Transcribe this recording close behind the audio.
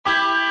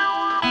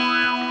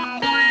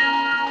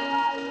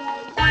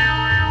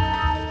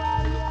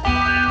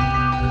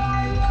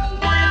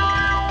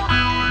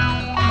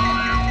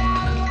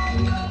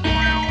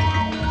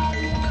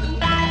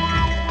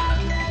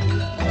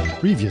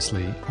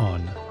Previously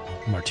on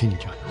Martini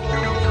Giant.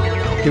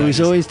 There was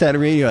always that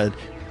radio.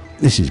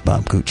 This is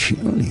Bob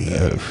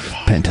Guccione of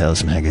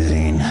Penthouse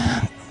Magazine.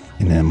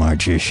 In the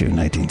March issue,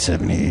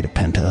 1978 of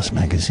Penthouse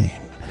Magazine.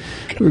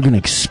 We're going to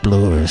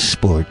explore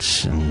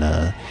sports and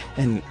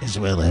as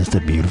well as the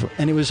beautiful.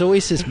 And it was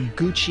always this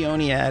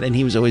Guccione ad, and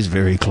he was always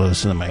very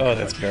close to the microphone. Oh,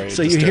 that's very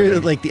So disturbing. you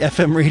hear like the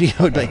FM radio,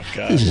 like,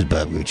 God. this is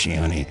Bob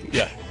Guccione.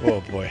 Yeah. Oh,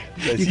 boy.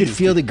 You could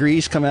feel the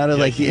grease come out of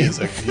like he's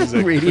the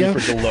a radio.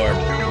 creeper galore.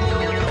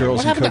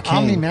 Girls What and happened to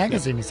Omni cocaine.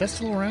 Magazine? Is that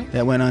still around?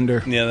 That went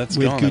under. Yeah, that's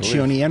with gone, I believe.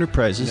 Guccione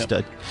Enterprises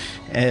Yep.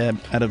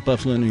 out of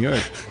Buffalo, New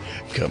York.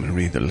 Come and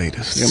read the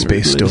latest This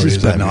space is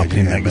stories Bob on Omni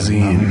Guccione,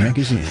 Magazine.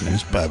 Magazine.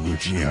 It's Bob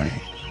Guccione.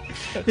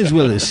 As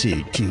well as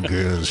see two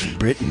girls from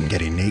Britain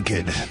getting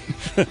naked.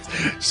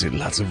 See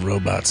lots of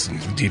robots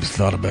and deep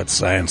thought about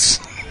science.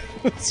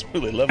 It's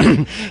really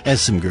lovely.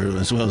 As some girls,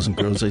 as well as some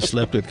girls I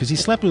slept with. Because he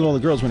slept with all the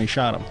girls when he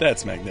shot them.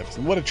 That's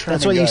magnificent. What a charming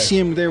That's why guy. you see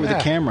him there with the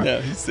camera.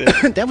 Yeah, he's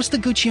That was the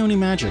Guccione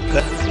magic.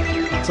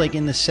 It's like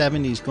in the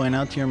 70s going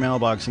out to your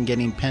mailbox and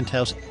getting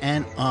Penthouse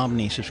and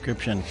Omni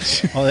subscription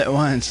all at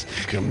once.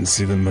 Come and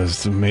see the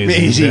most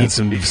amazing bits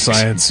of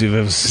science you've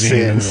ever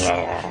seen.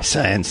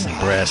 Science and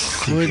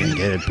breasts. You can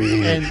get it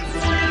big.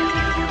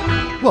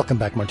 Welcome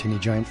back, Martini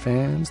Giant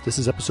fans. This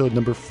is episode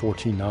number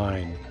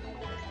 49,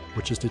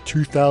 which is the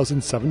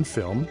 2007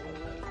 film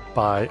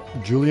by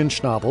Julian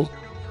Schnabel,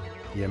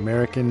 the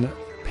American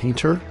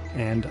painter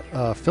and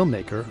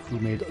filmmaker who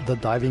made The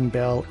Diving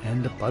Bell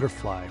and The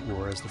Butterfly,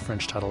 or as the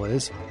French title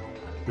is,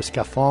 Le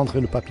Scaphandre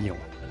et le Papillon,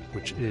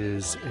 which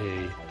is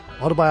a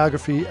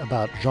autobiography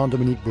about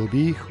Jean-Dominique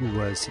Bauby, who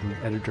was an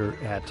editor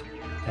at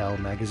Elle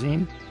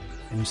magazine,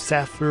 and who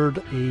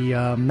suffered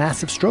a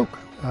massive stroke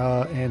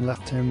and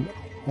left him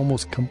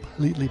almost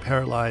completely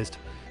paralyzed,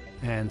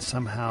 and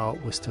somehow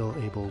was still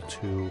able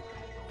to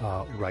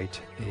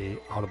write a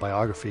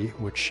autobiography,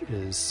 which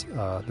is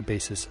the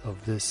basis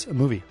of this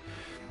movie.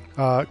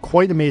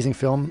 Quite amazing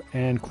film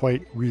and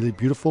quite really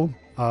beautiful.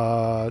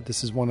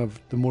 This is one of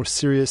the more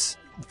serious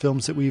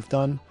films that we've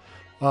done,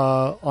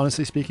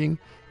 honestly speaking,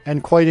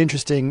 and quite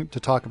interesting to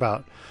talk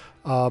about.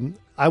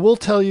 I will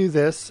tell you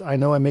this. I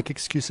know I make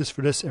excuses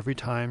for this every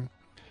time.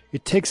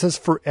 It takes us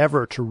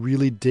forever to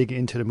really dig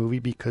into the movie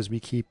because we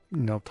keep,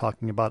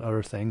 talking about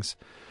other things.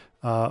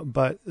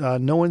 But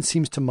no one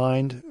seems to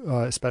mind,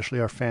 especially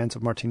our fans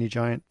of Martini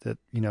Giant, that,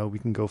 we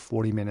can go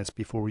 40 minutes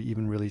before we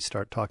even really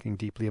start talking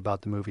deeply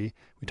about the movie.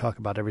 We talk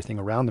about everything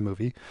around the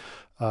movie.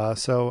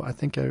 So I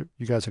think you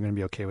guys are going to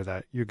be okay with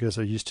that. You guys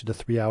are used to the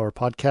 3-hour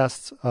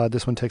podcasts.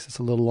 This one takes us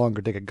a little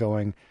longer to get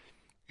going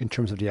in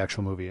terms of the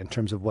actual movie. In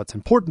terms of what's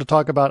important to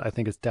talk about, I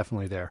think it's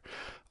definitely there.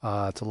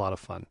 It's a lot of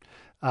fun.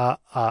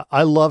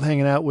 I love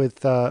hanging out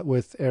with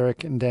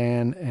Eric and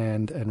Dan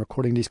and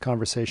recording these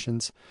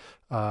conversations.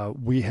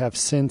 We have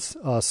since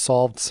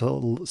solved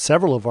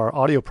several of our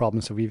audio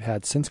problems that we've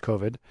had since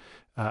COVID,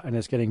 and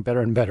it's getting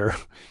better and better.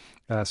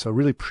 So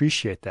really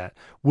appreciate that.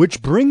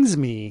 Which brings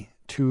me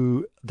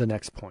to the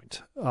next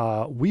point.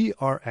 We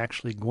are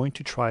actually going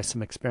to try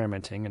some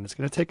experimenting, and it's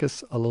going to take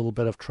us a little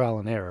bit of trial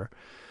and error,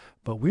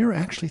 but we're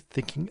actually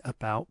thinking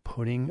about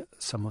putting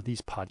some of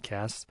these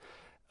podcasts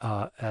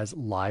as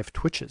live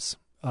Twitches.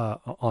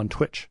 On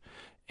Twitch,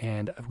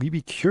 and we'd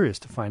be curious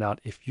to find out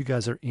if you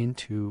guys are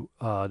into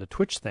the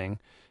Twitch thing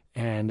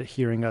and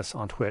hearing us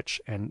on Twitch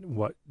and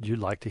what you'd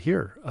like to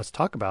hear us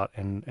talk about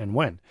and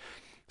when.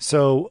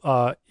 So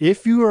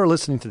if you are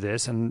listening to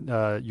this and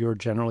you're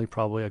generally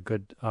probably a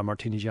good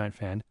Martini Giant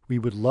fan, we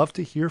would love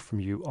to hear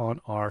from you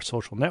on our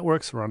social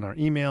networks or on our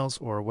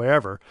emails or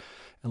wherever,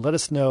 and let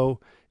us know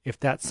if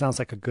that sounds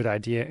like a good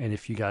idea and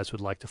if you guys would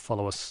like to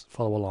follow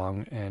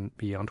along and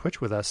be on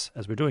Twitch with us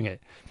as we're doing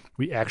it.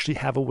 We actually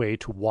have a way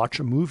to watch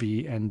a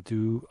movie and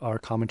do our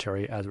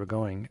commentary as we're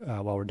going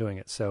while we're doing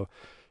it. So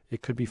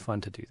it could be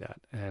fun to do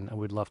that. And I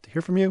would love to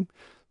hear from you.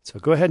 So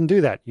go ahead and do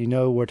that. You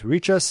know where to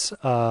reach us.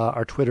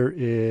 Our Twitter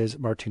is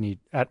 @Martini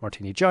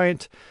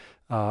Giant.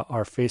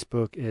 Our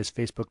Facebook is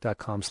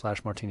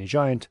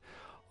facebook.com/MartiniGiant.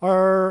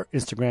 Our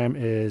Instagram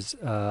is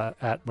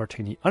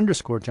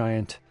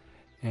 @Martini_Giant.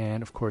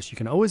 And of course, you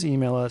can always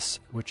email us,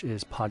 which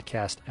is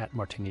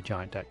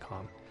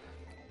podcast@martinigiant.com.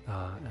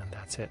 And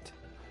that's it.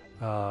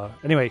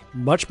 Anyway,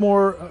 much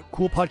more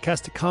cool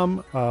podcasts to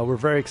come. We're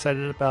very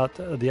excited about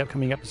the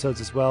upcoming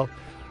episodes as well.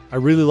 I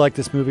really like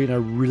this movie, and I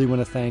really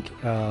want to thank,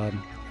 I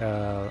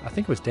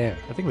think it was Dan.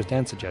 I think it was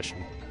Dan's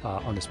suggestion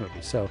on this movie.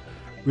 So,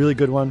 really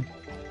good one.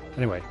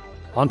 Anyway,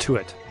 on to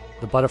it.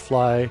 The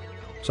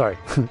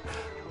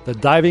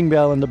Diving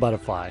Bell and the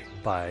Butterfly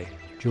by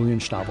Julian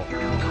Schnabel.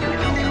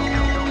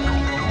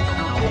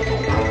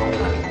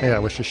 Hey, I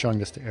was just showing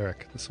this to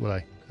Eric. This is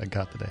what I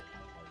got today.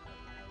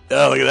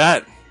 Oh, look at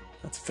that.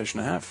 That's a fish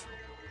and a half.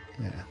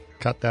 Yeah,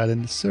 caught that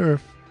in the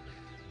surf.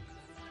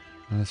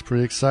 And it's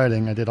pretty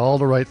exciting. I did all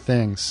the right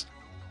things.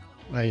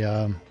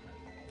 I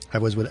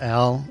was with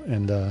Al,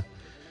 and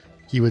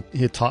he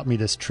had taught me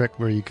this trick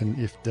where you can,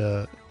 if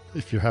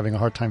you're having a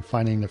hard time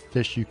finding the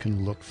fish, you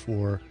can look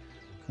for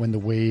when the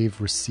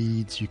wave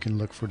recedes, you can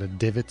look for the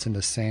divots in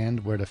the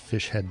sand where the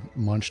fish had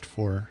munched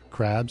for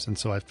crabs. And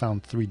so I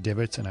found 3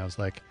 divots, and I was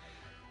like,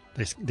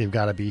 they've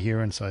got to be here.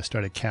 And so I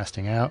started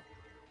casting out,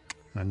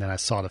 and then I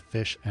saw the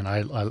fish, and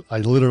I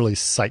literally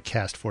sight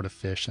cast for the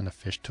fish, and the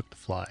fish took the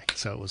fly.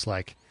 So it was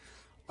like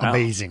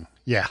amazing.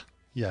 Wow.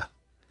 Yeah.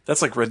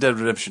 That's like Red Dead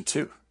Redemption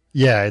 2.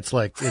 Yeah, it's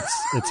like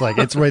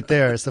it's right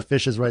there. It's the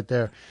fish is right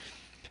there.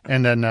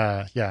 And then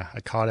I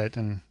caught it,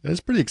 and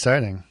it's pretty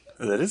exciting.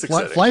 That is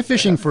exciting. Fly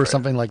fishing for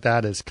something like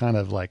that is kind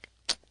of like,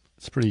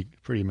 it's pretty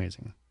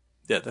amazing.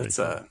 Yeah, that's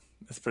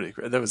pretty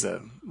great. That was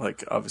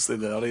obviously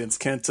the audience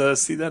can't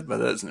see that, but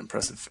that is an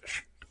impressive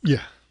fish.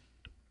 Yeah,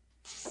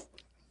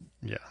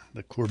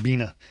 the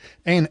Corbina.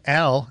 And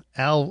Al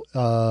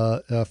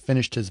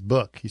finished his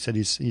book. He said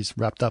he's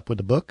wrapped up with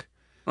the book,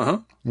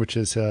 which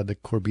is the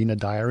Corbina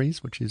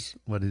Diaries, which is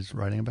what he's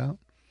writing about.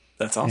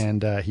 That's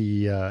awesome. And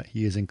he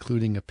is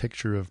including a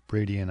picture of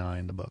Brady and I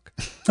in the book.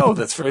 Oh,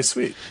 that's very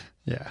sweet.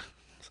 Yeah.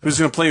 Who's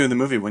going to play you in the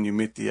movie when you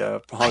meet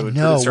the Hollywood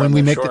No, producer?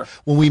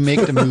 when we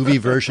make the movie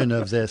version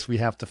of this, we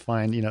have to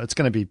find, it's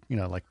going to be,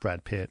 like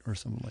Brad Pitt or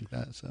something like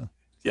that. So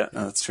yeah,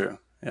 no, that's true.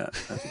 Yeah,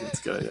 I think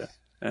that's a good idea.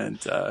 And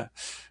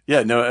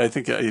I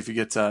think if you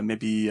get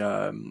maybe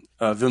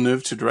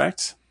Villeneuve to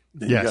direct,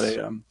 then you got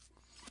a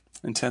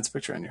intense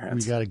picture in your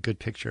hands. We got a good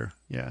picture.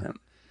 Yeah.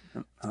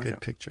 Okay. Good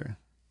picture.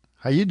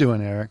 How you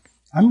doing, Eric?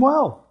 I'm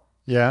well.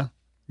 Yeah.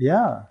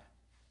 Yeah.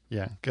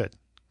 Yeah. Good.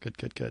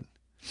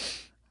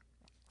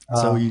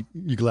 So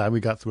you glad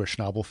we got through a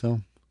Schnabel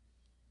film?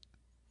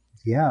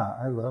 Yeah,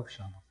 I love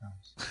Schnabel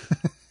films.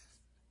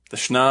 The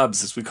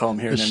Schnabs, as we call them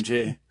here in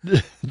MJ.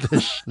 The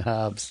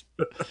Schnabs.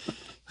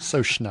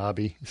 So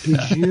schnobby.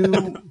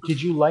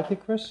 Did you like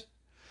it, Chris?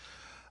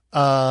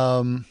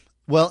 Well,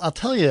 I'll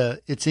tell you,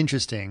 it's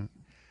interesting.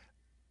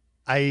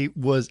 I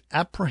was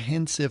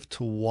apprehensive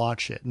to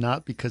watch it,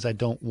 not because I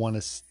don't want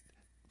to,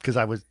 because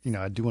I was,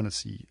 I do want to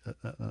see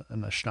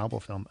a Schnabel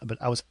film, but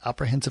I was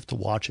apprehensive to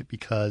watch it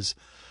because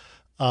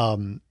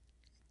I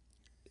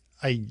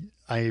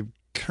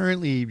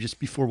currently, just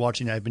before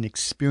watching it, I've been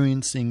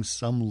experiencing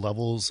some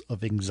levels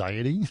of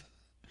anxiety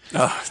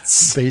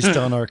based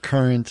on our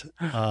current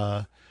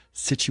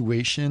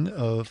situation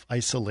of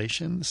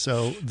isolation.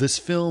 So this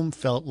film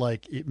felt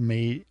like it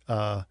may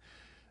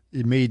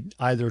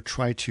either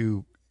try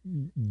to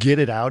get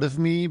it out of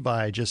me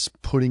by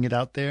just putting it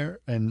out there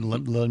and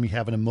letting me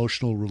have an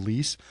emotional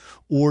release,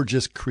 or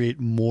just create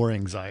more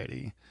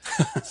anxiety.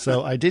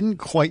 So I didn't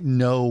quite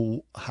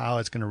know how I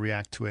was going to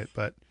react to it,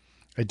 but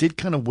I did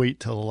kind of wait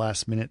till the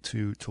last minute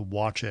to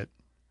watch it.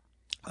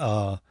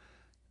 And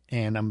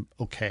I'm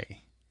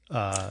okay.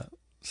 I'll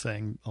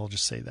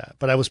just say that.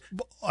 But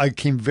I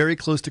came very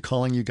close to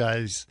calling you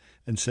guys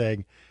and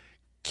saying,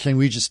 can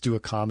we just do a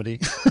comedy?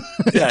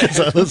 Yeah.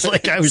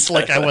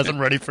 I wasn't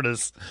ready for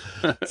this.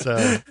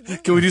 So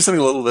can we do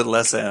something a little bit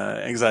less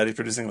anxiety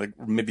producing, like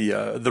maybe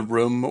The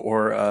Room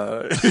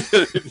or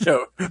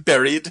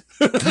Buried?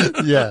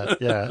 Yeah.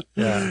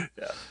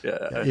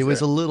 It was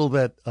fair. a little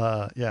bit.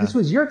 Yeah. This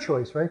was your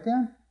choice, right,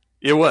 Dan?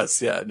 It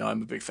was. Yeah. No,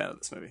 I'm a big fan of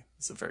this movie.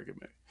 It's a very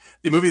good movie.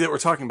 The movie that we're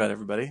talking about,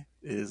 everybody,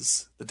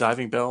 is The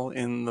Diving Bell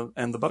and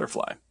the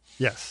Butterfly.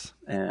 Yes.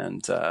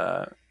 And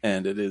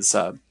it is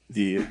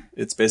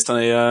it's based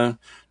on a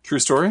true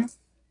story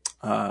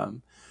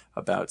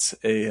about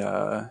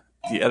the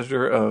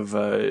editor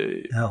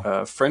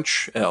of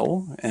French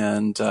Elle,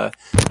 and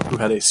who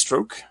had a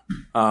stroke,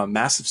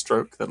 massive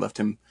stroke that left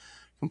him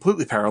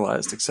completely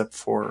paralyzed except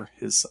for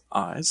his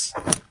eyes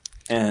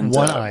and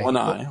one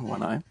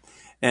eye,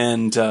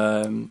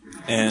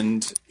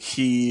 and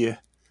he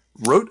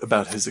wrote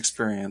about his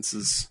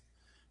experiences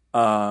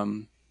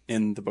in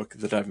the book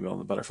The Diving Bell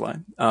and the Butterfly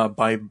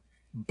by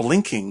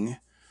blinking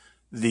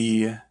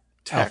the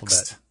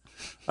text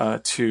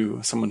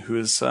to someone who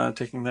is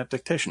taking that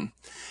dictation.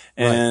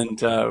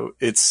 And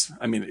it's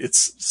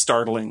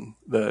startling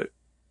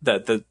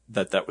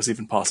that was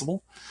even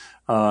possible.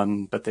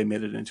 But they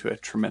made it into a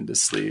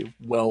tremendously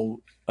well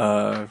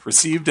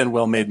received and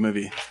well made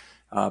movie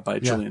by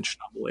Julian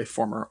Schnabel, a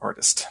former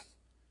artist.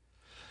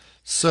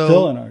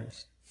 Still an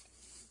artist.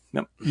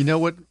 Yep. You know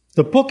what?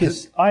 The book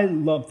I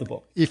love the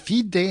book. If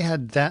they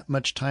had that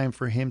much time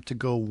for him to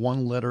go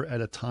one letter at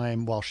a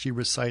time while she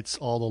recites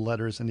all the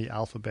letters in the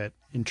alphabet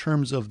in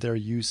terms of their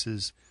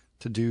uses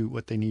to do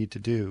what they need to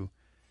do,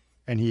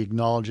 and he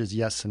acknowledges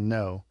yes and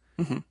no,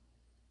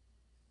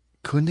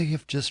 couldn't they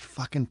have just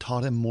fucking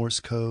taught him Morse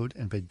code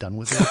and been done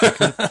with it?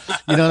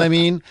 You know what I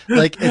mean?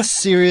 Like, it's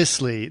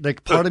seriously,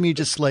 like, part of me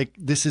just like,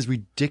 this is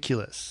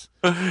ridiculous.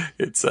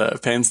 It's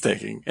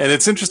painstaking, and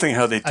it's interesting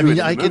how they do it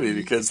in the movie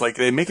because, like,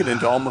 they make it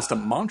into almost a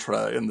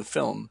mantra in the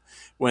film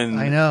when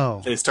I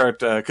know they start.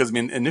 Because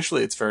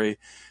initially it's very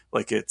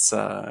like it's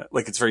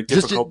very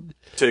difficult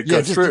to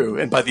go through.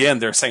 And by the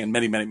end, they're saying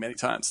many, many, many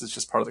times. It's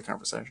just part of the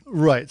conversation.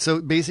 Right.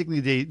 So basically,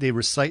 they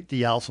recite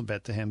the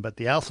alphabet to him, but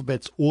the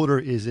alphabet's order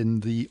is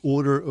in the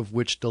order of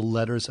which the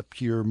letters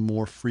appear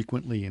more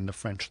frequently in the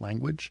French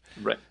language.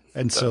 Right.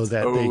 And so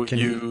that they can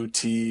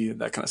O-U-T,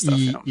 that kind of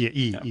stuff.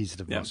 E is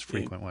the most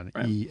frequent one.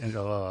 Right. E and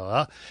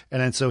and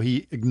then so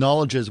he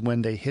acknowledges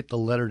when they hit the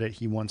letter that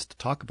he wants to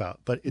talk about,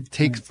 but it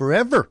takes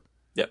forever.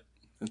 Yep,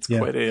 it's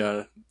quite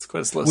a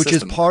slow which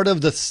system. is part of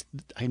the.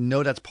 I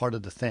know that's part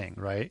of the thing,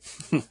 right?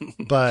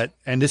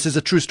 And this is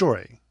a true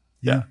story.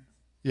 Yeah.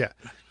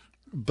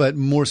 But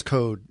Morse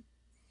code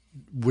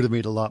would have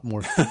made a lot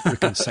more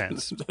freaking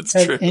sense. That's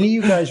Have true. any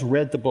of you guys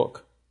read the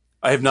book?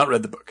 I have not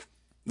read the book.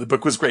 The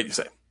book was great, you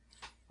say?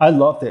 I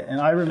loved it.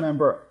 And I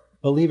remember,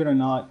 believe it or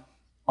not,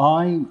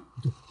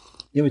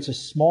 it was a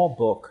small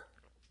book,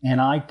 and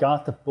I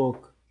got the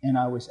book, and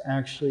I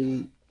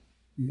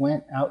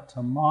went out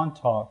to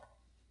Montauk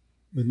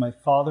with my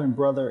father and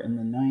brother in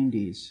the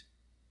 90s,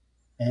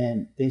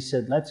 and they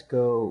said, let's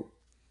go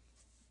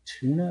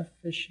tuna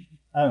fishing.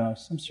 I don't know,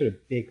 some sort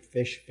of big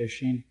fish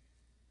fishing.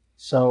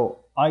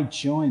 So I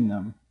joined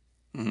them,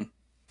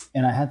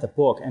 and I had the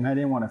book, and I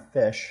didn't want to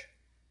fish.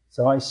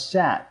 So I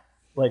sat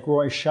like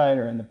Roy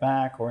Scheider in the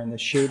back or in the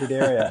shaded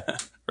area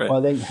right. while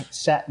they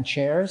sat in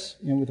chairs,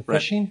 with the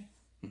fishing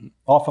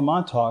off of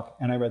Montauk,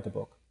 and I read the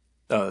book.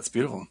 Oh, that's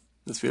beautiful.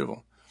 That's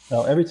beautiful.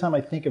 So every time I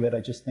think of it, I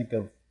just think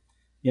of,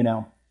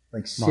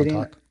 like sitting.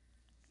 Montauk.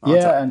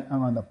 Yeah, and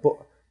I'm on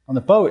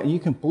the boat, and you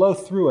can blow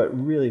through it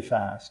really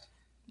fast.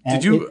 And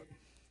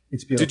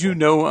it's beautiful. Did you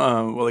know,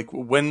 like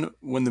when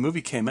the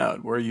movie came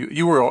out, where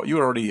you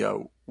already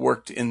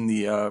worked in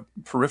the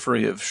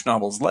periphery of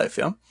Schnabel's life,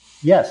 yeah?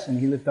 Yes, and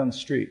he lived on the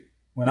street.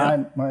 When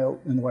I'm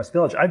in the West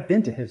Village, I've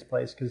been to his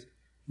place because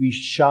we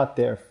shot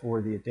there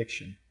for The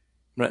Addiction.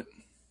 Right.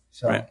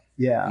 So, right.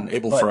 yeah. And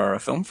able for our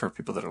film, for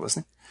people that are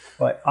listening.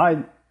 But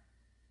I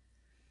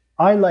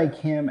like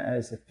him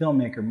as a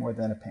filmmaker more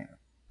than a painter.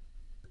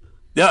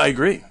 Yeah, I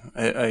agree.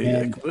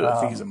 I completely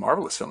think he's a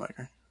marvelous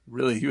filmmaker.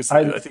 Really,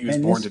 I think he was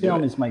born to do it. This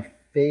film is my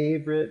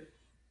favorite.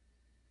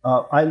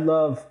 I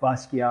love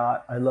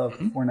Basquiat. I love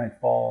Before Night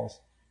Falls.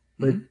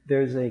 But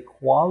there's a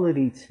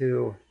quality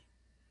to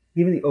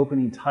even the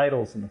opening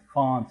titles and the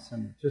fonts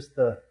and just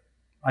the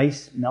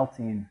ice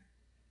melting.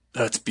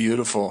 That's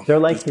beautiful. They're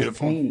like his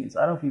paintings.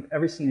 I don't know if you've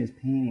ever seen his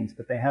paintings,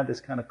 but they have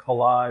this kind of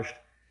collaged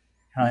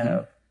kind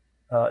of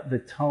the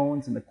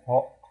tones and the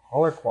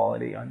color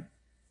quality on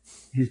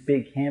his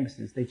big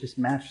canvases. They just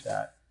match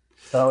that.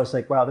 So I was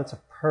like, wow, that's a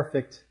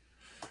perfect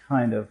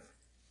kind of.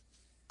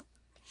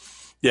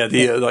 Yeah,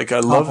 I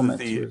love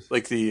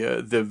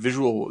the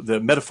visual, the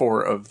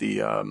metaphor of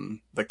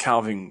the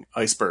calving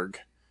iceberg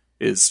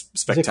is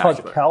spectacular. Is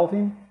it called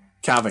calving?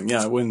 Calving,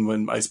 yeah.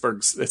 When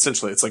icebergs,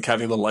 essentially, it's like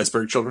having little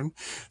iceberg children.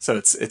 So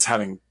it's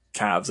having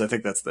calves. I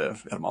think that's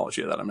the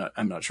etymology of that.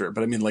 I'm not sure,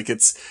 but I mean, like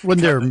it's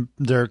when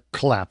they're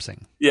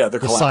collapsing. Yeah, the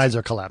sides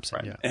are collapsing.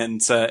 Right. Yeah,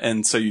 and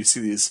so you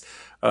see these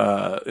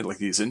like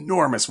these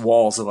enormous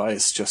walls of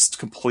ice just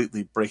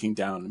completely breaking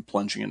down and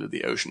plunging into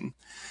the ocean.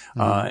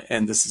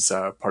 And this is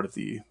part of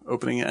the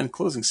opening and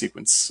closing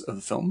sequence of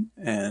the film,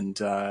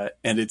 and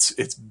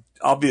it's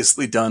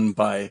obviously done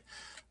by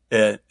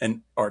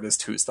an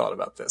artist who's thought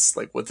about this,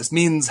 like what this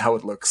means, how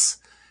it looks,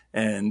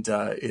 and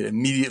it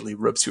immediately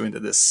ropes you into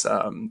this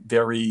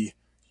very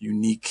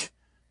unique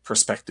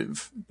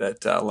perspective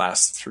that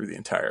lasts through the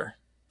entire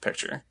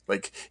picture.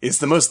 Like it's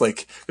the most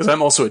because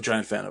I'm also a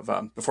giant fan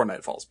of Before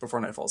Night Falls. Before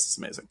Night Falls is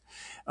amazing.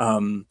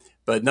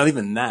 But not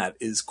even that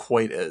is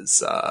quite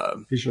as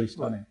visually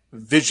stunning.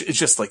 It's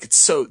just like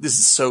this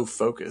is so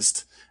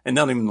focused, and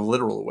not even in the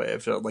literal way. I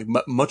feel like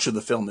much of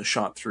the film is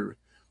shot through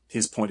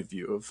his point of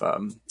view of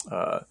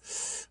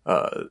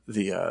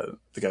the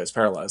guy who's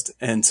paralyzed,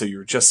 and so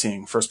you're just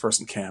seeing first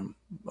person cam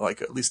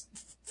like at least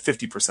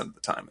 50% of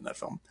the time in that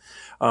film.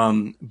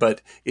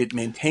 But it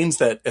maintains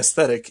that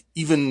aesthetic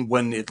even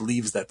when it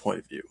leaves that point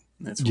of view.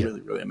 And it's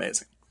really, really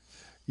amazing.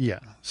 Yeah.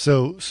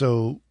 So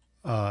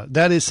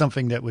that is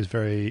something that was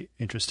very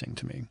interesting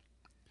to me,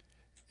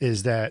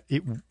 is that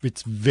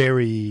it's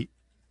very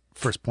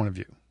first point of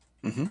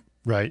view,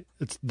 right?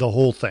 It's the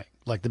whole thing,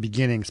 like the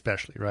beginning,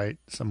 especially, right?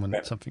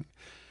 Something.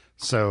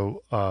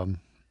 So,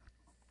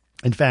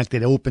 in fact,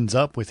 it opens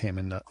up with him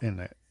in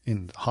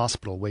the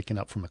hospital, waking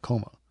up from a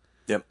coma.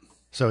 Yep.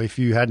 So if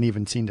you hadn't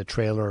even seen the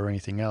trailer or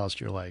anything else,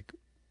 you're like,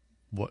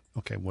 "What?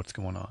 Okay, what's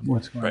going on?"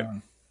 What's going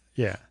on?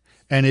 Yeah,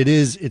 and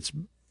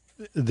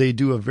they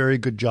do a very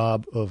good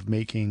job of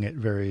making it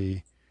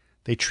very.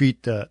 They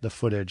treat the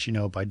footage,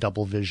 by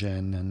double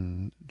vision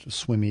and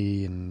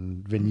swimmy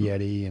and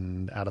vignette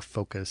and out of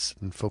focus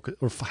and focus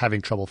or having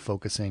trouble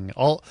focusing.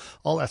 All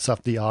that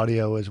stuff. The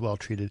audio is well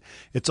treated.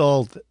 It's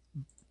all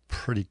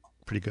pretty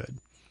good.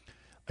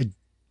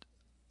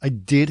 I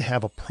did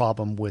have a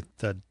problem with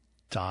the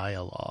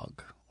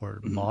dialogue or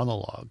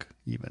monologue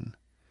even.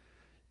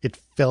 It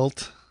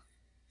felt,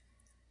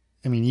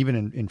 even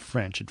in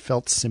French, it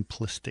felt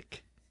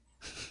simplistic.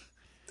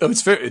 Oh,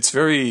 it's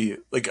very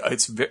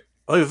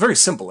Oh, very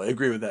simple. I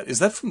agree with that. Is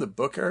that from the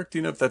book, Eric? Do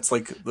you know if that's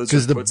like those?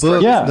 Because the quotes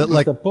book, Yeah,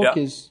 like the book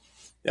Yeah. is,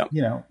 Yeah.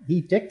 you know,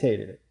 he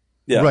dictated it.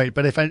 Yeah. right.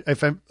 But if I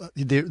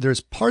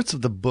there's parts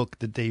of the book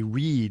that they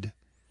read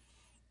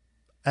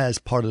as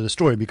part of the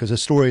story because the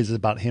story is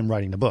about him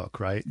writing the book,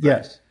 right?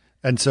 Yes.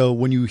 And so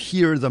when you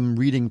hear them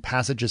reading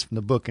passages from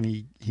the book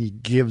and he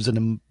gives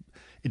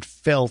it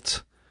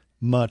felt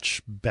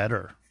much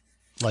better.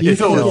 Like It it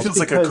felt, feels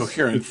like a because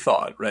coherent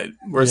thought, right?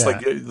 Whereas Yeah.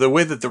 like the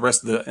way that the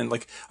rest of the, and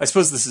like, I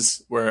suppose this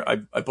is where I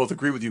both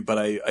agree with you, but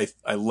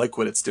I like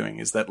what it's doing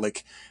is that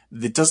like,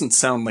 it doesn't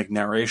sound like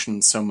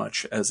narration so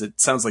much as it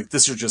sounds like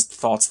these are just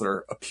thoughts that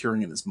are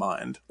appearing in his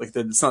mind. Like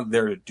that it's not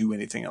there to do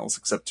anything else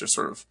except to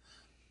sort of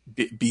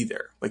be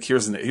there. Like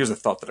here's a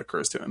thought that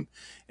occurs to him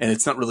and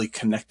it's not really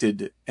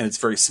connected and it's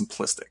very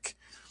simplistic.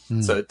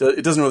 So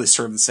it doesn't really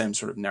serve the same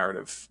sort of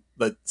narrative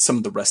that some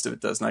of the rest of it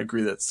does. And I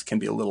agree that can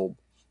be a little,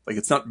 like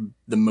it's not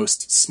the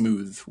most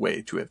smooth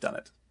way to have done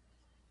it.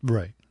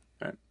 right.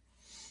 Right.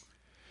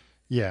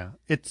 Yeah.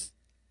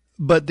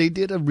 But they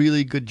did a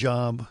really good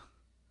job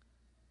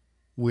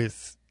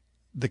with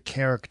the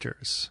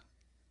characters,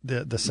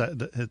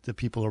 the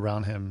people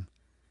around him.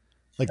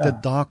 Like the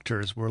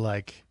doctors were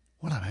like,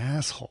 what an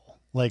asshole.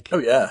 Like Oh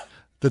yeah.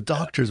 the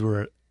doctors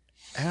were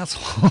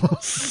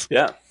assholes.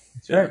 Yeah.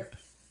 Right.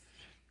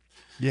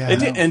 Yeah.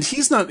 And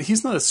he's not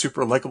a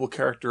super likable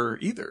character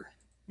either.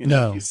 You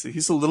know, No.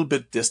 he's a little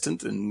bit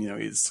distant and, you know,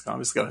 he's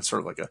obviously got a sort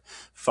of like a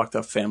fucked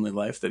up family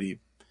life that he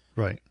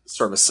right.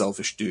 sort of a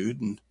selfish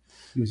dude. And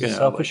He was a Yeah,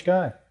 selfish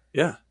guy.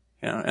 yeah.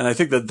 Yeah. And I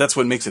think that's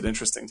what makes it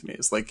interesting to me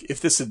is like,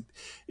 if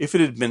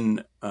it had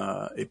been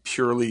a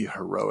purely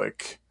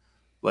heroic,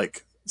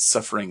 like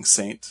suffering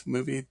saint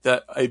movie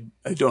that I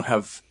don't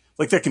have,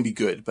 like that can be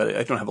good, but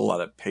I don't have a lot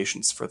of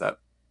patience for that,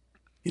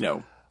 you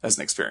know, as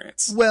an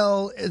experience.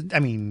 Well, I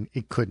mean,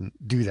 it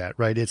couldn't do that,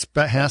 right? It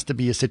has to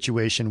be a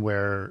situation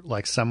where,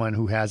 like, someone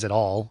who has it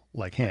all,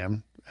 like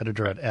him,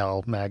 editor at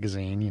Elle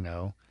magazine, you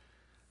know,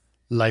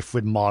 life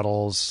with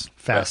models,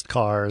 fast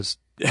cars,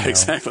 Yeah,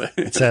 exactly.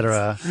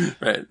 etc.,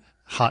 Right.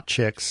 hot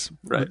chicks,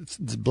 Right.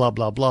 blah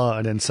blah blah,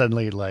 and then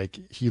suddenly, like,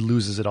 he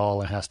loses it all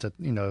and has to,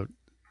 you know,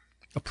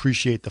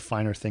 appreciate the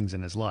finer things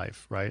in his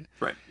life, right?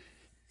 Right.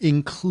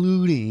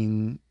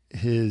 Including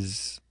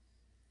his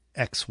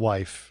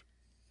ex-wife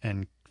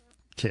and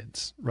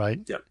kids, right?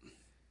 Yep.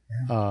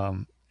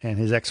 And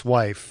his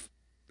ex-wife,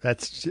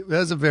 that's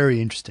a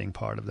very interesting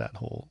part of that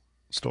whole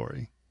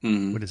story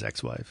with his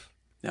ex-wife.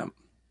 Yep.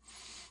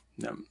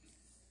 Yep.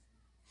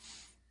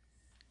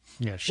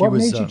 Yeah, she What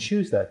was. made you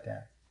choose that,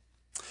 Dan?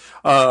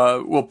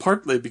 Well,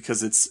 partly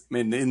because it's, I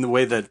mean, in the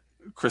way that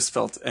Chris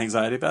felt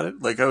anxiety about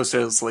it. Like I always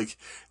say, it's like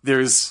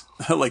there's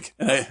like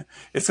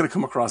it's going to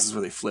come across as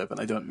really flip, and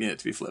I don't mean it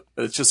to be flip,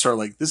 but it's just sort of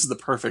like this is the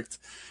perfect,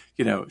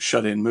 you know,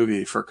 shut-in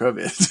movie for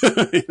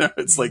COVID. You know,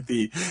 it's like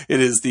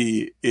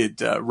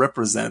it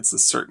represents a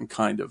certain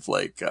kind of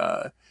like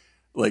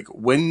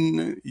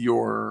when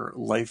your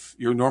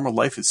normal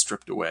life is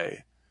stripped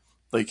away,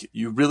 like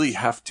you really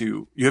have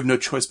no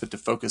choice but to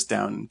focus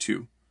down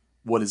to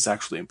what is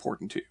actually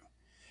important to you.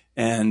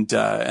 And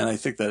I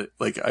think that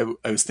like I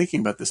was thinking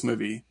about this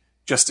movie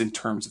just in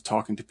terms of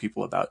talking to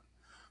people about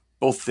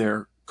both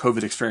their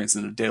COVID experience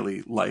in their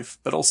daily life,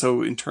 but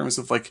also in terms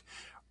of like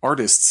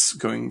artists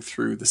going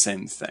through the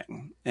same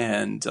thing.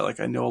 And like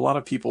I know a lot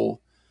of people,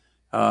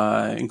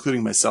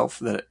 including myself,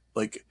 that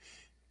like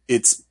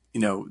it's, you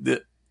know,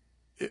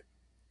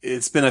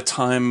 it's been a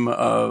time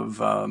of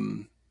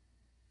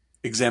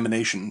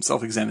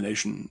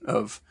self-examination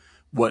of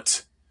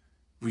what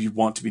you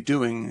want to be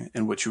doing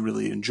and what you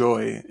really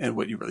enjoy and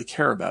what you really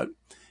care about.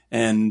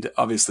 And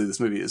obviously this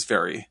movie is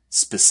very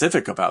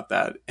specific about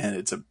that. And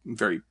it's a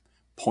very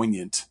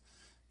poignant,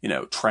 you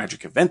know,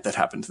 tragic event that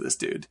happened to this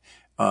dude.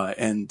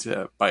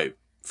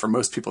 For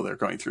most people that are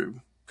going through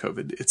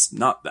COVID, it's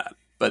not that,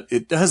 but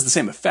it has the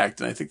same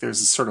effect. And I think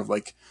there's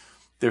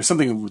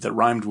something that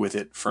rhymed with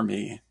it for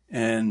me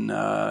in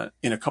a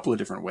couple of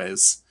different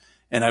ways.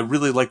 And I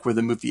really like where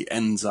the movie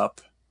ends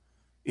up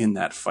in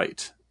that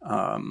fight.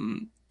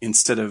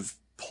 Instead of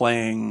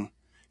taking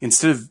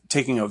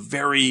a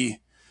very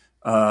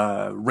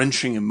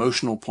wrenching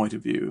emotional point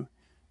of view,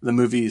 the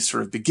movie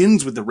sort of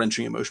begins with the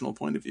wrenching emotional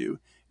point of view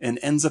and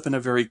ends up in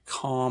a very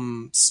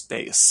calm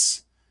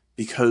space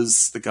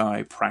because the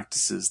guy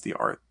practices the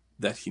art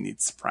that he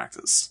needs to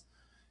practice.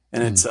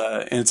 And it's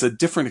a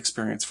different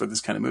experience for this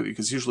kind of movie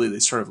because usually they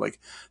sort of like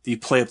they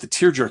play up the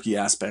tear-jerky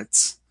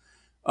aspects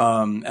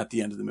at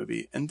the end of the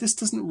movie, and this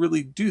doesn't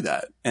really do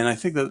that. And I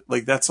think that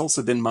like that's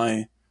also been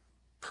my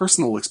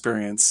personal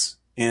experience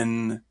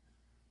in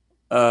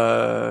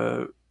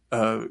coming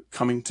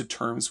to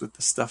terms with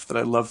the stuff that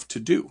I love to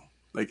do,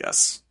 I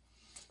guess,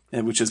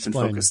 and which has been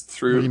focused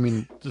through. What do you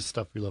mean the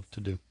stuff we love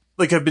to do?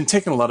 Like I've been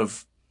taking a lot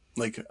of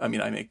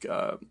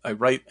I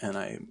write and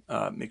I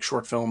make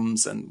short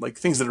films and like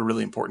things that are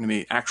really important to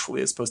me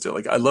actually, as opposed to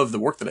like I love the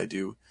work that I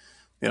do.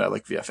 You know, I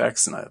like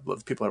VFX and I love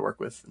the people I work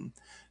with and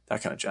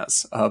that kind of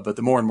jazz. But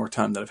the more and more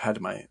time that I've had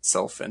to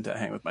myself and to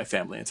hang with my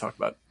family and talk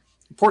about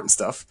important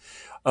stuff,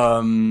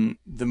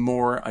 the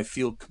more I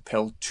feel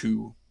compelled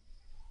to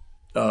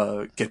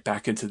get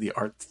back into the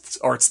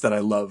arts that I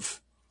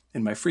love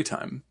in my free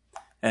time.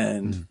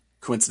 And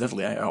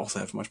coincidentally, I also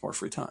have much more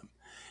free time.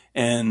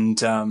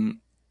 And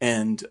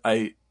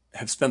I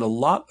have spent a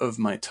lot of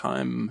my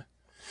time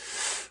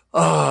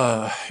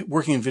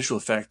working in visual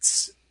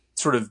effects,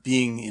 sort of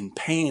being in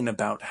pain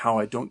about how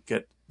I don't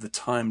get the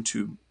time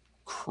to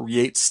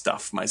create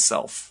stuff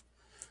myself,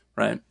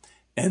 right?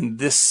 And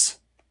this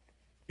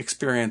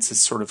experience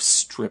has sort of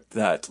stripped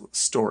that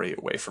story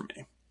away from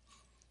me.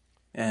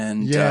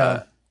 And you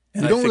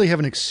don't really have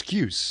an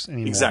excuse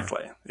anymore.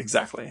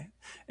 Exactly.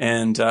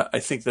 And I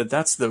think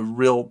that's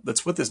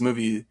what this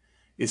movie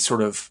is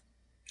sort of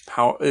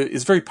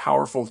is very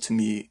powerful to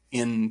me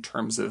in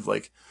terms of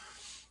like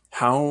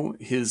how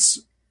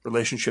his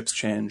relationships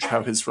change,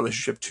 how his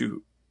relationship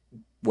to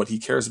what he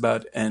cares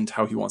about and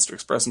how he wants to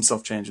express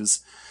himself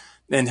changes,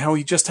 and how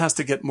he just has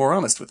to get more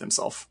honest with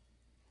himself.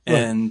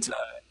 Right.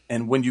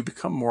 And when you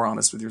become more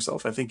honest with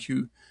yourself, I think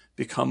you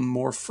become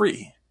more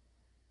free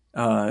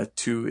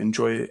to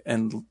enjoy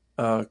and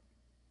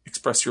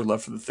express your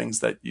love for the things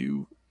that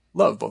you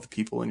love, both the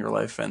people in your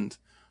life and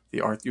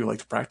the art you like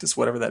to practice,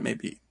 whatever that may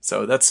be.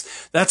 So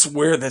that's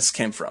where this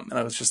came from. And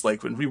I was just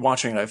like, when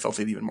rewatching it, I felt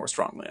it even more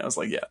strongly. I was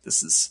like, yeah,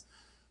 this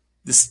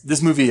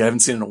movie I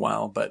haven't seen in a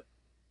while, but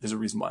there's a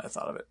reason why I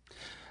thought of it.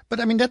 But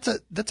I mean, that's a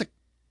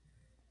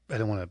I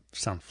don't want to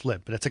sound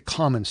flip, but it's a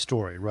common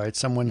story, right?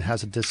 Someone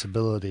has a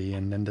disability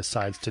and then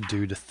decides to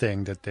do the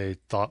thing that they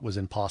thought was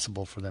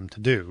impossible for them to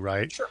do,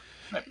 right? Sure.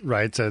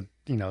 Right. So,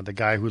 the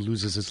guy who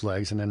loses his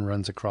legs and then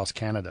runs across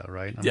Canada,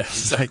 right? Yeah,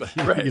 exactly.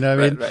 Right. You know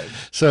what I mean? Right.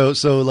 So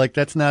like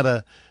it's not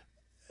an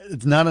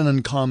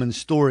uncommon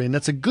story, and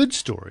that's a good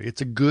story.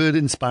 It's a good,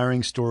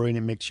 inspiring story, and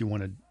it makes you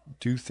want to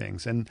do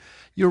things. And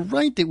you're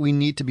right that we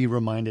need to be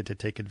reminded to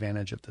take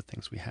advantage of the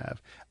things we have.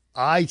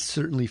 I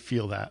certainly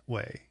feel that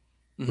way,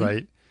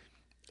 right?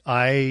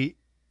 I'm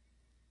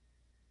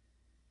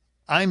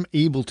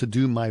able to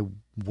do my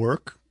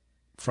work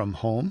from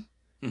home,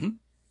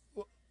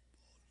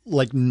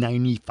 like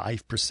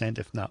 95%,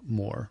 if not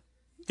more.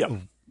 Yeah.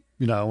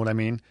 You know what I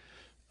mean?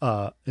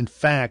 In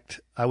fact,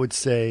 I would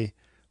say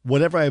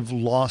whatever I've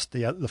lost,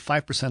 the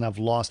 5% I've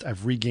lost,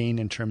 I've regained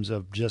in terms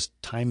of just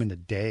time in the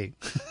day.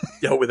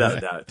 Yeah, without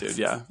a doubt, dude.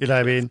 Yeah. You know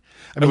what I mean?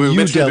 I mean,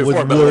 you dealt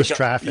with worse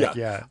traffic.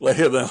 Yeah. Like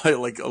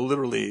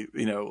literally,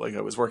 like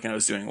I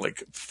was doing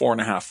like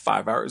 4.5,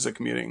 5 hours of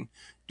commuting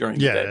during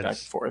the day back and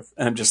forth.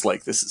 And I'm just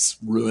like, this is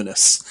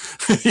ruinous.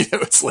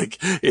 It's like,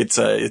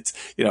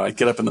 I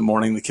get up in the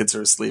morning, the kids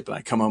are asleep, and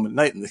I come home at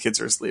night and the kids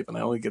are asleep, and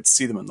I only get to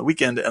see them on the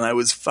weekend. And I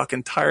was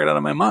fucking tired out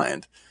of my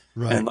mind.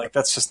 Right. And like,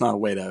 that's just not a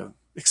way to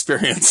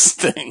experience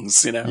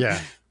things,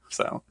 Yeah.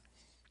 So.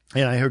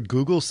 And I heard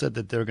Google said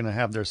that they're going to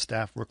have their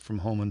staff work from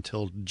home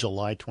until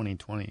July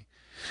 2020.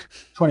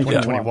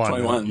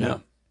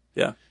 2021.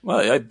 Yeah.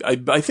 Well,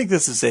 I think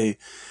this is and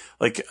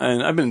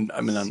I've been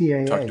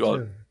CAA talking about,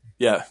 too.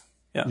 Yeah.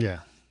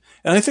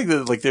 And I think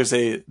that like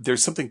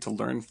there's something to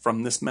learn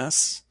from this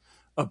mess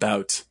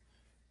about,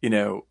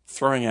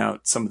 throwing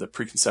out some of the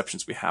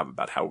preconceptions we have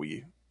about how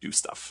we do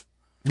stuff.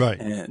 Right.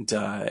 And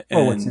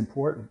what's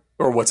important.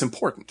 Or what's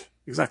important.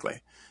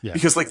 Exactly. Yeah.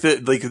 Because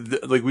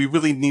we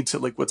really need to,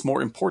 like, what's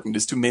more important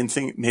is to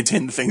maintain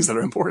the things that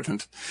are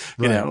important,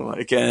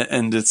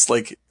 and it's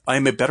like,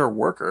 I'm a better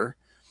worker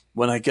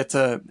when I get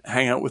to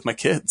hang out with my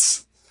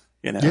kids,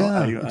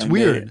 it's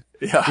weird.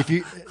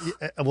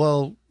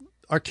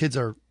 Our kids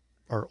are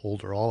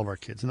older, all of our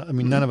kids. I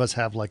mean, none of us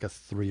have like a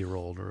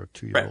 3-year-old or a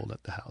 2-year-old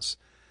at the house.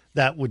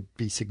 That would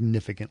be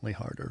significantly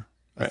harder,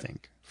 I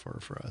think,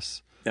 for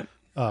us. Yeah.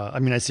 I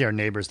mean, I see our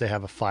neighbors, they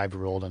have a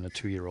 5-year-old and a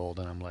 2-year-old,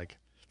 and I'm like,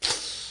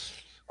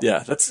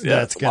 that's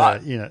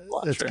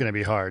gonna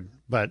be hard.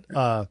 But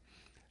I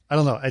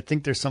don't know. I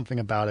think there's something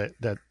about it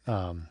that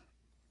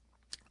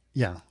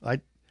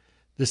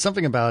there's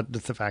something about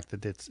the fact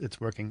that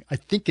it's working. I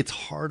think it's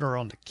harder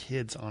on the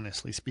kids,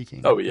 honestly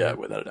speaking. Oh yeah,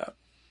 without a doubt.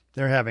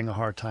 They're having a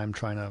hard time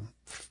trying to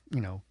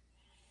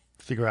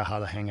figure out how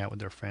to hang out with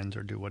their friends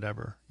or do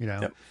whatever.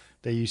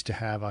 They used to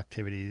have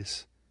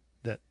activities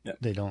that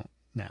they don't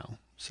now.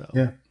 So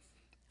and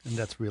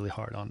that's really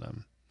hard on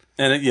them.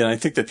 And I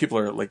think that people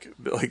are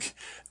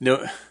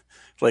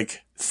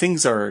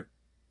things are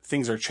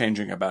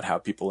changing about how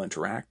people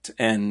interact,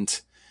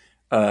 and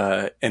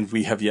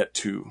we have yet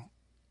to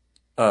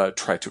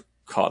try to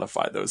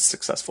codify those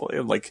successfully.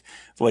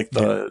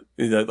 The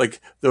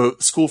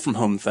school from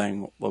home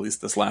thing, well, at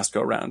least this last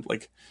go around,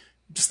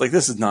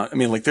 this is not. I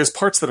mean, there's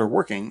parts that are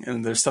working,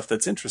 and there's stuff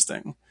that's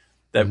interesting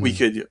that we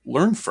could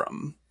learn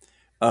from.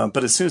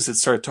 But as soon as it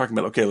started talking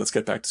about, okay, let's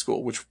get back to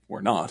school, which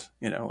we're not,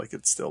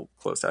 it's still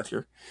closed out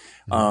here.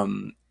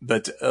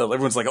 But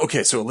everyone's like,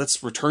 okay, so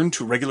let's return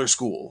to regular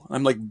school.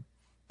 I'm like,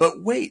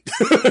 but wait,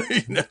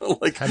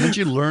 haven't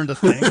you learned a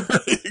thing?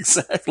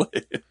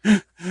 Exactly.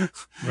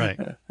 Right.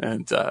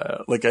 And,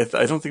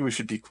 I don't think we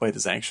should be quite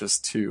as anxious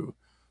to,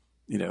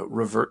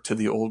 revert to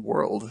the old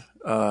world,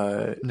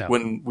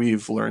 when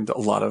we've learned a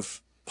lot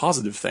of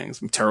positive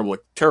things.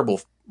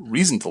 Terrible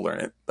reason to learn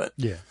it, but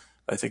Yeah.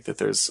 I think that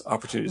there's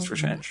opportunities for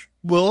change.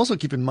 We'll also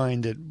keep in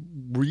mind that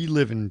we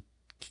live in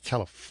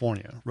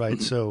California, right?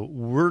 Mm-hmm. So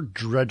we're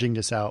dredging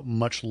this out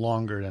much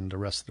longer than the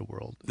rest of the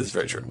world. This is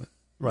very true.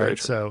 Right. Very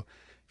true. So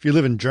if you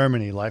live in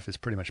Germany, life is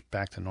pretty much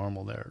back to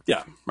normal there.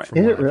 Yeah, right.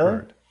 Is it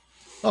really?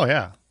 Oh,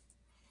 yeah.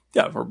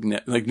 Yeah, or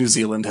like New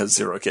Zealand has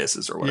 0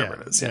 cases or whatever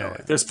Yeah, it is. yeah.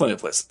 Like, there's plenty of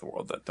places in the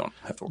world that don't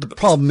have to worry The about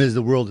problem is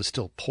the world is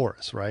still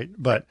porous, right?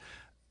 But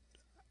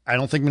I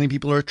don't think many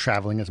people are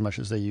traveling as much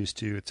as they used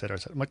to, et cetera,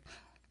 et cetera.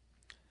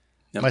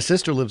 Yep. My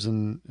sister lives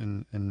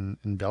in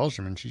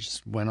Belgium, and she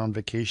just went on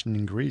vacation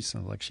in Greece.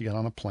 And like she got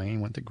on a plane,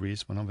 went to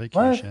Greece, went on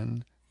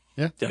vacation.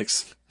 Yeah.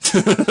 Yikes.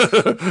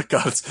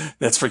 God,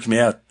 that's freaking me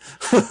out.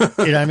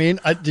 You know what I mean?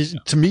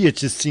 To me, it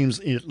just seems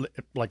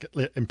like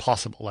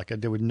impossible. Like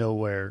there would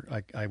nowhere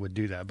I would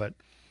do that. But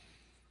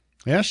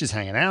yeah, she's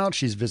hanging out.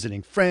 She's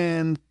visiting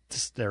friends.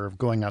 They're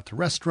going out to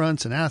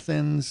restaurants in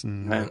Athens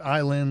and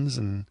islands.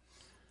 And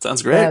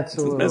Sounds great. That's a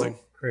Sounds little amazing.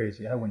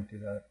 crazy. I wouldn't do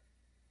that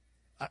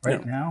Yeah.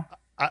 now.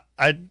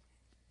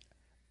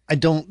 I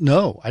don't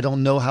know. I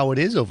don't know how it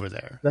is over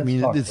there. That's I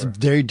mean, tougher. it's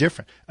very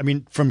different. I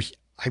mean,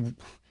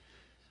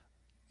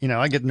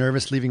 I get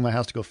nervous leaving my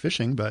house to go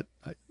fishing, but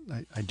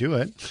I do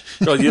it.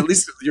 Well, at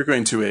least you're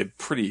going to a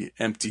pretty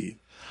empty,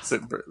 It's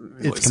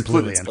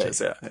completely empty.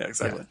 place. Yeah,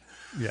 exactly.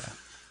 Yeah.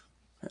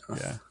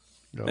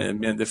 No,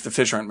 And if the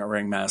fish aren't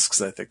wearing masks,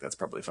 I think that's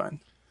probably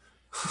fine.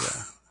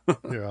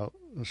 here, I'll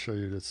show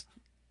you this.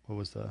 What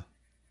was the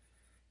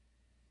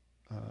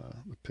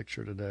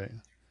picture today?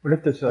 What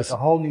if there's like a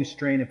whole new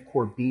strain of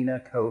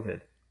Corbina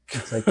COVID?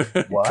 It's like,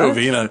 what?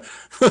 Covina.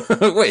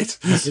 Wait.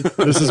 This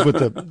is what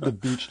the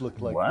beach looked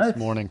like What? this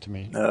morning to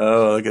me.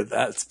 Oh, look at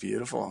that. It's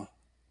beautiful.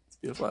 It's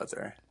beautiful out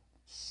there.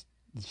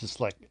 It's just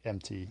like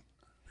empty,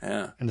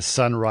 Yeah. and the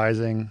sun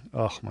rising.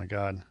 Oh my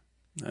God,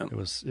 Yeah. it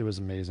was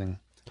amazing.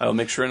 I'll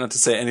make sure not to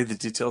say any of the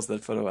details of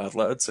that photo out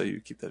loud, so you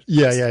keep that.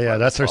 Yeah.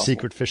 That's our Awful.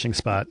 secret fishing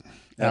spot.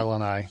 Yeah. Al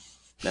and I.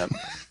 Yeah.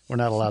 We're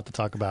not allowed to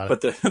talk about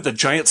it. But the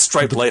giant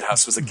striped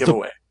lighthouse was a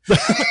giveaway. You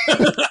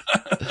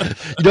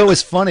know,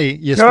 it's funny.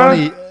 It's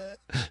funny.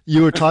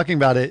 You were talking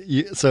about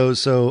it.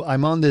 So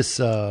I'm on this.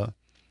 Al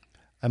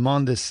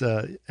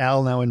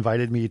now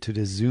invited me to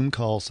this Zoom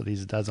call that he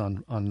does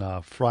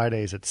on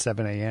Fridays at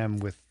 7 a.m.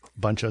 with a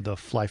bunch of the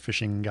fly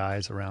fishing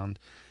guys around,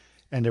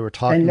 and they were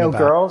talking And no about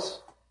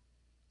girls?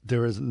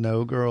 There is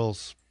no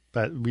girls,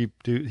 but we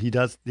do. He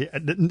does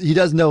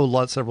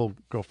know several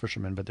girl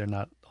fishermen, but they're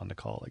not on the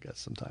call, I guess,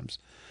 sometimes.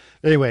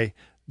 Anyway,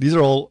 these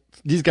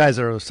guys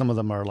are, some of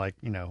them are like,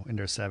 in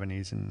their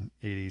 70s and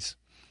 80s.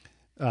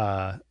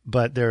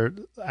 But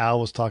Al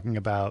was talking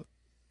about,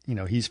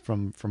 he's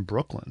from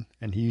Brooklyn,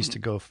 and he used to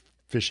go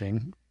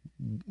fishing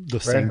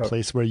the same Hook.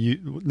 place where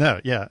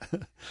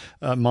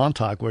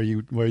Montauk, where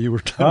you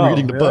were Oh,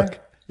 reading the really? book.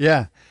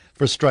 Yeah.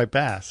 For striped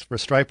bass, for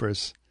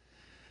stripers.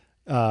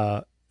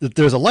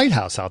 There's a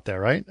lighthouse out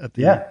there, right?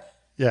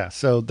 Yeah.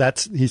 So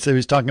he said he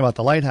was talking about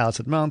the lighthouse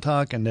at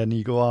Montauk, and then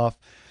you go off.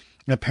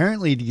 And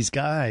apparently these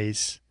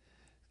guys,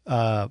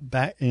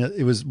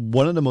 it was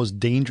one of the most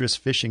dangerous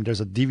fishing.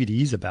 There's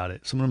DVDs about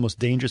it. Some of the most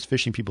dangerous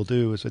fishing people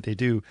do is what they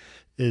do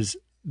is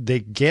they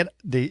get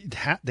into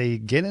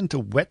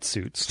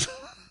wetsuits.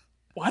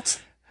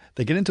 What?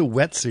 They get into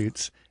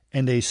wetsuits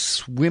and they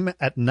swim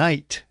at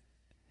night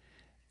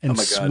and Oh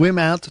my God. swim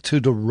out to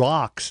the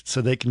rocks so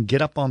they can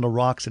get up on the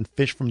rocks and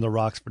fish from the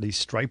rocks for these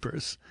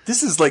stripers.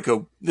 This is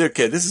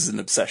this is an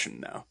obsession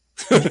now.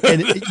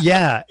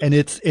 And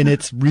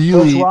it's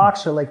really Those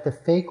rocks are like the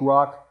fake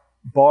rock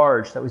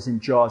barge that was in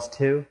Jaws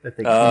 2 that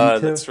they came to.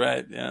 That's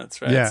right. Yeah,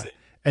 that's right. Yeah.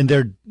 And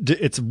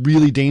it's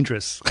really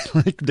dangerous.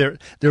 Like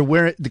they're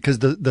wearing, because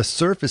the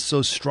surf is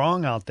so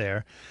strong out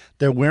there,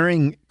 they're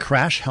wearing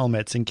crash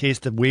helmets in case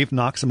the wave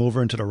knocks them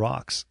over into the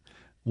rocks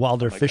while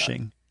they're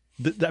fishing.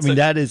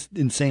 That is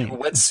insane.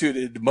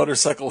 Wetsuited,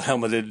 motorcycle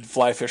helmeted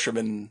fly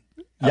fishermen.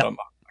 Yep.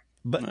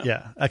 But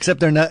except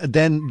they're not.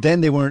 Then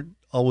they weren't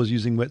always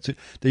using wetsuit.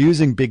 They're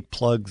using big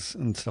plugs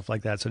and stuff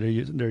like that. So they're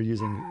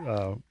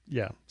using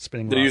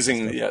spinning. They're rods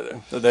using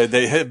and stuff.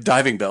 they have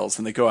diving bells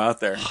and they go out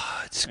there.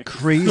 It's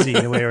crazy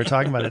the way we're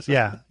talking about it.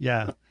 Yeah.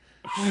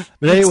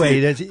 But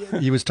anyway,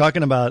 he was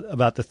talking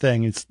about the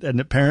thing,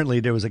 and apparently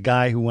there was a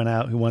guy who went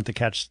out who wanted to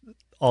catch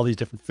all these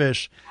different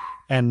fish,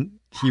 and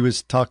he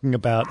was talking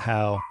about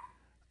how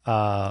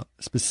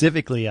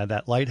specifically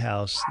that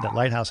lighthouse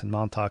in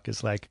Montauk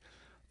is like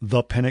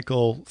the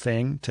pinnacle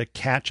thing to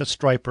catch a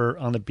striper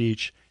on the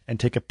beach and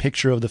take a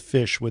picture of the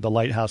fish with a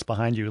lighthouse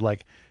behind you.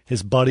 Like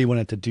his buddy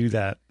wanted to do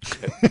that.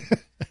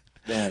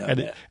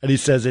 And he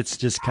says it's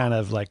just kind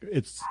of like,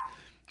 it's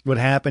what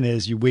happened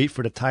is you wait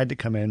for the tide to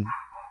come in,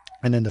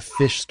 and then the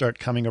fish start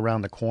coming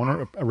around the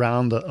corner,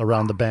 around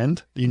the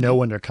bend. You know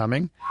when they're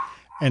coming,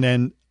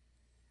 and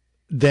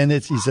then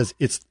he says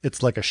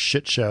it's like a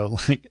shit show.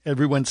 Like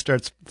everyone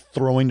starts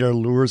throwing their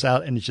lures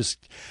out, and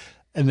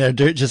they're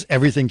just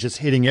everything just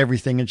hitting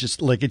everything, and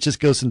just like it just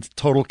goes into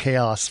total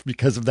chaos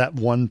because of that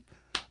one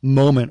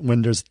moment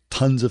when there's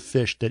tons of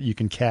fish that you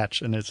can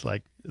catch, and it's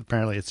like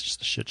apparently it's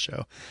just a shit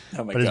show.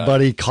 Oh my but his God.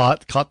 buddy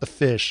caught the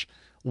fish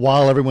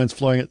while everyone's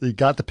flowing it. He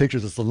got the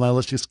pictures. It's like, now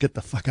let's just get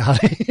the fuck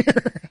out of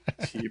here.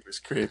 Jeepers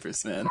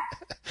creepers, man.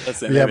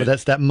 That's Yeah, but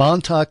that's that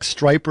Montauk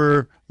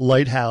Striper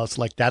lighthouse.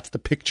 Like that's the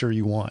picture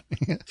you want.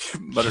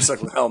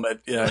 motorcycle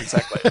helmet. Yeah,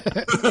 exactly.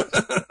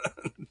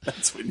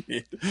 That's what you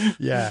need.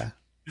 Yeah.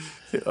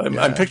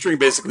 I'm picturing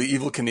basically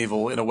Evel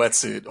Knievel in a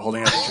wetsuit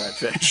holding up a giant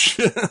fish.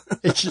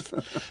 It's just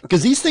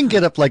because these things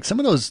get up like some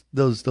of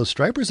those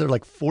stripers are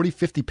like 40,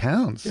 50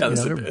 pounds. Yeah,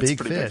 they're it's big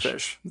pretty fish. big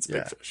fish. It's Yeah.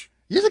 big fish.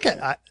 You look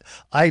at,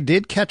 I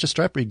did catch a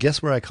striper.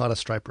 Guess where I caught a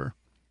striper?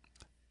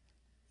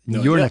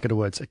 No Your idea. neck of the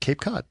woods at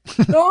Cape Cod.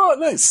 Oh,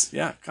 nice.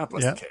 Yeah, God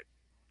bless Yeah. the Cape.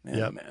 Man,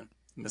 Yeah. man,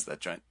 missed that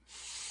giant.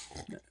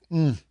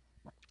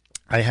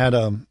 I had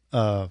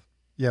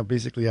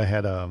basically I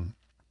had a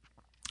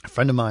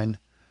friend of mine,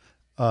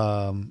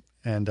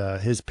 and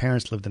his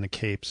parents lived in the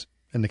Cape,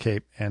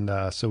 and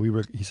so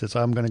he says,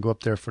 I'm going to go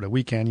up there for the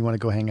weekend. You want to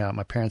go hang out at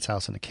my parents'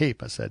 house in the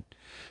Cape? I said,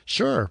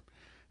 sure.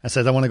 I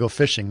said, I want to go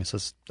fishing. He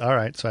says, all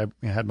right. So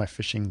I had my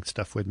fishing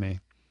stuff with me.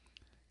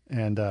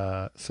 And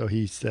so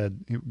he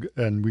said,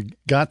 and we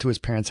got to his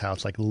parents'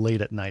 house like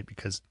late at night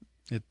because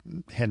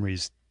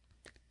Henry's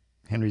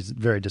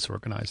very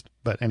disorganized.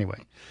 But anyway,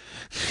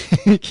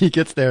 he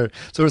gets there.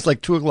 So it's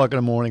like 2:00 in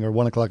the morning or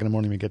 1:00 in the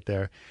morning we get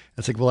there.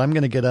 It's like, well, I'm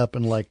going to get up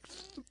in like,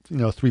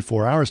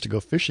 3-4 hours to go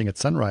fishing at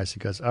sunrise. He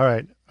goes, all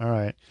right.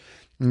 And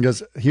he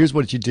goes, here's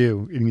what you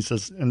do. And he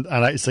says,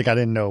 it's like, I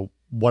didn't know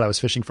what I was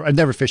fishing for. I'd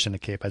never fished in the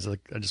Cape. I was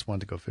like, I just wanted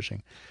to go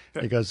fishing.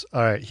 Okay. He goes,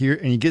 all right, here.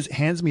 And he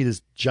hands me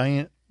this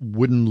giant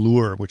wooden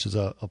lure, which is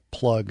a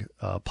plug,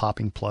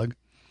 popping plug.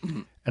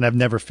 Mm-hmm. And I've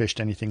never fished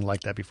anything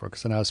like that before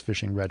because when I was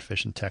fishing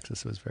redfish in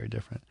Texas, it was very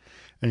different.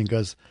 And he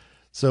goes,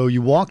 so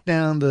you walk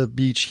down the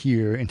beach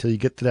here until you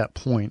get to that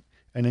point,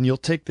 and then you'll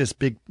take this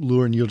big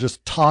lure and you'll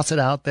just toss it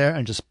out there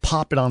and just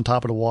pop it on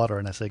top of the water.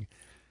 And I say,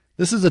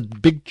 this is a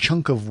big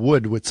chunk of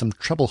wood with some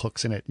treble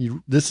hooks in it.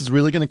 This is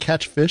really going to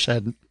catch fish? I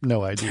had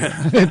no idea.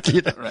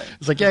 Right.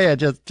 It's like, yeah,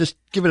 just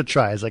give it a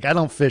try. It's like, I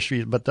don't fish,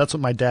 but that's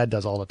what my dad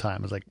does all the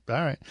time. I was like, all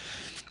right.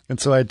 And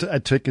so I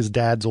took his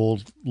dad's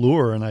old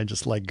lure and I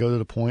just like go to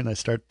the point and I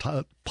start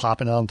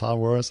popping it on top of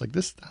the water. It's like,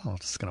 this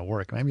is going to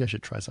work. Maybe I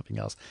should try something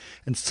else.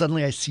 And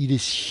suddenly I see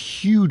this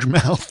huge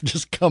mouth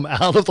just come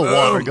out of the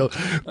water and go,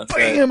 That's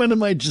bam. right. And then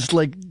my just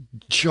like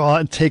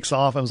jaw takes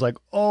off. I was like,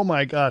 oh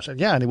my gosh.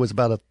 Yeah. And it was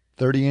about a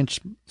 30-inch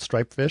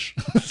striped fish.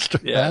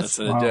 Yeah, that's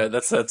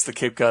the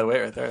Cape Cod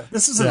way right there.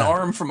 This is an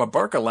arm from a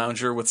Barca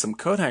lounger with some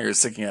coat hangers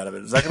sticking out of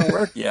it. Is that going to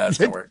work? Yeah, it's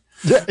going to work.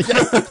 Yeah.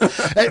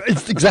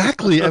 It's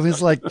exactly. I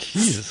was like,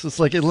 Jesus. It's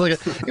like it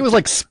was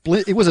like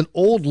split. It was an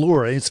old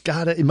lure.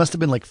 It must have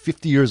been like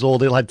 50 years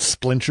old. It had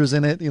splinters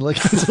in it.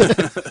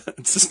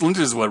 It's the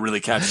splinters is what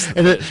really catches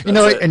them. And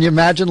and you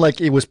imagine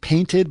like it was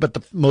painted, but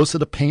most of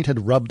the paint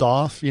had rubbed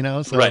off. So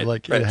right,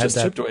 like right. it had Just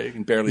that, chipped away. You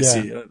can barely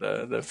see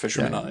the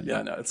fisherman on it.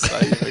 Yeah, no,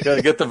 I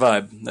gotta get the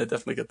vibe. I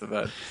definitely get the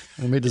vibe.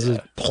 And it made this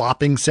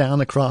plopping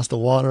sound across the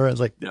water. I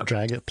was like,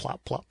 drag it,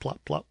 plop, plop,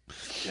 plop, plop.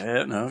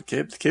 Yeah, no,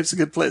 Cape's a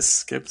good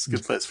place. Cape's a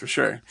good place for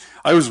sure.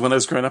 When I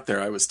was growing up there,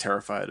 I was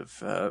terrified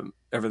of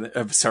everything.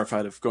 I was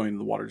terrified of going in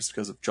the water just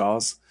because of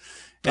Jaws.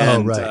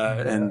 And, when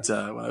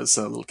I was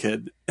a little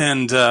kid,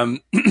 and now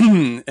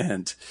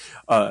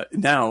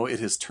it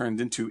has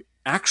turned into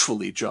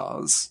actually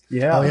Jaws.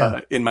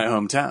 Yeah. In my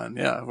hometown.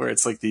 Yeah. Where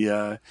it's like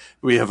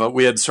we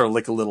had sort of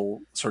like a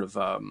little sort of,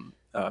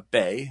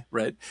 bay,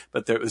 right?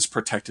 But it was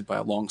protected by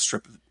a long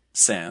strip of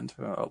sand,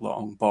 a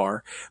long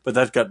bar, but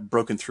that got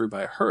broken through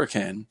by a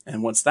hurricane.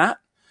 And once that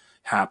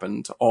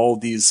happened, all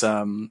these,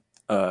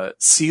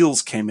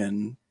 seals came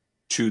in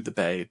to the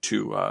bay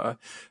to,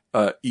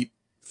 eat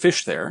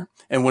fish there.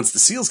 And once the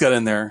seals got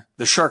in there,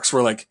 the sharks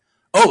were like,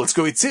 oh, let's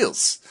go eat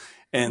seals.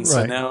 And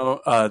so now,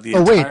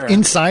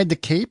 inside the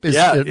Cape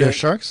there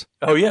sharks?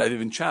 Oh yeah,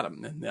 even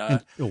Chatham.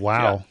 And,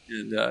 wow.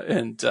 Yeah,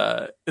 and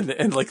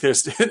like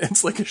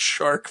it's like a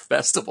shark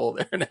festival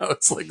there now.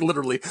 It's like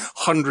literally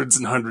hundreds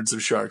and hundreds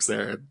of sharks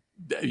there.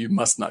 You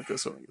must not go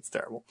swimming. It's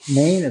terrible.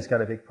 Maine has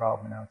got a big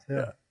problem now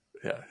too.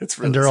 Yeah, it's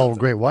really. And they're something. all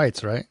great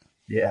whites, right?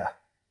 Yeah.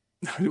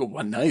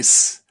 Well,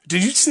 nice.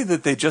 Did you see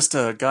that they just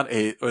there's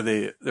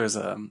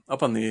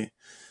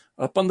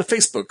up on the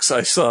Facebooks,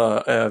 I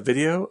saw a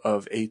video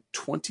of a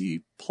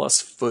 20+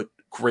 foot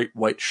great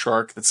white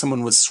shark that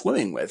someone was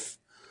swimming with.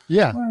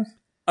 Yeah. What?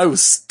 I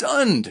was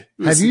stunned.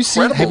 Have you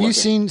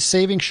seen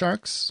Saving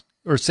Sharks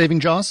or Saving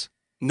Jaws?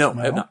 No,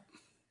 I have not.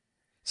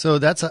 So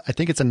I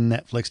think it's a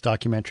Netflix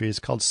documentary. It's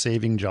called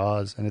Saving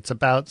Jaws, and it's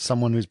about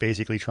someone who's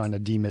basically trying to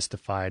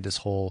demystify this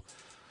whole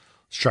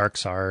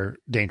sharks are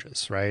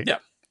dangerous, right? Yeah.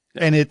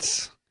 And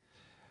it's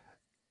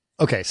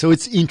okay. So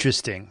it's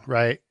interesting,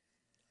 right?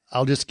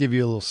 I'll just give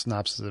you a little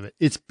synopsis of it.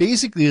 It's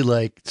basically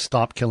like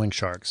Stop Killing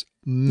Sharks.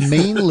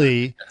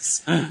 Mainly,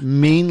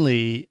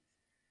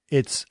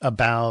 it's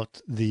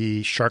about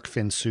the shark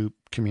fin soup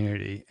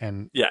community,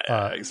 and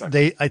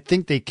exactly. I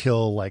think they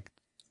kill like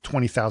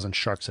 20,000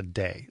 sharks a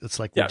day. It's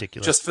like Yeah,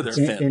 ridiculous. just for their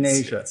fins. In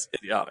Asia. It's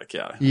idiotic,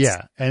 yeah.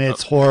 Yeah, and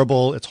it's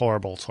horrible. It's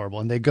horrible. It's horrible.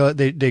 And they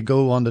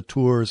go on the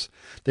tours.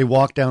 They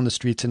walk down the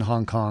streets in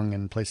Hong Kong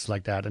and places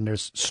like that. And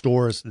there's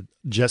stores that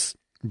just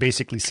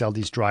basically sell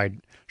these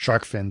dried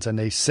shark fins, and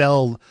they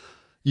sell.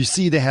 You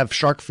see, they have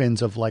shark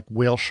fins of like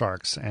whale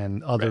sharks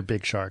and other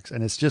big sharks,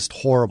 and it's just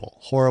horrible,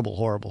 horrible,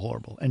 horrible,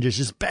 horrible. And there's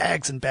just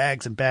bags and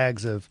bags and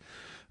bags of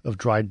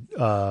dried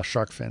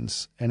shark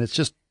fins, and it's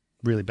just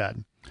really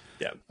bad.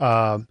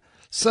 Yeah.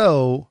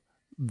 So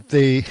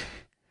the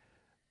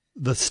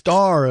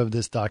star of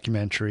this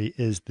documentary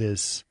is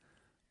this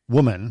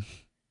woman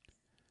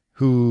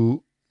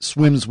who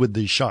swims with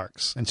these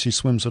sharks, and she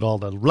swims with all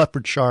the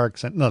leopard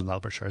sharks and not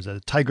leopard sharks, the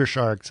tiger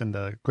sharks and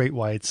the great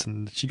whites,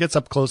 and she gets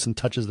up close and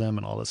touches them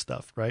and all this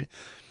stuff, right?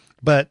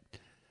 But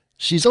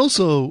she's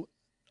also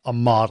a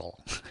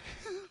model.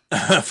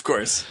 Of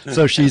course.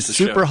 So she's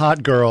super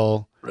hot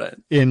girl. Right.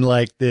 In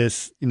like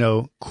this,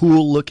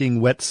 cool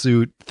looking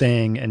wetsuit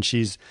thing. And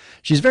she's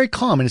very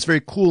calm and it's very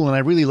cool. And I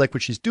really like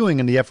what she's doing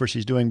and the effort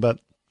she's doing. But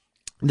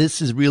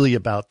this is really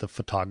about the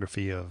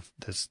photography of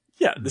this.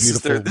 Yeah. This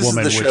is beautiful the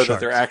woman show with that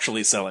they're sharks.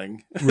 actually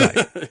selling. Right.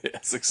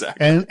 Yes,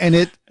 exactly.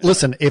 And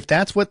listen, if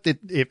that's what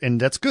and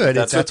that's good.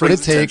 If that's what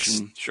it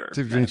takes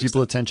to bring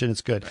people attention, it's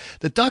good.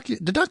 The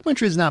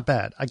documentary is not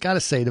bad. I got to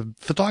say the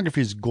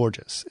photography is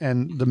gorgeous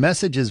and the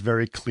message is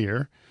very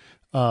clear.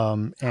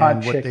 And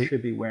Hot chicks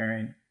should be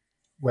wearing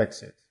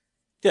wetsuits.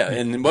 Yeah,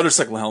 and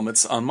motorcycle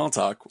helmets on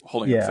Montauk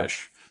holding a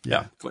fish.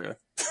 Yeah, clearly.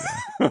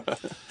 Yeah.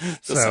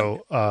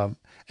 So,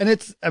 and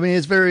it's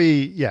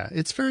very good.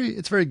 It's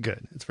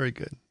very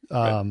good.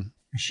 Is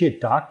she a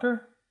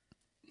doctor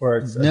or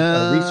a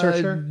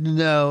researcher?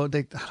 No, I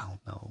don't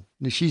know.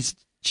 She's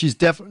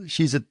definitely,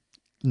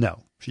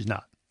 no, she's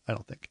not. I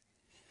don't think.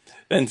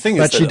 And thing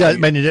but is, she does.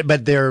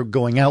 But they're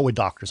going out with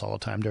doctors all the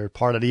time. They're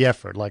part of the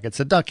effort. Like it's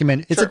a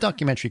document. It's a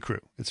documentary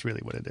crew. It's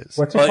really what it is.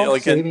 What's it called?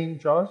 Like Saving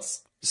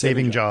Jaws.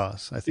 Saving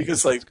Jaws. I think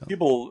because like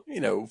people,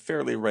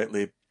 fairly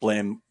rightly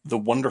blame the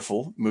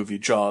wonderful movie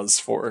Jaws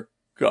for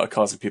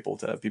causing people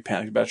to be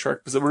panicked about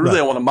sharks. Because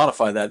I want to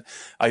modify that.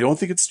 I don't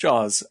think it's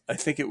Jaws. I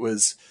think it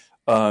was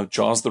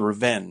Jaws: The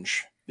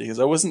Revenge. Because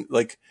it wasn't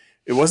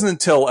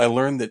until I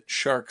learned that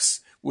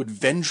sharks would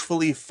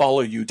vengefully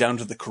follow you down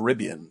to the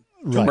Caribbean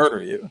to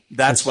murder you.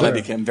 That's when I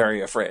became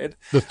very afraid.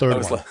 The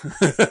third one.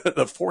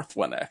 The fourth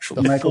one,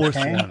 actually. The Michael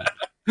Caine?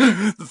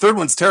 The third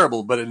one's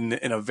terrible, but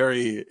in a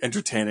very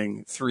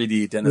entertaining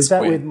 3D Dennis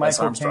Quaid, Wes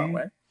Armstrong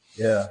way.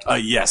 Yeah.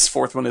 Yes,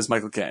 fourth one is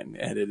Michael Caine,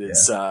 and it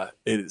is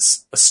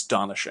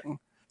astonishing.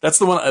 That's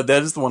the one.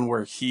 That is the one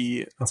where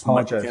he.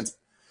 Apologize.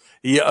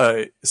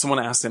 Someone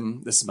asked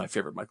him. This is my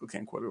favorite Michael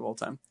Caine quote of all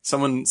time.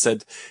 Someone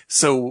said,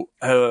 "So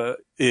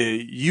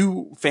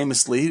you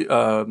famously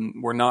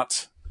were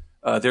not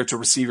there to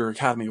receive your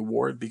Academy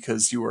Award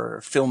because you were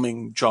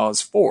filming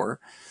Jaws 4,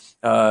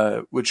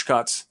 which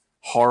got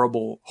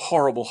horrible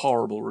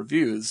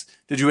reviews.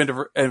 Did you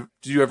ever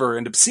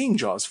end up seeing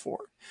Jaws 4?"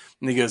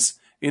 And he goes,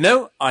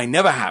 I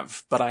never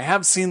have, but I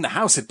have seen the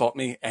house it bought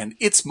me, and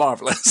it's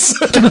marvelous.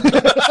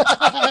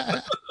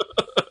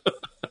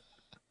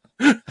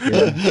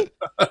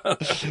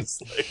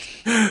 It's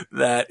like,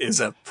 that is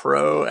a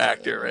pro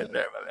actor right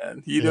there, my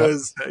man. He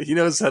knows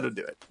how to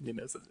do it. He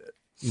knows how to do it.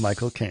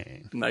 Michael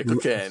Caine. My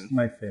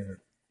favorite.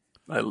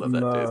 I love that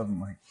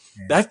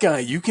dude. That guy,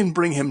 you can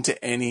bring him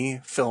to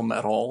any film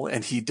at all,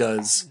 and he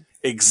does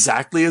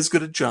exactly as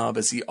good a job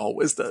as he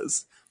always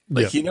does.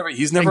 Like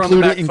he's never on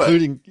the back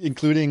foot.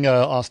 Including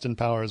Austin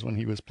Powers when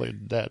he was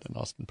played dead in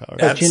Austin Powers.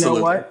 But you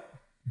know what?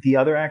 The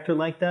other actor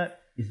like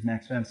that is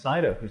Max von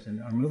Sydow, who's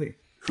in our movie.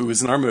 Who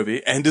is in our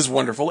movie and is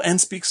wonderful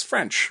and speaks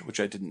French, which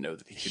I didn't know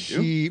that he could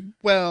do.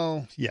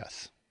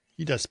 Yes,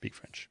 he does speak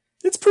French.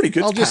 It's pretty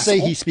good. I'll just say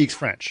he speaks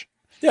French.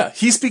 Yeah,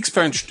 he speaks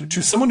French.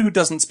 To someone who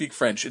doesn't speak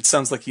French, it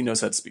sounds like he knows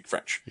how to speak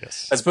French.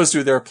 Yes. As opposed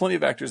to, there are plenty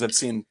of actors I've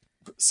seen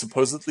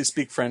supposedly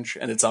speak French,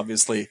 and it's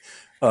obviously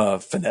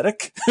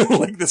phonetic.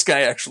 Like this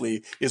guy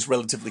actually is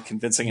relatively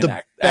convincing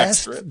and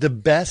acts through it. The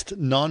best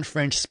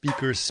non-French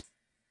speakers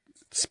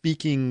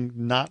speaking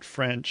not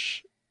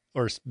French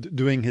or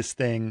doing his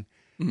thing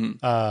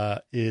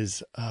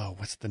is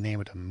what's the name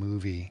of the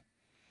movie?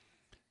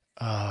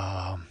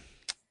 Oh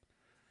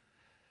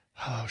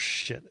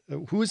shit!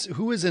 Who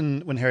was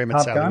in When Harry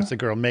Met Sally? It was the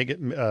girl Meg.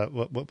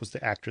 What was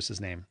the actress's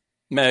name?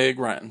 Meg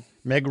Ryan.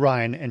 Meg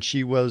Ryan, and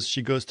she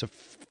goes to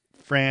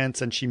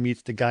France and she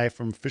meets the guy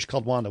from Fish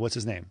Called Wanda. What's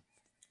his name?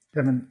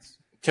 Kevin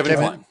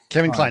Kline.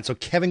 Kevin Kline. So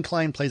Kevin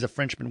Kline plays a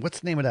Frenchman. What's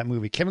the name of that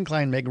movie? Kevin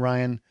Kline, Meg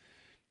Ryan.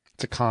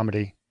 It's a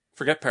comedy.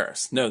 Forget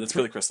Paris. No, that's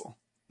Billy Crystal.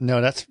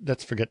 No,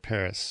 that's Forget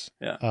Paris.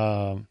 Yeah.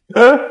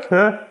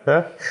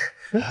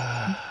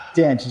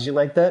 Dan, did you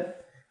like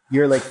that?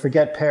 You're like,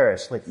 Forget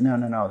Paris. Like,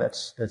 no,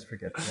 that's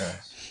Forget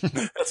Paris.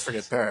 That's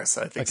Forget Paris.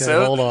 I think okay,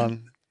 so. Hold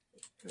on.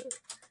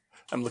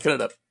 I'm looking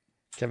it up.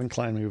 Kevin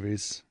Kline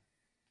movies.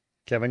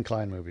 Kevin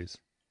Kline movies.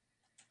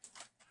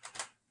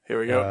 Here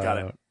we go. Got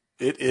it.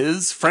 It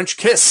is French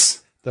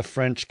Kiss. The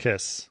French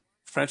Kiss.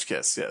 French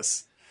Kiss,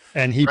 yes.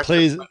 And he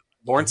plays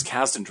Lawrence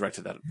Kasdan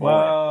directed that.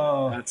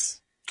 Wow.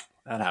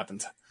 That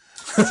happened.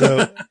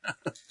 So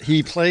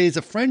he plays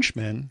a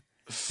Frenchman,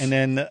 and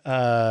then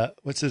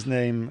what's his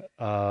name?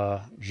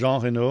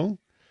 Jean Reno.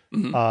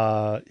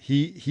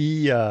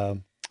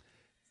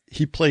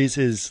 He plays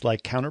his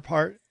like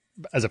counterpart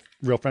as a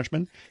real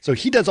Frenchman. So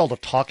he does all the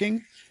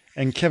talking,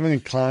 and Kevin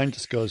Kline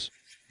just goes,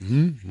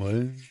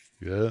 well,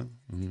 yeah.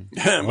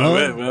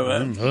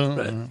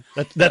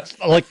 That's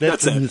like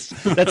that's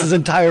his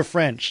entire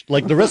French.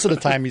 Like the rest of the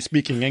time, he's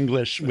speaking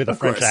English with a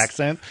French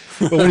accent.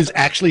 But when he's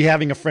actually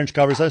having a French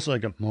conversation,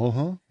 like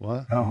what?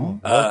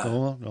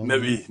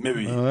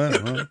 Maybe.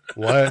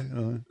 Why?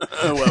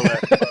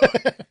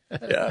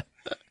 Yeah.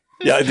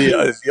 Yeah,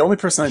 the only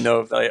person I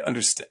know that I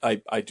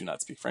understand, I do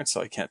not speak French,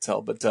 so I can't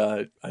tell, but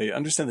I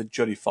understand that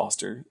Jodie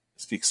Foster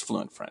speaks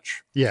fluent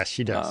French. Yes,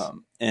 she does.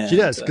 She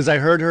does, because I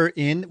heard her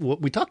in,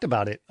 we talked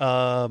about it.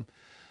 Oh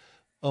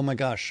my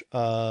gosh,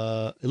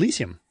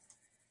 Elysium.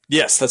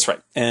 Yes, that's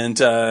right. And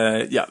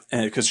and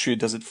because she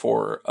does it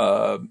for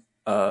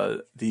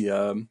the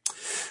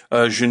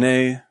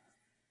Jeunet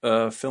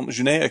film,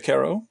 Jeunet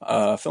Acaro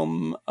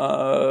film.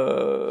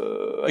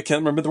 I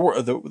can't remember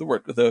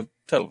the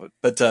title of it,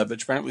 but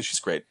apparently she's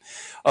great.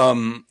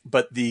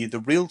 But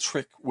the real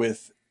trick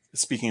with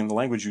speaking in the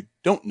language you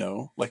don't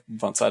know, like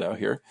von Sydow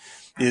here,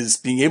 is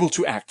being able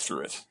to act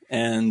through it.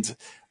 And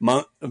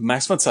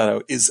Max von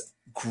Sydow is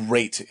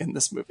great in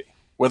this movie,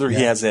 whether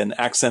he has an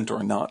accent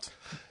or not.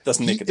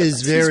 Doesn't make a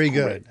difference. He is very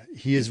good.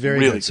 He is very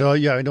good. So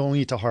yeah, I don't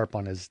need to harp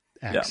on his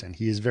accent.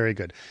 Yeah. He is very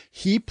good.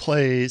 He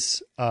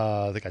plays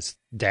the guy's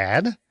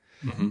dad,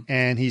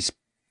 and he's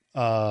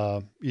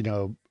an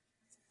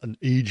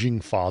aging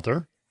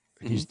father.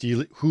 He's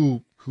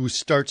who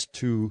starts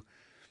to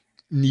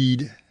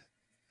need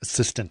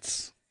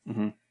assistance,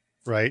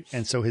 right?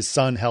 And so his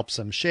son helps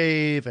him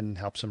shave and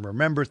helps him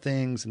remember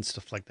things and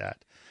stuff like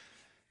that.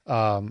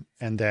 And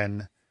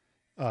then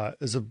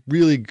there's a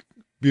really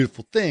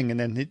beautiful thing. And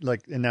then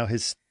and now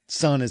his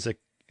son is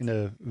in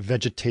a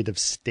vegetative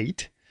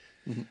state,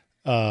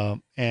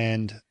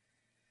 and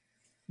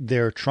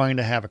they're trying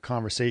to have a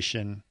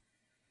conversation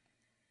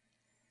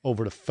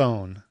over the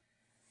phone,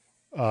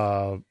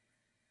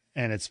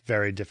 and it's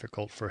very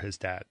difficult for his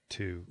dad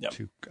to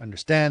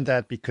understand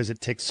that, because it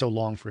takes so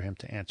long for him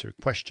to answer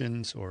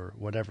questions or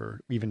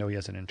whatever, even though he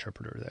has an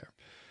interpreter there.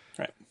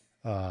 Right.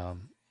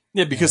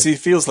 Because he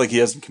feels like he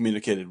hasn't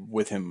communicated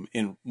with him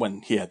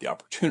when he had the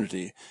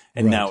opportunity,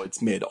 and now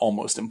it's made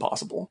almost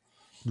impossible.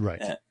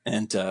 Right.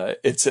 And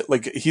it's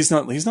like he's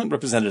not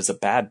represented as a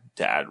bad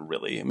dad,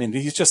 really. I mean,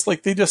 he's just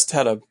like, they just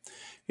had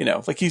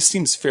he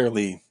seems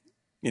fairly,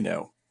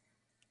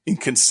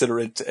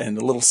 inconsiderate and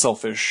a little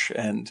selfish,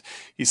 and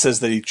he says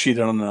that he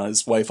cheated on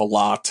his wife a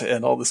lot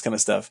and all this kind of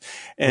stuff,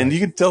 and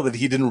you can tell that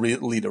he didn't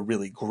lead a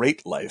really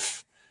great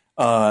life,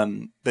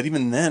 but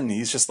even then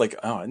he's just like,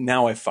 oh,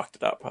 now I fucked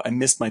it up, I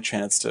missed my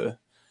chance to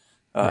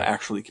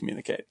actually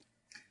communicate.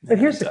 But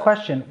here's the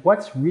question: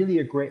 what's really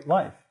a great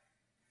life?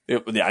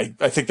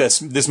 I think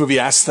this movie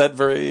asks that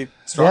very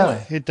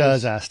strongly. Yeah, it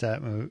does ask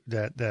that.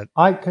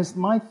 Because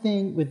my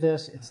thing with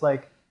this, it's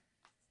like,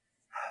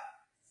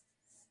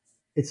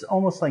 it's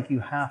almost like you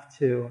have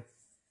to,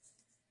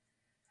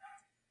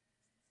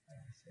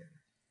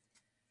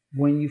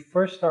 when you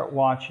first start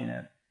watching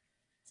it,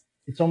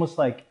 it's almost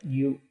like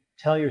you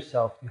tell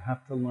yourself you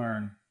have to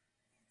learn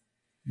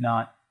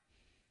not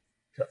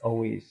to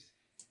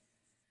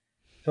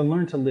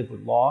learn to live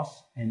with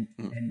loss and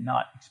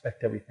not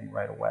expect everything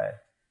right away,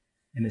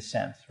 in a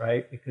sense,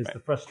 right? Because the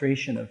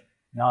frustration of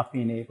not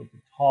being able to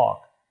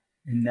talk,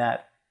 and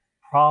that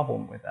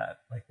problem with that,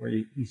 like where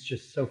he's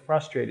just so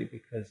frustrated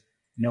because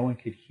no one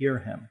could hear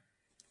him,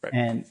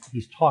 and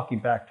he's talking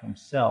back to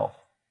himself.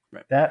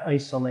 That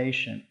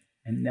isolation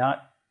and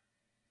not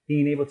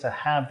being able to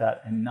have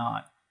that and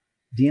not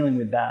dealing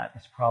with that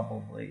is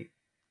probably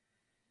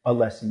a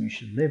lesson you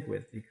should live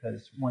with,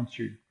 because once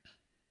you're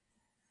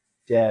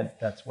dead,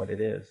 that's what it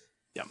is.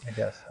 Yeah, I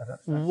guess.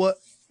 What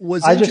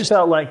was I just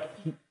felt like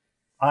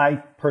I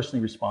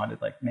personally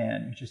responded like,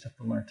 man, you just have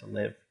to learn to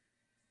live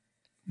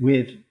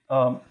with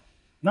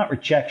not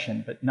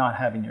rejection, but not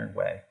having your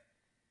way.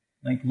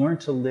 Like, learn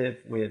to live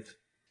with,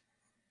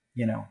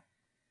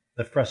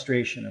 the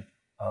frustration of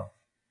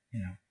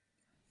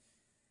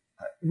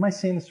am I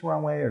saying this the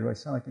wrong way, or do I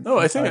sound like? No,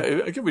 I think I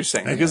get what you're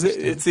saying, because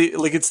it's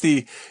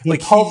the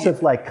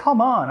impulsive, like, come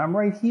on, I'm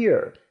right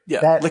here.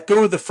 Yeah, let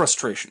go of the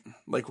frustration.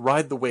 Like,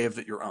 ride the wave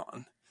that you're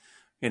on.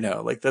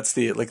 That's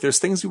there's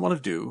things you want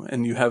to do,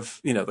 and you have,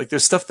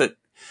 there's stuff that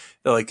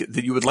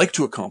you would like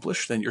to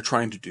accomplish, then you're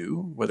trying to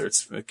do, whether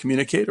it's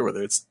communicate or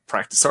whether it's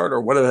practice art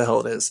or whatever the hell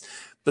it is.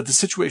 But the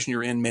situation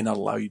you're in may not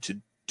allow you to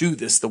do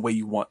this the way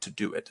you want to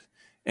do it.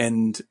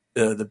 And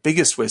the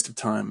biggest waste of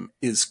time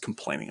is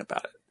complaining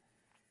about it.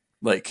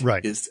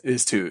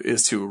 Is to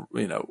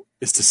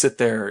sit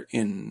there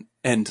and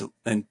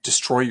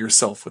destroy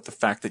yourself with the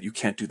fact that you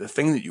can't do the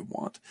thing that you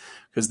want,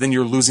 because then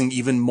you're losing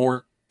even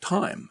more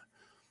time.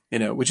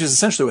 Which is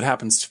essentially what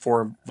happens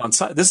for von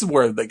Sydow. This is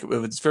where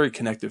it's very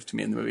connective to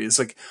me in the movie. It's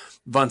like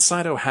von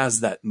Sydow has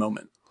that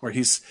moment where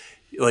he's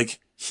like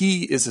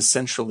he is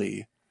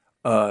essentially,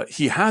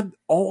 he had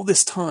all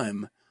this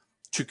time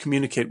to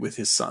communicate with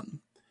his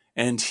son,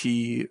 and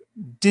he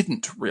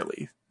didn't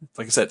really.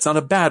 Like I said, it's not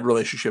a bad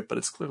relationship, but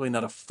it's clearly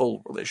not a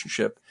full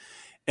relationship.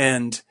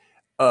 And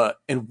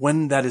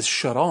when that is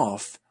shut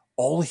off,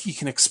 all he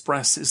can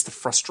express is the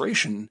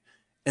frustration,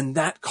 and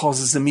that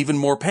causes him even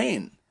more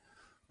pain.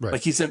 Right.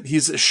 Like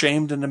he's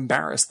ashamed and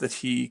embarrassed that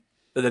he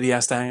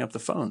has to hang up the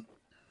phone,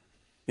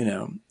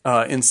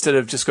 instead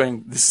of just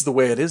going, this is the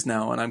way it is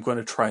now, and I'm going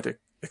to try to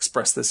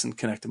express this and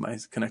connect to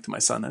my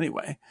son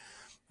anyway.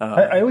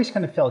 I always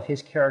kind of felt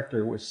his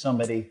character was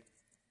somebody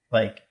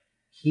like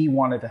he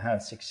wanted to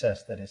have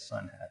success that his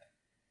son had.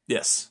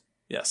 Yes.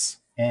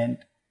 And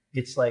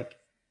it's like,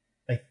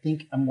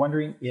 I'm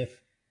wondering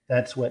if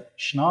that's what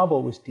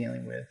Schnabel was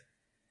dealing with.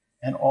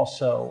 And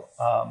also,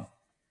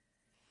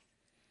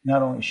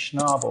 not only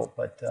Schnabel,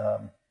 but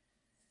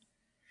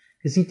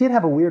because he did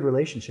have a weird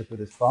relationship with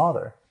his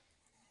father.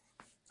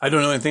 I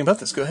don't know anything about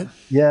this. Go ahead.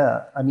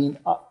 Yeah. I mean,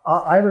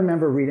 I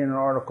remember reading an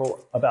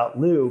article about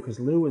Lou, because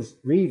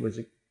Reed was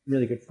a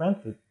really good friend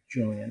with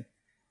Julian.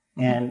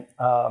 And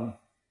I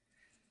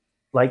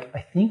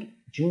think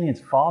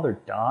Julian's father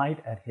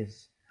died at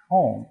his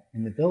home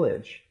in the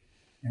village,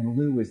 and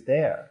Lou was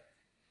there.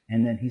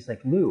 And then he's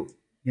like, Lou,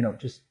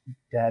 just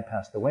Dad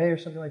passed away or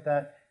something like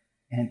that,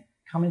 and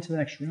come into the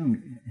next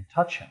room and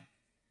touch him,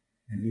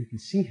 and you can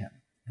see him.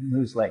 And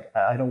Lou's like,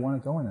 I don't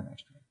want to go in the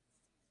next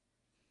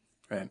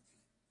room. Right.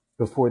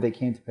 Before they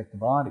came to pick the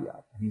body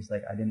up, and he's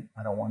like, I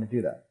don't want to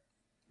do that.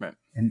 Right.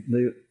 And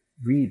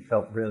Reed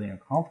felt really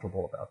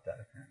uncomfortable about that,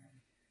 apparently.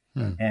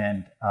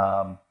 And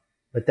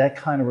but that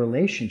kind of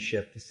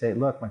relationship to say,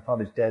 look, my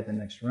father's dead in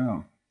the next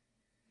room.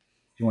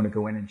 Do you want to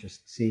go in and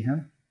just see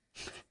him?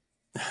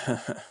 Do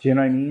you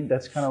know what I mean?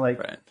 That's kind of like,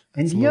 right.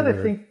 And the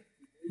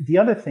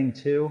other thing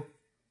too,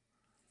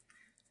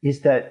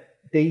 is that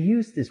they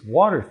used this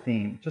water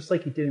theme, just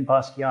like you did in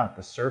Basquiat,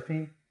 the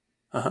surfing.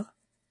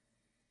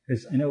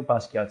 Because I know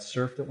Basquiat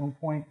surfed at one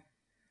point,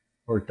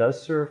 or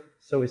does surf.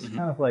 So it's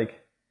kind of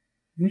like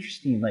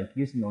interesting, like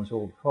using those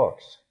old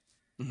hooks.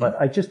 But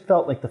I just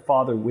felt like the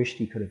father wished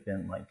he could have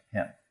been like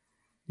him.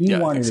 He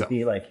wanted to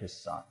be like his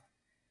son.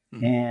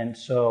 And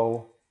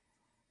so,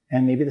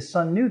 and maybe the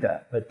son knew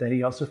that, but then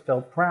he also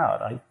felt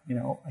proud. I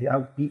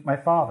beat my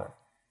father.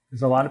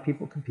 Because a lot of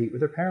people compete with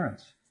their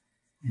parents.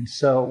 And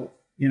so,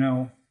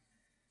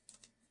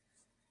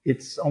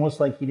 it's almost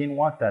like he didn't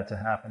want that to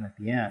happen at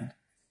the end.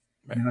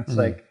 Right. It's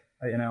like,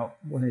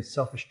 what a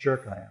selfish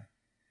jerk I am.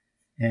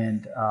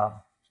 And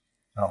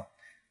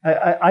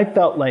I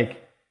felt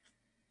like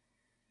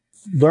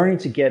learning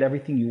to get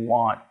everything you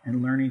want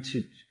and learning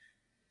to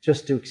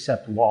just to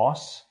accept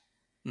loss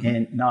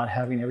and not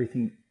having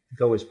everything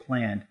go as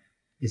planned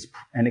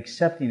and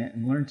accepting it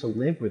and learn to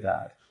live with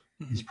that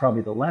is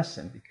probably the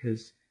lesson,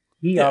 because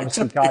he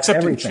obviously got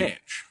everything.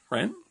 Change,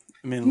 right?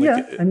 I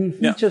mean,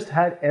 he just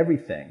had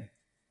everything,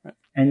 right.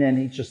 And then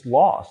he just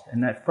lost,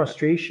 and that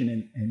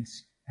frustration and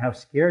how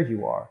scared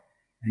you are,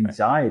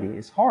 anxiety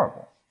is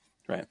horrible.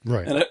 Right.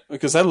 And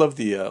because I love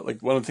the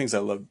one of the things I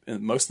loved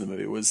in most of the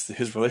movie was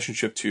his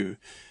relationship to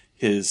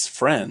his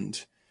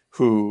friend,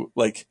 who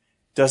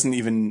doesn't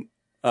even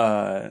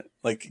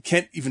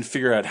can't even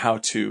figure out how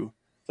to,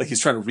 he's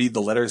trying to read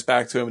the letters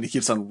back to him, and he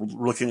keeps on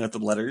looking at the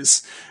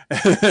letters,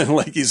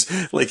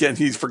 and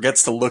he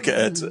forgets to look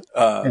at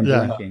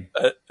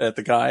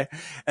the guy,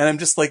 and I'm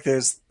just like,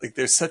 there's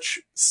such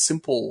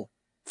simple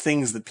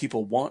things that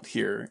people want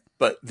here,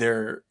 but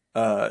they're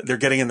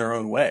getting in their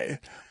own way.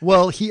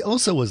 Well, he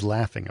also was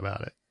laughing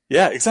about it.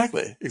 Yeah,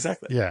 exactly.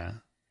 Yeah.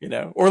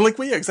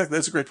 Exactly.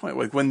 That's a great point.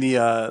 Like when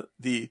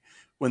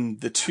when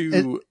the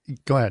two...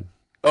 Go ahead.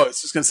 Oh, I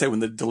was just going to say, when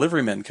the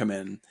delivery men come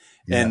in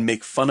and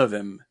make fun of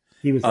him,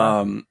 he was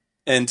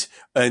and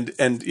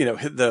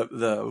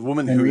the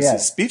woman who is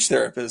his speech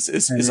therapist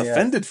is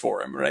offended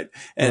for him, right?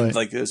 And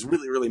is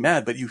really, really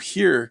mad. But you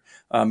hear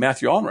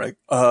Matthew Almeric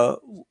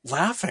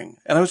laughing,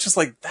 and I was just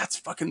like, that's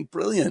fucking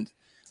brilliant.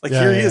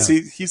 Here he is.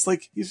 He's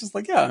just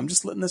like, yeah, I'm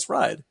just letting this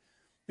ride.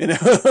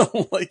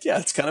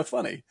 It's kind of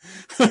funny.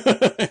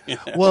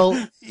 Well,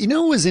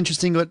 what was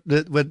interesting, what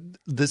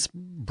this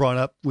brought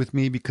up with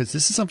me, because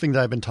this is something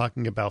that I've been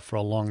talking about for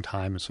a long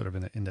time, sort of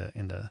in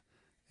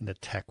the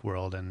tech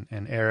world, and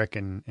Eric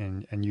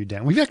and you,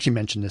 Dan, we've actually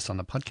mentioned this on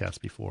the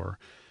podcast before,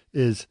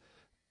 is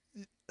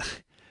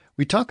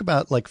we talk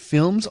about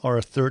films are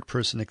a third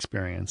person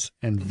experience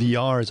and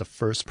VR is a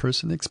first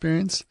person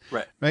experience.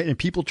 Right. And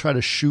people try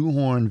to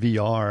shoehorn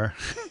VR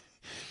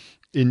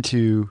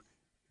into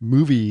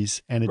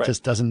movies, and it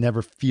just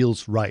never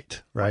feels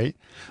right. Right.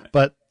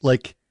 But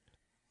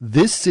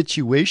this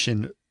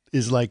situation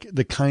is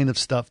the kind of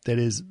stuff that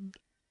is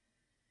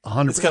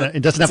 100%.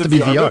 It doesn't have to be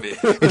VR.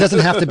 It doesn't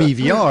have to be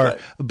VR,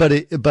 but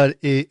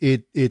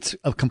it's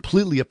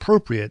completely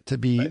appropriate to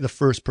be the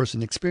first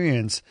person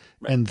experience.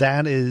 And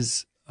that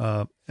is,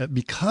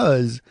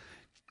 because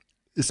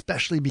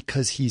especially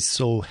because he's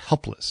so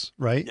helpless,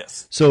 right?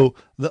 Yes. So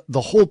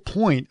the whole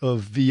point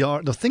of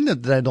VR, the thing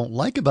that I don't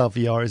like about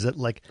VR is that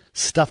like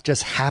stuff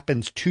just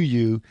happens to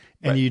you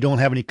and you don't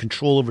have any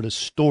control over the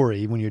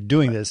story when you're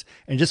doing this,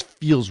 and it just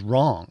feels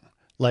wrong.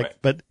 Like,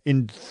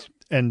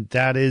 and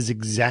that is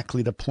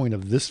exactly the point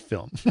of this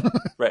film.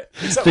 Right.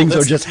 Exactly. Things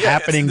are just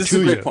happening this to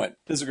is a great you. Point.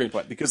 This is a great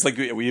point because like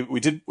we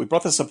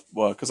brought this up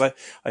because I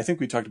think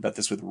we talked about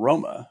this with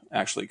Roma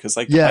actually, because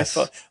like I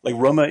thought like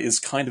Roma is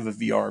kind of a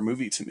VR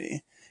movie to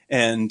me,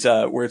 and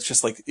where it's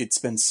just like it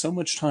spends so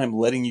much time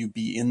letting you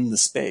be in the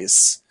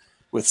space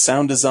with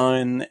sound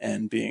design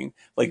and being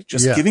like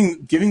just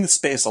giving the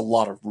space a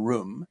lot of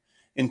room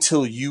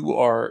until you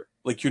are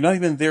like you're not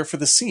even there for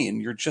the scene,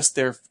 you're just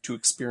there to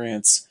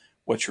experience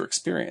what you're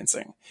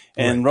experiencing.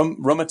 And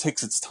Roma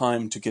takes its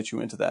time to get you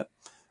into that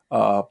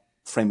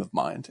frame of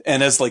mind.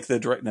 And as like the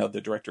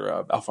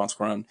director Alphonse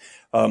Cuarón,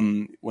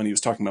 when he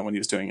was talking about when he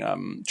was doing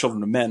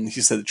Children of Men,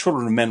 he said that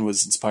Children of Men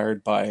was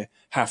inspired by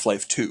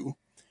Half-Life 2.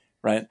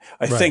 Right.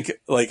 I think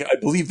like I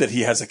believe that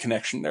he has a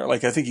connection there.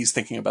 Like I think he's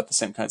thinking about the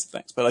same kinds of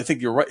things. But I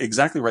think you're right,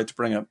 exactly right to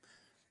bring up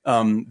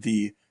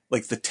the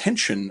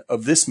tension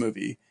of this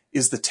movie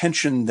is the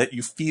tension that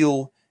you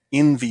feel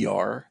in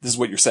VR. This is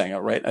what you're saying,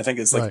 right? I think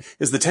it's like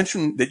is the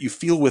tension that you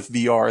feel with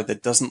VR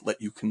that doesn't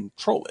let you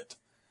control it.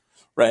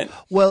 Right.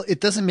 Well,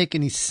 it doesn't make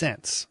any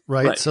sense,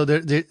 right? So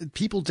there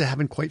people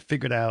haven't quite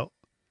figured out,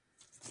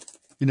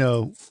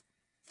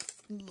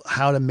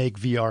 how to make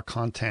VR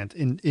content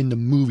in the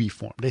movie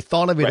form. They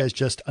thought of it as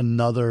just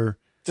another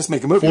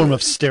make a movie form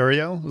of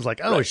stereo. It was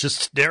like, it's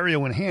just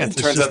stereo enhanced.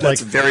 It turns out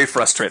that's very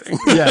frustrating.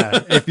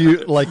 If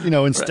you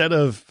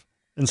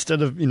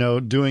instead of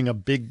doing a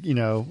big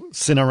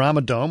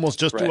Cinerama dome, we'll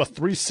just do a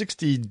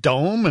 360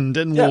 dome and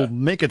then we'll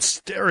make it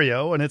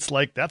stereo, and it's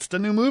like that's the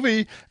new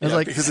movie. And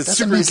it's because it's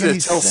super easy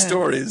to tell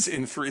stories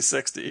in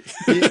 360.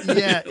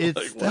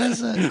 It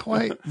doesn't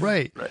quite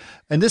right.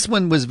 And this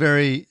one was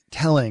very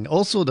telling.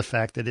 Also, the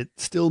fact that it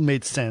still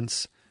made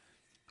sense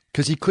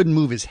because he couldn't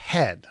move his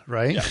head,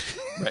 right? Yeah.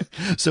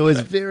 So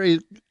it's very,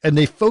 and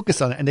they focus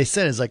on it, and they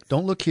said it's like,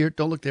 don't look here,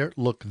 don't look there,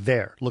 look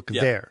there, look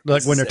there.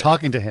 Like when they're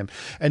talking to him.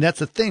 And that's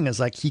the thing is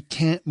like, he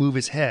can't move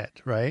his head,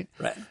 right?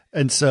 Right.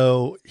 And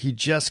so he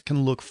just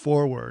can look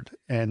forward.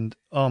 And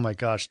oh my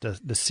gosh,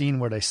 the scene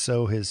where they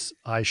sew his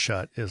eye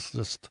shut is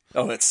just.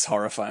 Oh, it's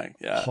horrifying.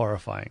 Yeah.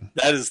 Horrifying.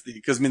 That is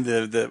because I mean,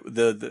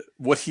 the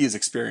what he is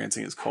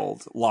experiencing is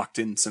called locked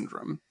in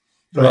syndrome.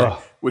 Right.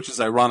 Which is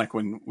ironic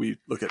when we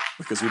look at,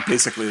 because we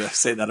basically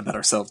say that about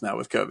ourselves now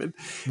with COVID.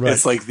 Right.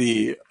 It's like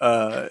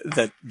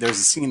that there's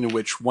a scene in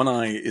which one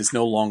eye is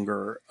no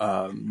longer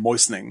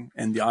moistening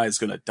and the eye is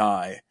going to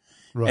die.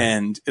 Right.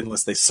 And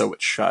unless they sew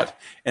it shut,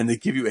 and they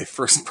give you a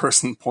first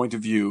person point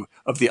of view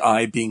of the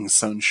eye being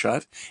sewn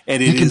shut.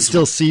 And you can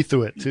still see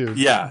through it too.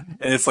 Yeah.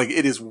 And it's like,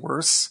 it is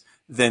worse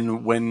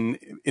than when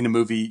in a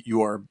movie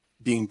you are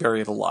being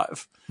buried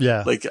alive.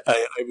 Yeah. Like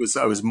I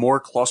was more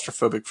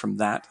claustrophobic from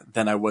that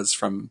than I was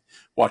from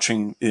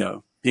watching,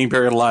 Being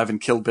Buried Alive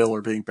and Kill Bill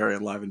or Being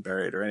Buried Alive and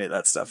Buried or any of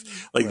that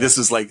stuff. Like this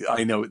is like,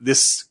 I know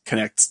this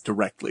connects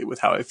directly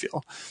with how I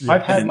feel. Yeah.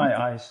 I've had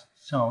my eyes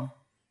sewn.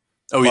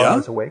 Oh yeah? While I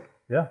was awake.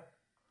 Yeah.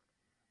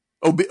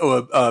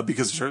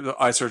 Because of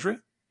eye surgery?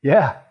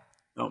 Yeah.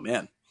 Oh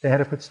man. They had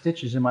to put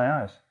stitches in my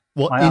eyes.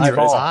 Well, my in your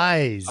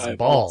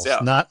eyeballs,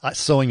 not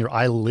sewing your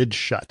eyelid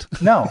shut.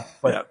 No,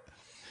 but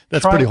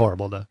that's pretty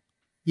horrible, though.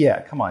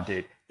 Yeah, come on,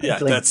 dude. Yeah,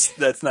 like,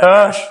 that's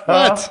not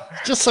what?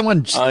 Just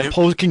someone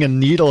poking a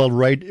needle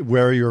right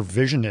where your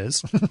vision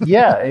is.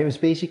 Yeah, it was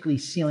basically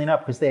sealing up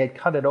because they had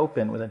cut it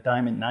open with a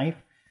diamond knife.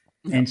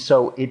 And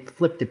so it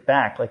flipped it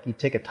back like you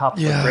take a top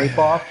of a grape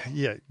off.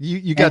 Yeah,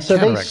 you got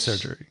cataract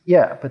surgery.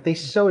 Yeah, but they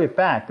sewed it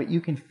back. But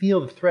you can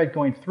feel the thread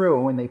going through.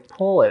 And when they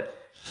pull it,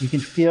 you can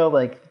feel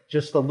like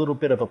just a little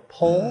bit of a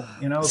pull,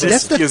 So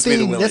that's the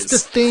thing.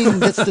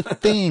 That's the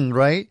thing,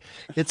 right?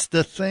 It's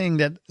the thing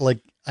that like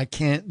I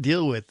can't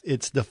deal with.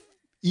 It's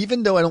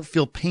even though I don't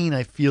feel pain,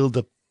 I feel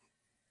the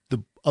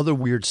other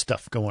weird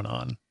stuff going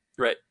on.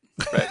 Right.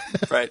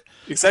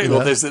 Exactly.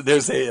 Well,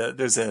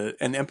 there's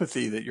an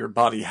empathy that your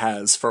body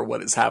has for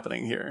what is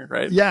happening here,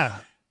 right? Yeah.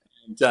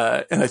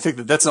 And I think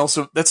that's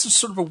sort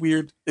of a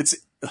weird. It's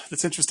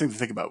interesting to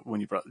think about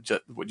when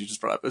what you just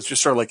brought up. It's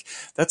just sort of like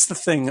that's the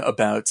thing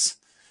about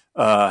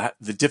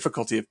the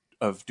difficulty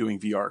of doing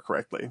VR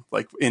correctly,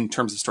 like in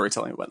terms of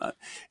storytelling and whatnot,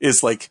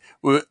 is like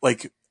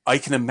I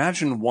can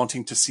imagine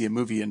wanting to see a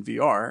movie in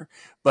VR,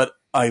 but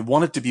I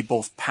want it to be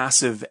both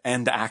passive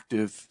and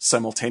active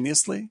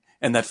simultaneously,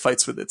 and that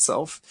fights with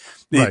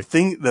itself. The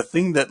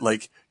thing that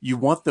like you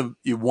want the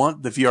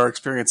VR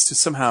experience to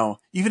somehow,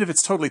 even if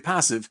it's totally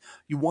passive,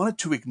 you want it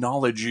to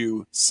acknowledge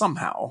you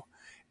somehow.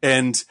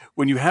 And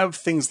when you have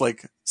things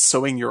like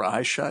sewing your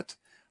eye shut,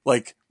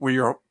 like where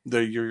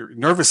your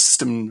nervous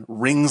system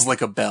rings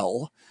like a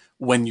bell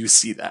when you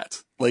see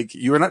that, like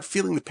you are not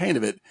feeling the pain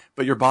of it,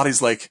 but your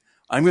body's like,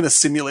 I'm going to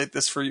simulate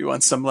this for you on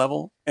some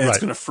level, and it's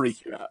Right. going to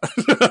freak you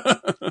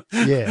out.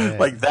 Yeah.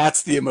 Like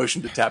that's the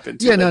emotion to tap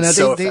into. Yeah, no, It's no,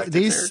 so they effective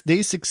there.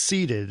 they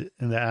succeeded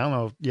in that. I don't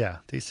know. Yeah,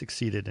 they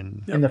succeeded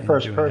in In the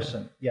first doing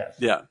person, yes.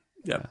 Yeah,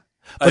 yeah.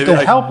 But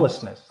The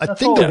helplessness. I That's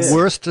think all it is.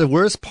 the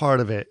worst part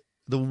of it,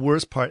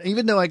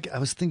 even though I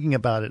was thinking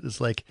about it, is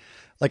like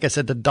I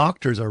said, the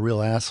doctors are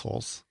real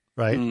assles,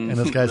 right? And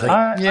this guy's like,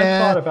 I yeah,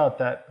 thought about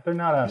that, but they're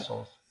not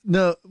assholes.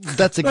 no,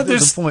 that's No, the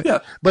there's- point. yeah.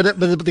 But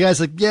the guy's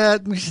like, yeah,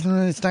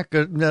 it's not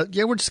good. No,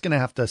 yeah, we're just gonna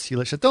have to seal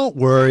it shut. Don't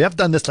worry, I've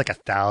done this like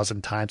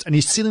 1,000 times, and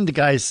he's sealing the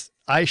guy's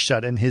eyes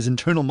shut, and his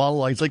internal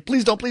monologue. He's like,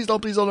 please don't, please don't,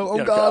 please don't. Oh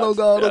Yeah, God, oh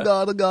God, yeah. oh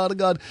God, oh God, oh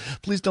God,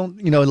 please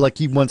don't. Like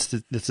he wants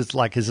to. This is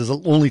like his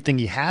the only thing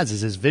he has is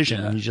his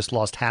vision, and he just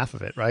lost half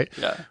of it, right?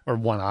 Yeah. Or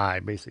one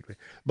eye, basically.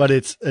 But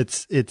it's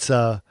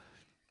the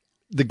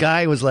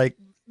guy was like.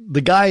 The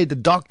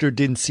doctor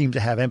didn't seem to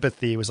have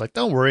empathy. He was like,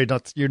 don't worry,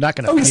 you're not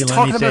going to Oh, he's feel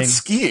talking anything. about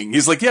skiing.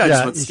 He's like, yeah, I just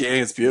Yeah, went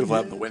skiing. It's beautiful.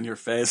 Having the wind in your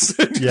face.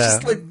 Yeah.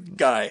 Just like,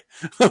 guy,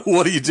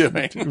 what are you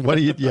doing? What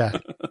do you, yeah.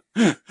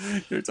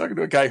 You're talking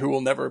to a guy who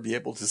will never be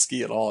able to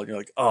ski at all. And you're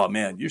like, oh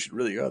man, you should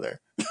really go there.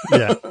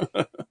 Yeah.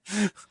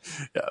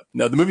 Yeah.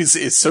 No, the movie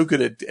is so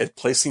good at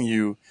placing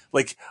you.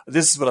 Like,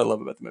 this is what I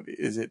love about the movie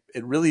is it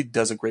really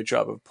does a great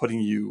job of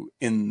putting you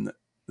in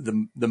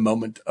the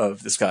moment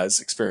of this guy's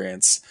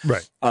experience.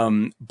 Right.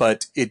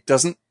 But it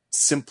doesn't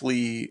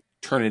simply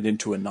turn it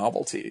into a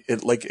novelty.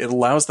 It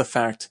allows the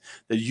fact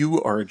that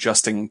you are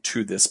adjusting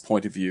to this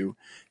point of view,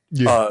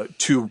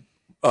 to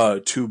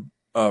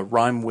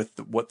rhyme with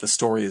what the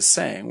story is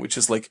saying, which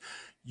is like,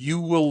 you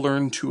will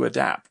learn to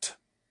adapt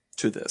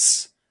to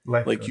this.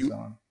 Life Like goes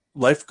on.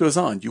 Life goes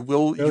on. You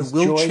will Those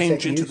change joys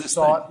that into you this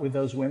sought thing. with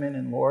those women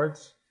in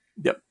Lords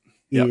Yep.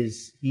 Yep.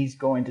 is he's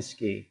going to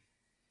ski.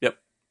 Yep.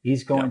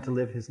 He's going to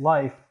live his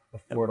life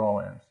before it all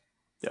ends.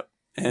 Yep.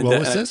 And What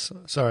was this?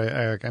 Sorry,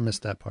 Eric, I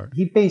missed that part.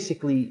 He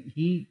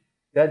basically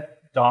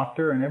that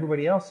doctor and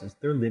everybody else's,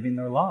 they're living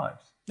their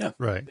lives. Yeah.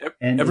 Right.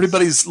 And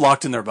Everybody's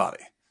locked in their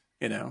body,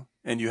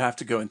 and you have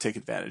to go and take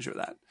advantage of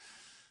that.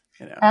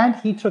 And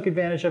he took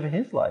advantage of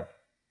his life.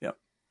 Yep.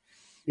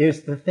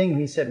 Here's the thing.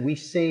 He said, we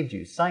saved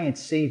you.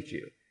 Science saved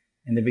you.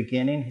 In the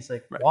beginning, he's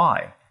like, Right.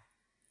 why?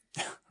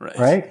 Right.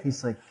 Right?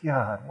 He's like,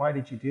 God, why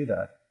did you do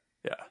that?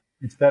 Yeah.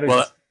 It's better Well,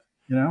 just,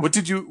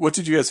 What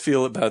did you guys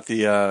feel about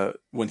the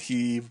when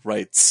he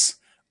writes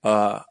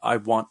I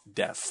want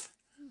death?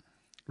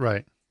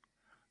 Right.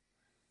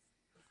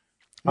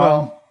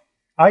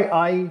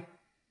 I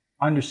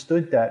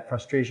understood that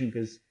frustration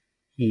because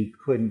he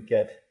couldn't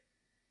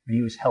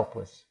he was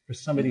helpless. For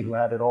somebody who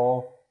had it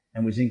all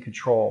and was in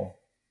control,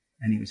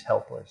 and he was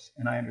helpless.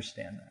 And I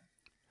understand that.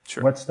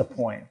 Sure. What's the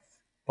point?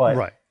 But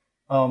Right.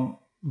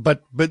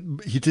 But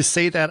he to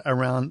say that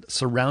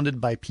surrounded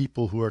by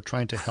people who are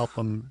trying to help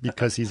him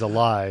because he's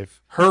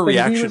alive. Her But he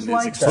reaction was is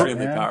like that,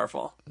 extremely man.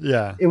 powerful.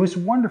 Yeah. it was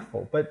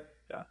wonderful. But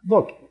Yeah.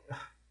 look,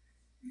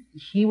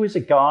 he was a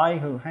guy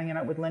who hanging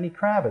out with Lenny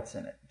Kravitz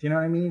in it. Do you know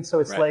what I mean? So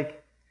it's Right.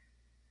 like,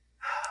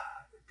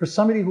 for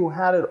somebody who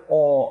had it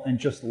all and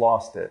just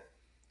lost it,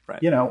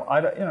 Right.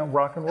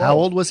 rock and roll. How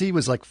old was he? He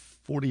was like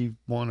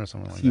 41 or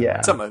something like that.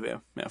 Yeah. Something like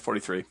that. Yeah,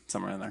 43,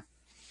 somewhere in there.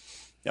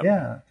 Yep.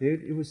 Yeah,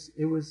 dude, it was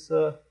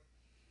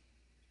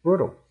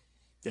brutal.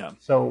 Yeah.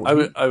 So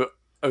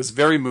I was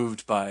very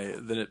moved by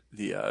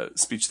the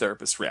speech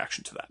therapist's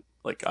reaction to that.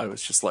 Like, I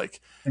was just like,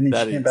 and then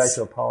that she came is- back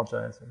to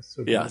apologize. It was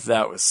so yeah, beautiful.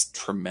 that was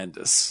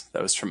tremendous.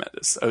 I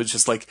was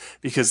just like,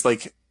 because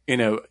like,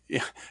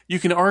 you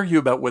can argue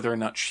about whether or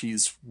not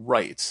she's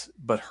right,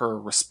 but her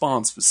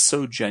response was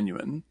so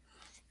genuine.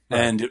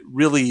 And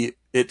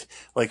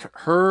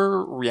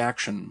her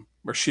reaction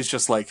where she's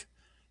just like,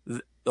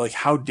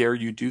 how dare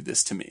you do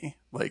this to me?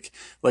 Like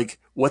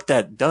what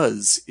that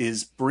does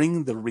is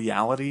bring the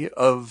reality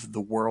of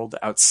the world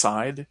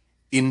outside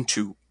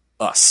into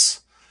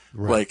us.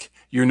 Right. Like,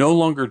 you're no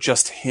longer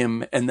just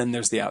him and then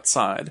there's the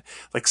outside.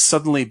 Like,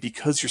 suddenly,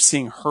 because you're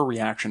seeing her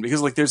reaction,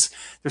 because like there's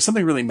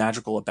something really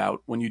magical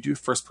about when you do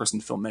first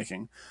person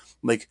filmmaking,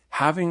 like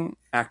having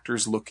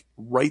actors look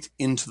right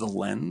into the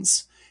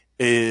lens,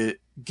 it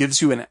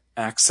gives you an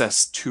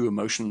access to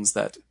emotions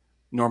that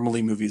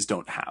normally movies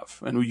don't have.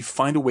 And when you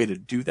find a way to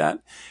do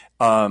that,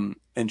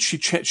 and she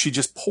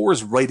just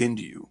pours right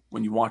into you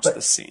when you watch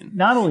this scene.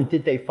 Not only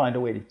did they find a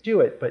way to do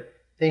it, but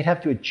they'd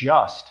have to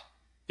adjust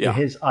to Yeah.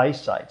 his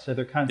eyesight. So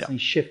they're constantly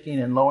shifting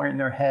and lowering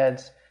their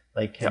heads.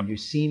 Like, can you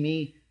see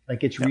me?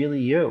 Like, it's really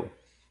you.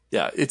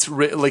 Yeah, it's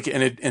and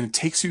it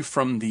takes you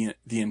from the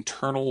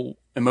internal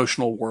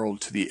emotional world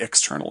to the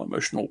external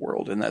emotional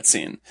world in that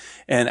scene.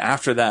 And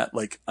after that,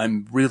 like,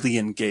 I'm really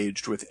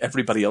engaged with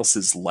everybody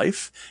else's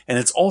life. And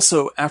it's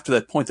also after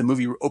that point, the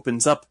movie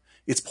opens up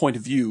its point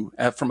of view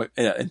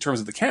in terms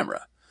of the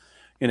camera.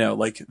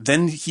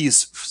 Then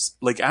he's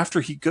like,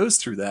 after he goes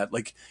through that,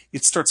 like,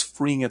 it starts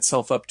freeing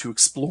itself up to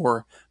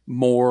explore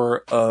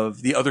more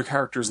of the other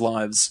characters'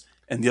 lives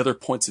and the other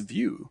points of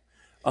view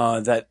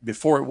that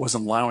before it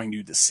wasn't allowing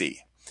you to see.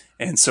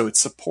 And so it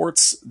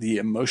supports the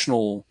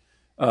emotional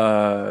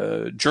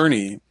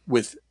journey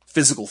with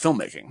physical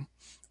filmmaking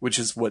which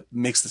is what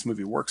makes this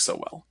movie work so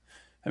well.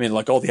 I mean,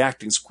 like all the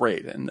acting's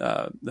great, and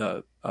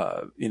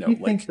you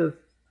think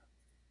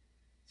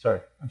sorry,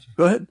 I'm sorry.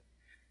 Go ahead.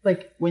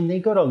 Like when they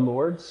go to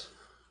Lourdes,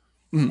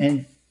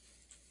 and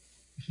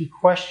he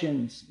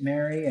questions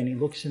Mary, and he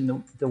looks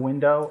in the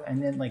window,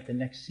 and then like the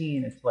next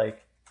scene, it's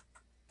like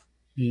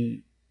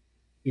he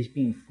is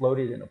being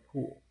floated in a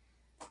pool.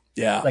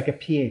 Yeah, like a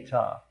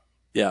pietà.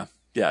 Yeah,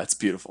 it's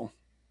beautiful.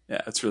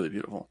 Yeah, it's really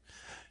beautiful.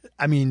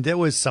 I mean, there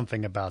was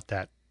something about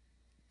that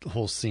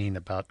whole scene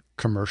about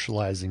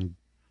commercializing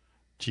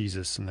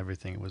Jesus and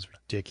everything. It was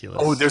ridiculous.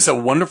 Oh, there's a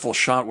wonderful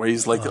shot where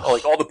he's like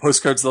all the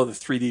postcards, though, the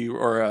 3D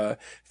or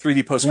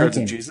 3D postcards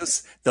of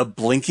Jesus. The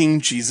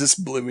blinking Jesus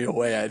blew me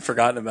away. I'd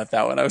forgotten about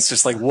that one. I was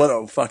just like, what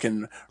a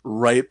fucking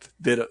ripe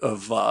bit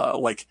of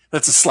like,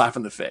 that's a slap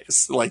in the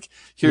face. Like,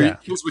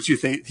 here's what you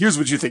think. Here's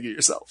what you think of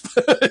yourself.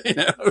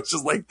 It's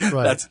just like,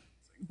 that's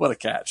what a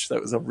catch.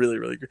 That was a really,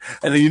 really good.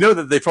 And then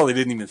that they probably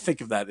didn't even think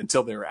of that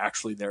until they were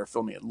actually there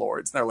filming at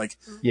Lourdes. And they're like,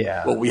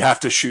 well, we have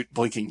to shoot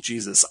blinking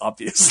Jesus,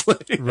 obviously.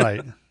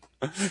 Right.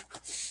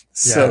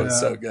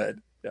 So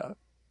good. Yeah.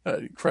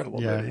 Incredible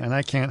movie. And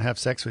I can't have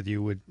sex with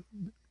you with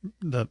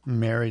the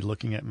Mary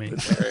looking at me.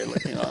 With Mary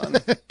looking on.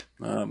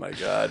 Oh my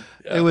God.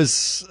 Yeah. It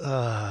was,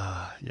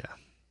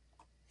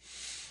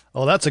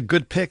 Oh, that's a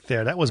good pick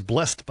there. That was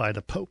blessed by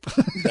the Pope.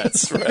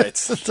 That's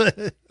right.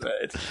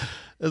 Right.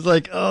 It's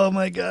like, oh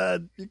my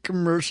God, you're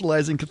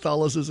commercializing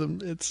Catholicism.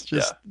 It's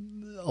just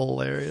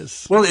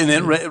hilarious. Well, and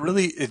then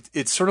really,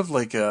 it's sort of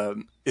like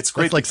it's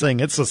great. It's like saying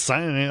it's a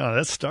sign.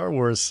 That Star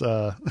Wars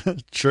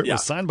shirt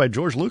was signed by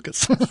George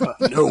Lucas.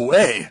 No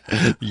way.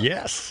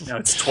 Yes. No,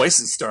 it's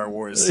twice as Star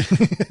Wars.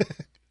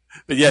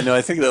 But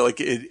I think that like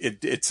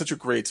it's such a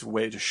great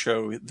way to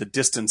show the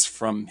distance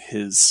from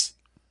his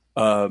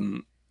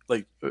from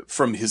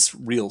his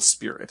real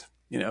spirit.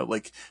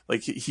 Like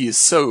he is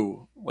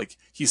so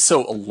he's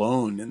so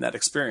alone in that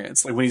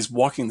experience. Like when he's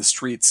walking the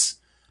streets,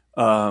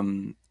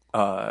 after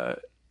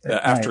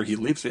he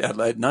leaves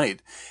at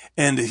night,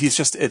 and it's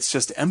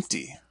just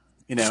empty,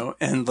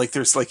 and like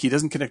there's like, he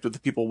doesn't connect with the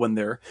people when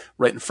they're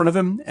right in front of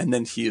him. And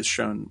then he is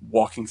shown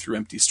walking through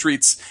empty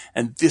streets.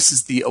 And this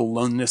is the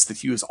aloneness that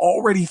he was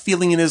already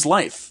feeling in his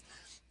life.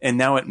 And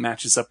now it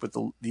matches up with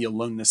the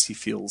aloneness he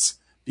feels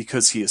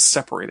because he is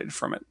separated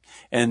from it.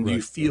 And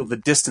you feel the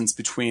distance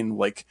between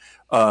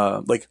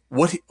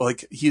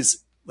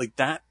he's like,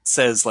 that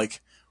says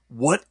like,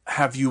 what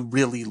have you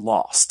really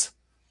lost?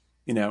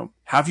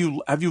 Have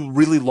you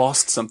really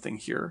lost something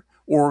here?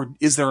 Or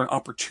is there an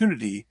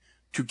opportunity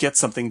to get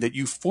something that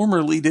you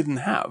formerly didn't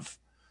have?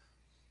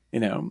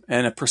 And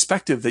a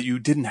perspective that you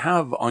didn't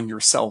have on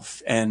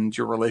yourself and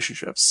your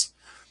relationships.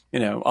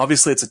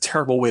 Obviously it's a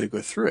terrible way to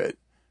go through it,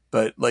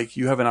 but like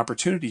you have an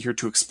opportunity here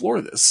to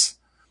explore this.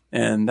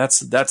 And that's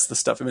the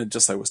stuff. I mean,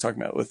 just like I was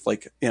talking about with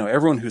like,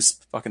 everyone who's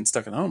fucking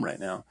stuck at home right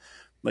now,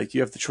 like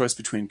you have the choice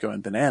between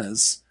going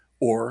bananas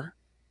or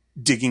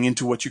digging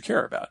into what you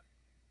care about.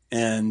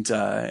 And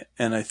I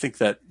think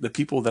that the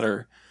people that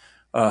are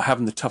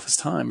having the toughest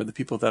time are the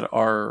people that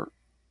are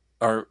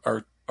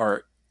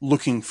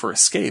looking for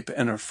escape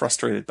and are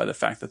frustrated by the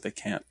fact that they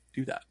can't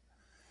do that.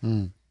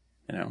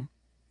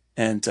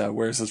 And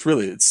whereas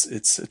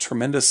it's a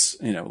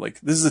tremendous,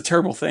 like this is a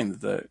terrible thing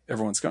that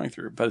everyone's going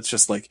through, but it's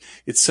just like,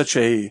 it's such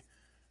an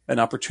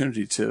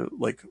opportunity to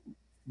like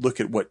look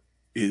at what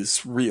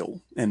is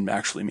real and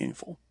actually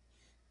meaningful.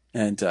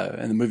 And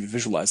the movie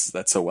visualizes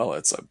that so well.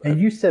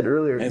 And you said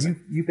earlier,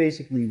 you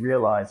basically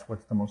realize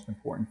what's the most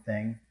important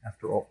thing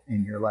after all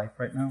in your life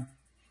right now.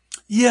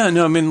 Yeah,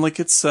 no, I mean, like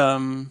it's,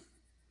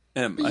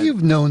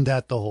 you've known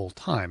that the whole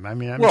time. I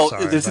mean,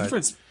 sorry, there's a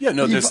difference. Yeah,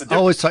 no, there's a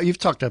difference. You've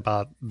talked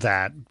about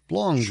that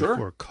long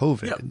before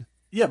COVID.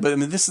 Yeah, but I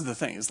mean, this is the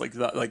thing. Is like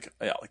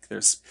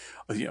there's,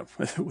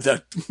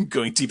 without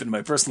going deep into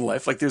my personal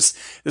life, like there's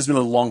been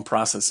a long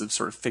process of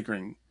sort of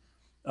figuring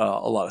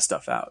a lot of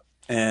stuff out,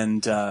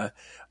 and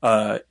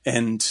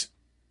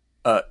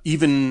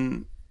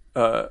even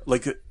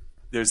like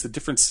there's the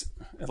difference.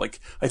 Like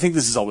I think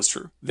this is always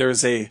true.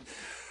 There's a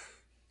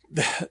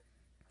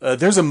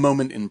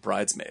moment in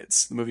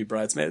Bridesmaids, the movie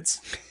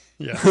Bridesmaids,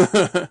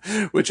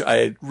 which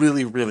I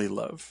really, really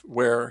love,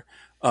 where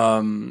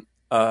the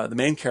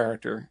main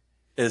character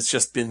has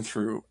just been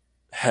through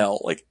hell.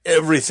 Like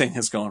everything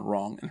has gone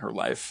wrong in her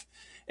life.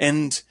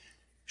 And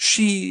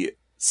she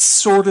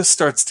sort of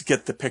starts to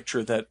get the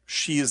picture that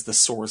she's the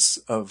source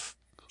of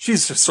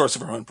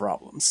her own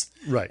problems.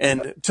 Right.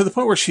 And to the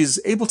point where she's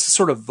able to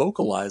sort of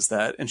vocalize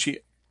that, and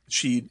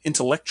she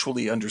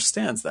intellectually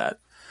understands that.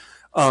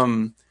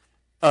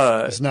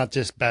 It's not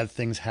just bad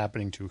things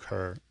happening to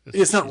her.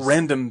 It's not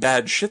random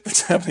bad shit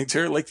that's happening to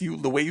her. Like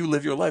the way you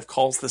live your life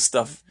calls this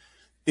stuff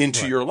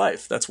into your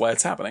life. That's why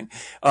it's happening.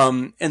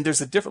 And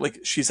there's a different, like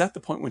she's at the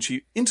point when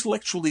she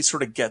intellectually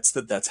sort of gets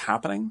that that's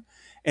happening.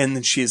 And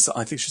then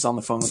I think she's on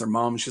the phone with her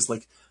mom. And she's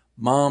like,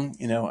 Mom,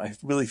 I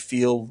really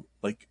feel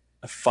like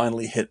I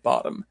finally hit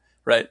bottom.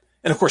 Right.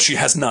 And of course, she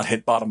has not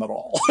hit bottom at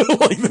all.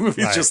 Like the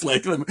movie's Right. just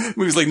like, the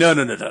movie's like, no.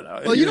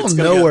 Well, you don't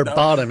know where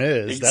bottom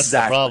is. Exactly. That's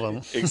the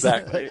problem.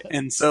 Exactly.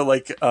 And so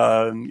like,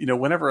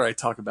 whenever I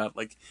talk about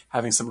like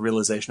having some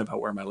realization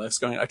about where my life's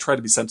going, I try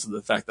to be sensitive to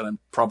the fact that I'm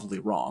probably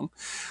wrong.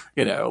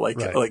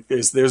 Right. Like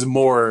there's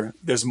more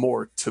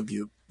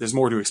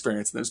to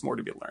experience and there's more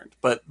to be learned.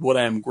 But what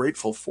I am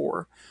grateful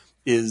for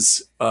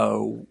is,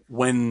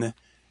 when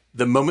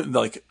the moment,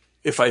 like,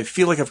 if I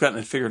feel like I've gotten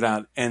it figured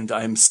out and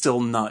I'm still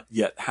not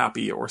yet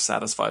happy or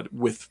satisfied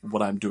with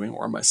what I'm doing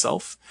or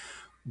myself,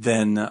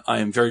 then I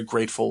am very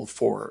grateful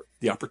for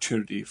the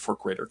opportunity for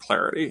greater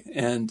clarity.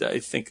 And I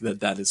think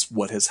that is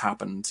what has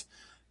happened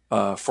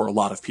for a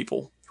lot of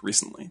people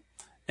recently.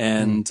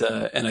 And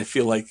I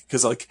feel like,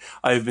 cause like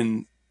I've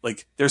been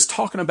like, there's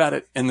talking about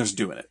it and there's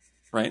doing it.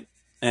 Right.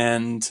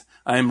 And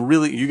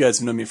you guys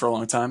have known me for a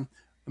long time.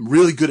 I'm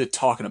really good at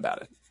talking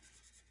about it.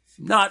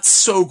 Not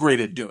so great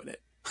at doing it.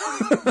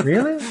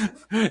 Really?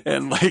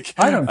 And like,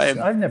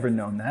 I've never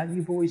known that.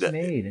 You've always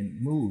made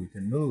and moved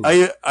and moved.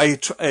 I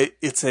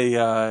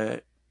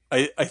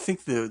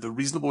think the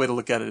reasonable way to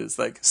look at it is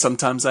like,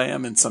 sometimes I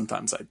am and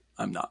sometimes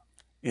I'm not,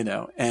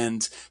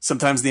 and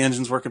sometimes the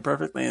engine's working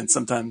perfectly and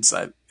sometimes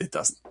it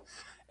doesn't.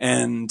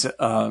 And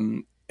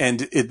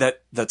that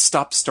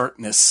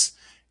stop-startness,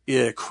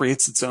 it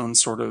creates its own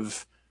sort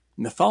of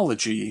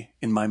mythology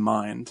in my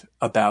mind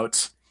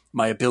about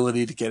my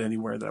ability to get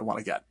anywhere that I want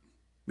to get.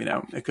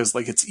 Because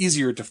like it's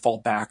easier to fall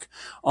back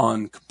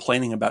on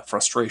complaining about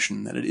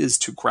frustration than it is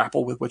to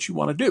grapple with what you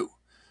want to do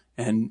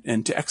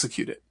and to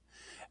execute it.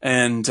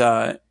 And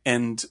the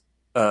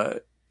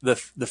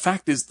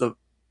fact is the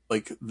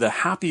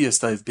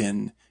happiest I've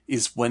been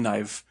is when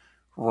I've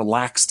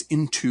relaxed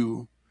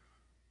into,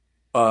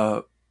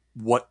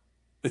 what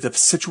the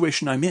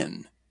situation I'm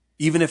in,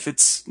 even if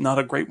it's not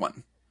a great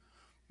one.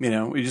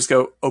 We just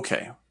go,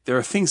 okay, there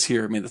are things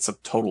here. I mean, that's a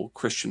total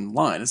Christian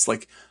line. It's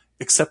like,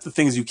 accept the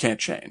things you can't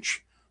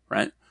change,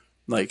 right?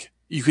 Like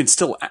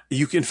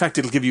in fact,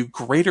 it'll give you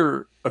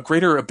a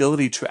greater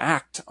ability to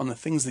act on the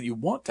things that you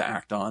want to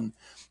act on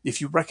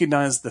if you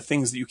recognize the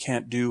things that you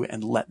can't do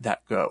and let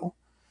that go.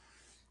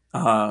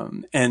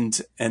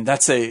 And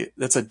that's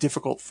a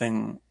difficult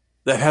thing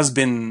that has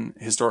been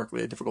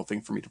historically a difficult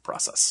thing for me to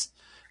process.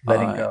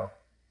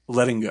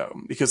 Letting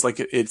go, because like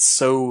it's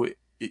so,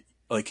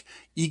 like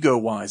ego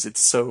wise,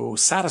 it's so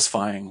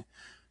satisfying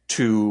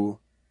to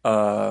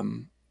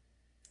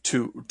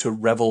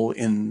revel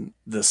in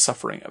the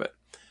suffering of it,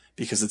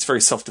 because it's very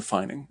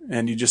self-defining.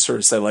 And you just sort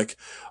of say like,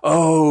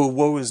 oh,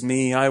 woe is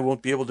me. I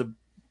won't be able to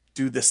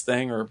do this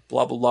thing, or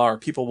blah, blah, blah, or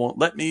people won't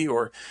let me,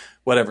 or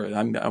whatever.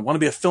 I want to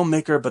be a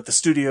filmmaker, but the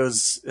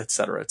studios, et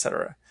cetera,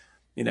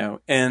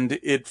 and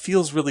it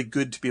feels really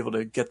good to be able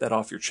to get that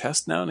off your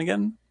chest now and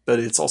again, but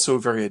it's also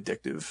very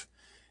addictive.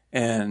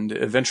 And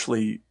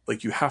eventually,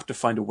 like, you have to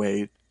find a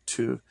way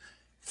to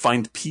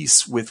find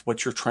peace with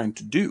what you're trying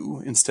to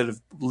do instead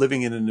of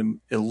living in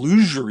an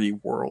illusory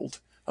world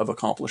of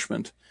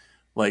accomplishment,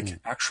 like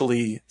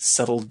actually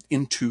settled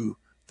into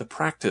the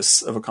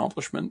practice of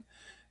accomplishment,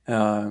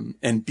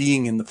 and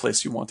being in the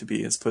place you want to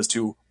be as opposed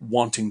to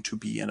wanting to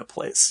be in a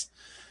place,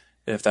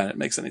 if that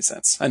makes any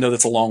sense. I know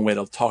that's a long way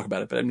to talk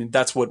about it, but I mean,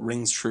 that's what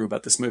rings true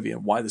about this movie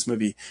and why this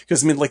movie,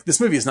 because I mean, like,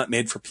 this movie is not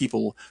made for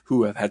people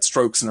who have had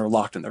strokes and are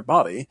locked in their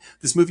body.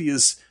 This movie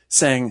is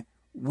saying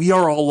we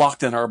are all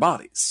locked in our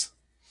bodies.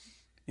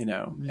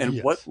 And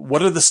yes.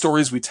 what are the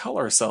stories we tell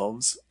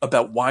ourselves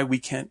about why we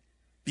can't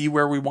be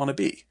where we want to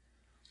be?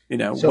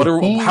 So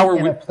how are we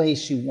in a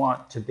place you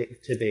want to be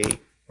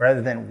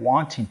rather than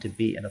wanting to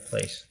be in a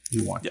place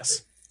you want to be.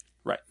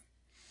 Right.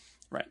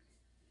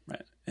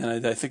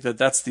 And I think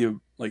that's the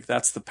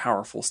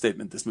powerful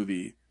statement this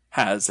movie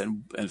has,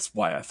 and it's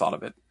why I thought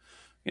of it.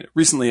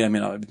 Recently, I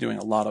mean, I've been doing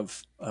I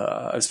was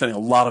spending a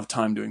lot of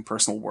time doing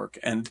personal work,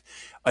 and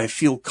I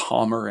feel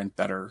calmer and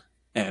better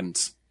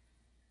and,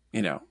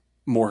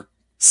 more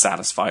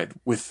satisfied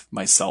with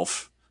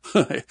myself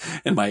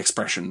and my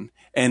expression.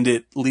 And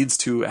it leads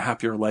to a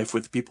happier life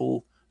with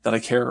people that I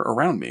care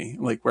around me,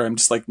 like where I'm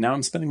just like, now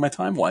I'm spending my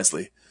time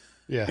wisely,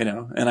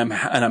 and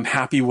I'm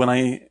happy when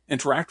I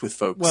interact with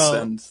folks. Well,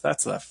 and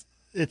that's and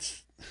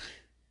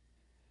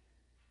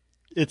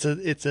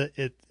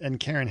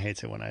Karen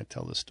hates it when I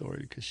tell the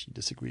story because she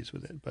disagrees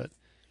with it, but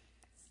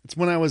it's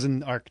when I was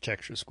in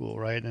architecture school,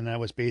 right? And I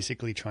was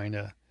basically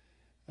I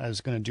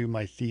was going to do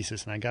my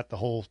thesis, and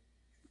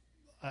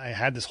I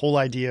had this whole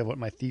idea of what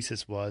my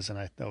thesis was, and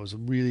I was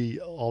really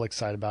all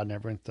excited about it, and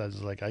everyone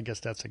was like, I guess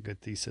that's a good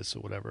thesis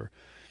or whatever.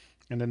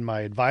 And then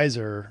my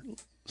advisor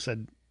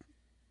said,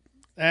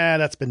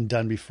 that's been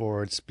done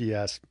before. It's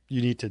BS.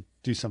 You need to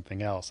do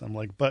something else. I'm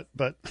like, but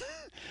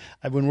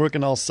I've been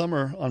working all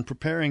summer on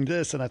preparing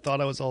this, and I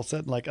thought I was all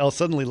set. Like,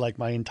 suddenly, like,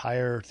 my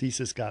entire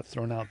thesis got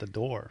thrown out the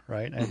door,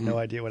 right? I had no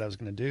idea what I was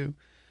going to do.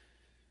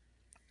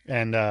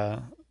 And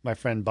my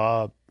friend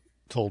Bob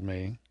told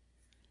me,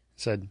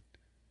 said,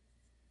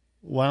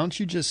 why don't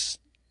you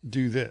just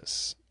do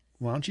this?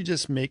 Why don't you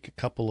just make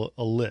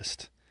a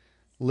list?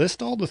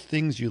 List all the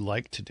things you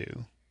like to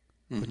do,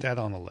 Put that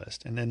on the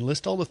list. And then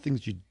list all the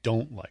things you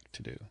don't like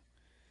to do.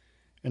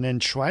 And then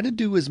try to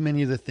do as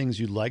many of the things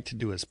you like to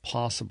do as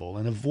possible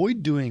and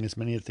avoid doing as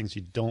many of the things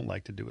you don't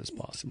like to do as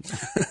possible.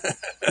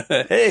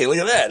 Hey, look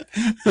at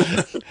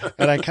that.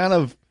 And I kind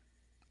of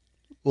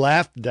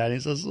laughed at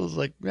that. So I was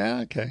like, yeah,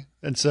 okay.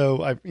 And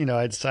so I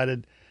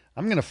decided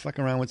I'm going to fuck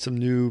around with some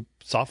new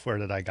software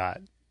that I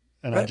got.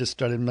 And I just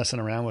started messing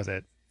around with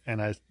it.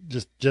 And I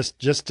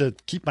just to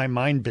keep my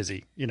mind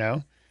busy,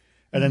 And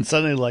then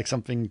suddenly like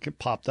something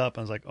popped up.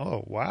 I was like,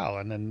 oh, wow.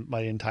 And then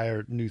my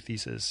entire new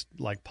thesis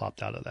like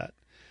popped out of that.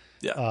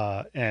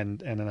 Yeah. And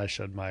then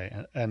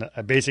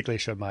I basically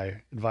showed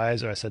my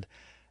advisor. I said,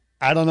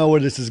 I don't know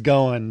where this is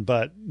going,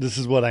 but this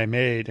is what I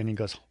made. And he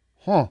goes,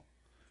 huh.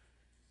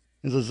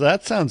 He says,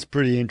 that sounds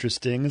pretty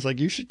interesting. It's like,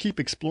 you should keep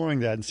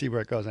exploring that and see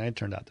where it goes. And it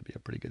turned out to be a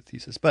pretty good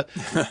thesis, but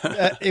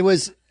it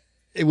was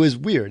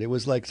weird. It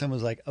was like, someone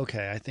was like,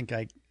 okay, I think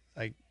I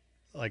like,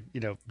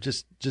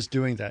 just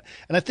doing that.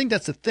 And I think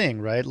that's the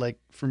thing, right? Like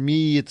for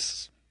me,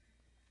 it's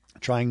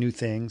trying new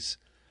things.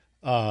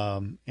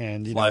 And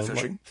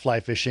fly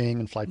fishing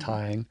and fly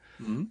tying.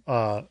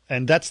 Mm-hmm.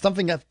 And that's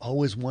something I've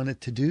always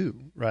wanted to do.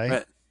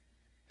 Right.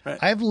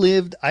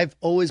 I've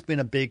always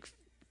been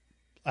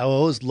I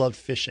always loved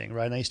fishing.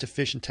 Right. And I used to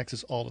fish in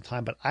Texas all the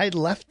time, but I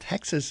left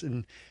Texas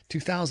in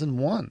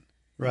 2001.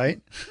 Right.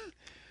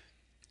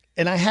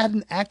 And I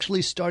hadn't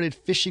actually started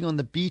fishing on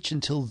the beach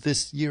until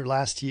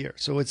last year.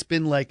 So it's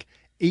been like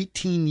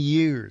 18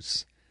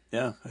 years.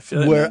 Yeah, I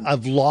feel where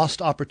I've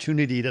lost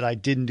opportunity that I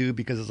didn't do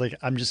because it's like,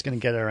 I'm just going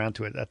to get around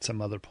to it at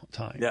some other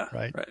time. Yeah.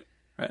 Right.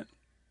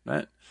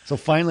 So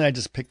finally I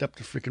just picked up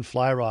the freaking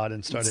fly rod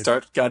and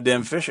start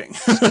goddamn fishing.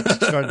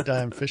 started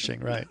damn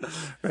fishing. Right.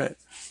 Right.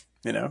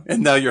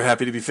 And now you're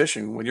happy to be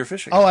fishing when you're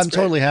fishing. Oh, I'm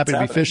totally happy to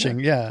be fishing.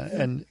 Yeah.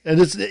 And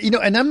it's,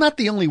 and I'm not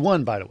the only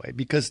one, by the way,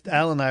 because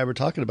Al and I were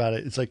talking about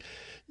it. It's like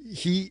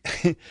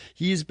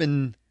he's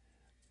been,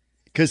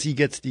 because he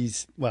gets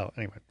these, well,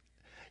 anyway,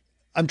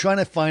 I'm trying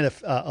to find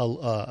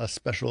a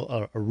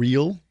special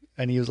reel,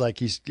 and he was like,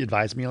 he's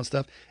advised me on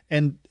stuff,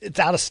 and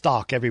it's out of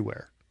stock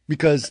everywhere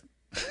because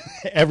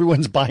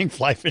everyone's buying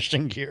fly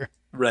fishing gear.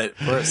 Right,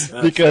 of course.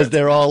 Because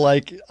they're all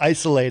like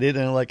isolated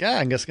and like,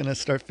 I'm just going to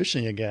start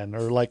fishing again,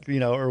 or like,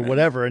 or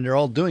whatever, and they're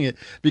all doing it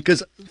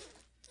because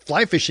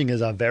fly fishing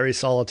is a very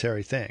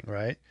solitary thing,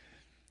 right?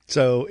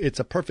 So it's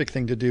a perfect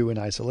thing to do in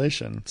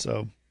isolation.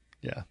 So,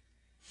 yeah.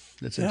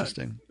 It's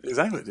interesting.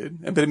 Exactly,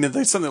 dude. But I mean,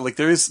 there's something like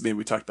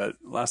we talked about it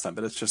last time,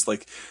 but it's just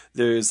like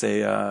there's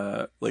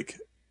a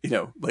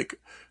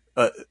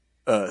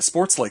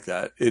sports like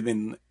that. I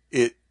mean,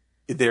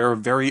 they're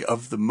very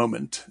of the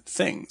moment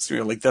things.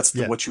 Like that's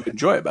what you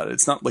enjoy about it.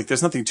 It's not like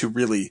there's nothing to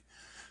really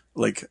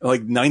like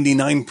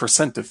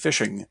 99% of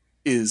fishing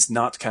is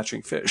not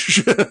catching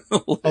fish.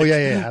 Oh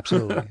yeah,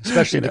 absolutely.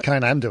 Especially the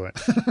kind I'm doing.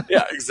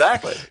 Yeah,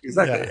 exactly.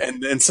 Yeah.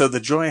 And so the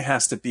joy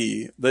has to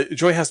be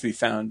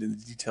found in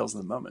the details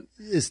of the moment.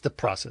 It's the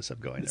process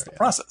of going. It's the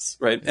process,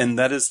 right? Yeah. And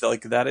that is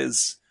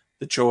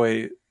the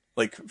joy.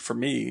 Like for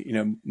me,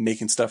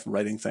 making stuff and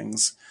writing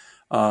things.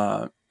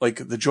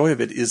 Like the joy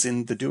of it is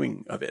in the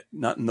doing of it,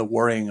 not in the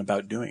worrying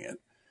about doing it.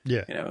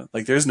 Yeah.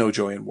 Like there's no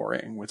joy in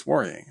worrying. With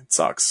worrying, it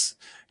sucks.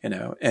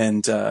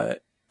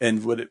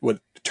 And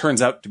what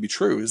turns out to be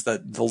true is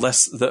that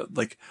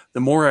the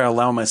more I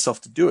allow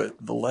myself to do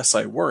it, the less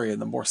I worry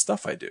and the more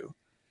stuff I do.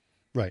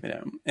 Right.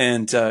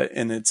 And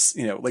it's,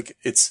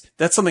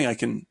 that's something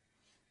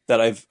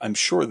I'm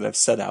sure that I've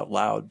said out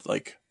loud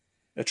like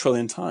a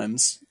trillion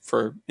times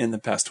in the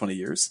past 20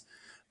 years,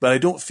 but I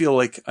don't feel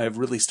like I've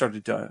really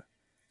started to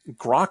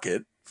grok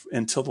it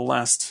until the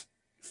last,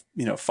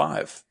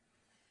 5,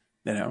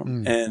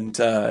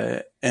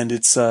 and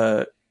it's,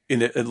 I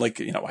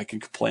can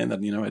complain that,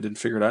 I didn't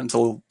figure it out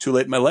until too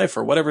late in my life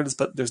or whatever it is,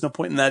 but there's no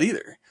point in that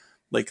either.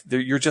 Like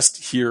you're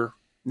just here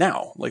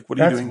now. Like, what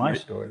are you doing? That's my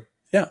story.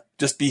 Yeah.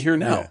 Just be here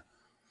now. Yeah.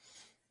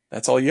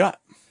 That's all you got.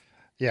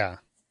 Yeah.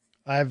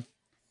 I'm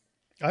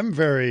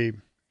very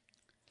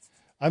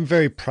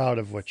proud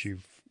of what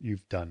you've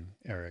done,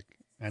 Eric.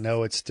 I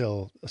know it's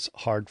still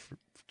hard for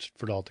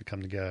it all to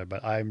come together,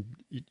 but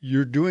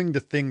you're doing the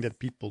thing that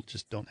people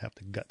just don't have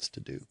the guts to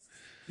do.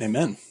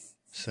 Amen.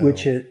 So,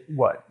 which is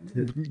what?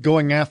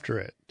 Going after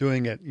it,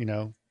 doing it,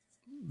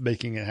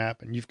 making it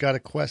happen. You've got a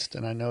quest,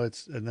 and I know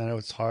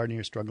it's hard, and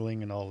you're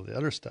struggling, and all of the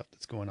other stuff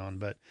that's going on.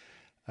 But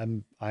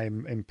I'm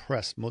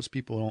impressed. Most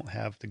people don't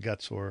have the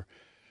guts, or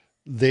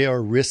they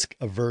are risk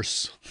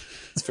averse.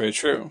 It's very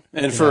true.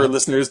 And for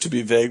listeners, to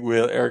be vague,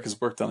 Eric has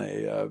worked on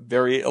a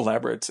very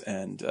elaborate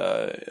and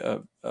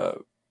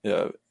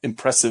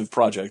impressive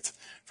project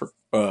for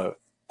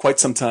quite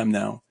some time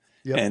now.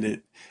 Yep. And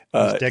it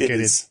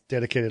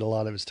dedicated a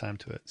lot of his time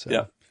to it. So.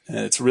 Yeah. And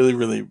it's really,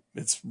 really,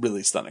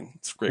 really stunning.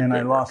 It's great. And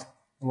I lost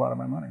a lot of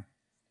my money.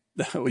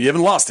 Well, you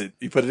haven't lost it.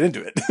 You put it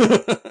into it.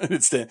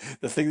 It's the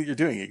thing that you're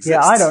doing exists. Yeah.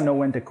 I don't know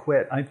when to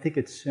quit. I think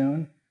it's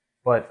soon,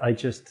 but I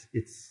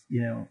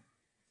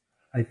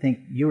think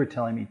you were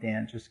telling me,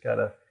 Dan, just got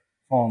to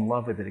fall in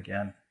love with it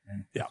again.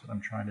 And that's what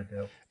I'm trying to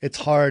do. It's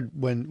hard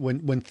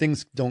when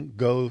things don't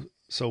go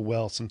so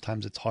well,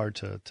 sometimes it's hard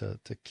to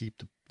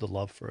keep the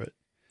love for it.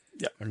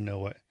 Yeah. Or know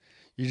what.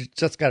 You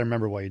just got to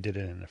remember why you did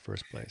it in the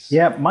first place.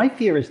 Yeah, my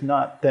fear is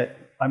not that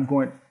I'm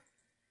going,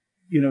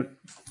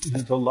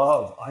 the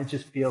love. I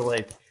just feel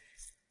like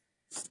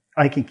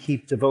I can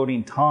keep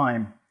devoting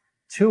time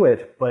to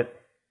it, but,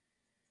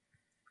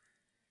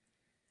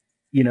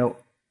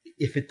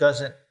 if it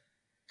doesn't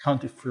come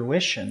to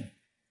fruition,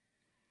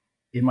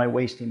 am I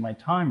wasting my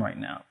time right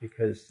now?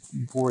 Because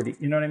you've already,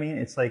 you know what I mean?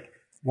 It's like,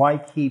 why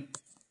keep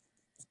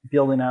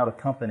building out a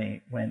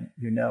company when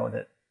you know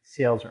that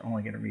sales are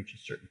only going to reach a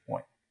certain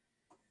point?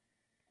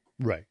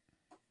 Right.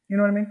 You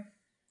know what I mean?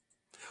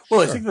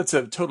 Well, sure. I think that's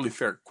a totally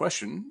fair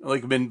question.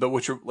 But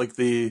what you're with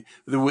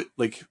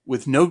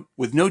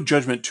no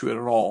judgment to it at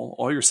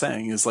all you're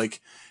saying is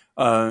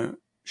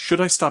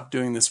should I stop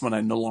doing this when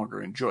I no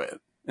longer enjoy it?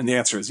 And the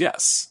answer is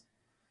yes.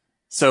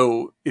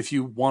 So if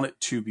you want it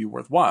to be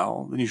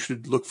worthwhile, then you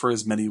should look for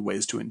as many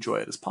ways to enjoy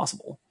it as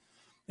possible.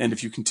 And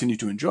if you continue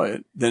to enjoy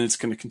it, then it's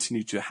going to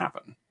continue to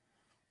happen.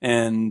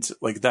 And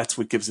that's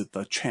what gives it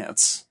the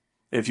chance.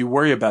 If you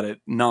worry about it,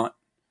 not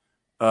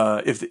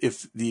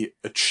if the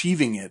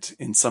achieving it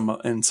in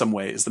some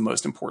way is the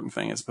most important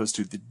thing as opposed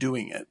to the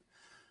doing it,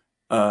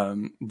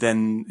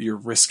 then you're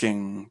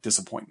risking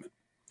disappointment.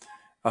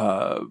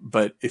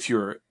 But if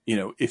you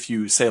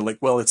say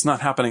it's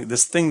not happening,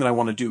 this thing that I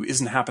want to do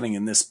isn't happening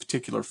in this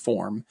particular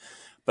form,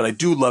 but I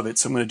do love it,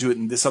 so I'm going to do it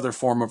in this other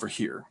form over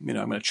here. I'm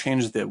going to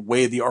change the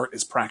way the art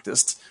is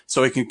practiced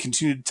so I can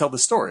continue to tell the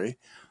story.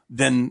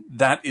 Then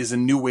that is a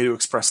new way to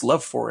express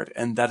love for it,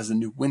 and that is a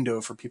new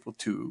window for people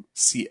to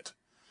see it.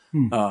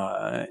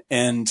 But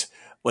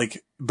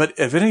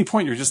if at any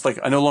point you're just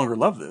I no longer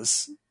love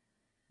this,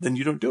 then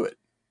you don't do it.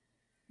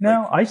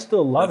 No, I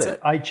still love it.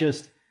 I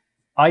just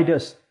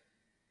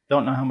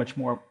don't know how much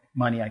more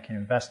money I can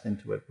invest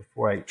into it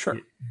before I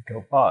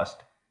go bust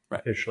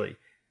officially.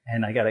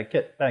 And I got to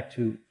get back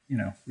to,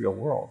 real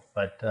world.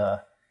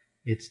 But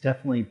it's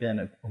definitely been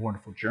a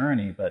wonderful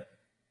journey. But,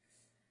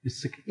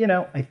 it's,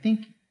 I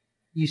think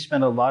you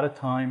spend a lot of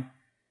time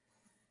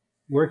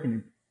working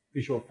in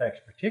visual effects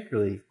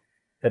particularly,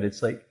 that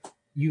it's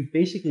you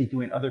basically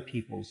doing other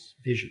people's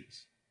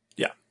visions.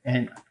 Yeah.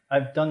 And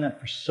I've done that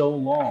for so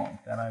long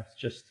that I've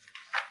just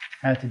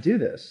had to do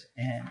this.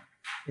 And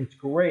it's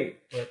great,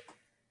 but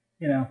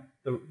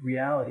the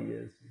reality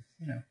is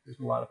there's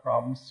a lot of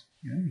problems.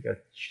 You got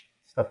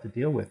stuff to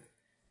deal with,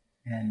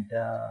 and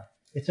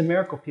it's a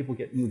miracle people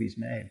get movies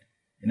made.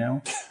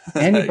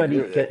 Anybody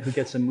who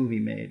gets a movie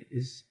made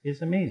is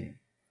amazing.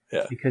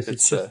 Yeah, because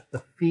it's just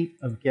the feat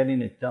of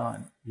getting it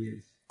done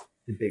is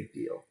the big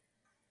deal.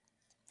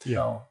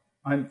 Yeah,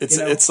 so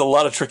it's a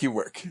lot of tricky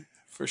work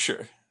for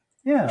sure.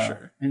 Yeah, for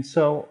sure. And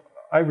so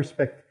I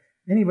respect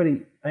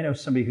anybody. I know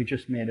somebody who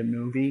just made a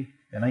movie.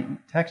 And I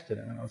texted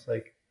him, and I was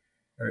or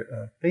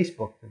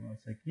Facebooked him. I was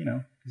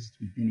this is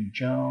with Vinnie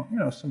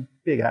Jones, some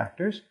big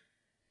actors.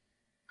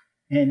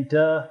 And,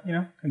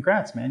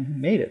 congrats, man. You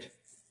made it.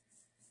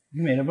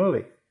 You made a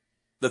movie.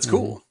 That's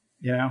cool.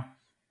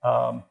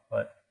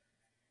 But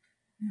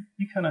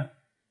you kind of,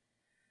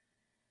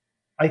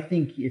 I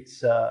think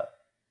it's,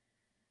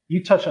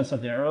 you touched on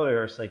something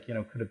earlier. It's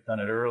could have done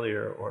it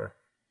earlier, or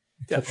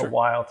it took a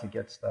while to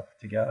get stuff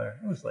together.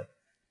 It was like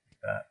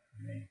that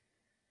for me.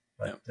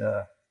 But,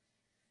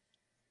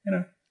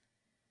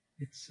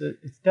 it's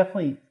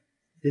definitely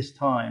this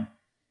time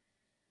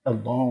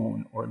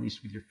alone, or at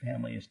least with your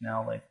family, is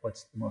now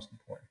what's the most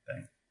important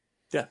thing.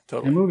 Yeah,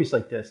 totally. And movies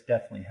like this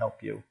definitely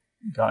help you,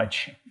 guide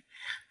you.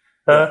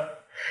 Right.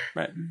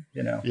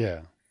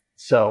 Yeah.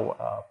 So,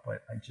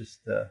 but I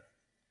just,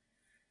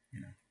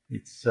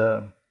 it's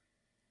a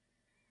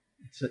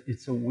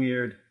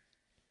weird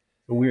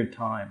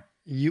time.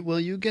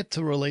 You get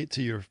to relate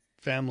to your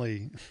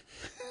family,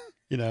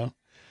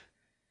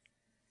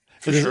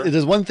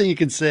 There's one thing you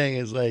can say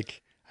is I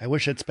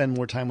wish I'd spend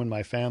more time with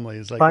my family.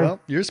 It's well,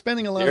 you're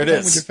spending a lot of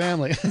time with your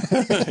family.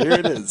 Here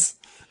it is.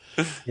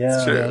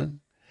 Yeah. True.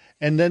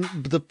 And then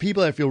the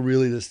people I feel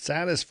really the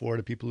saddest for are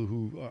the people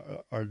who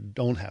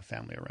don't have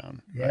family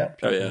around. Yeah. Right?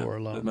 People who are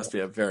alone. It must be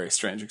a very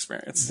strange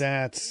experience.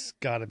 That's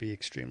got to be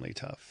extremely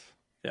tough.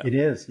 Yeah. It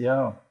is,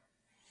 yeah.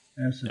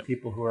 And there's some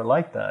people who are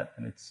like that,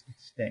 and it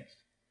stinks.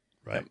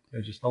 Right.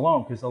 They're just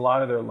alone because a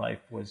lot of their life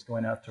was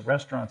going out to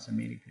restaurants and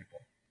meeting people.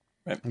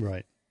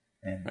 Right.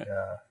 And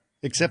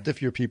except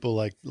if you're people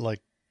like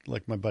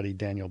my buddy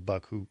Daniel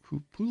Buck, who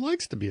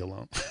likes to be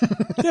alone.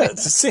 Yeah,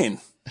 it's a scene.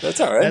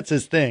 That's all right. That's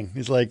his thing.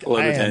 He's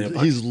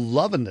he's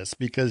loving this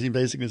because he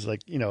basically is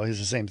he's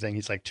the same thing.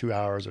 He's 2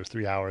 hours or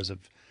 3 hours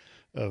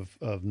of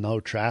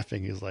no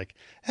traffic. He's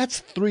that's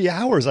 3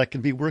 hours I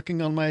could be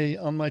working on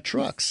my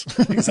trucks.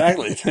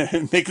 Exactly.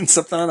 Making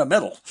something out of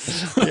metal.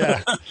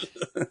 Yeah.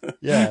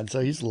 Yeah. And so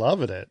he's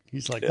loving it.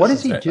 He's what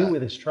does he do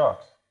with his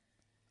trucks?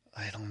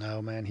 I don't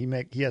know, man. He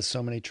has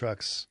so many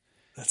trucks.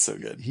 That's so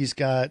good. He's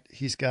got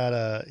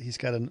a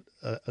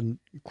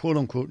quote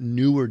unquote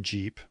newer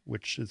Jeep,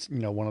 which is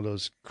one of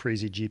those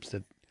crazy Jeeps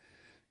that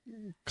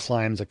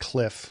climbs a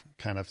cliff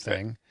kind of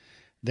thing. Right.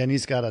 Then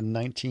he's got a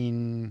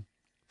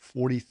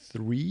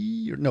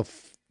 1943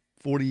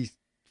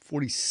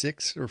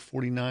 46 or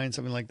 49,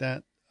 something like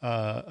that,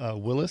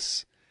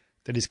 Willis,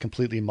 that he's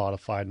completely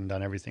modified and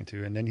done everything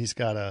to. And then he's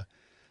got a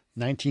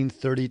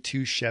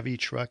 1932 Chevy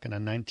truck and a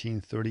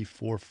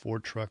 1934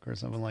 Ford truck or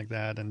something like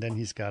that. And then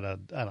he's got I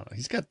don't know,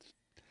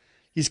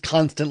 he's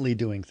constantly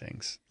doing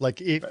things.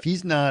 Like if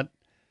he's not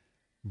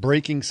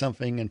breaking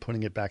something and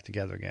putting it back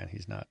together again,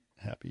 he's not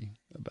happy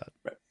about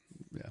it.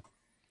 Yeah.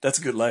 That's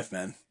a good life,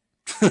 man.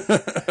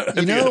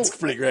 It's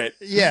pretty great.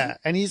 Yeah.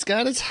 And he's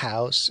got his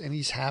house and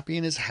he's happy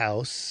in his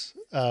house.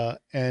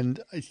 And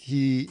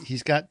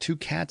he's got 2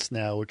 cats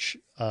now, which,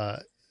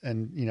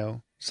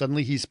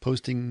 suddenly he's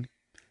posting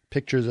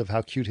pictures of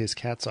how cute his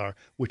cats are,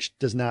 which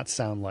does not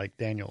sound like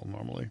Daniel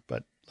normally,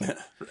 but,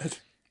 Right.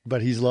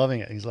 But he's loving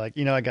it. He's like,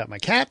 I got my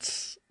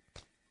cats,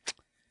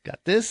 got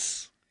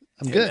this.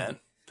 I'm good. Man.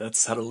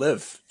 That's how to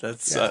live.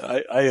 That's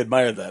I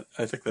admire that.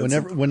 I think that's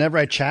whenever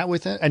I chat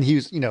with him, and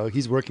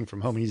he's working from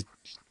home, and he's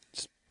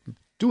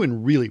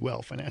doing really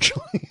well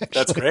financially. Actually.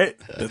 That's great.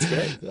 That's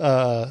great.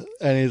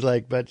 And he's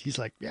like,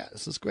 yeah,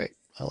 this is great.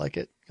 I like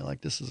it. I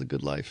like this is a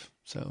good life.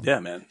 So yeah,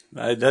 man,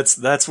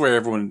 that's where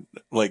everyone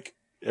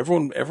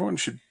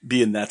should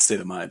be in that state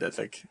of mind. I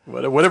think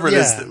whatever it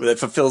is that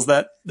fulfills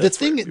that. The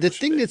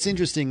thing that's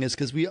interesting is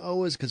because we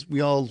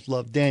all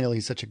love Daniel.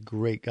 He's such a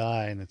great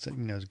guy, and it's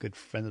he's a good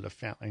friend of the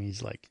family. And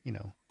he's like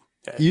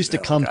he used to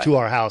come to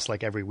our house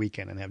like every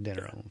weekend and have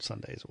dinner on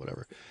Sundays or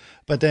whatever.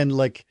 But then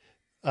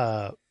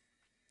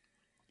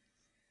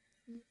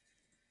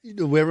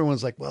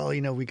everyone's like, well,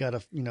 we got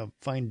to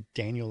find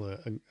Daniel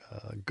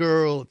a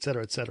girl, et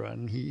cetera, et cetera.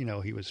 And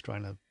he was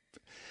trying to.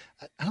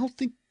 I don't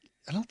think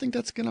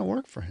that's going to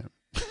work for him.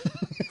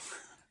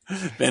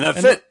 May not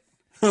fit.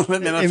 It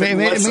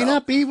may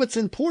not be what's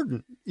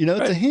important,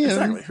 to him.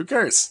 Exactly. Who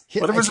cares?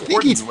 Whatever's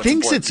important. He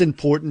thinks it's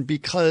important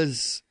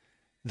because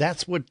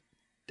that's what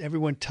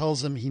everyone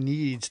tells him he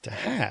needs to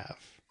have.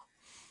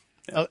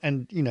 Yeah.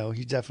 And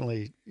he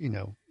definitely,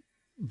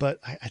 but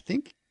I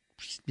think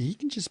he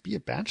can just be a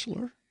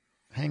bachelor,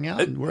 hang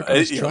out and work on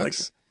his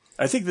trucks.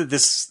 I think that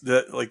it's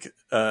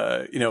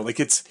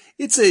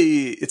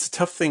a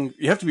tough thing.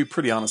 You have to be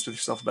pretty honest with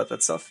yourself about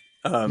that stuff.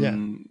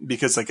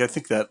 Because I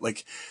think that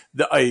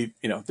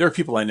there are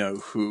people I know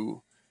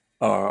who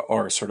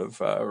are sort of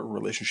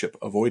relationship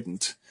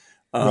avoidant.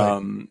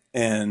 And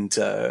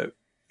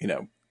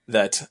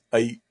that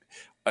I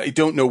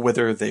don't know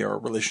whether they are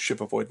relationship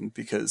avoidant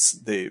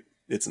because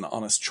it's an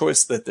honest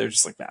choice that they're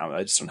just like, no,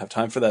 I just don't have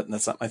time for that. And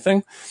that's not my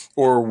thing.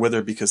 Or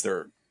whether because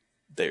they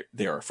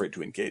are afraid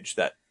to engage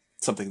that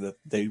something that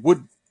they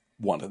would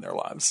want in their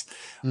lives.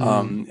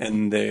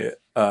 And there's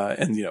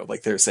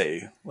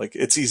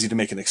it's easy to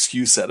make an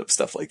excuse out of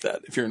stuff like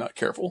that if you're not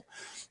careful.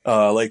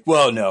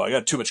 Well, no, I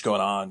got too much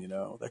going on,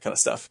 that kind of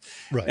stuff.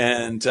 Right.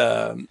 And,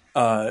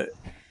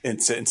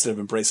 instead of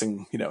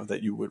embracing, that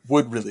you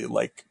would really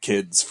like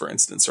kids, for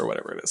instance, or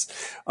whatever it is.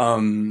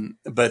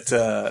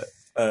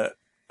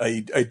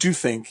 I do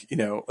think,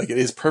 it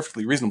is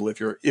perfectly reasonable if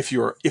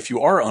you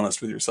are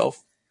honest with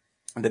yourself,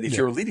 and that if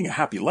you're leading a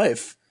happy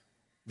life,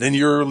 then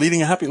you're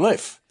leading a happy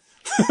life.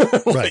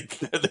 Right.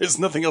 There's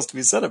nothing else to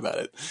be said about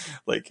it.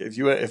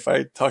 If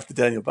I talk to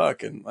Daniel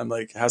Buck and I'm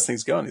like, how's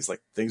things going? He's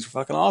like, things are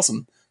fucking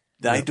awesome.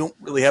 I don't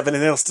really have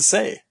anything else to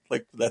say.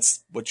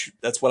 That's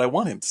what I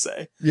want him to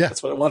say. Yeah.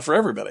 That's what I want for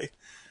everybody.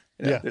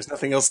 Yeah. There's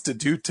nothing else to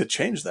do to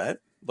change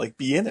that.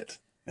 Be in it.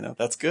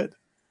 That's good.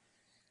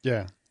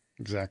 Yeah,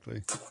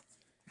 exactly.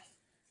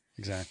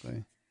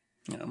 Exactly.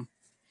 Yeah.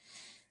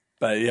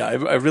 But yeah, I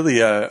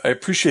really, I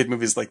appreciate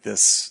movies like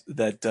this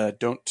that,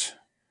 don't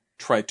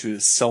try to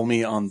sell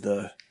me on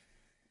the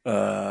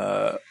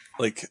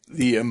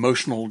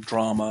emotional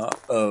drama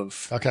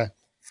of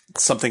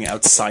something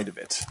outside of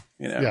it,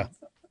 Yeah.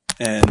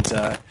 And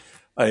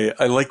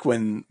I like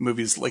when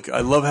movies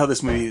I love how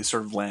this movie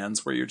sort of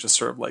lands where you're just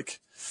sort of where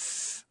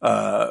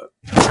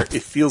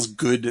it feels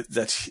good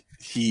that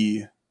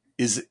he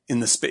is in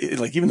the space,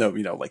 even though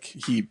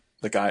the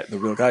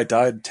real guy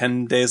died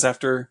 10 days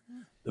after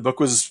the book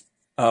was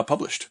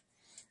published,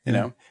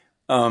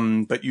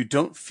 but you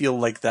don't feel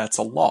like that's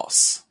a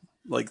loss.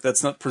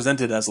 That's not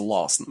presented as a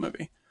loss in the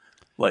movie.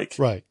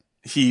 Right.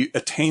 He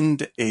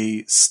attained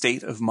a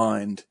state of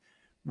mind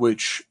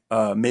which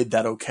made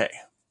that okay.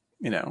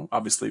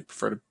 Obviously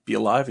prefer to be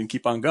alive and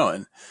keep on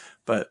going,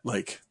 but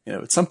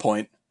at some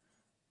point,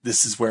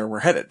 this is where we're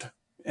headed,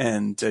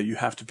 and you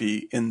have to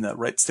be in the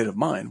right state of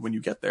mind when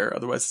you get there.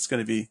 Otherwise, it's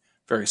going to be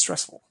very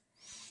stressful.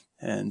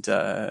 And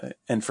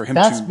for him,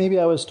 that's maybe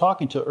I was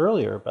talking to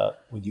earlier about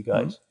with you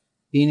guys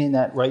being in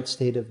that right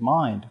state of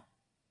mind.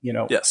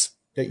 Yes,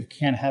 that you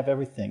can't have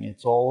everything;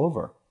 it's all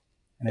over,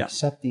 and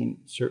accepting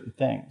certain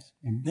things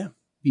and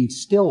being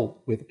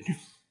still with it.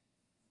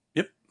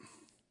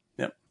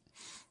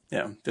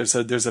 Yeah.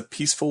 There's a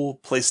peaceful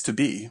place to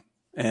be,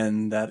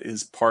 and that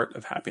is part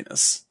of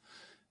happiness.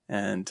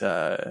 And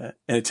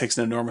it takes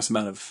an enormous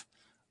amount of,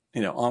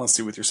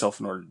 honesty with yourself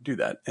in order to do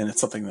that. And it's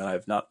something that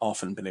I've not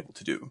often been able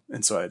to do.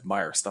 And so I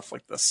admire stuff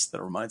like this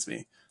that reminds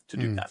me to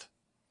do that.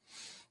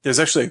 There's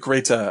actually a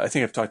great, I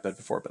think I've talked about it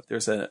before, but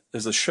there's a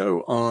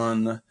show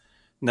on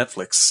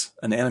Netflix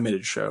an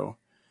animated show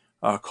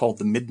called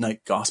The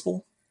Midnight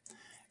Gospel.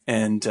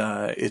 And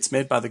it's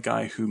made by the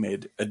guy who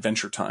made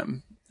Adventure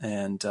Time.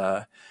 And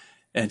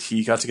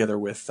he got together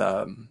with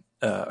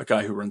a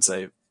guy who runs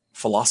a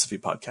philosophy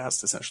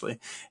podcast, essentially,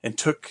 and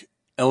took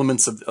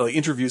elements of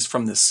interviews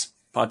from this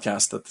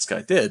podcast that this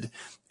guy did,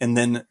 and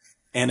then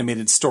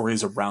animated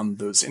stories around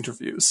those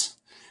interviews,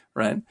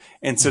 right?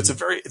 And so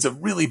it's a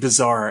really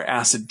bizarre,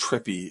 acid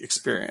trippy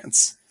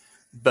experience.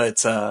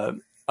 But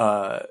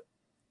I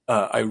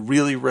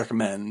really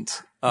recommend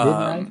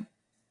The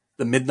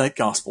Midnight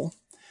Gospel.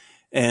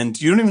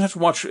 And you don't even have to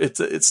watch it.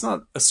 It's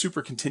not a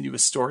super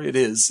continuous story. It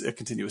is a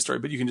continuous story,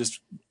 but you can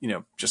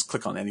just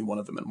click on any one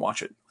of them and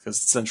watch it, because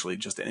it's essentially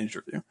just an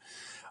interview.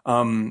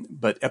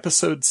 But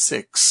episode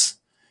 6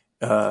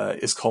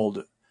 is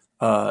called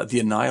The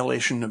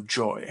Annihilation of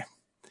Joy.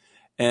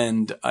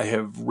 And I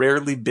have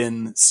rarely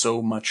been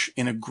so much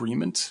in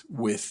agreement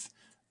with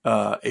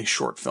a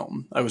short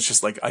film. I was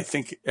just like, I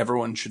think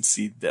everyone should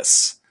see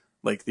this.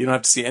 Like, you don't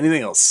have to see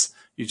anything else.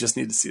 You just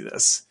need to see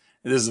this.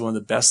 This is one of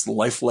the best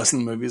life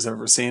lesson movies I've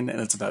ever seen, and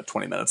it's about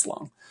 20 minutes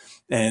long.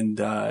 And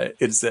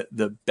it's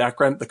the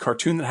background, the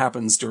cartoon that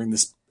happens during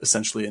this,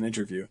 essentially an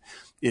interview,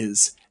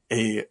 is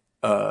an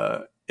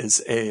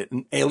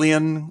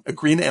alien, a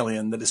green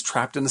alien that is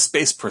trapped in a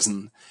space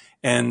prison,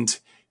 and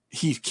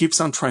he keeps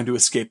on trying to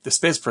escape the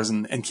space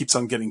prison and keeps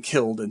on getting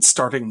killed and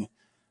starting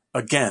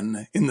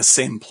again in the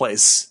same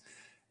place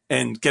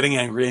and getting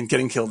angry and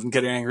getting killed and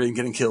getting angry and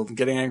getting killed and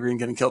getting angry and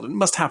getting killed. And it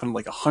must happen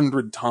like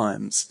 100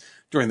 times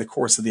during the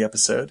course of the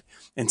episode.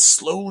 And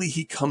slowly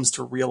he comes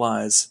to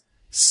realize,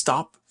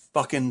 stop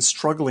fucking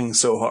struggling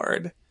so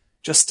hard.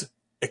 Just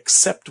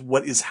accept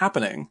what is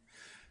happening,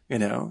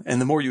 and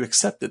the more you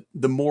accept it,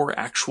 the more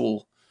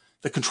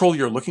the control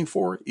you're looking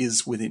for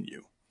is within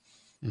you.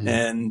 Mm-hmm.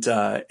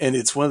 And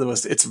it's one of the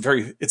most, it's a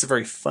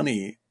very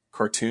funny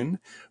cartoon,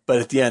 but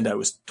at the end I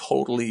was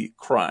totally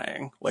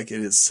crying. Like,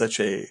 it is such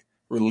a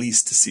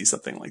release to see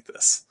something like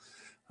this.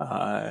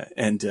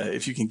 And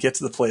if you can get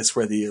to the place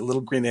where the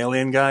little green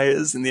alien guy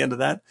is in the end of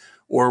that,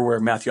 or where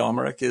Matthew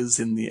Almeric is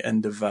in the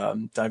end of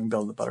Diving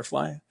Bell and the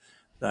Butterfly,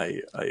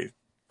 I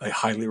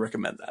highly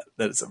recommend that.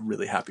 That is a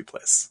really happy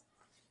place.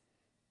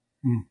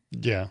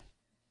 Yeah.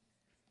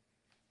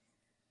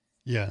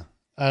 Yeah.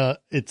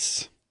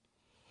 It's,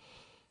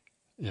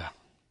 yeah.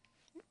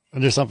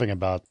 And there's something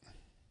about,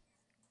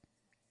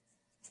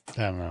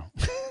 I don't know.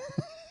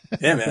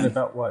 Yeah, man.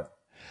 About what?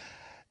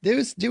 There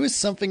was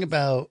something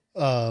about,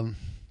 it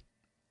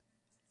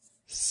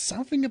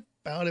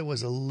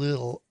was a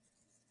little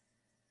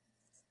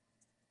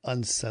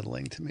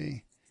unsettling to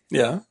me.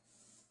 Yeah.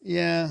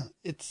 Yeah.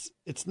 It's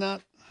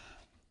not,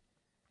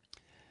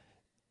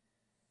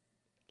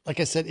 like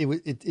I said,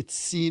 it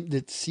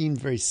seemed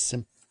very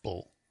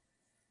simple.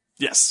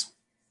 Yes.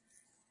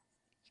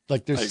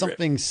 Like, there's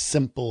something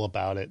simple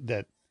about it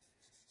that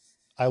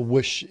I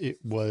wish there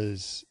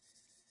was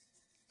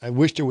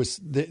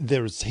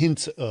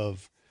hints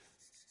of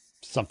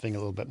something a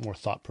little bit more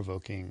thought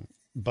provoking,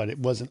 but it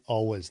wasn't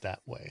always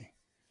that way.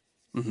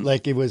 Mm-hmm.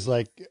 Like, it was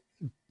like,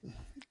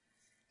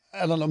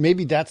 I don't know,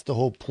 maybe that's the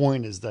whole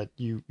point, is that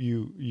you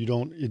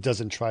don't, it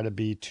doesn't try to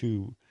be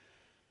too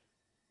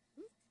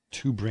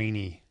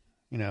brainy,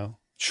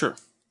 Sure.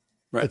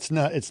 Right. It's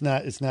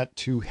not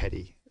too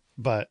heady,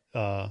 but,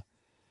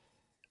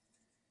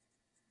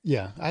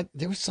 yeah,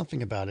 there was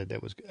something about it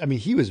that was,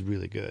 he was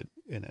really good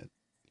in it.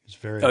 He was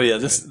very,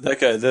 that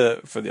guy,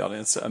 for the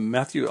audience,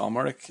 Matthew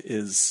Almeric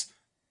is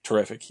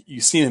terrific.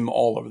 You've seen him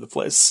all over the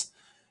place.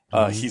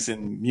 Mm-hmm. He's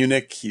in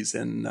Munich. He's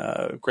in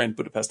Grand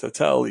Budapest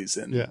Hotel. He's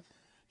a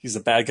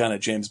bad guy in a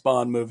James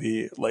Bond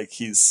movie. Like,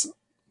 he's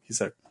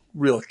a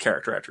real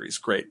character actor. He's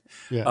great.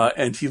 Yeah.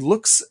 And he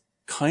looks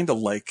kind of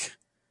like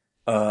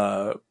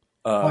Polanski.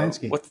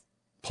 Polanski.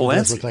 He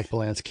does look like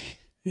Polanski.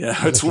 Yeah,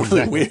 it's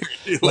really weird.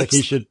 Like,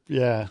 he should,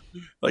 yeah.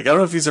 Like, I don't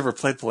know if he's ever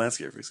played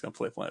Polanski or if he's going to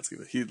play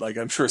Polanski, but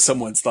I'm sure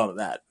someone's thought of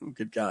that.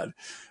 Good God.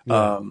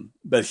 Yeah.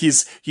 But he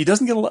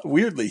doesn't get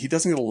he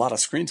doesn't get a lot of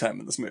screen time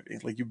in this movie.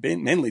 Like, you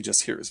mainly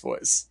just hear his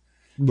voice.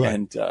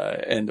 Right.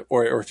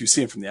 Or if you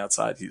see him from the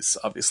outside, he's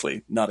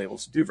obviously not able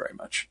to do very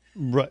much.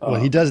 Right. Well,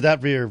 he does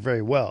that very,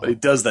 very well. But he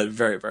does that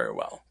very, very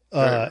well.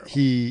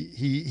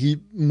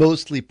 He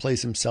mostly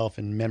plays himself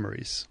in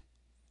memories.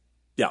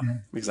 Yeah,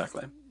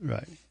 exactly.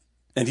 Right.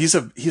 And he's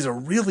a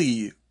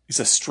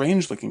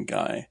strange looking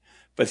guy,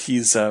 but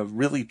he's a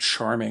really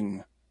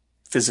charming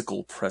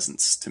physical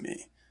presence to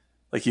me.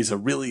 Like, he's a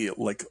really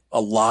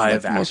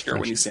alive actor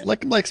when you see him.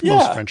 Like most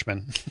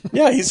Frenchmen.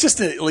 Yeah, he's just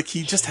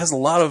he just has a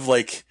lot of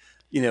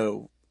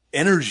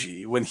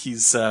energy when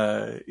he's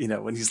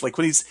when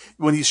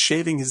he's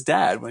shaving his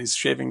dad, when he's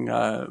shaving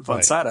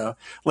von Sydow.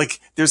 Like,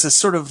 there's a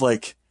sort of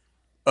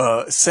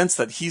sense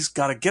that he's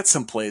got to get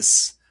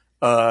someplace.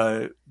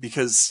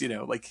 Because,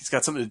 he's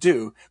got something to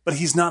do, but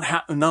he's not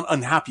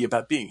unhappy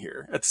about being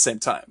here at the same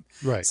time.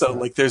 Right.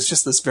 So, there's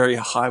just this very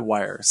high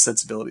wire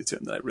sensibility to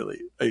him that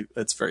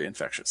it's very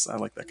infectious. I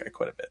like that guy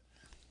quite a bit.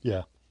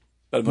 Yeah.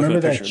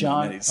 Remember that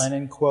John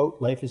Lennon quote,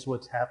 "Life is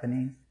what's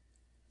happening"?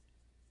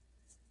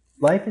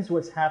 life is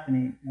what's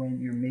happening when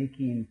you're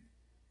making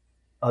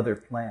other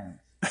plans.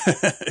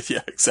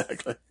 Yeah,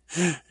 exactly.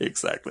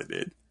 Exactly,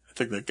 dude. I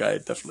think that guy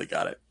definitely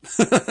got it.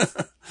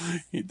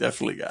 He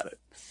definitely got it.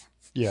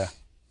 Yeah.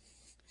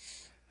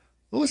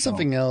 What was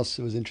something else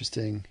that was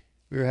interesting?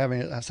 I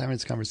was having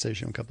this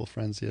conversation with a couple of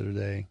friends the other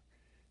day,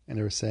 and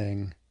they were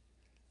saying,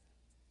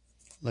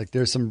 like,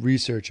 there's some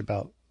research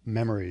about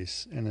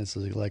memories, and it's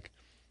like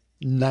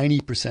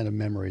 90% of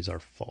memories are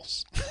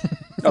false.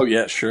 Oh,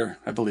 yeah, sure.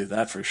 I believe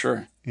that for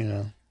sure. You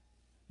know?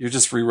 You're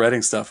just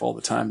rewriting stuff all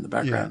the time in the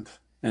background,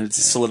 and it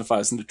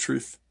solidifies into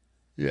truth.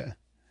 Yeah.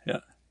 Yeah.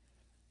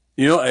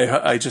 You know,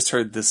 I just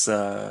heard this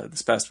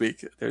this past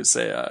week. There's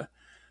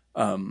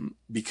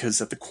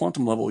because at the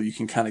quantum level, you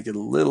can kind of get a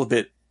little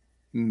bit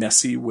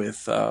messy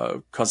with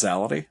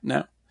causality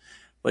now.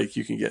 Like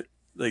you can get,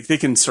 like they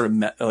can sort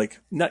of like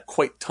not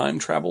quite time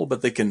travel,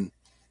 but they can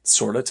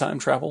sort of time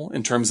travel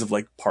in terms of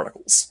like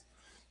particles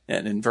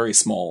and in very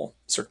small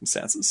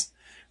circumstances,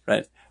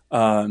 right?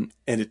 And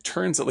it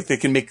turns out like they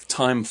can make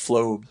time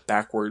flow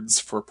backwards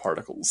for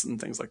particles and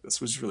things like this,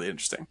 which is really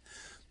interesting.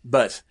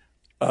 But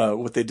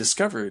what they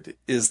discovered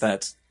is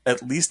that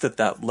at least at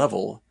that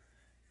level,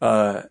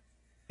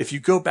 if you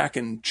go back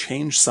and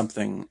change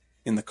something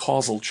in the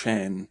causal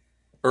chain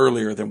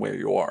earlier than where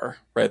you are,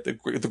 right?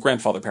 The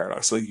grandfather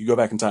paradox. So you go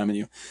back in time and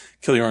you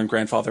kill your own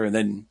grandfather, and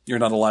then you're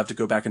not alive to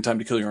go back in time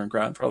to kill your own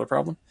grandfather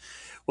problem.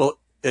 Well,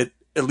 at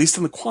least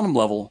on the quantum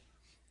level,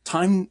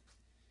 time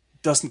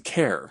doesn't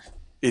care.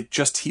 It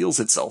just heals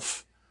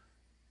itself.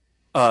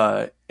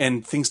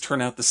 And things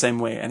turn out the same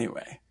way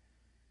anyway.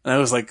 And I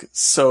was like,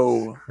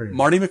 so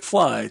Marty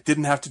McFly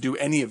didn't have to do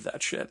any of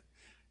that shit.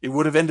 It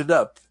would have ended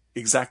up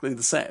exactly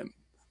the same.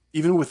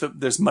 Even with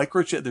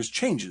there's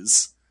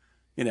changes,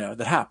 you know,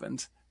 that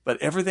happened,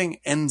 but everything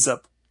ends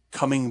up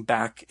coming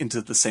back into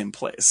the same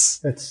place.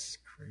 That's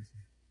crazy.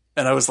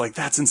 And I was like,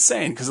 that's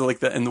insane. Cause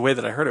like and the way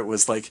that I heard it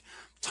was like,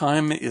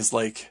 time is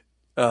like,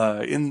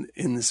 in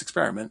this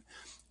experiment,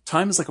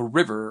 time is like a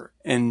river.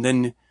 And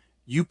then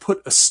you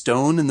put a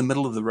stone in the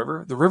middle of the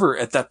river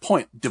at that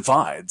point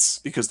divides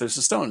because there's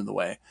a stone in the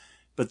way.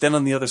 But then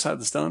on the other side of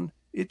the stone,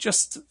 it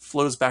just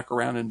flows back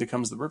around and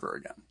becomes the river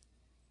again.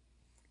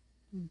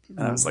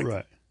 And I was like,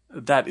 right.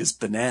 That is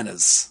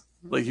bananas.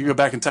 Like you go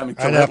back in time and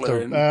kill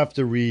Hitler. I have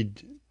to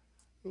read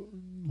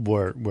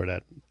where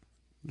that.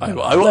 I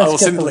will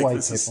send you like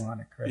this.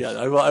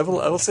 I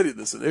will send you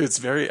this. It's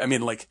very. I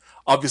mean, like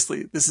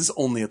obviously, this is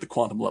only at the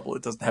quantum level.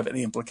 It doesn't have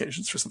any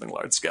implications for something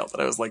large scale. But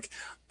I was like,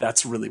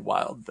 that's really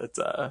wild.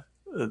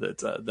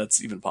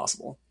 That's even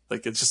possible.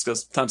 Like it just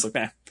goes. Time's like,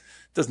 it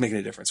doesn't make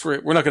any difference.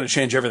 We're not going to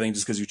change everything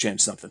just because you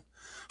changed something.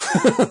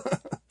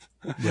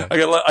 Yeah.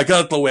 I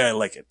got it the way I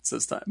like it.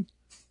 Says time.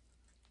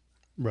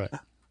 Right.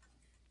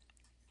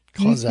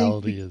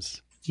 Causality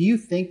is. Do you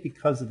think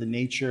because of the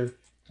nature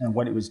and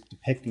what it was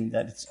depicting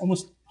that it's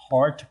almost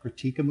hard to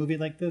critique a movie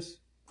like this?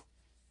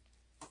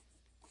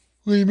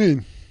 What do you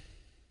mean?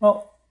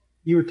 Well,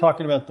 you were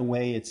talking about the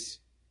way it's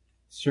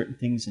certain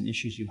things and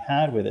issues you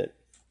had with it,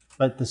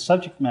 but the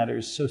subject matter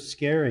is so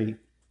scary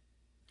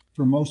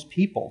for most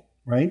people,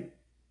 right?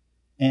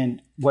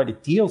 And what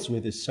it deals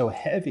with is so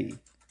heavy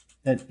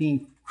that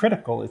being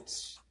critical,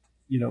 it's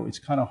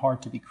kind of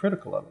hard to be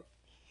critical of it.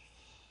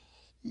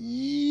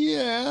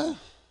 Yeah.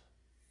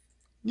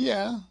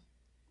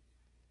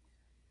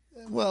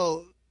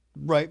 Well,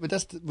 right, but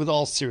that's with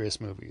all serious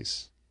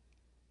movies.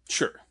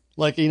 Sure.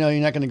 Like, you're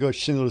not going to go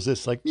Schindler's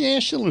List like, yeah,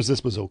 Schindler's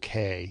List was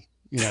okay,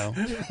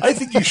 I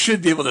think you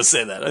should be able to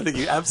say that.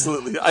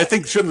 I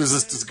think Schindler's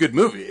List is a good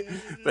movie,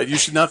 but you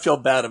should not feel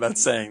bad about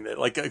saying that.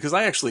 Like, because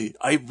I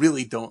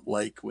really don't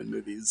like when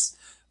movies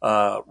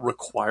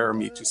require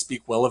me to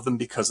speak well of them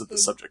because of the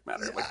subject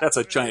matter. Like that's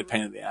a giant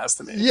pain in the ass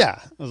to me. Yeah.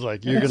 I was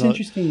like, it's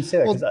interesting you say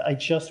that because I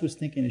just was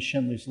thinking of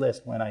Schindler's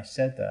List when I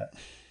said that,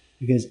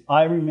 because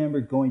I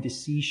remember going to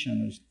see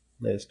Schindler's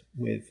List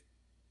with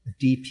a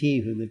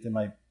DP who lived in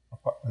my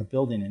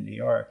building in New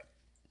York.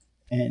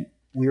 And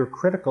we were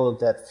critical of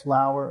that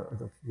flower or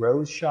the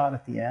rose shot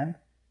at the end.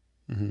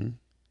 Mm-hmm.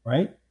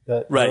 Right?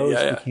 The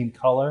rose became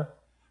color.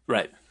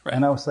 Right.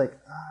 And I was like,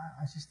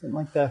 I just didn't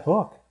like that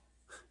hook.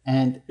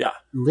 And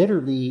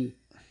literally,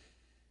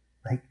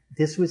 like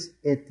this was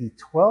at the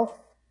 12th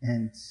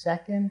and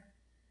 2nd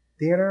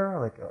theater,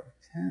 like a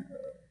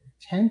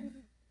 10th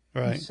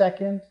and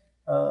 2nd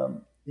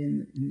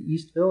in the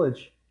East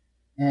Village.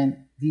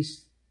 And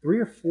these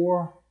 3 or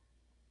 4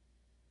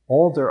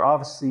 older,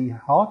 obviously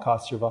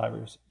Holocaust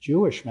survivors,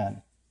 Jewish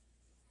men,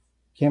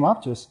 came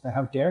up to us and said,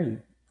 how dare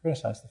you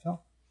criticize the film?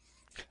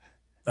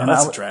 And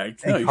that's a drag.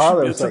 And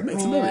Carla was like,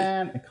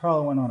 man. And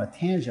Carla went on a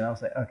tangent. I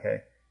was like,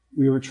 okay.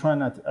 We were trying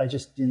not to, I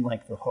just didn't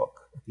like the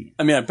hook.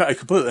 I mean, I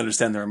completely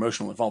understand their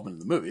emotional involvement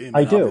in the movie.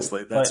 I do.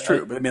 Obviously, that's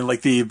true. But I mean,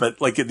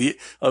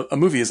 a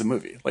movie is a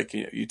movie. Like,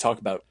 you talk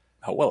about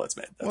how well it's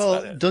made. That's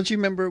about it. Don't you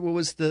remember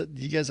do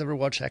you guys ever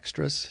watch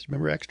Extras?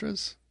 Remember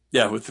Extras?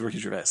 Yeah, with Ricky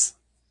Gervais.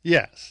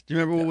 Yes. Do you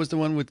remember what was the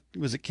one with?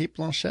 Was it Kate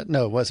Blanchett?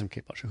 No, it wasn't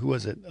Kate Blanchett. Who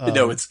was it?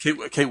 No, it's Kate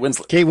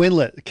Winslet. Kate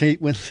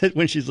Winslet,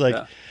 when she's like,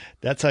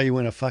 "That's how you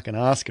win a fucking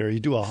Oscar. You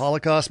do a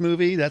Holocaust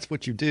movie. That's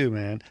what you do,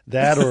 man.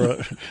 That or a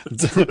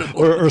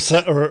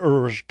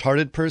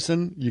retarded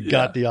person. You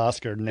got the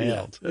Oscar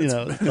nailed.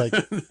 Yeah, like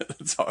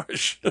it's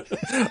harsh.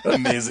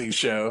 Amazing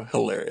show,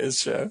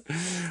 hilarious show.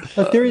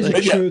 But there is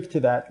a truth to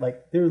that.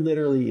 Like there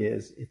literally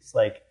is. It's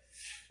like.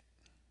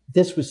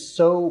 This was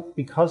so,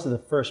 because of the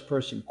first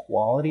person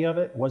quality of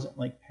it wasn't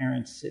like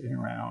parents sitting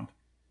around.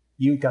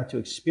 You got to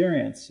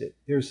experience it.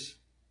 There's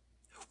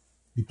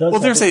a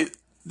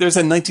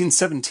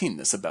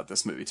 1917-ness about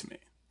this movie to me.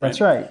 Right? That's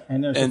right.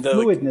 And there's a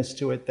fluidness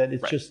to it that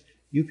it's just,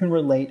 you can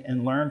relate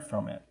and learn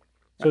from it.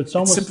 So it's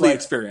almost simply like,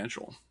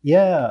 experiential.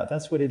 Yeah,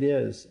 that's what it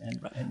is. And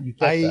you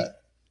get that.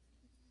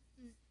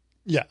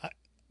 Yeah.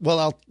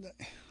 Well,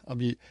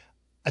 I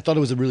thought it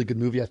was a really good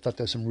movie. I thought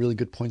there were some really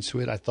good points to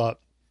it. I thought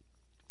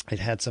it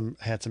had some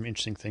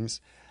interesting things.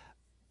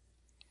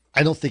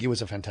 I don't think it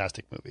was a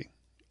fantastic movie,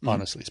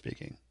 honestly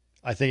speaking.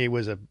 I think it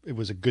was a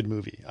good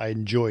movie. I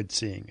enjoyed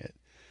seeing it.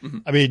 Mm-hmm.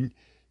 I mean,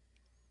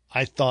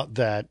 I thought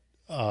that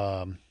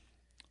the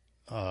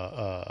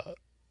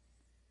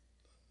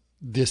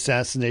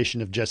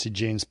assassination of Jesse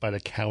James by the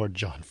coward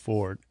John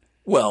Ford.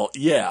 Well,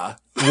 yeah.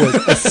 Was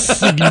a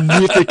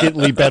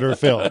significantly better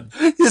film.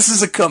 This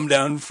is a come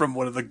down from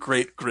one of the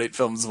great, great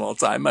films of all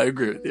time. I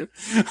agree with you.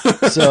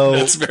 So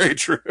that's very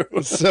true.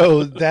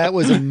 So that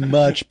was a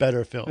much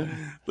better film.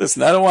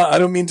 Listen, I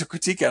don't mean to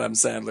critique Adam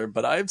Sandler,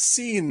 but I've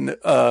seen,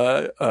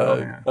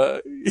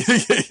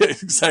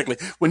 exactly.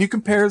 When you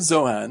compare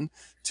Zohan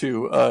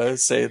to,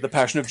 say, The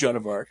Passion of Joan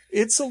of Arc,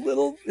 it's a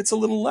little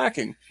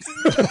lacking.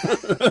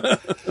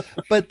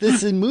 But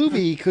this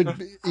movie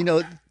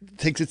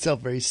takes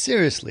itself very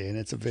seriously, and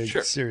it's a very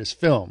serious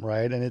film,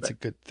 right? And it's a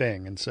good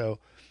thing. And so,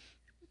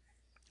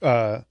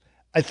 I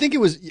think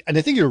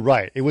I think you're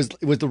right. It was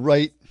the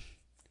right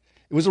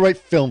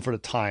film for the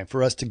time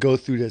for us to go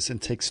through this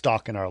and take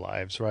stock in our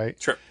lives,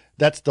 right? Sure.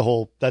 That's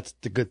the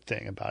good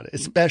thing about it,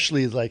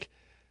 especially because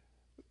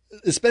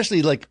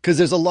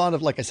there's a lot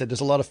of, like I said, there's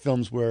a lot of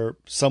films where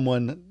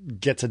someone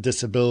gets a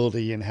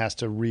disability and has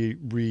to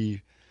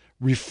reframe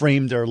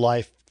their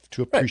life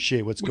to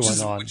appreciate what's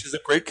going on. Which is a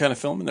great kind of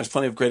film, and there's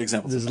plenty of great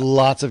examples. There's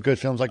lots of good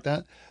films like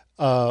that.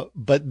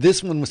 But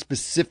this one was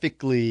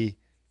specifically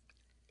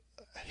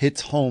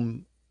hits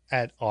home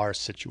at our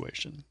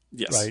situation.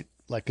 Yes. Right?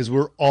 Like, because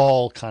we're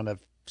all kind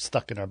of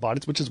stuck in our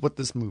bodies, which is what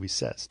this movie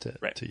says to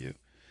you.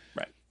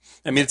 Right.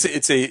 I mean,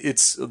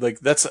 it's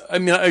like, that's, I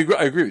mean, I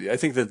agree with you. I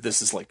think that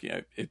this is like,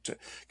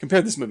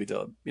 compare this movie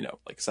to,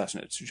 like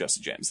Assassinated to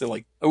Jesse James. They're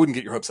like, I wouldn't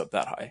get your hopes up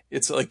that high.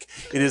 It's like,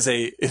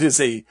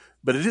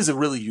 but it is a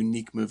really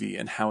unique movie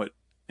in how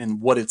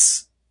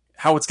it's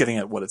getting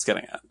at what it's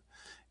getting at.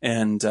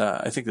 And,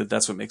 I think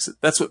that's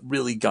what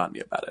really got me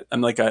about it. I'm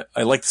like,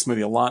 I like this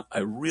movie a lot. I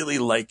really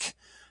like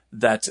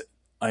that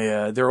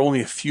there are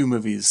only a few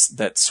movies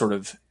that sort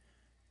of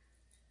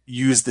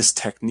use this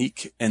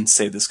technique and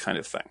say this kind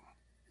of thing.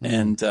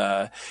 Mm-hmm.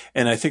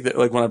 And I think that,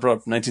 like, when I brought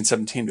up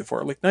 1917 before,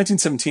 like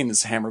 1917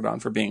 is hammered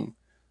on for being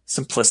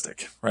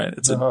simplistic, right?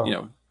 It's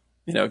going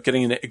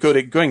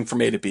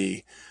from A to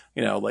B,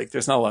 like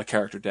there's not a lot of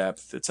character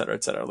depth, et cetera,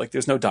 et cetera. Like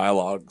there's no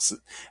dialogues.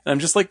 And I'm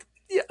just like,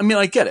 yeah, I mean,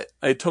 I get it.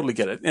 I totally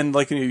get it. And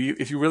like,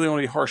 if you really want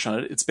to be harsh on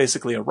it, it's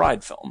basically a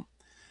ride film,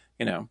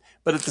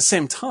 but at the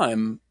same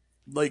time,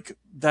 like,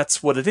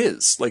 that's what it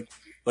is. Like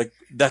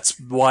that's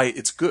why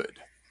it's good.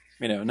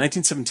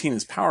 1917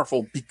 is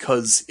powerful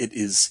because it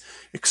is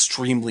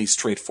extremely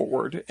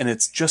straightforward, and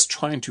it's just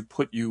trying to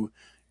put you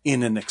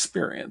in an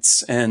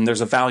experience, and there's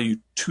a value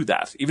to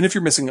that, even if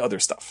you're missing other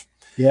stuff.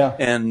 Yeah.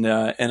 And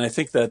I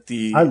think that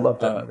I love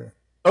that movie.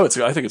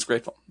 I think it's a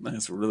great film.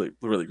 It's a really,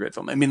 really great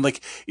film. I mean,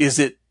 like,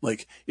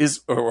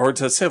 or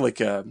to say,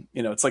 like,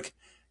 it's like,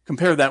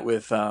 compare that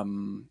with,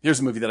 here's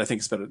a movie that I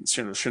think is better than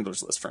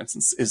Schindler's List, for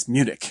instance, is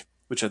Munich,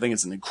 which I think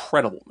is an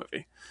incredible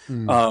movie.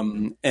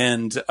 Mm.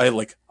 And I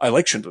like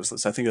Schindler's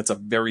List. I think that's a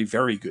very,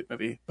 very good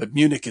movie, but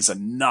Munich is a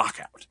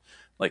knockout.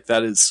 Like,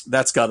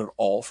 that's got it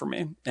all for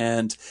me.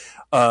 And,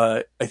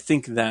 I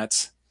think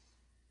that,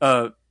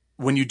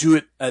 when you do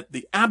it at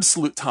the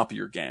absolute top of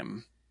your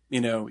game,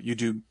 you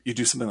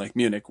do something like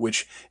Munich,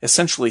 which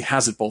essentially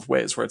has it both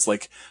ways, where it's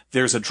like,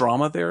 there's a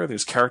drama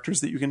there's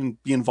characters that you can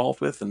be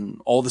involved with,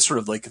 and all this sort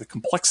of like the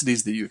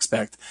complexities that you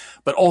expect,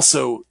 but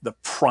also the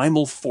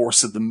primal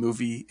force of the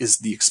movie is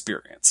the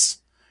experience.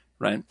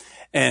 Right.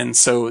 And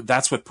so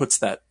that's what puts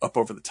that up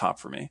over the top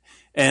for me.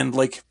 And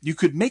like, you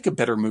could make a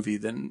better movie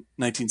than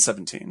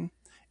 1917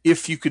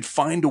 if you could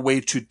find a way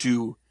to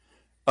do,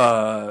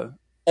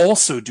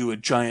 also do a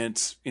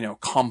giant,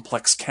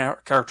 complex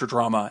character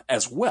drama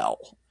as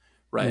well.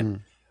 Right. Mm.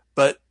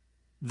 But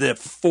the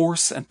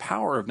force and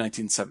power of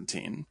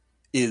 1917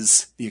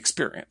 is the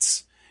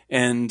experience,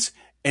 and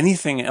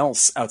anything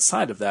else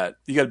outside of that,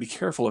 you got to be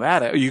careful of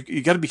adding.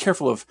 You got to be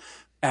careful of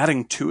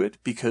adding to it,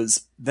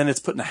 because then it's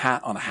putting a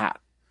hat on a hat.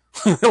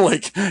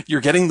 Like,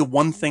 you're getting the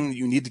one thing that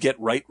you need to get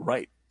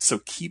right. So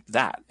keep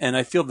that. And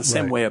I feel the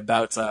same way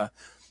about,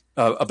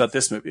 about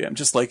this movie. I'm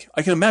just like,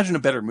 I can imagine a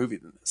better movie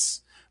than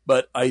this,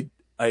 but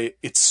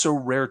it's so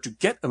rare to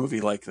get a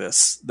movie like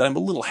this that I'm a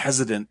little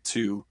hesitant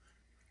to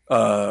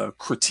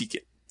critique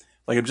it.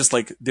 Like, I'm just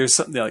like, there's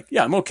something like,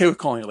 yeah, I'm okay with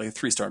calling it like a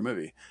 3-star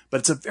movie,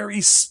 but it's a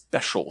very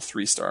special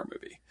 3-star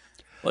movie.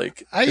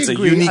 Like, I it's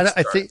agree. a unique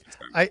I think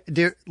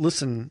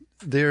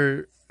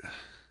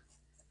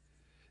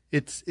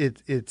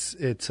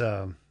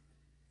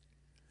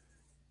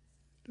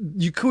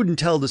you couldn't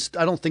tell this.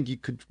 I don't think you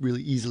could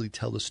really easily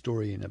tell the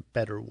story in a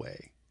better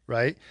way,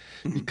 right?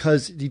 Mm-hmm.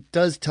 Because he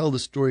does tell the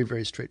story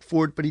very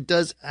straightforward, but he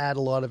does add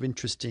a lot of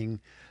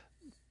interesting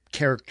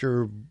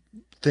character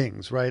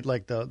things, right?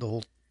 Like the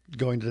whole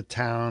going to the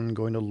town,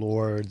 going to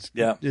Lourdes,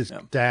 his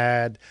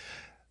dad,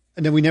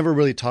 and then we never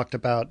really talked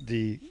about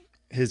the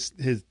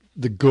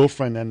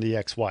girlfriend and the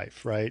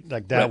ex-wife, right?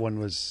 Like that one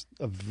was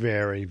a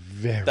very,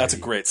 very that's a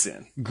great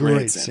scene.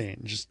 Great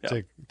scene. Just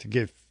to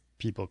give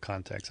people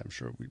context, I'm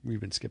sure we've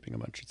been skipping a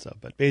bunch of stuff,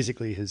 but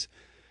basically his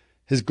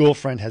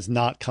girlfriend has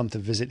not come to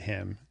visit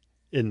him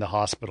in the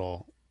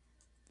hospital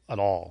at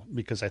all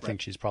because I think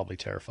she's probably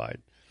terrified.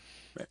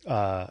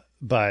 Right.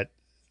 But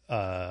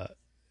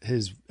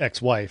his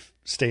ex-wife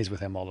stays with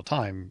him all the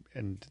time,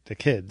 and the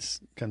kids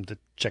come to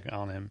check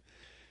on him.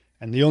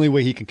 And the only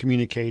way he can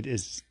communicate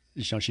is,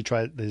 his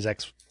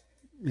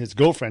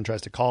girlfriend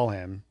tries to call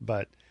him,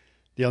 but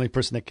the only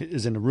person that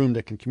is in the room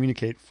that can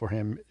communicate for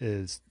him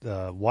is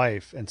the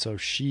wife. And so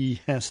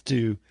she has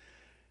to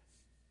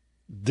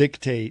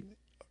dictate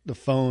the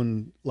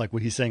phone, like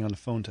what he's saying on the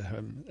phone to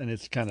him. And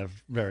it's kind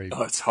of very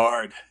it's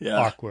hard. Yeah.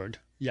 Awkward.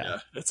 Yeah.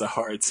 It's a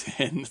hard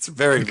scene. It's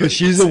very, because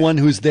she's the one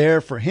who's there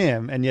for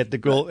him. And yet the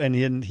girl,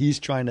 and he's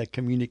trying to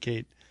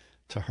communicate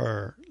to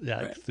her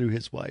through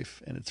his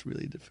wife. And it's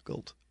really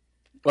difficult.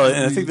 Well,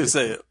 and I think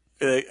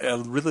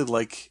I really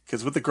like,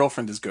 because what the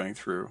girlfriend is going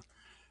through,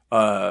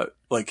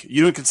 like,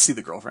 you don't get to see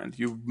the girlfriend.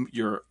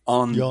 You're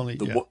on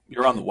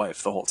you're on the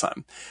wife the whole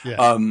time.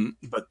 Yeah.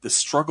 But the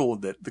struggle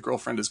that the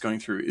girlfriend is going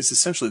through is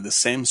essentially the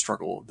same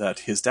struggle that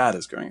his dad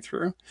is going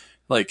through.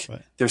 Like,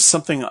 there's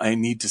something I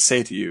need to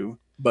say to you,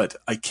 but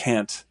I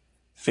can't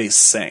face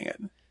saying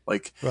it.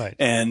 Like,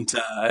 and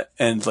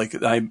like,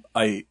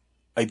 I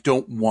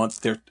don't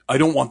want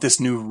this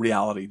new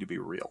reality to be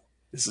real,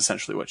 is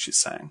essentially what she's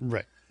saying.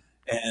 Right.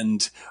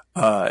 And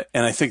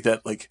I think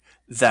that, like,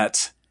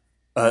 that,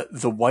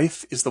 the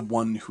wife is the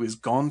one who has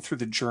gone through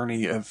the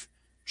journey of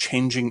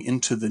changing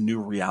into the new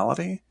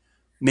reality,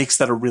 makes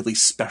that a really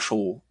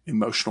special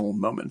emotional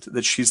moment,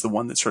 that she's the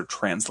one that sort of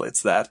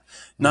translates that,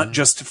 not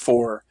just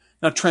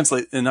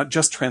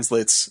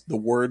translates the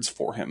words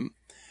for him,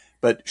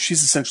 but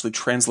she's essentially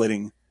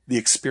translating the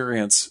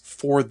experience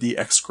for the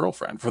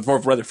ex-girlfriend, for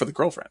the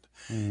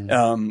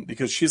girlfriend.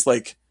 Because she's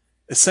like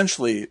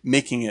essentially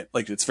making it,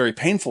 like, it's very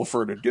painful for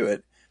her to do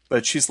it,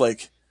 but she's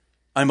like,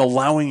 I'm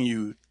allowing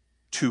you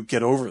to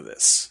get over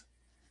this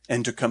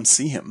and to come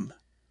see him.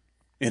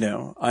 You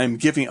know,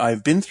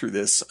 I've been through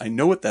this. I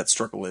know what that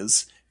struggle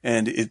is.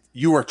 And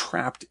you are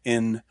trapped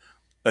in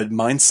a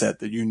mindset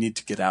that you need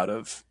to get out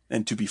of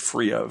and to be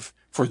free of,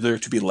 for there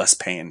to be less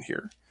pain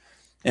here.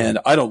 And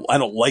I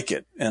don't like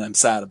it, and I'm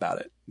sad about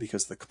it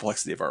because of the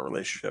complexity of our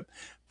relationship.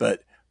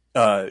 But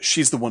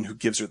she's the one who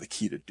gives her the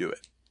key to do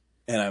it.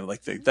 And I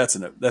like that's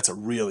a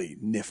really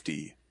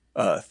nifty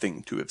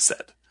thing to have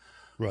said.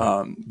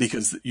 Right.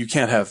 Because you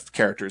can't have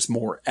characters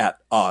more at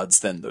odds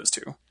than those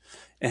two.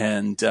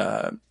 And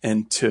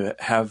to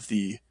have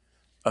the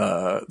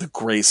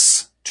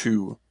grace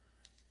to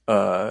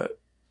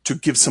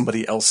give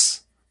somebody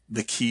else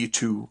the key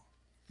to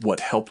what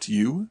helped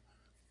you,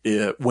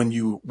 when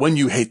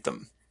you hate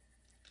them,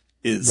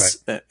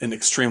 is an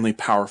extremely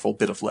powerful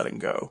bit of letting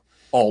go,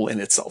 all in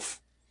itself.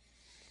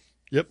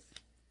 Yep.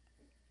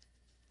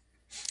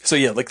 So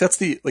yeah, that's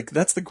the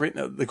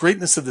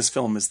greatness of this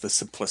film is the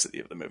simplicity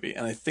of the movie.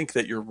 And I think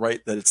that you're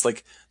right, that it's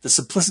like the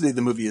simplicity of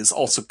the movie is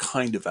also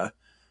kind of a,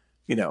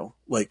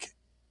 like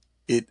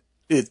it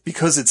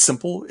because it's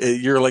simple,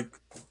 you're like,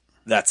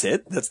 that's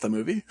it. That's the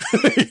movie,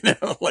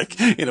 like,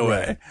 in a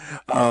way.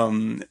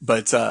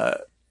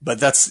 But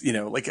that's,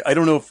 like, I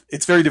don't know if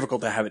it's very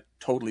difficult to have it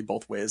totally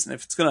both ways. And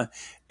if it's going to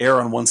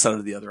err on one side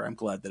or the other, I'm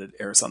glad that it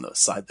errs on the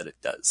side that it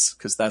does,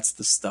 because that's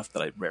the stuff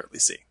that I rarely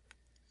see.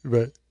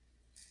 Right.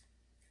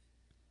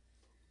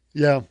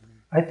 Yeah.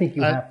 I think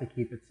you have to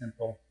keep it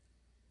simple.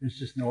 There's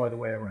just no other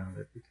way around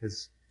it,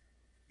 because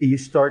you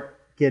start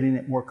getting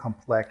it more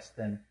complex,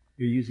 then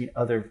you're using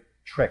other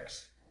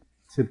tricks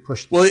to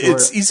push the story.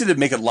 It's easy to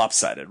make it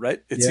lopsided,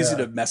 right? It's easy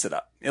to mess it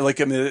up.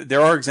 Like, I mean,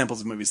 there are examples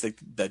of movies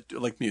that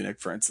like Munich,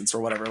 for instance,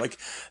 or whatever, like,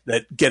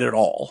 that get it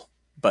all.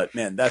 But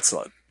man,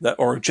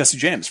 or Jesse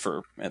James,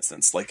 for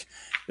instance, like,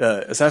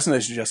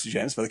 Assassination of Jesse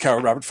James by the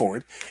coward Robert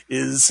Ford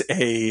is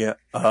a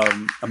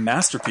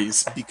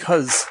masterpiece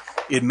because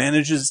it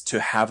manages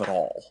to have it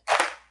all.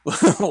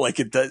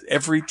 Like, it does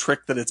every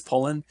trick that it's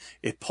pulling,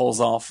 it pulls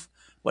off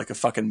like a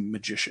fucking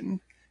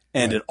magician.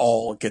 And it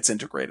all gets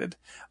integrated.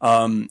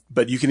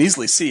 But you can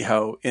easily see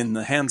how in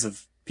the hands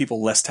of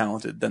people less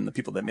talented than the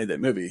people that made that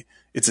movie,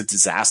 it's a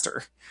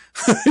disaster.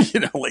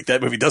 Like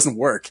that movie doesn't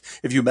work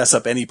if you mess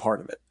up any part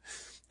of it.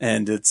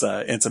 And it's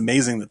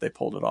amazing that they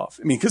pulled it off.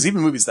 I mean, because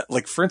even movies that,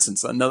 like, for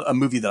instance, a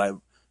movie that I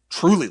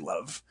truly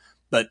love,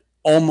 but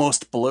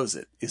almost blows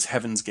it, is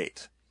Heaven's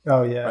Gate.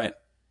 Oh yeah. Right.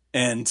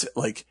 And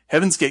like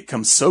Heaven's Gate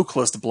comes so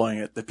close to blowing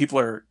it that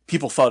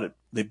people thought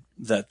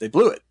that they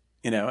blew it,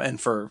 and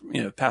for,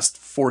 past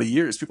 40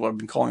 years, people have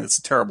been calling this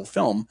a terrible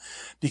film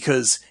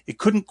because it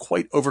couldn't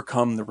quite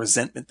overcome the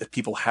resentment that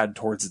people had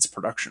towards its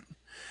production.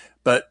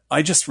 But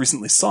I just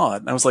recently saw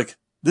it and I was like,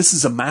 this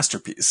is a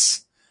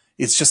masterpiece.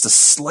 It's just a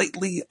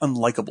slightly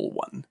unlikable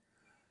one.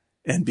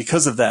 And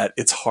because of that,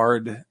 it's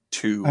hard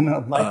to... An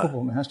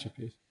unlikable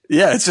masterpiece.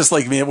 Yeah, it's just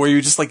like, man, where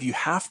you're just like, you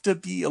have to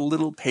be a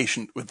little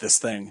patient with this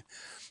thing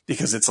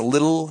because it's a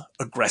little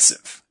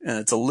aggressive and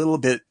it's a little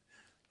bit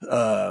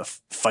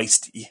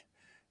feisty.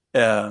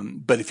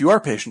 But if you are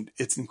patient,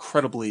 it's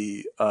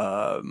incredibly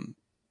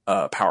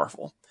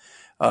powerful.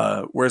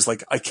 Whereas,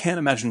 like, I can't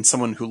imagine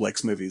someone who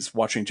likes movies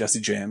watching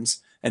Jesse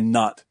James and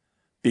not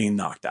being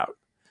knocked out.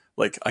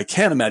 Like, I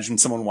can't imagine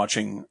someone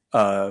watching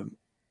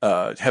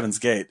Heaven's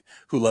Gate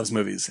who loves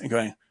movies and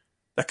going,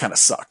 that kind of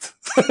sucked.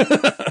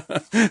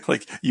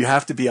 Like, you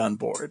have to be on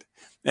board.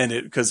 And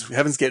because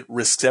Heaven's Gate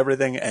risks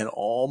everything and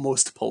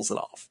almost pulls it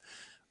off.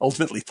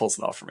 Ultimately pulls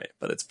it off for me,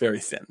 but it's very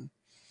thin.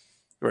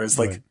 Whereas,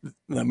 like,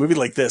 a movie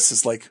like this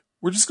is like,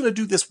 we're just going to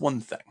do this one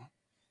thing.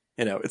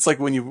 It's like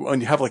when you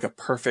have like a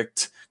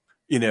perfect,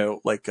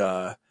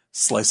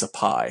 slice of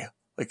pie.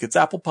 Like, it's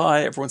apple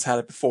pie. Everyone's had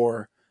it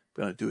before.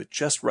 We're going to do it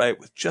just right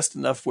with just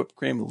enough whipped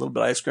cream, a little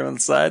bit of ice cream on the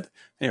side.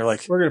 And you're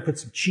like, we're going to put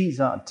some cheese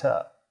on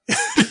top.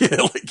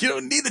 Yeah, like, you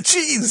don't need the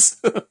cheese.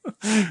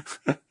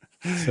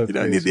 You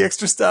don't need the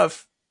extra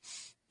stuff.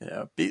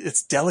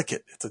 It's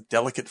delicate. It's a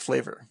delicate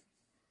flavor.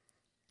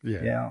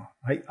 Yeah.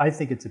 I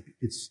think it's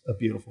a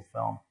beautiful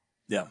film.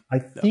 Yeah. I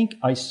think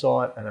I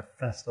saw it at a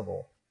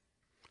festival.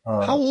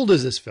 How old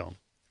is this film?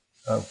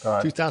 Oh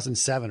God,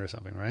 2007 or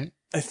something, right?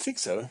 I think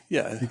so.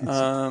 Yeah.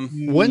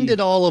 When did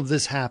all of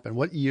this happen?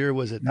 What year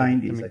was it?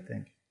 90s, I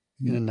think.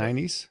 In the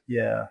 90s?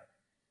 Yeah.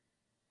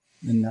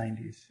 The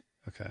 90s.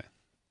 Okay.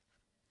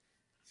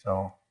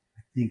 So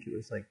I think it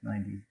was like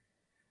 90.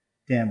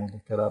 Dan will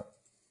look it up.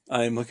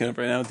 I'm looking up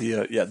right now.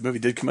 The movie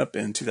did come up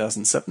in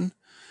 2007.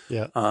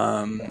 Yeah.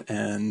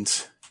 And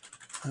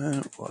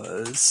it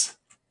was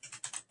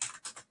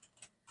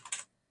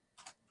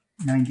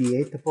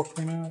 98. The book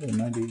came out, or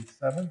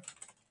 97.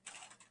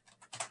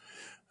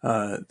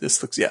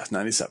 This looks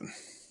 97.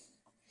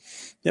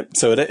 Yep.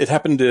 So it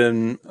happened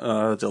in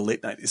the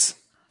late 90s.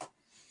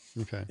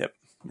 Okay. Yep.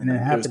 And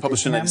it was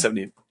published in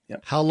 1970.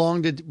 Yep. How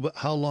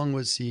long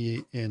was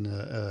he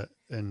in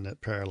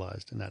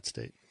paralyzed in that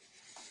state?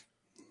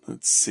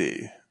 Let's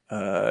see.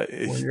 2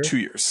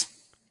 years.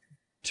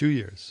 2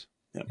 years.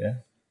 Yep. Yeah.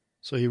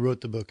 So he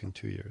wrote the book in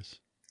 2 years.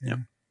 Yep.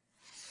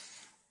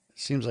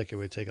 Seems like it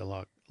would take a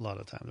lot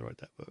of time to write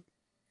that book.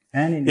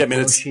 And he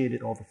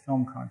negotiated all the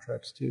film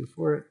contracts too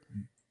for it.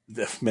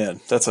 Man,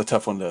 that's a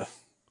tough one to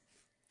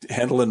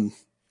handle in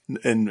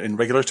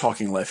regular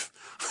talking life.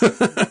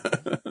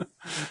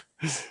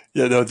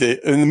 Yeah, no,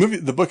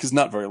 the book is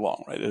not very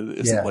long, right?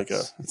 It's not like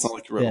you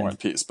wrote a War and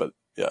Peace, but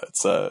yeah,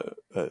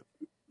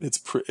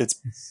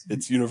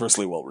 it's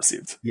universally well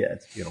received. Yeah,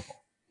 it's beautiful.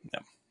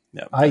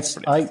 Yeah. I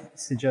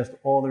suggest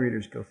all the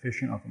readers go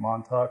fishing off the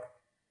Montauk,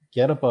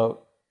 get a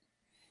boat,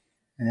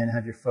 and then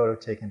have your photo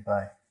taken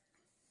by.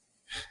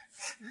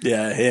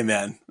 Yeah, hey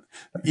man,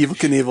 Evel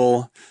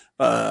Knievel,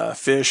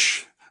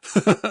 fish,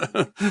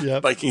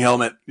 yep. biking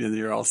helmet,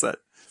 you're all set.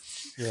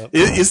 Yep.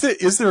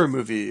 Is there a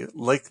movie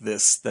like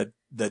this that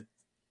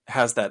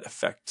has that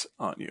effect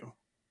on you?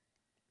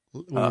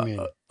 What do you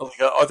mean?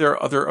 Are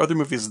there other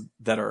movies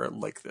that are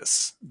like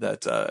this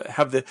that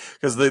have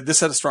because this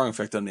had a strong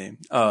effect on me?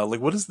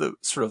 Like, what is the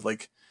sort of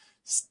like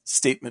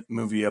statement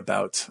movie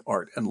about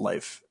art and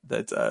life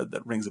that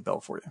rings a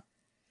bell for you?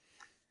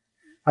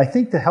 I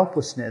think the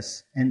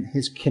helplessness and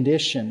his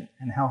condition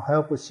and how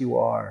helpless you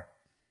are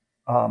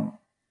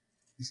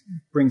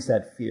brings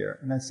that fear.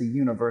 And that's a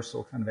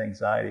universal kind of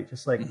anxiety.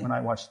 Just like when I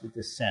watch The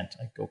Descent,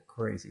 I go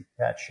crazy,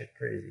 batshit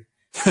crazy.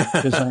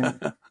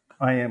 Because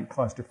I am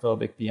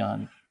claustrophobic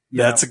beyond.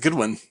 That's a good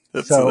one.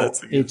 That's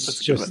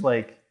just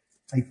like,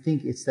 I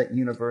think it's that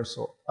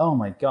universal, oh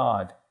my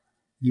God,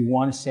 you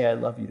want to say I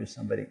love you to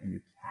somebody and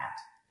you can't.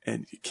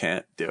 And you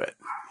can't do it.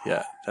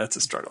 Yeah, that's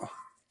a struggle.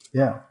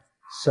 Yeah.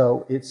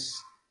 So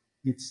it's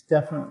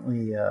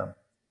definitely,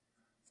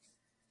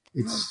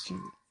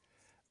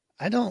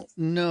 I don't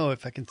know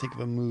if I can think of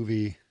a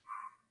movie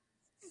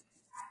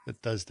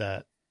that does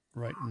that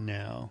right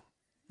now.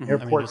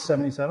 Airport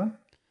 77?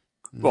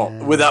 Well,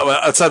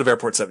 outside of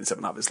Airport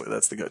 77, obviously,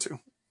 that's the go-to.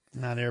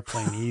 Not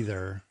Airplane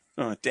either.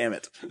 Oh, damn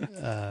it.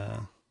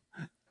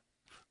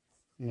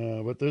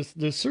 No, but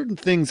there's certain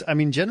things. I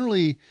mean,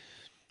 generally,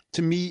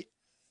 to me,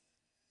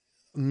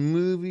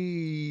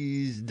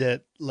 movies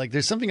that like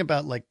there's something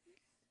about like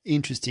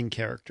interesting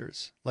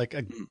characters, like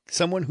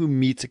someone who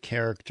meets a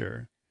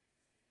character,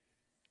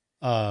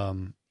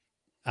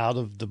 out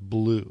of the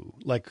blue,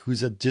 like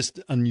who's a just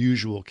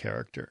unusual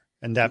character,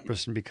 and that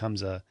person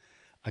becomes a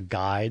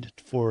guide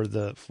for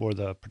the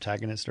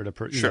protagonist or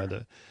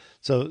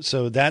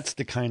so that's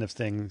the kind of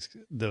things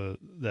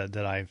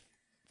that I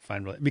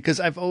find really, because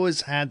I've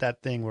always had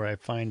that thing where I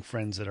find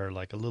friends that are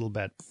like a little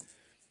bit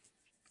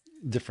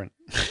different,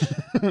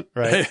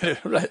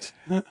 right? Right.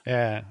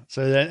 Yeah.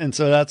 So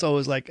that's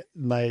always like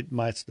my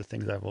the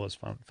things I've always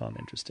found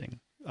interesting.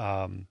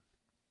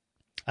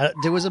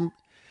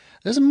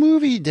 There's a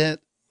movie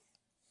that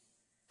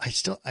I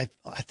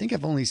think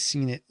I've only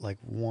seen it like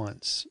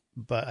once,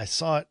 but I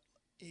saw it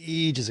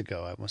ages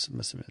ago. I must have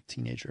been a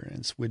teenager, and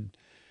it's with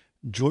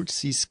George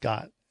C.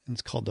 Scott, and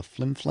it's called The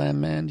Flim Flam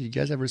Man. Did you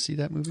guys ever see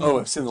that movie? Oh,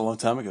 I've seen it a long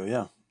time ago.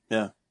 Yeah.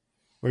 Yeah.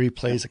 Where he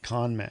plays a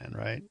con man,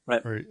 right?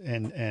 Right.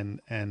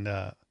 And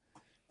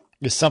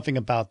there's something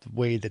about the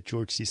way that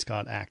George C.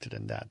 Scott acted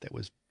in that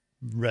was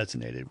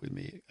resonated with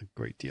me a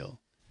great deal.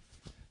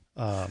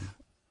 I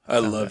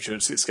love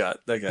George C.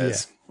 Scott. That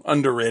guy's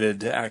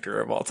underrated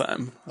actor of all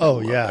time. Oh,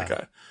 I love yeah. that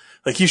guy.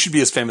 Like, he should be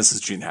as famous as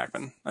Gene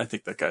Hackman. I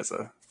think that guy's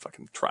a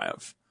fucking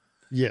triumph.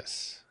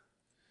 Yes.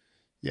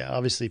 Yeah,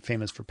 obviously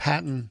famous for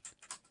Patton.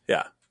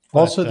 Yeah.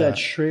 Also, that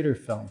Schrader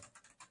film.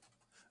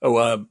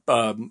 Oh,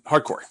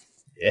 Hardcore.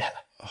 Yeah.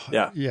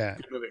 Yeah. Yeah.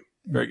 Good movie.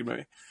 Very good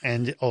movie.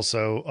 And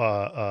also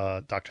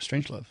Dr.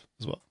 Strangelove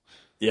as well.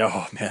 Yeah,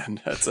 oh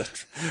man, that's a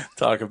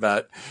talk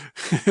about.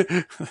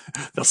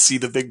 They'll see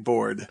the big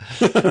board.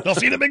 They'll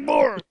see the big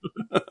board.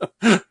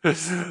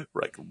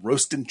 Like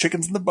roasting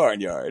chickens in the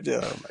barnyard.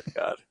 Oh my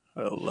god,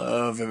 I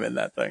love him in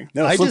that thing.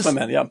 No, I Flim just- Flam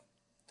Man.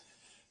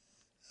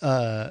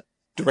 Yeah.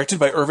 Directed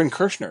by Irvin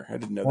Kershner. I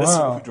didn't know this.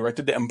 Wow. Who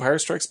directed The Empire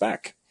Strikes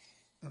Back.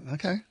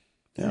 Okay.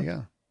 There you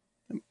go.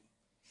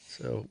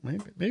 So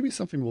maybe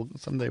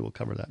someday we'll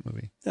cover that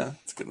movie. Yeah,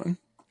 it's a good one.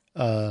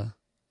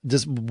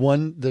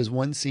 There's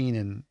one scene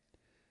in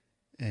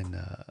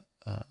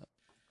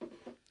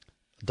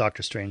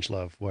Doctor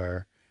Strangelove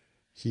where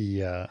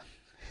he's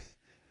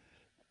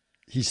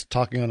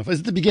talking on the phone.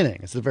 It's at the beginning.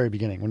 It's the very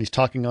beginning when he's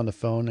talking on the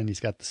phone and he's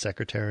got the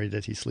secretary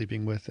that he's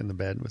sleeping with in the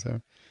bed with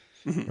her,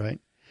 right?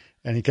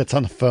 And he gets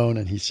on the phone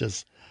and he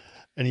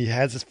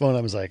has his phone.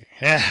 I was like,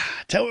 yeah,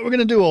 tell what we're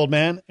gonna do, old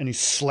man. And he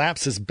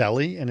slaps his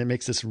belly and it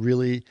makes this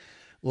really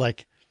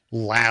like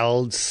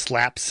loud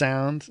slap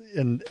sound,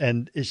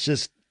 and it's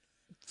just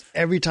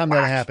every time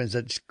that happens,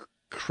 that just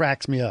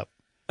cracks me up.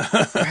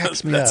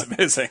 Cracks me That's up.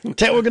 amazing.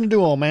 Tell you what we're gonna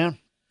do, old man.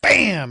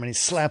 Bam! And he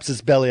slaps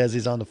his belly as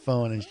he's on the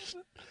phone, and it's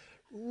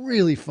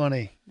really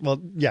funny.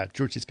 Well, yeah,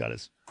 George C. Scott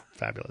is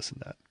fabulous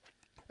in that,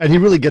 and he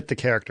really get the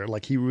character.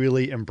 Like he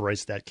really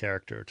embraced that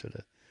character to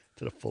the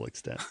full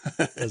extent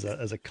as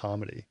a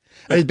comedy.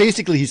 I mean,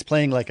 basically, he's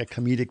playing like a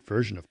comedic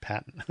version of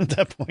Patton at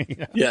that point. You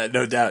know? Yeah,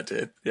 no doubt,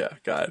 dude. Yeah,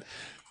 God.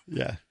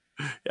 Yeah.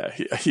 Yeah,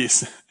 he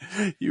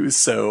was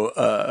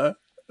so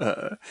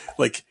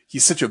like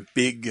he's such a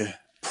big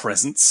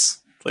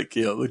presence. Like,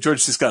 you know,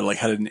 George C. Scott like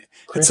had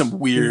some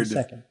weird. Give me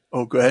a second.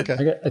 Oh, go ahead.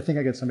 Okay. I think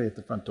I got somebody at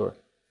the front door.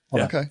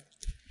 Yeah. Okay.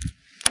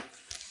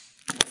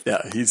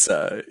 Yeah, he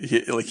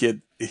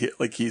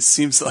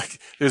seems like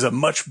there's a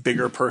much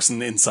bigger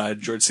person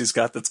inside George C.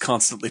 Scott that's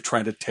constantly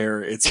trying to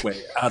tear its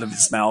way out of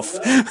his mouth.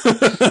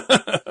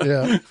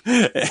 Yeah.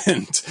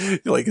 And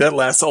like that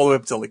lasts all the way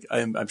up to like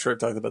I'm sure I've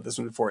talked about this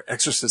one before.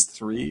 Exorcist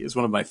 3 is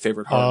one of my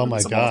favorite horror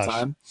movies of all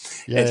time.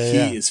 Yeah, And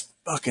he is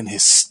fucking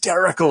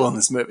hysterical in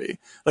this movie.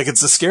 Like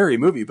it's a scary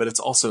movie, but it's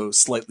also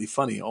slightly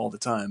funny all the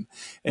time.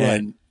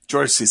 And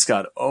George C.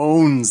 Scott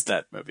owns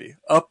that movie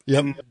up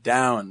and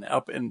down,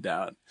 up and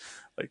down.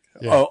 Like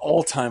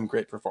all-time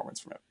great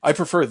performance from him. I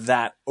prefer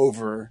that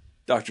over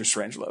Dr.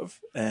 Strangelove,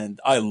 and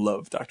I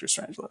love Dr.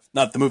 Strangelove.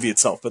 Not the movie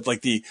itself, but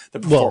like the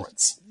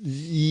performance.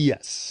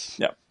 Yes.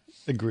 Yeah.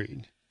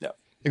 Agreed. Yeah.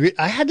 Agreed.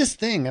 I had this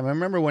thing. I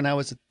remember when I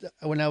was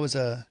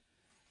a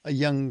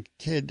young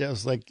kid, I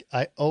was like,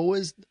 I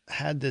always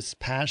had this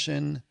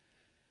passion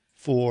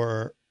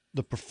for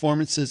the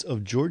performances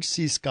of George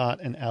C. Scott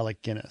and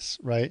Alec Guinness,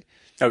 right?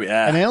 Oh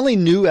yeah. And I only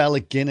knew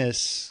Alec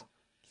Guinness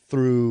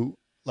through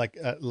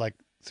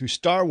through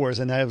Star Wars,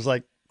 and I was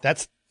like,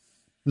 that's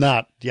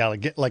not the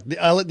Alec. Like the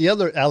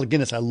other Alec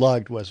Guinness I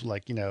loved was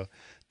like, you know,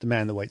 the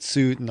Man in the White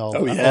Suit and all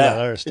that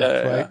other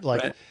stuff, right?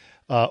 Like,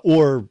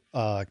 or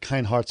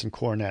Kind Hearts and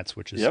Coronets,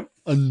 which is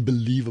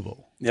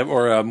unbelievable. Yep.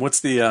 Or what's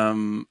the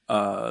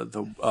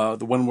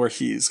one where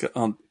he's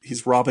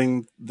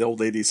robbing the old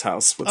lady's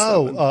house? What's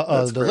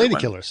the Lady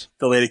Killers.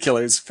 The Lady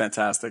Killers,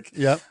 fantastic.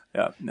 Yep.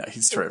 Yeah. No,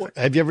 he's terrific.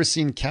 Have you ever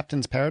seen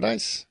Captain's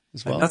Paradise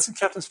as well? That's in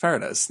Captain's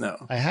Paradise. No.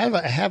 I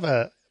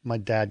have my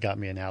dad got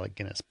me an Alec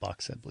Guinness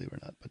box set, believe it or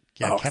not. But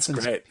yeah, that's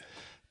great.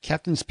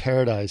 Captain's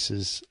Paradise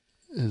is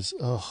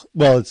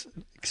well, it's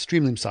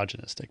extremely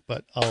misogynistic,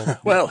 but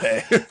well,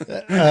 hey,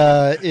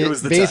 it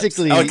was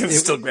basically Alec Guinness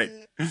is still great.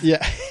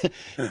 Yeah,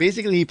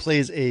 basically he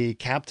plays a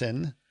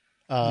captain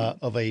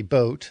of a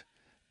boat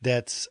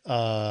that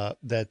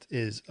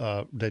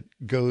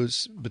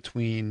goes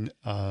between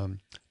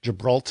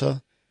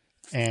Gibraltar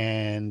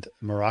and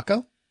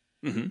Morocco,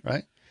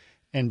 right?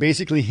 And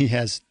basically he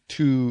has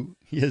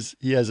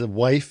a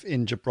wife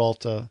in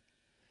Gibraltar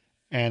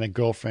and a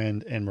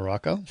girlfriend in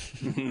Morocco.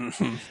 Of course.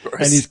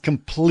 And he's a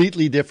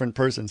completely different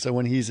person. So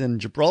when he's in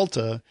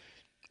Gibraltar,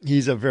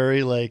 he's a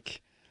very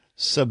like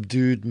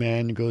subdued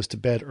man who goes to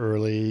bed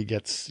early,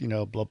 gets,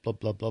 blah, blah,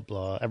 blah, blah,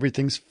 blah.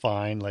 Everything's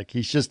fine. Like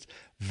he's just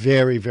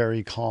very,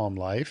 very calm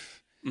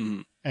life.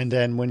 Mm. And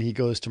then when he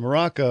goes to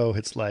Morocco,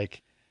 it's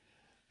like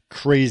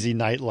crazy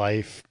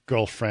nightlife,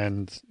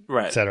 girlfriend,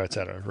 Right. et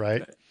cetera,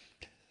 right?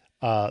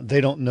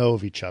 They don't know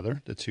of each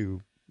other, the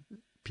two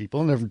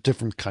people, and they're from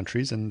different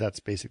countries, and that's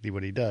basically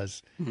what he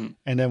does. Mm-hmm.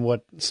 And then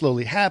what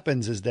slowly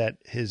happens is that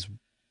his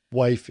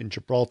wife in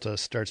Gibraltar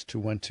starts to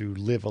want to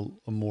live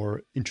a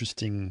more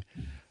interesting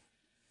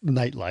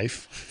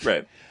nightlife.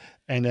 Right.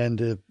 And then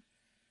the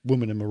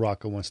woman in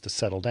Morocco wants to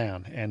settle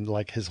down, and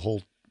like his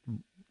whole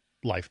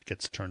life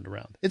gets turned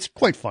around. It's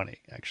quite funny,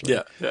 actually.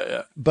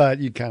 Yeah. But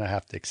you kind of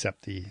have to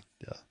accept the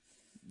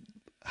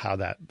how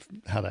that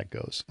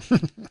goes.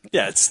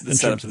 Yeah, it's the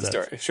setup of the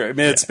story. Sure. I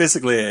mean, it's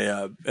basically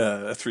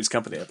a Three's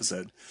Company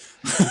episode.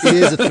 It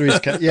is a Three's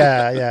Company.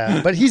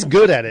 Yeah. But he's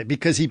good at it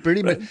because he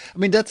pretty much, I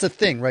mean, that's the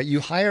thing, right? You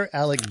hire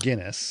Alec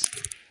Guinness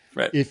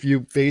Right. if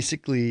you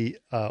basically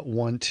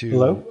want to.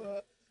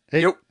 Hello?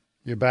 Hey, Yep.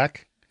 you're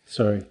back.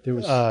 Sorry, there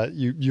was.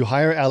 You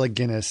hire Alec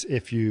Guinness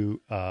if you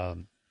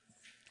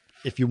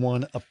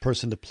want a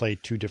person to play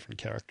two different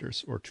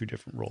characters or two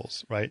different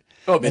roles, right?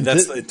 Oh, I mean,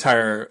 that's the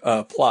entire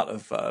plot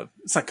of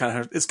it's not Kind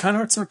Hearts. It's Kind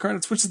Hearts and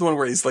Carnage, which is the one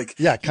where he's like,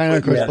 kind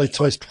of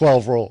plays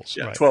 12 roles,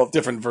 yeah, right? 12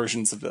 different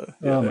versions of the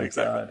my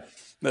exactly God.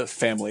 the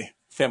family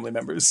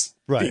members,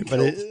 Right,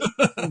 being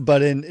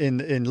but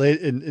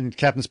in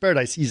Captain's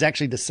Paradise, he's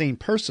actually the same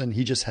person.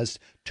 He just has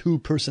two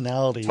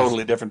personalities,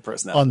 totally different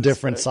personalities on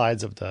different right?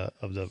 sides of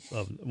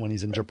when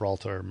he's in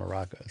Gibraltar or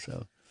Morocco.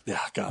 So Yeah,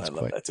 God, I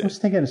love that I too. was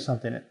thinking of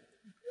something.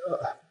 Do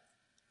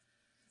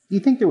you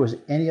think there was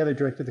any other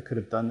director that could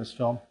have done this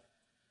film?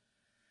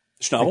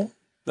 Schnabel,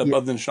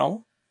 other than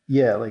Schnabel,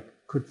 Yeah, like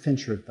could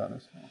Fincher have done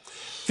this film?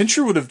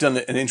 Fincher would have done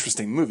an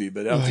interesting movie,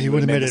 but I don't think he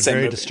would have made the it same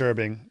very movie.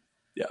 disturbing.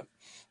 Yeah,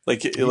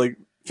 like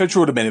Fincher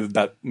would have made it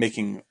about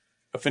making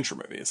a Fincher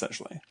movie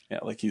essentially. Yeah,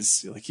 like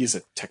he's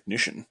a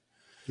technician.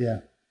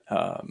 Yeah.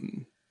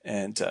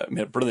 And I mean,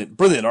 a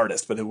brilliant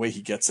artist, but the way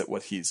he gets at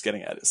what he's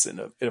getting at is in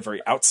a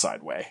very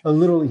outside way. A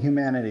little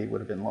humanity would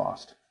have been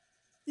lost.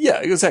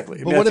 Yeah, exactly.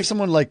 I But mean, what if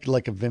someone like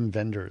a Wim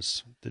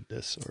Wenders did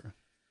this?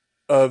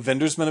 Or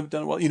Vendors might have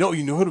done well? You know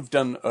who would have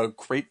done a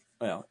great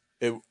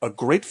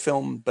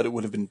film, but it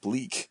would have been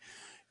bleak.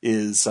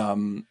 Is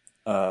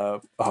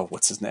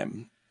what's his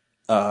name?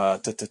 Hang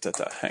on,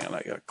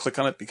 I gotta click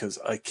on it because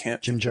I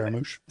can't. Jim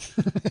Jarmusch?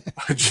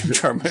 Jim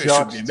Jarmusch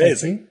Jacques would be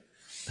amazing.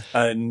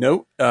 Tati?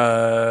 No.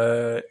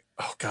 Oh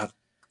God.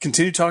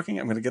 Continue talking.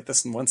 I'm going to get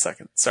this in 1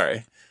 second.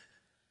 Sorry.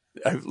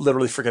 I'm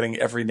literally forgetting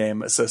every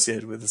name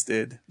associated with this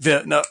dude.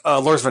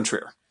 Lars von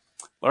Trier.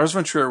 Lars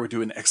von Trier would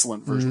do an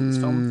excellent version of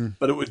this film,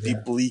 but it would be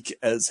bleak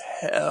as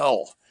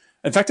hell.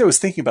 In fact, I was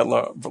thinking about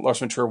Lars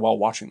von Trier while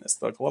watching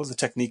this. Like, a lot of the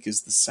technique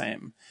is the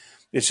same.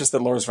 It's just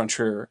that Lars von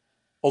Trier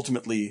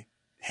ultimately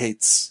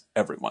hates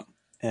everyone.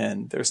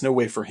 And there's no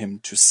way for him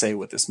to say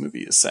what this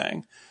movie is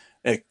saying,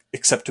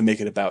 except to make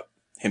it about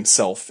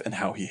himself and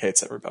how he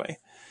hates everybody,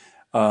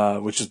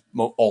 which is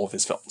all of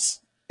his films.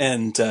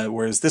 And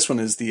whereas this one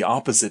is the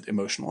opposite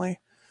emotionally.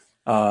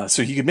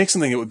 So he could make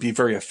something that would be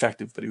very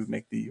effective, but he would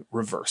make the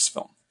reverse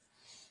film,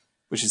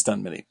 which he's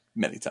done many,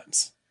 many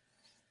times.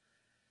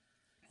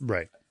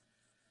 Right.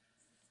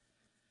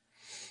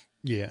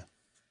 Yeah.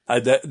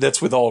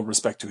 That's with all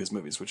respect to his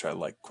movies, which I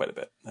like quite a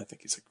bit. I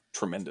think he's a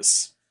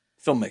tremendous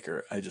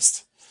filmmaker. I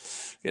just,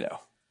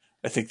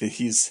 I think that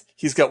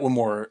he's got one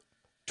more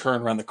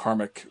turn around the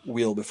karmic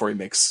wheel before he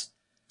makes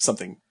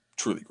something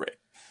truly great.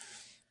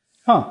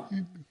 Huh.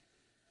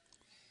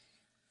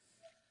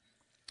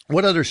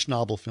 What other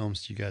Schnabel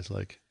films do you guys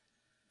like?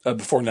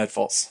 Before Night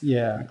Falls.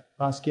 Yeah.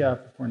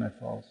 Basquiat, Before Night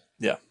Falls.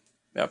 Yeah.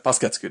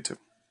 Basquiat's good too.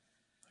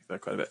 I like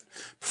that quite a bit.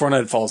 Before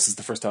Night Falls is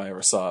the first time I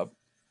ever saw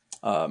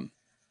Javier.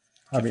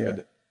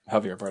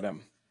 Javier Bardem,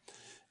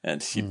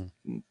 and he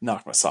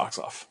knocked my socks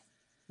off.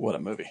 What a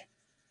movie!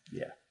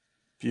 Yeah.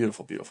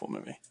 Beautiful, beautiful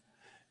movie.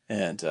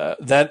 And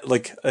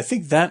that, I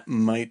think that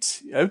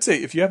might. I would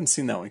say if you haven't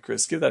seen that one,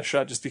 Chris, give that a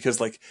shot. Just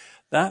because,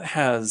 that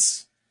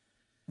has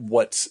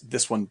what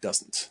this one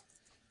doesn't.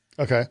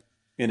 Okay.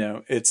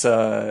 It's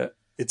a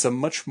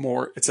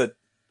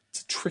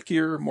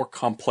trickier, more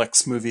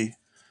complex movie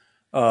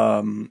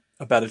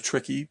about a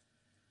tricky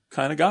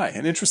kind of guy,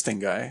 an interesting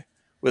guy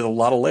with a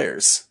lot of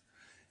layers,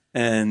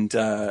 and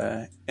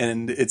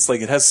it's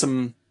it has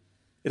some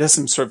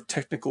sort of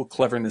technical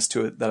cleverness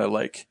to it that I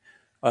like,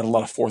 and a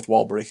lot of fourth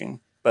wall breaking.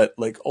 But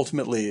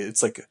ultimately,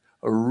 it's a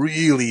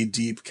really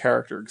deep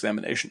character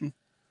examination,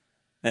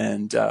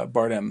 and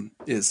Bardem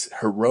is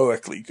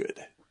heroically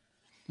good.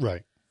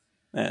 Right.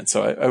 And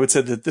so I would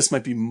say that this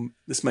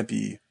might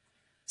be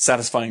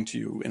satisfying to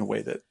you in a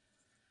way that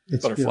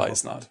It's Butterfly beautiful.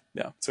 is not.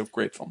 Yeah, it's a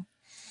great film.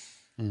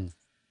 Mm.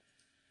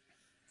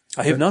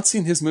 I have not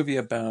seen his movie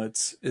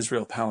about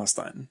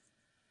Israel-Palestine,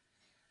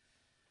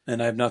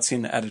 and I have not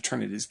seen At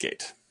Eternity's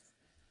Gate.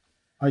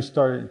 I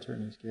started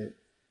Eternity's Gate.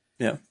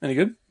 Yeah. Any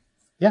good?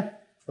 Yeah,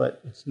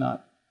 but it's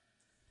not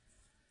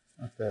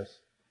this.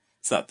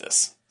 It's not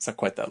this. It's not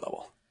quite that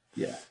level.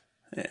 Yeah.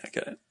 Yeah, I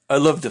get it. I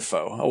love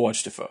Defoe. I'll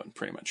watch Defoe in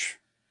pretty much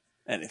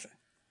anything.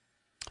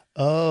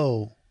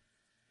 Oh,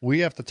 we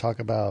have to talk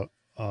about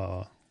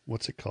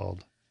what's it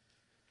called?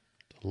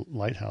 The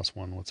Lighthouse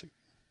one. What's it?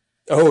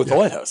 Oh, The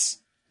Lighthouse.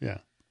 Yeah,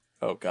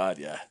 Oh God,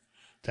 yeah.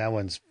 that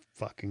one's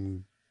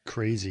fucking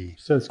crazy.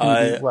 So it's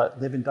going to be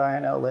what? Live and Die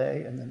in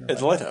L.A. and then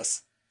It's The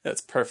Lighthouse. Yeah,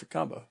 it's a perfect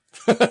combo.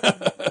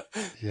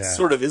 Yeah,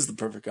 Sort of is the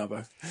perfect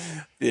combo.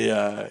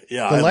 The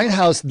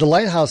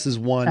Lighthouse is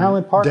one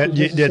Alan Parker, that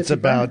Mississippi it's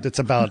about. Burning. It's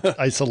about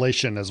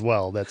isolation as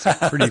well. That's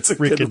pretty That's a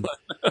good freaking.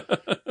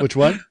 one. Which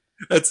one?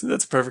 That's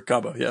a perfect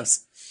combo.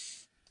 Yes.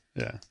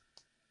 Yeah.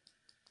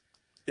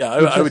 Yeah,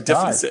 Who I would just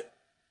definitely died? say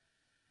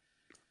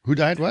Who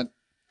died? What?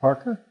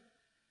 Parker?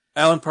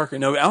 Alan Parker.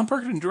 No, Alan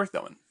Parker didn't direct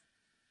that one.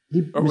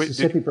 Or wait,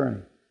 Mississippi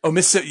Burning. Oh,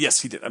 Mississippi.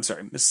 Yes, he did. I'm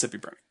sorry, Mississippi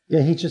Burning.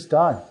 Yeah, he just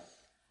died.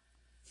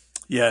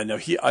 Yeah, no,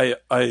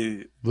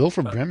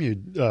 Wilford Brimley.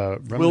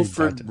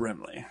 Wilford died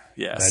Brimley. died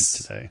Yes.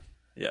 today.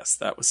 Yes,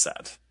 that was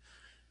sad.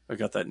 I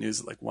got that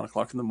news at like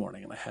 1:00 in the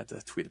morning, and I had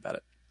to tweet about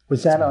it.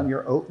 Was that on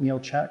your oatmeal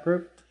chat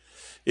group?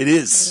 It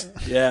is.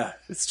 Yeah,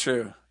 it's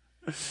true.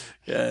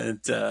 Yeah,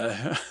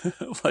 and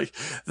like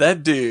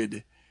that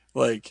dude,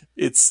 like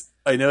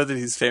I know that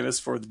he's famous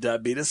for the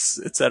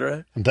diabetes,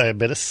 etc.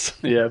 Diabetes.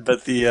 Yeah,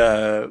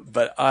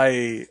 but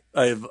I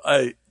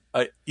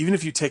even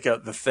if you take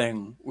out the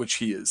Thing, which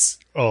he is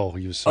Oh,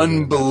 he was so good.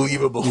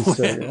 unbelievable,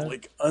 so man, good.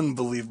 like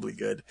unbelievably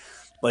good.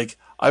 Like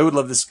I would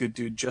love this good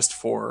dude just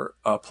for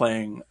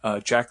playing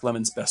Jack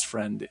Lemmon's best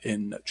friend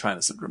in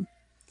China Syndrome,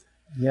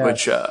 Yeah.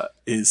 which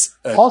is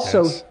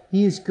Also, Yes.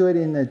 he's good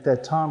in the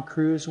Tom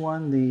Cruise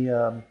one,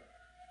 the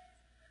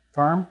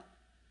Firm.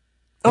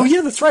 oh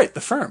yeah, that's right,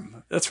 The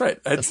Firm. That's right,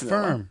 I had The seen that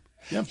one. Firm.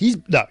 Yeah.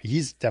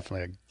 He's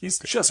definitely He's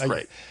just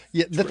great.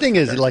 yeah. The thing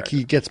is, like,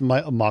 he gets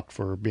mocked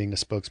for being a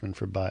spokesman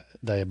for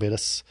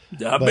diabetes.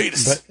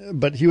 Diabetes.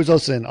 But he was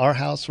also in Our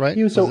House, right?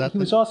 He was that he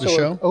was the also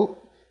show?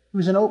 he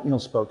was an oatmeal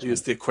spokesman. He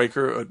was the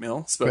Quaker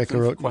Oatmeal spokesman. Quaker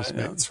for Oatmeal. quite-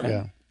 yeah, that's right.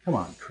 Yeah. Come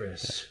on,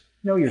 Chris.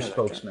 Know your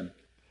spokesman.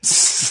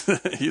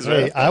 He's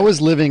Hey, right. I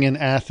was living in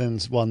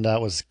Athens when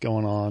that was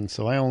going on,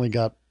 so I only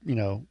got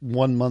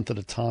 1 month at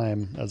a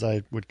time as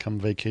I would come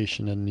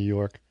vacation in New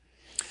York.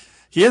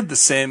 He had the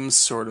same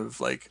sort of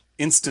like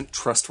instant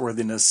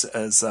trustworthiness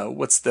as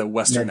what's the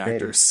Western Ned Beatty.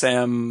 actor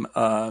Sam,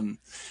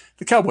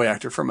 the cowboy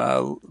actor from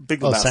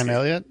Big Oh, Lebowski. Sam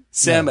Elliott.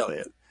 Sam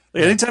Elliott.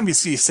 Like, anytime you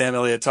see Sam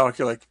Elliott talk,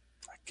 you're like,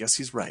 I guess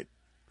he's right.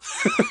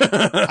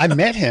 I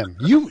met him.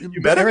 You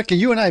met him? Eric, and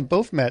you and I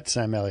both met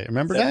Sam Elliott.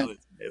 Remember Sam that?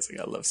 Elliott's amazing.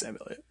 I love Sam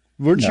Elliott.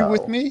 Weren't you No.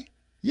 with me?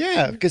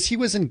 Yeah, because he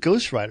was in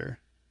Ghost Rider.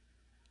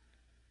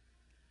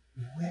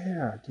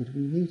 Where did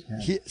we meet him?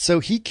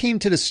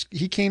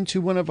 He came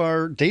to one of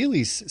our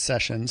daily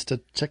sessions to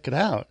check it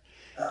out,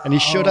 and he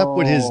showed up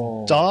with his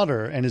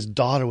daughter, and his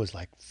daughter was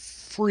like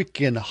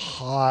freaking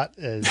hot,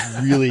 a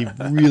really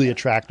really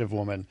attractive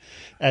woman,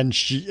 and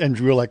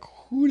we were like,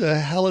 who the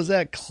hell is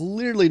that?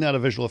 Clearly not a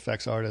visual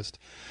effects artist.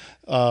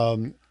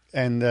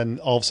 And then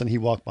all of a sudden he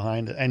walked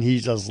behind and he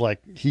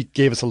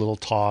gave us a little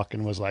talk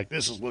and was like,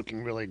 "This is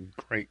looking really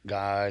great,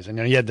 guys." And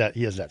then he has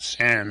that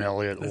Sam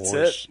Elliott That's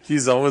voice. it.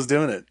 He's always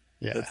doing it.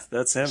 Yeah.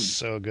 That's him.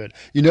 So good.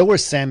 You know where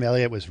Sam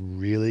Elliott was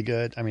really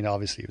good? I mean,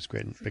 obviously he was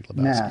great in Big Lebowski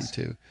Mask.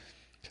 too.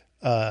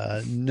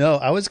 No,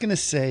 I was going to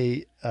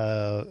say,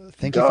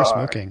 Thank You for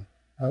Smoking.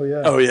 Oh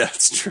yeah. Oh yeah,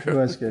 it's He true.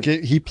 was good.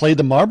 He played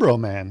the Marlboro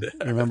Man.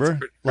 Remember?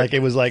 pretty Like,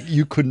 it was like,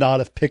 you could not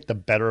have picked a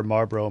better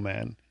Marlboro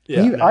Man.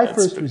 Yeah, no, I it's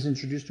first pretty- was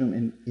introduced to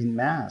him in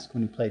Mask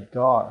when he played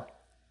Gar,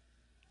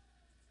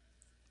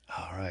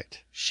 All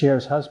right.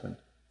 Cher's husband.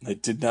 I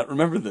did not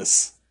remember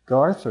this.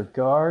 Garth or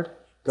Gard?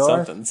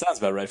 Garth? Something sounds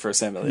about right for a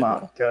Sam Elliott. Come on,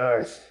 role.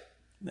 Garth.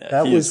 Yeah,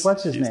 That he was, is-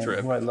 what's his he's name,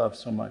 terrific. who I love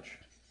so much.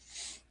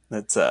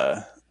 That's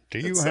Do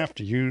you That's, have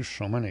to use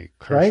so many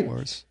curse Right?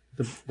 words?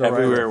 The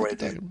everywhere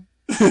writer. way, dude.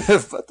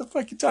 What the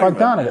fuck you talking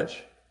about? man? Bogdanovich.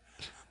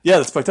 Yeah,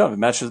 that's Bogdanovich.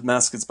 Matches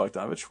Mask is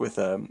Bogdanovich with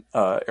Eric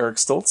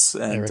Stoltz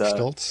and Eric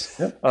Stoltz.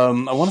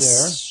 I want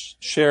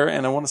to share,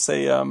 and I want to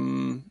say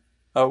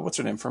what's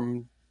her name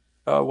from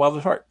Wild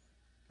at Heart,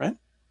 right?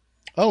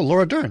 Oh,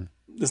 Laura Dern.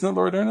 Isn't that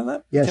Laura Dern in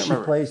that? Yeah, Can't she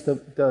remember. plays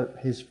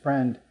his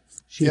friend.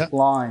 She's Yeah.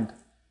 blind.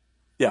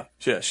 Yeah,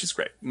 she's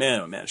great.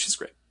 Man, oh man, she's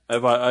great.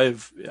 I've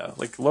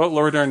like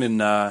Laura Dern in.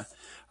 I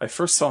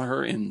first saw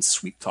her in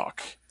Sweet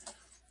Talk,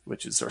 or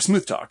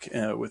Smooth Talk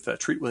with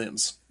Treat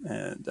Williams,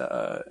 and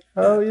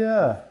Oh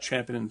yeah.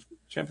 championing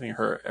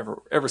her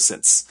ever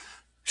since.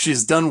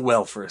 She's done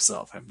well for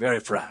herself. I'm very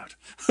proud.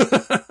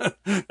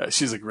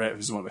 She's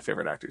one of my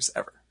favorite actors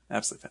ever.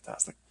 Absolutely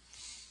fantastic.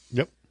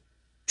 Yep.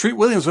 Treat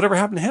Williams, whatever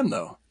happened to him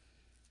though?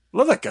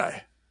 Love that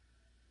guy.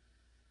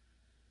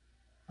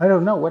 I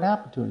don't know what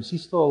happened to him. Is he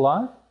still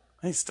alive?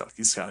 He's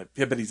got it.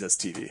 I bet he does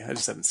TV. I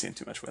just haven't seen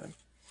too much with him.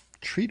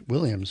 Treat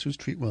Williams. Who's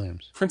Treat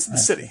Williams? Prince of the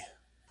City.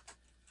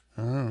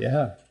 Oh.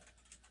 Yeah.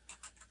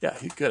 Yeah,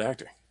 he's a good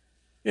actor.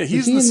 Yeah, Is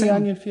he's he the in same. the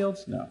Onion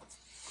Fields? No.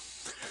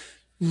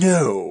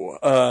 No,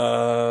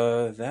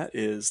 that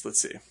is.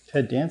 Let's see.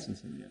 Ted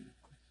Danson's in the Onion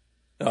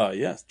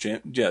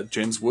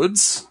James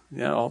Woods,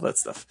 all that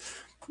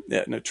stuff.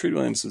 Yeah, no, Treat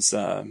Williams was.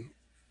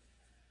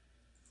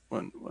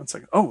 One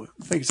second. Oh,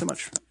 thank you so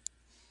much.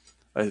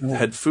 I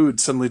had food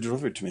suddenly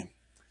delivered to me,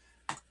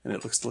 and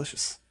it looks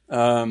delicious.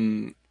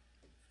 He's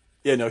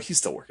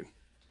still working.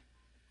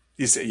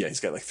 He's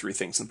got like 3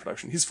 things in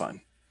production. He's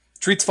fine.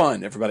 Treat's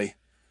fine, everybody.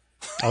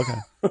 Okay.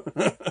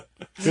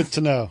 Good to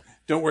know.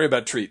 Don't worry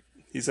about Treat.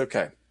 He's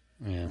okay.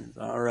 Yeah.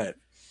 All right.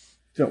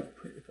 Don't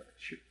worry about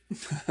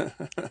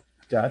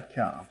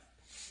Treat.com.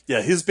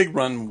 Yeah, his big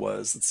run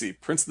was, let's see,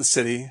 Prince of the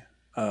City,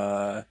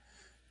 Was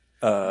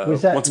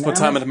that Once Upon a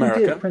Time in America.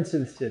 Who did Prince of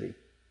the City?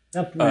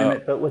 Not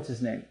Mamet, but what's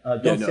his name?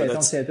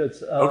 Don't say it.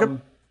 It's, okay.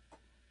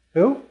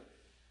 Who?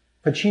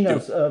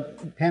 Pacino's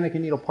Panic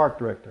at Needle Park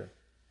director.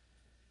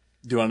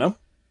 Do you want to know?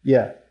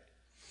 Yeah.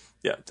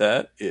 Yeah,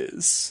 that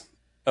is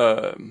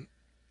Lumet.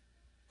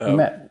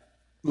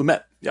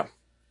 Lumet. Yeah,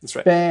 that's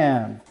right.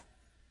 Bam.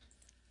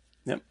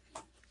 Yep.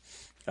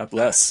 God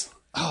bless.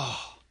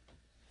 Oh.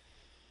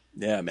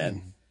 Yeah,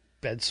 man.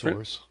 Bed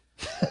sores.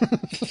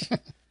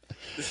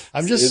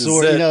 I'm just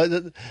sore.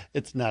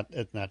 It's not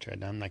true.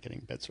 I'm not getting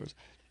bed sores.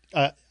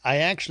 I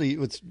actually,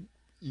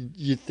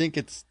 you think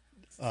it's,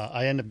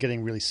 I end up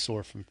getting really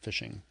sore from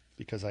fishing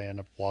because I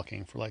end up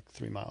walking for like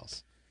 3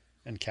 miles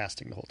and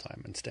casting the whole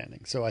time and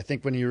standing. So I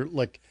think when you're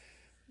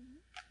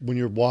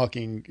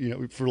walking,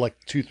 for like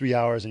 2-3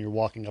 hours and you're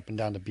walking up and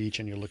down the beach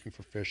and you're looking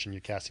for fish and you're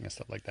casting and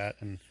stuff like that.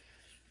 And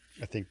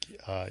I think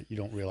you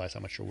don't realize how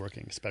much you're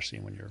working, especially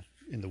when you're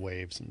in the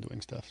waves and doing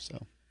stuff.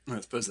 So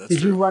I suppose that's Did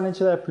true. you run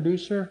into that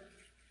producer?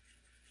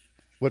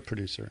 What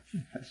producer?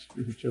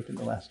 We were joking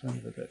the last time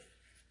about that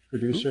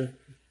producer.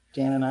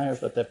 Dan and I are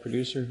about that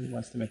producer who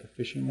wants to make a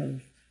fishing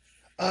movie.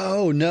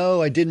 Oh no,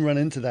 I didn't run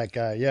into that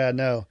guy. Yeah,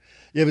 no.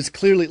 Yeah, it was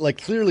clearly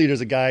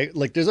there's a guy,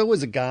 there's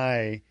always a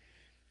guy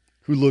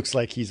who looks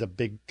like he's a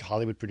big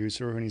Hollywood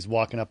producer and he's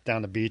walking up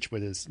down the beach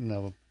with his,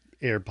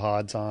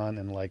 AirPods on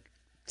and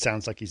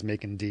sounds like he's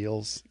making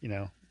deals,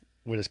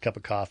 with his cup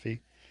of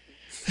coffee.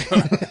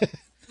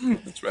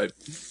 That's right.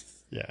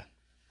 Yeah.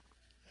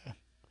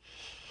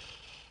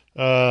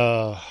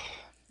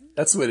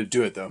 That's the way to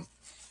do it, though.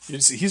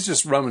 He's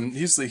just running.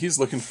 He's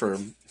looking for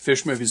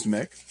fish movies to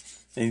make,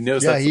 and he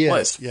knows that's the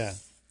place. Yeah,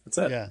 that's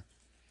it. Yeah.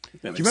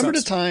 That Do you remember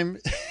sense. the time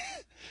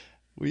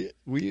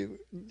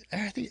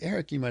I think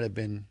Eric, you might have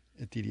been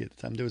at DD at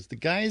the time. There was the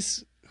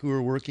guys who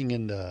were working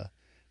in the.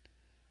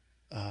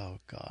 Oh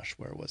gosh,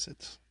 where was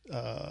it?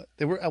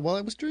 They were it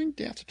was during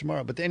Day After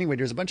Tomorrow, but anyway,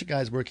 there's a bunch of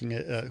guys working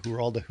who were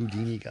all the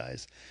Houdini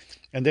guys,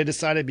 and they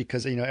decided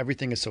because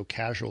everything is so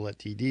casual at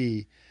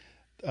DD.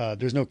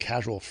 There's no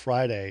casual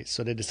Friday,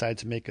 so they decided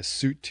to make a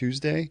suit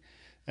Tuesday,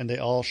 and they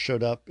all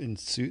showed up in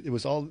suit. It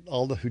was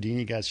all the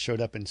Houdini guys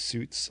showed up in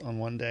suits on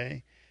one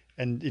day,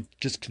 and it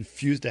just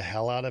confused the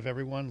hell out of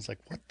everyone. It's like,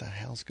 what the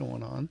hell's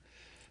going on?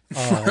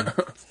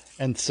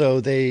 And so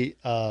they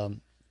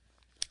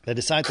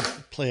decided to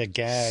play a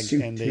gag,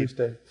 Suit and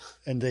Tuesday.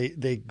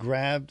 they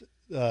grabbed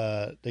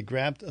a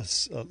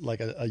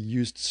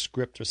used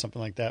script or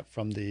something like that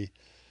from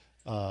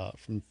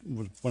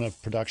one of the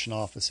production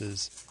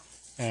offices.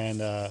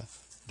 And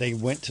they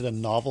went to the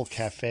Novel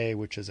Cafe,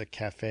 which is a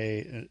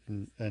cafe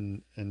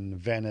in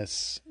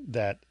Venice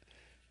that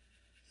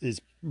is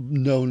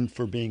known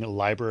for being a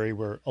library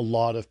where a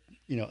lot of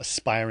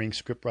aspiring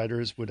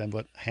scriptwriters would end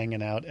up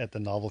hanging out at the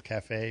Novel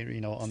Cafe,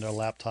 on their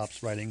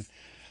laptops writing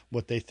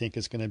what they think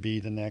is going to be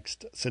the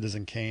next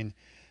Citizen Kane.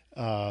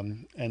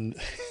 And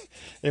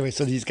anyway,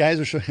 so these guys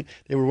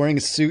they were wearing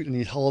a suit and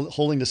he's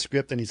holding the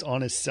script and he's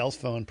on his cell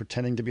phone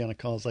pretending to be on a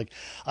call. It's like,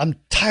 I'm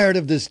tired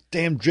of this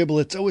damn dribble.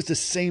 It's always the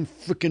same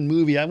freaking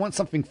movie. I want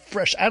something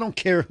fresh. I don't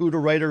care who the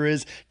writer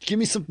is. Give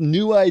me some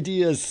new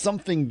ideas,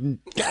 something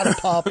gotta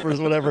pop or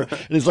whatever.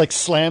 And he's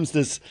slams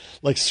this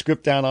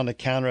script down on the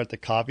counter at the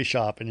coffee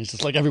shop. And it's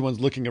just everyone's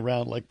looking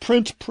around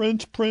print.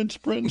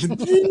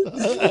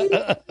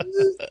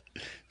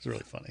 It's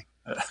really funny.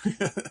 I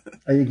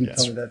think you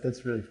told me that.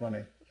 That's really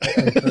funny.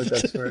 I've heard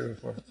that story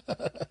before.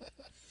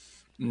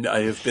 I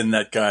have been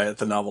that guy at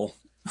the Novel.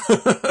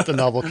 The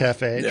Novel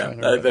Cafe. Yeah,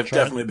 I've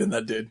definitely been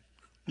that dude.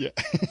 Yeah.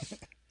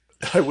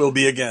 I will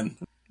be again.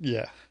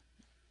 Yeah.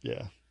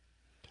 Yeah.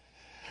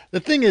 The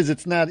thing is,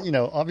 it's not,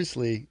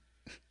 obviously,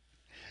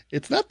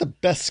 it's not the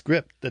best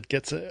script that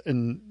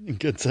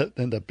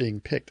end up being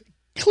picked.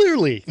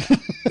 Clearly.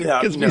 Yeah.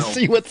 Because we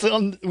see what's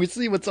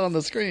on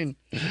the screen.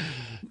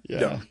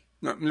 Yeah.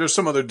 No, there's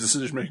some other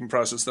decision-making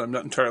process that I'm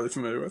not entirely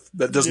familiar with.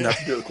 That doesn't have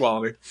to do with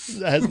quality.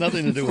 That has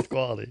nothing to do with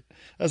quality. It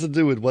has to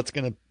do with what's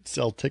going to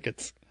sell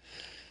tickets.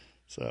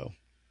 So,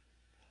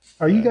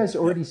 are you guys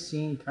already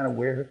seeing kind of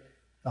where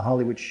the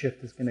Hollywood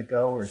shift is going to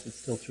go, or is it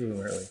still too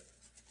early?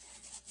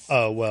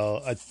 Oh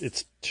well,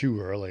 it's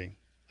too early,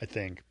 I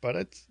think, but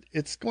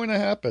it's going to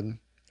happen.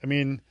 I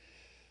mean,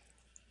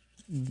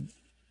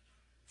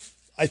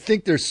 I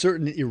think there's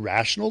certain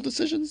irrational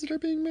decisions that are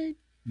being made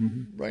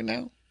right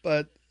now,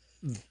 but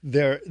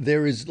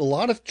there is a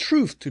lot of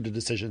truth to the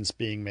decisions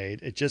being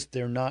made. It just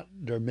they're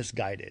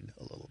misguided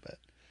a little bit.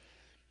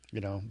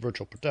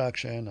 Virtual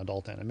production,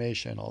 adult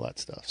animation, all that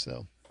stuff.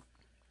 So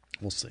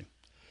We'll see.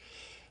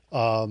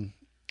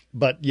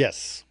 But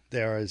yes,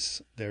 there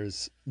is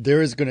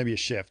going to be a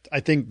shift. I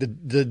think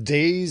the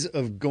days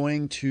of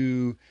going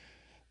to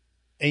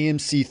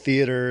AMC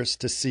theaters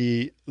to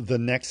see the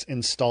next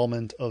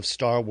installment of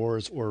Star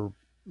Wars or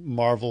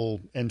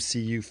Marvel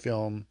MCU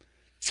film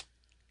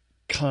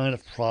kind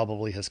of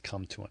probably has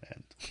come to an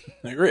end.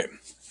 I agree.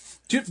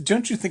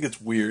 Don't you think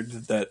it's weird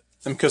that,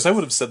 because I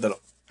would have said that.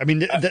 I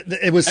mean,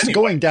 it was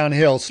going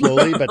downhill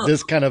slowly, but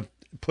this kind of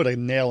put a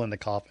nail in the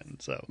coffin.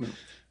 So,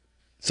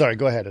 sorry,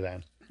 go ahead,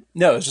 Dan.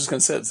 No, I was just going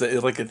to say,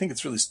 I think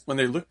it's really, when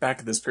they look back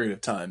at this period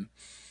of time,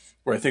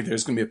 where I think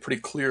there's going to be a pretty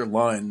clear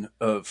line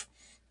of,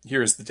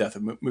 here's the death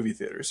of movie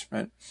theaters,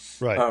 right?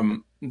 Right.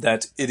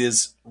 That it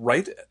is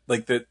right,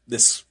 like that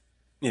this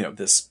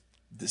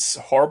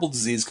horrible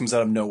disease comes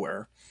out of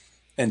nowhere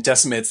and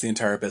decimates the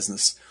entire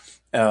business.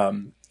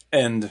 And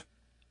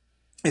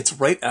it's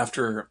right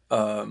after,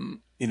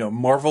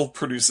 Marvel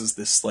produces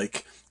this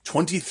like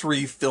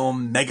 23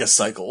 film mega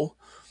cycle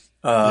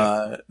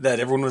that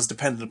everyone was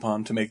dependent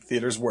upon to make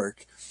theaters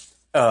work.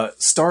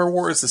 Star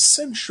Wars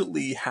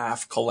essentially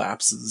half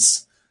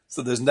collapses,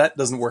 so that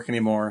doesn't work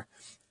anymore.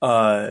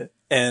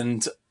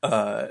 And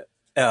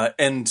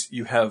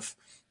you have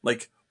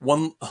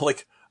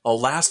a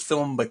last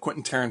film by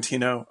Quentin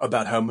Tarantino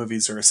about how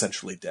movies are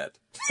essentially dead.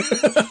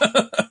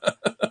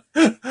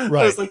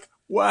 Right. I was like,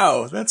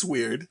 wow, that's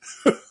weird.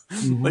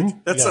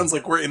 Sounds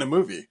like we're in a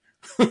movie.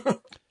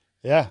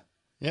 Yeah.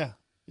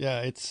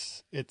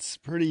 It's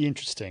pretty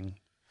interesting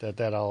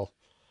that all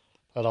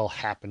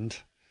happened.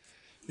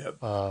 Yep.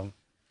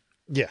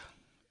 Yeah.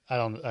 I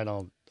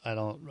don't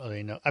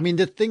really know. I mean,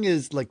 the thing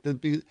is, like,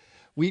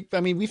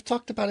 we've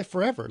talked about it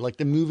forever. Like,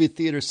 the movie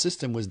theater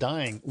system was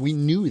dying. We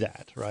knew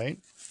that, right?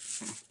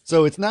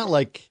 So it's not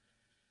like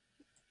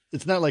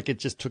it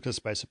just took us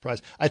by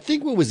surprise. I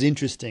think what was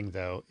interesting,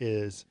 though,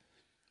 is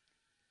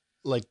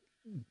like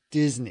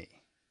Disney.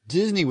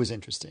 Disney was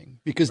interesting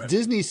because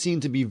Disney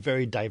seemed to be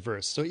very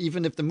diverse. So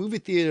even if the movie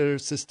theater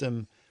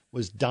system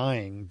was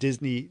dying,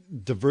 Disney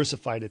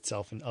diversified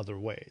itself in other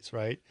ways,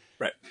 right?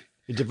 Right.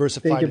 It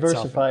diversified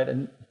itself.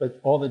 But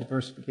all the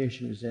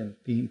diversification was in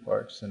theme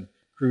parks and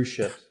cruise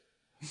ships.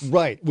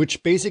 Right,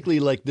 which basically,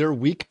 like, their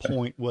weak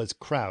point was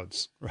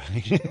crowds,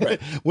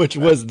 right? Which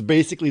was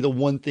basically the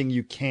one thing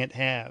you can't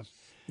have.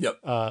 Yep.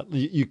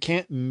 You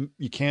can't, and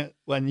you can't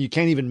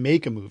even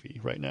make a movie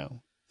right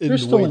now. They're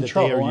still in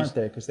trouble, aren't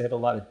they? Because they have a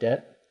lot of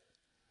debt.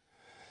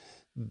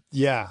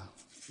 Yeah.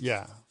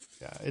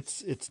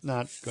 It's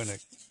not gonna.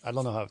 I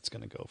don't know how it's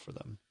gonna go for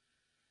them,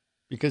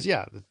 because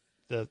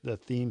the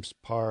themes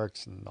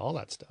parks and all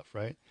that stuff,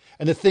 right?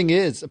 And the thing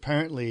is,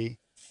 apparently,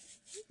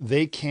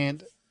 they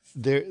can't.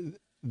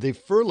 They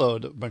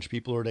furloughed a bunch of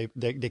people, or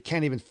they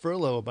can't even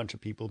furlough a bunch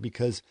of people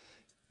because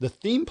the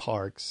theme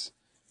parks,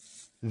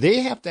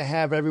 they have to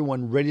have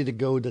everyone ready to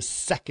go the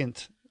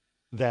second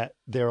that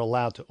they're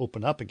allowed to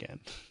open up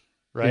again,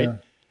 right? Yeah.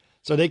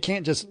 So they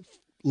can't just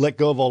let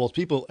go of all those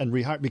people and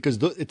rehire, because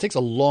it takes a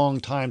long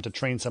time to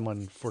train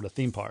someone for the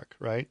theme park,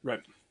 right?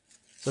 Right.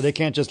 So they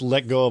can't just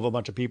let go of a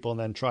bunch of people and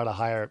then try to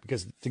hire,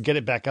 because to get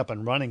it back up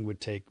and running would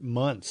take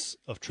months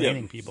of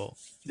training people.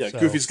 Yeah, so,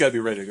 Goofy's got to be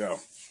ready to go.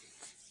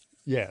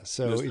 Yeah,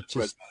 so it's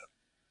just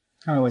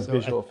kind of like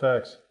visual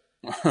effects.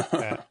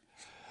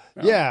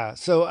 Yeah,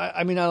 so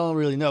I mean, I don't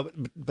really know,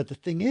 but the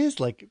thing is,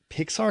 like,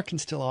 Pixar can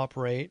still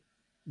operate.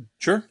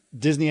 Sure.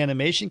 Disney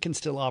Animation can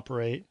still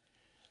operate.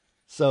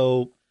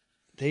 So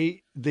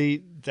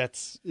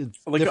that's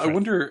like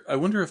different. I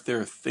wonder if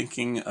they're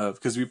thinking of,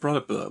 because we brought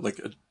up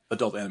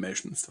adult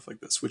animation and stuff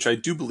like this, which I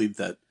do believe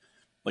that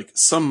like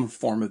some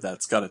form of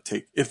that's got to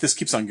take, if this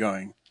keeps on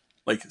going,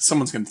 like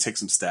someone's going to take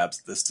some stabs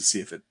at this to see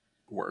if it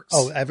works.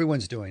 Oh,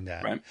 everyone's doing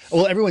that. Right.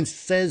 Well, everyone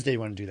says they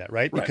want to do that,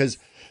 right? Because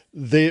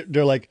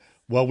they're like,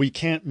 well, we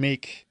can't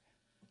make,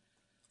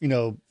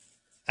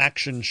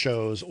 action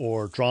shows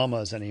or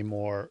dramas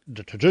anymore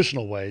the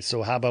traditional way.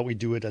 So how about we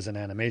do it as an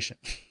animation,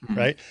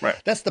 right? Right.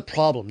 That's the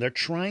problem. They're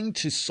trying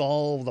to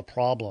solve the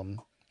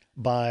problem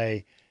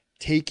by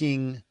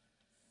taking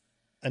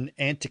an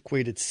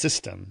antiquated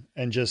system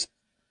and just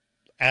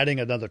adding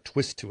another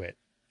twist to it.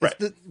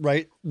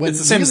 Right. When it's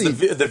the same as the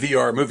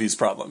VR movies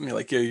problem.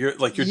 You're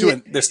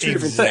doing, there's two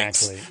different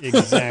things.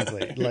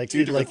 Exactly. Like,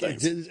 two different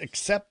things.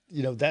 Except,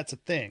 that's a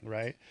thing.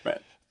 Right.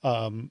 Right.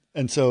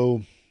 And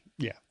so,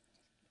 yeah.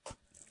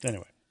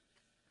 Anyway.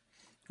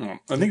 I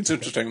think it's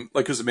interesting.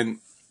 Like, cause I mean,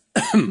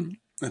 I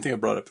think I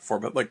brought it up before,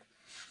 but like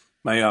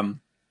my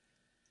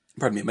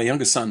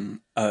youngest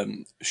son,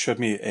 showed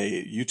me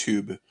a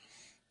YouTube,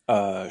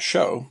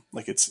 show.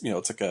 Like it's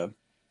like a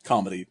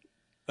comedy,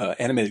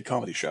 animated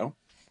comedy show.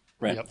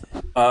 Right.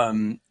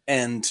 Yep.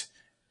 And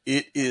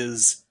it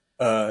is,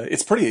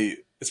 it's pretty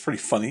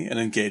funny and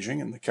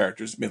engaging, and the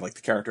characters,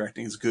 the character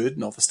acting is good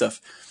and all the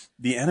stuff.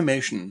 The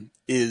animation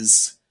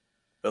is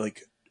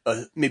like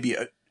maybe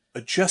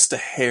just a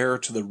hair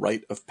to the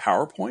right of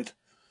PowerPoint.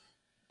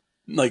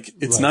 Like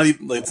it's Right.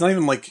 it's not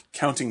even like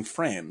counting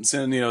frames.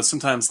 And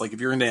sometimes like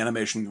if you're into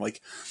animation,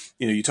 like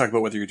you talk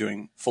about whether you're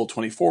doing full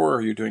 24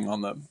 or you're doing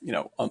on the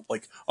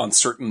on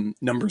certain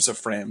numbers of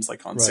frames,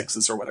 like on Right.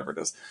 sixes or whatever it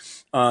is.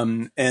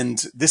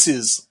 And this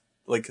is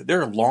like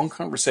there are long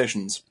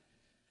conversations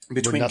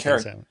between nothing's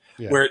characters happening.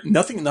 Yeah. where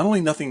nothing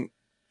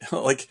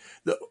like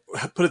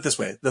put it this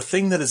way, the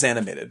thing that is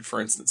animated, for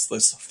instance,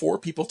 there's 4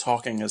 people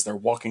talking as they're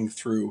walking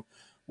through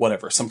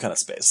whatever, some kind of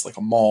space, like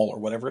a mall or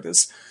whatever it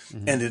is.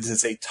 Mm-hmm. And it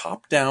is a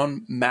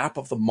top-down map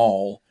of the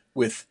mall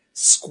with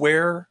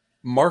square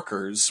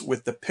markers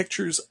with the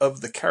pictures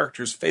of the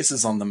characters'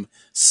 faces on them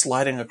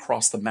sliding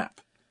across the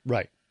map.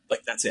 Right.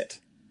 Like that's it.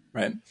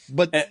 Right.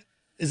 But And-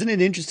 isn't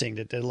it interesting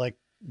that they're like,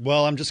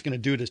 well, I'm just going to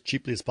do it as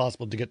cheaply as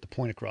possible to get the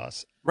point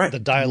across. Right. The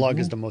dialogue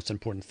is the most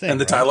important thing. And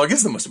the right? dialogue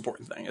is the most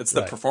important thing. It's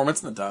the Right.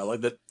 performance and the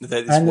dialogue that is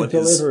And the what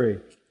is delivery.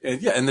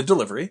 and the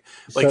delivery.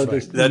 Like So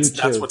there's that's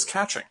YouTube. what's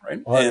catching,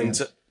 right?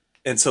 Audience.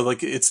 And so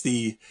like it's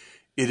the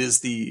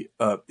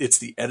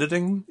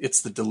editing,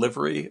 it's the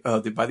delivery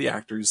by the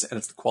actors, and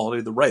it's the quality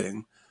of the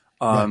writing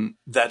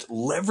that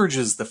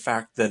leverages the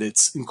fact that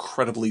it's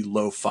incredibly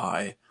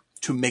lo-fi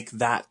to make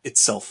that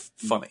itself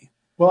funny.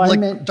 Well, I Like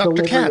meant Dr.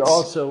 delivery Katz.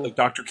 also. Like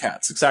Dr.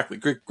 Katz, exactly.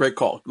 Great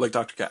call. Like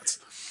Dr. Katz.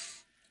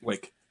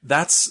 Like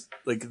that's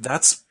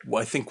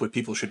what I think what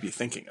people should be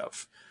thinking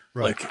of.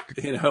 Right.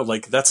 Like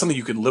like that's something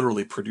you could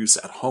literally produce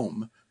at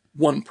home.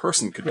 One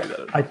person could do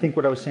that. I think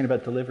what I was saying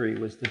about delivery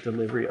was the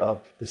delivery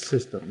of the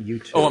system,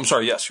 YouTube. Oh, I'm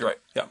sorry. Yes, you're right.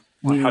 Yeah.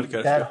 How to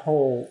get that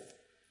whole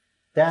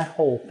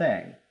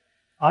thing.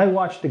 I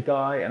watched a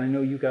guy, and I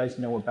know you guys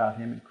know about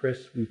him, and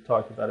Chris, we've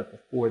talked about it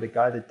before. The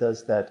guy that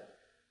does that,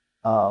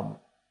 Rober,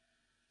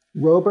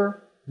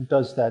 who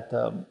does that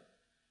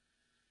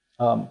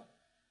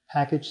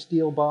package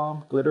steel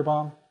bomb, glitter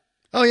bomb,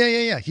 Oh,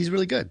 yeah. He's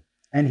really good.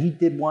 and he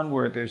did one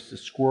where there's the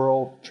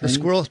squirrel. The training-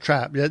 squirrel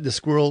trap. Yeah, the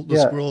squirrel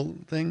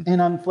thing.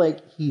 And I'm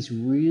like, he's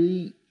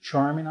really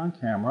charming on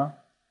camera.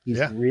 He's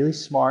Yeah. really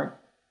smart.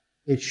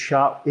 It's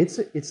shot.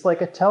 It's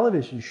like a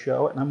television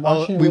show, and I'm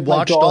watching. We it with my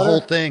watched the daughter. whole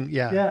thing.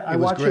 Yeah. Yeah, I it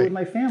was watch it great. with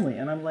my family,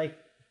 and I'm like,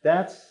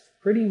 that's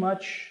pretty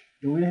much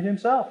doing it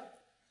himself.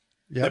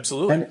 Yep.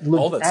 Absolutely. And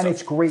all that and stuff.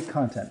 it's great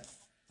content.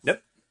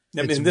 Yep.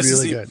 I It's mean, this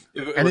really is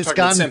good. we're And it's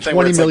talking about the same gotten thing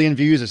where 20 it's like- million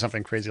views or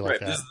something crazy like right,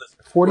 that. this is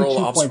the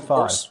 42.5.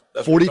 course.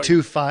 That's what we're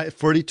talking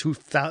 42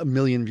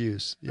 million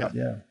views. Yeah.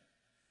 Yeah.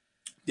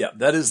 Yeah,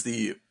 that is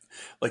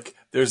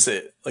there's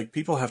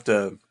people have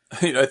to,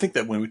 I think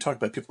that when we talk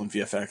about people in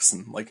VFX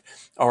and like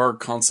our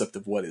concept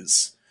of what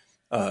is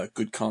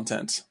good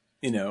content,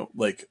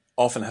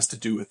 often has to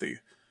do with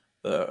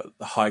the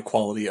high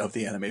quality of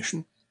the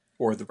animation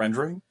or the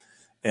rendering.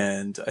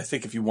 And I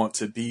think if you want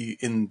to be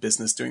in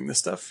business doing this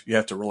stuff, you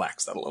have to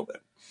relax that a little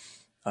bit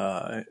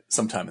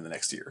sometime in the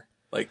next year.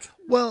 Like,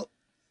 Well,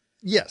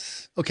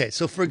 yes. Okay.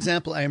 So, for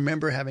example, I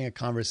remember having a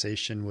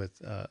conversation with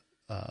a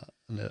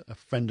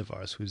friend of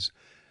ours who's,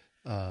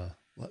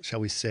 shall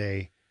we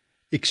say,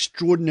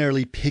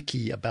 extraordinarily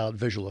picky about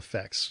visual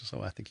effects.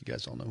 So I think you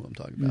guys all know who I'm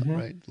talking about,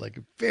 right? Like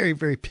very,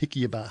 very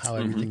picky about how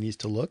everything needs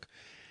to look.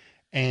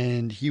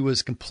 And he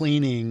was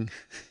complaining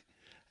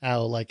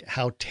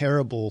how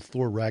terrible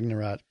Thor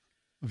Ragnarok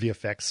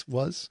VFX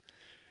was,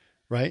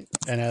 right?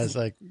 And I was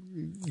like,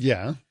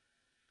 yeah,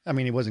 I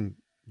mean, it wasn't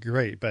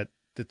great, but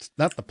it's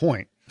not the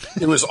point.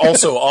 it was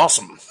also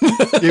awesome.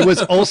 It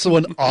was also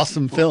an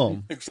awesome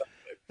film. Exactly.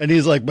 And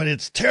he's like, but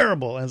it's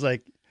terrible. And I was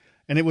like,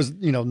 and it was,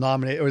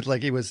 nominated. It was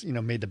like, it was,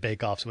 made the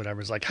Bake Offs or whatever.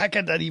 It's like, how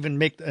could that even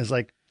make, I was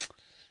like,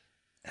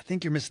 I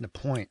think you're missing the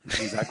point.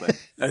 Exactly.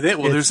 I think,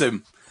 well, there's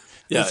The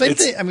same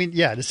thing. I mean,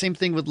 yeah, the same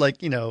thing with like,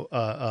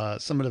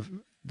 some of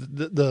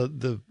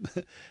the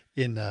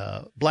in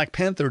Black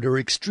Panther, there were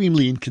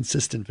extremely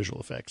inconsistent visual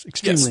effects,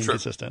 extremely Yes, true.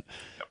 inconsistent.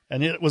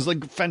 And it was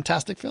like a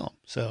fantastic film.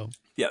 So,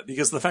 Yeah,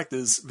 because the fact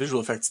is,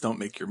 visual effects don't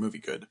make your movie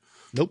good.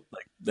 nope.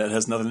 Like that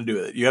has nothing to do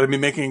with it. You got to be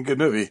making a good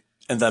movie,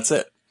 and that's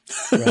it.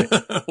 Right.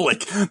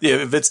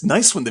 If it's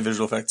nice when the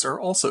visual effects are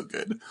also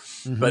good,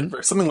 but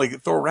for something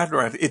like Thor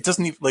Ragnarok, it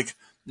doesn't even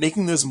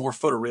making those more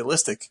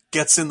photorealistic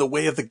gets in the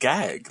way of the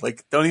gag.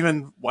 Like, don't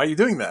even. Why are you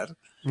doing that?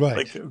 Right.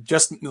 Like,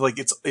 just like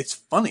it's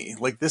funny.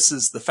 Like, this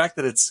is the fact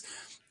that it's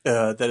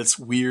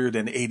weird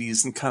and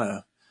 80s and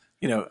kind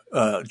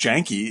of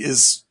janky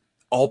is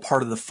all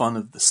part of the fun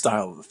of the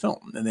style of the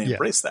film, and they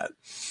embrace that.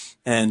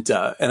 And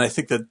I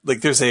think that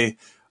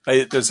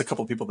there's a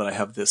couple of people that I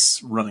have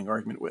this running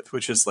argument with,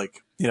 which is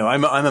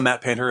I'm a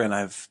matte painter, and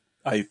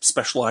I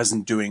specialize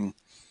in doing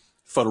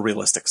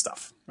photorealistic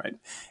stuff, right?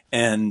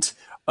 And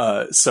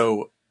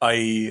so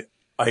I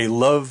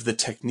love the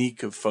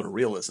technique of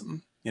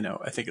photorealism.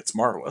 I think it's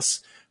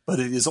marvelous,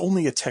 but it is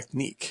only a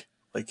technique.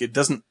 Like it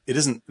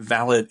isn't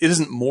valid. It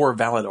isn't more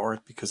valid art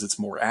because it's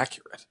more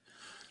accurate.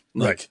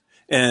 Right.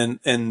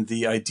 And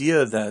the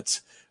idea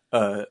that,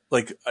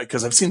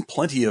 because I've seen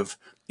plenty of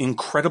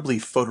incredibly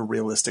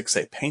photorealistic,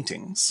 say,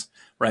 paintings,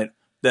 right,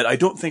 that I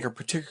don't think are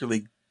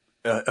particularly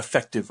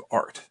effective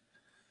art.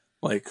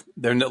 Like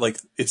they're not, like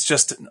it's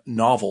just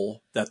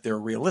novel that they're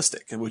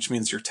realistic, which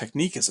means your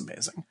technique is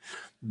amazing.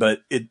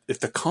 But if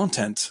the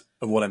content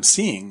of what I'm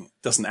seeing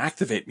doesn't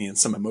activate me in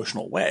some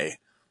emotional way,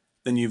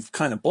 then you've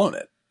kind of blown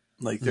it.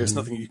 Like there's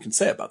nothing you can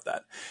say about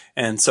that.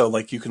 And so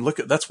like you can look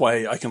at, that's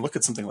why I can look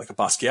at something like a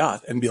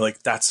Basquiat and be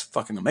like, that's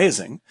fucking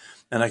amazing.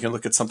 And I can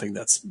look at something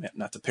that's,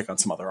 not to pick on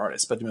some other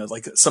artists, but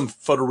like some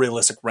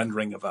photorealistic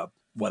rendering of a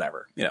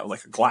whatever,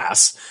 like a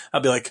glass.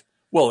 I'll be like,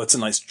 well, it's a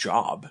nice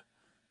job,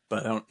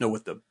 but I don't know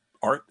what the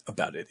art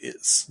about it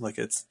is. Like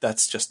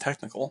that's just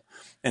technical.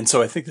 And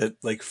so I think that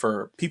like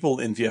for people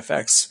in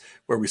VFX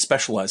where we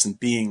specialize in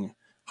being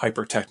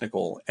hyper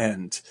technical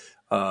and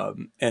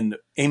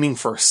aiming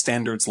for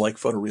standards like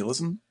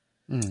photorealism,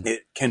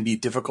 it can be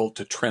difficult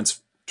to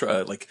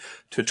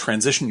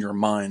transition your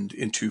mind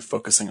into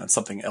focusing on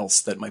something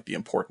else that might be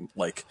important.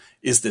 Like,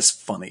 is this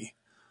funny?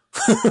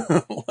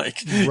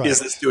 Like,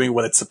 is this doing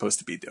what it's supposed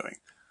to be doing?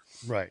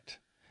 Right.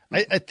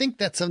 I think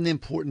that's an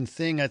important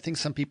thing. I think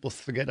some people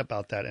forget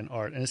about that in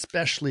art, and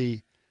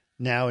especially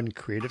now in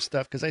creative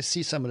stuff, because I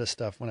see some of the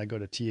stuff when I go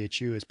to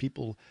THU is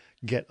people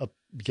get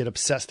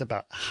obsessed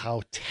about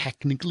how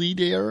technically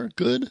they are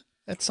good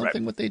at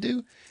something, what they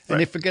do, and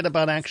they forget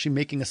about actually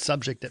making a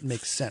subject that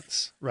makes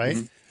sense, right?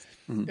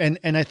 And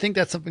I think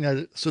that's something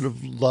I sort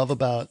of love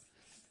about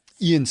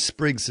Ian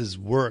Spriggs's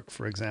work,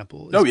 for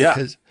example.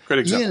 Because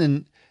great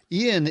example.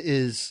 Ian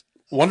is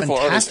wonderful,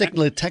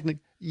 fantastically technical.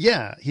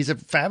 Yeah, he's a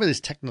fabulous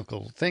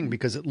technical thing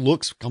because it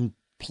looks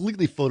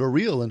completely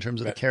photoreal in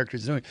terms of the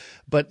characters he's doing,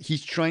 but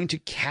he's trying to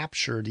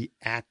capture the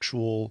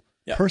actual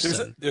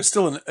person. This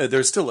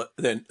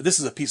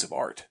is a piece of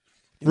art,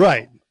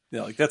 right?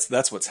 Like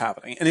that's what's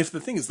happening. And if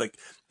the thing is like,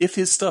 if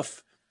his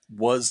stuff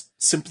was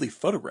simply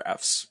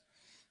photographs,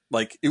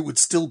 like it would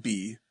still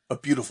be a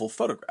beautiful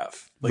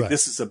photograph. Like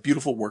this is a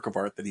beautiful work of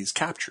art that he's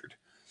captured,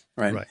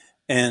 right?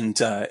 And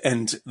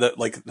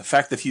the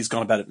fact that he's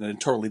gone about it in a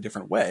totally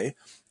different way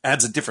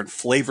adds a different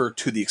flavor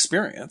to the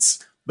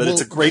experience, but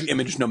it's a great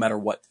image no matter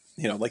what,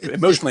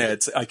 emotionally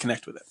I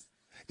connect with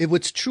it.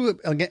 What's true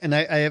again, and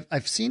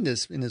I've seen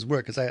this in his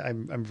work because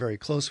I'm very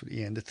close with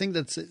Ian. The thing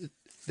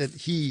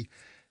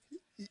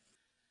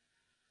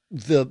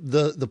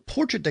the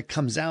portrait that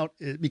comes out,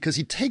 because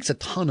he takes a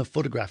ton of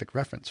photographic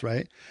reference,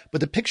 right?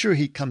 But the picture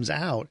he comes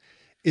out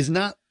is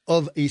not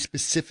of a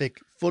specific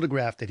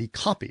photograph that he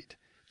copied.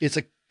 It's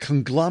a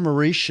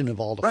conglomeration of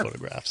all the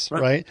photographs,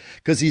 right?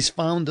 Because he's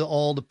found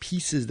all the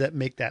pieces that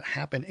make that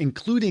happen,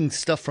 including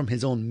stuff from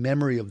his own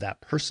memory of that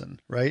person,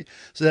 right?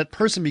 So that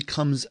person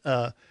becomes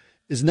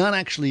is not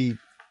actually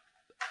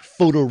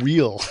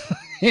photoreal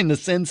in the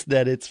sense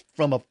that it's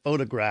from a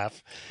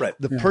photograph. Right.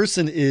 The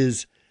person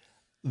is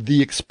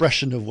the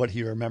expression of what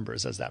he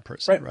remembers as that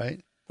person,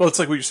 right? Well, it's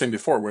like what you're saying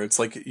before, where it's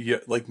like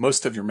like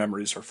most of your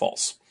memories are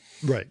false.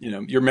 Right.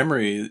 Your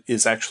memory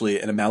is actually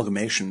an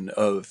amalgamation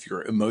of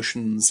your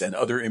emotions and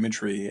other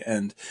imagery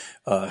and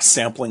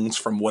samplings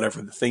from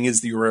whatever the thing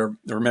is that you're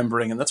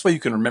remembering. And that's why you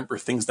can remember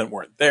things that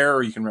weren't there,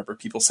 or you can remember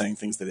people saying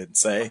things they didn't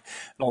say and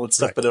all that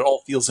stuff, but it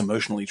all feels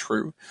emotionally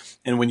true.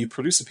 And when you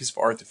produce a piece of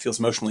art that feels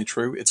emotionally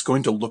true, it's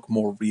going to look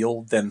more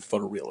real than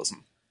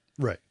photorealism.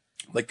 Right.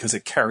 Like, because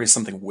it carries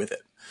something with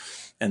it.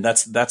 And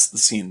that's the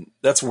scene.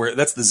 That's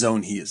the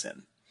zone he is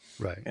in.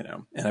 Right.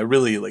 And I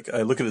really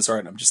I look at his art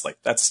and I'm just like,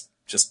 that's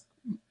just,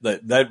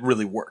 that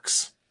really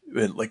works.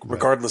 Like,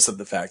 regardless of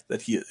the fact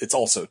that it's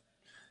also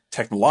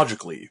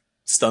technologically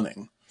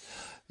stunning.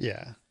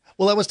 Yeah.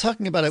 Well, I was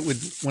talking about it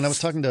when I was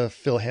talking to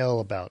Phil Hale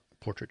about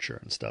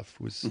portraiture and stuff,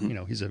 who's,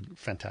 he's a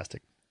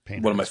fantastic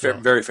painter. One of my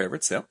very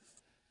favorites. Yeah.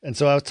 And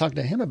so I was talking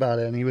to him about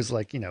it and he was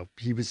like,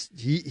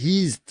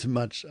 he's too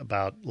much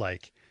about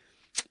like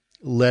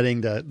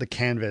letting the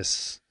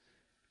canvas,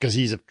 because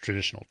he's a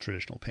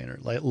traditional painter,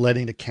 like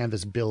letting the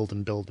canvas build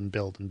and build and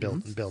build and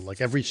build and build.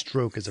 Like every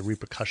stroke is a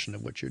repercussion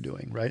of what you're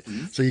doing, right?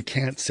 So you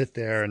can't sit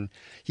there and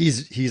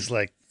he's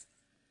like,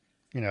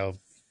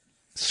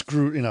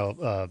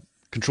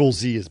 Control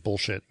Z is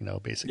bullshit,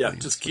 basically. Yeah,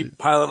 just keep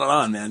piling it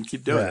on, man.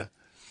 Keep doing it.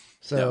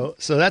 So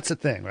that's the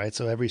thing, right?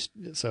 So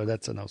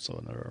that's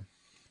also another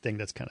thing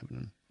that's kind of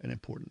an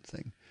important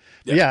thing.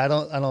 But I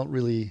don't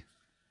really.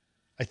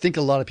 I think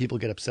a lot of people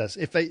get obsessed.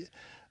 I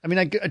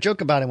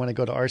joke about it when I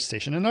go to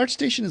ArtStation, and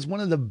ArtStation is one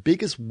of the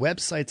biggest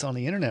websites on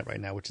the internet right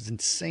now, which is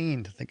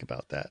insane to think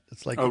about that.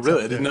 It's like,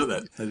 really? I didn't know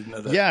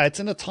that. Yeah, it's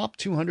in the top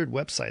 200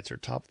 websites or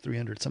top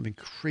 300, something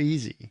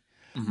crazy.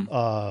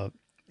 But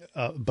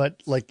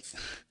like,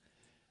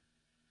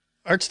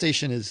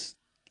 ArtStation is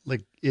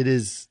like, it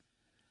is.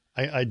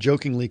 I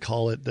jokingly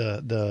call it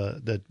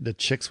the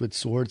chicks with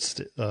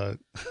swords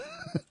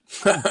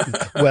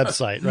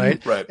website,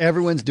 right? Right.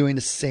 Everyone's doing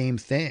the same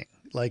thing.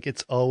 Like,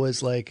 it's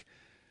always like,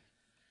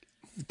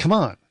 come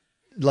on,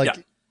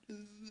 like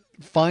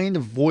find a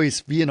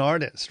voice, be an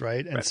artist.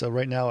 Right. And so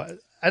right now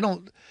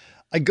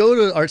I go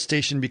to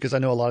ArtStation because I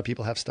know a lot of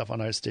people have stuff on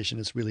ArtStation.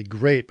 It's really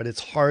great, but it's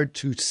hard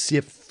to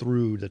sift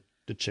through the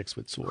chicks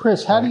with swords.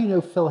 Chris, how do you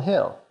know Phil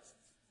Hale?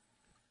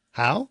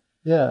 How?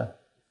 Yeah.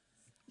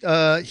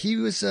 He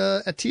was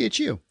at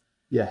THU.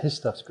 Yeah, his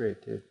stuff's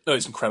great, dude. Oh,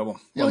 he's incredible.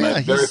 Oh, One of yeah,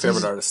 my very he's- favorite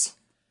he's- artists.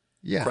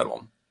 Yeah.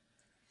 Incredible.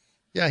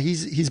 Yeah,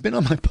 he's been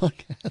on my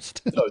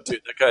podcast. Oh,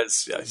 dude, that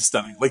guy's he's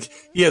stunning. Like,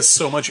 he has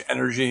so much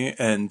energy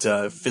and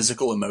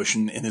physical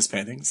emotion in his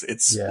paintings.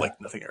 It's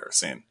like nothing I've ever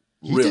seen.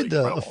 He Really did the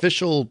incredible.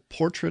 official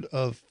portrait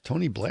of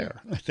Tony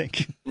Blair, I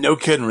think. No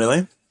kidding,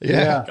 really?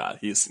 Yeah. God,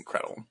 he's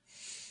incredible.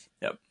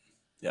 Yep.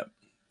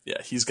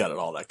 Yeah, he's got it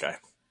all, that guy.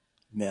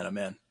 Man, oh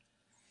man.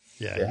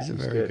 Yeah, he's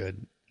very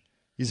good.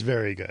 He's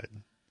very good.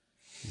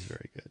 He's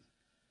very good.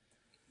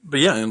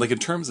 But yeah, and like in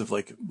terms of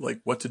like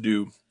what to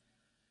do,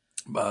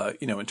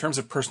 in terms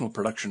of personal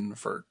production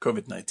for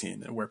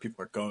COVID-19 and where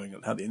people are going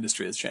and how the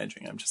industry is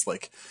changing, I'm just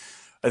like,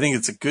 I think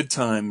it's a good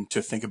time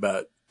to think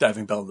about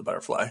Diving Bell and the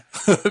Butterfly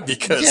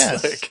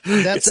because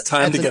it's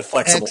time to get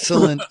flexible.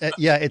 Excellent.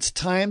 Yeah, it's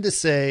time to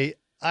say,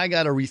 I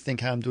got to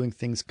rethink how I'm doing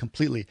things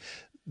completely.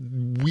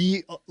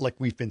 We've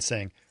been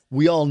saying,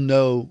 we all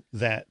know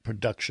that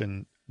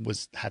production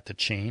had to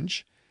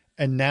change.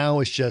 And now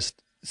it's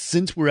just,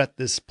 since we're at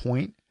this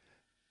point,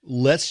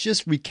 let's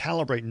just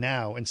recalibrate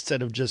now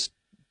instead of just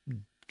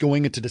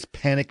going into this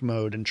panic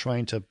mode and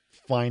trying to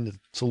find a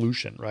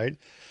solution, right?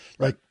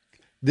 Like,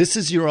 this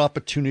is your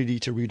opportunity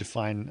to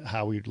redefine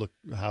how we look,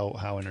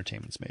 how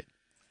entertainment's made.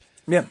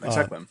 Yeah,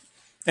 exactly.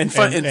 And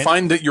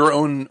find your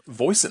own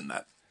voice in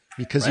that.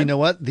 Because you know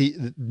what?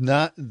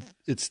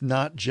 It's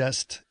not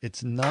just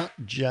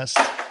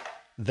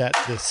that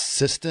the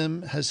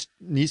system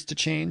needs to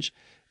change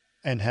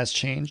and has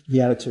changed.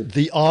 The attitude.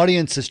 The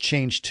audience has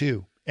changed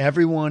too.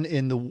 Everyone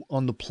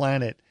on the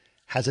planet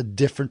has a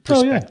different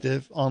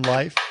perspective on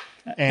life.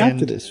 And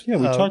after this, we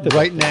talked about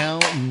right that. now,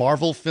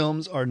 Marvel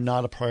films are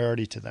not a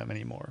priority to them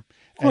anymore,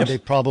 and they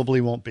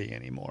probably won't be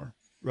anymore.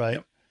 Right?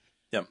 Yep.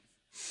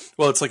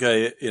 Well, it's like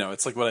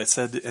it's like what I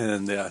said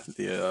in the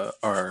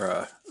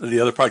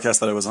other podcast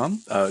that I was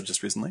on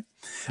just recently.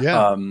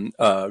 Yeah.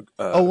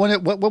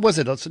 What was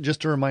it?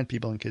 Just to remind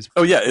people in case.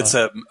 Oh yeah, it's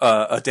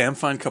a damn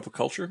fine cup of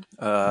culture.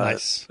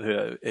 Nice.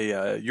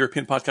 A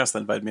European podcast that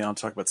invited me on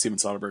to talk about Steven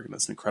Soderbergh, and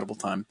it's an incredible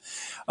time.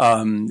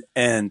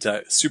 And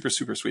super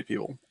super sweet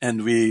people.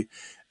 And we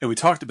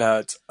talked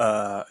about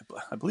I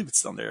believe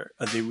it's down there.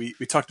 We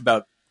talked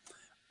about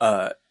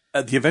the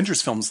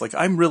Avengers films. Like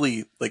I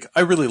really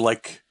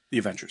like the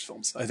Avengers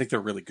films. I think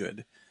they're really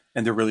good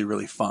and they're really,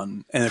 really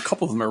fun. And a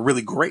couple of them are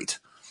really great,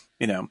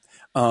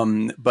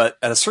 but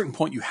at a certain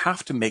point you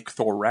have to make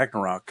Thor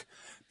Ragnarok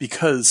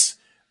because,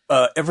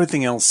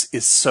 everything else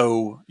is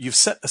you've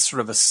set a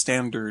sort of a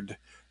standard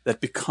that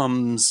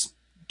becomes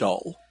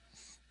dull,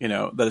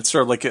 that it's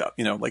sort of like,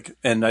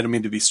 and I don't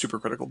mean to be super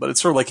critical, but it's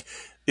sort of like,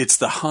 it's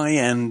the high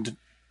end,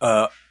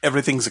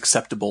 everything's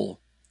acceptable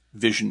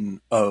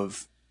vision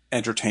of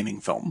entertaining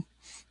film.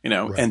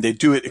 And they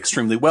do it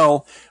extremely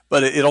well,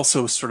 but it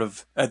also sort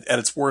of, at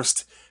its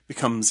worst, it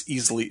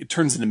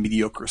turns into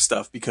mediocre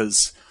stuff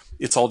because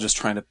it's all just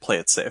trying to play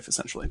it safe,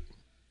 essentially.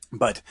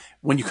 But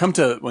when you come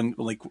to,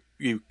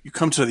 you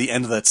come to the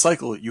end of that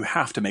cycle, you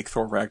have to make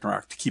Thor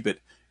Ragnarok to keep it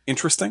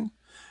interesting.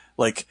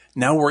 Like,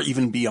 now we're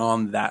even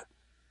beyond that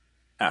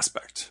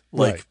aspect.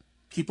 Like,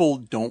 people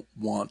don't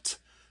want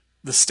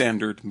the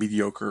standard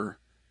mediocre,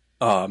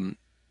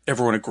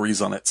 everyone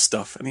agrees on it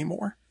stuff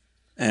anymore.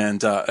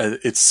 And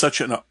it's such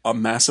a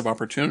massive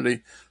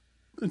opportunity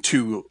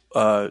to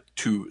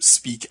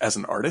speak as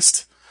an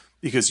artist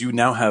because you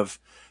now have,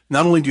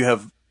 not only do you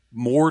have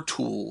more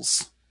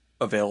tools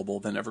available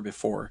than ever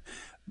before,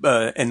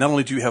 and not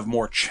only do you have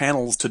more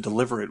channels to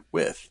deliver it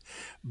with,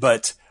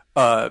 but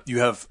you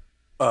have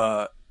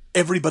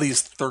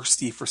everybody's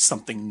thirsty for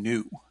something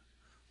new.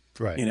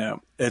 Right.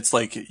 It's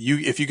like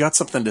if you got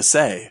something to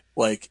say,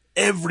 like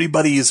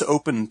everybody's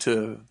open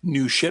to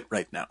new shit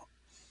right now.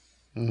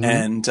 Mm-hmm.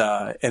 And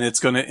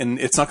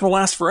it's not gonna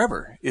last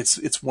forever.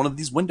 It's one of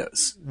these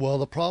windows. Well,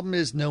 the problem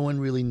is no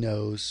one really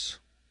knows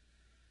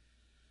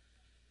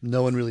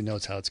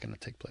how it's going to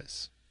take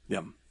place.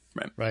 Yeah.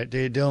 Right.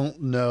 They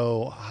don't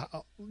know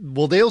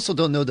they also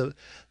don't know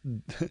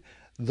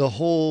the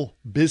whole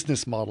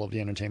business model of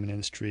the entertainment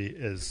industry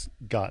is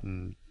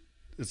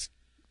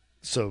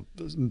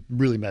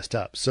really messed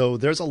up. So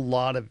there's a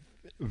lot of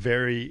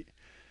very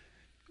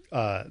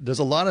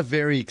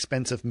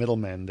expensive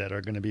middlemen that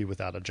are going to be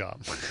without a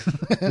job.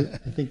 I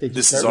think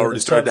this has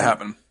already started to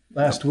happen.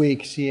 Last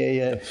week,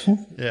 CAA.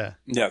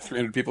 Yeah,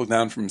 300 people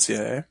down from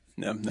CAA.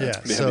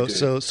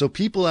 So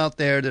people out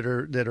there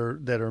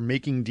that are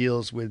making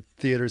deals with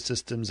theater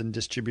systems and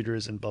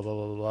distributors and blah blah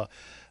blah blah blah,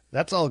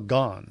 that's all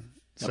gone.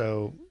 Yep.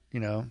 So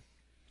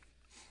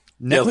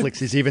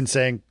Netflix is even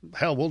saying,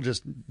 hell, we'll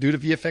just do the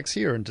VFX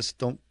here and just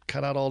don't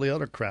cut out all the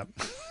other crap.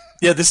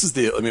 Yeah, this is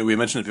we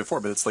mentioned it before,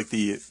 but it's like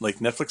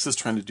Netflix is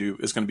going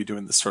to be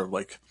doing this sort of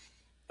like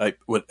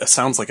what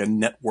sounds like a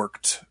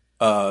networked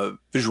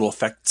visual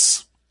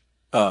effects.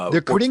 They're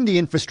creating the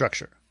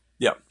infrastructure.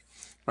 Yeah.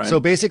 Right.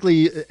 So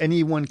basically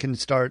anyone can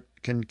start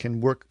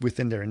can work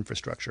within their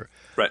infrastructure.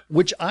 Right.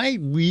 Which I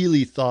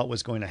really thought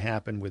was going to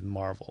happen with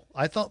Marvel.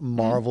 I thought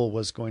Marvel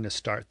was going to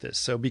start this.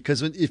 So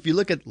because if you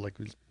look at, like,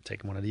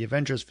 take one of the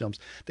Avengers films,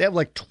 they have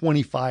like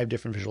 25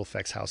 different visual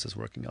effects houses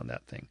working on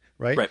that thing,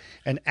 right? Right.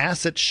 And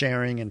asset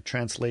sharing and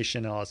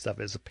translation and all that stuff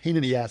is a pain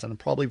in the ass and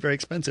probably very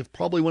expensive.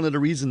 Probably one of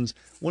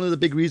the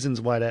big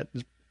reasons why that,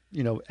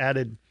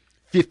 added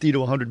 $50 to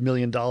 $100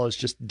 million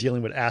just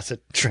dealing with asset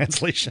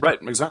translation. Right,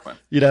 exactly.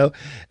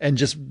 And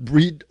just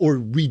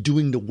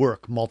redoing the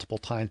work multiple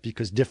times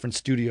because different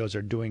studios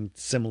are doing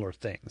similar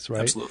things,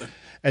 right? Absolutely.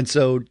 And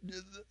so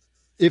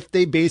if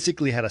they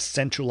basically had a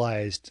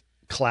centralized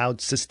cloud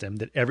system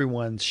that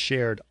everyone's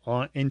shared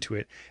into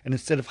it, and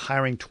instead of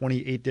hiring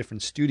 28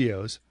 different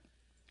studios,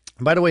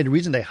 by the way, the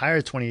reason they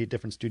hire 28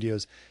 different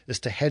studios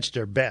is to hedge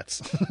their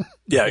bets.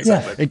 Yeah,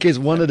 exactly. In case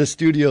one of the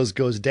studios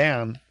goes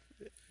down,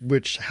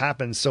 which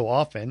happens so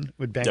often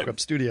with bankrupt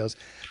studios,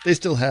 they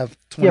still have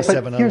 27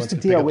 other ones. But here's the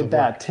deal with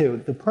that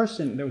too.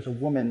 There was a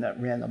woman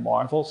that ran the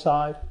Marvel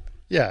side.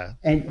 Yeah,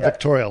 and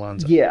Victoria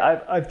Alonso.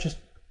 Yeah,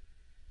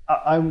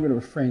 I'm going to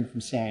refrain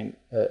from saying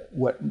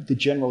what the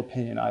general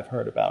opinion I've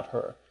heard about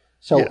her.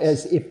 So Yes.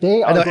 as if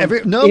they are, hold on.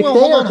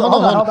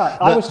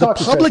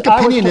 The public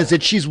opinion is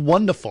that she's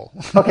wonderful.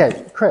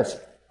 Okay, Chris.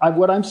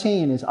 What I'm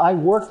saying is I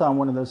worked on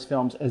one of those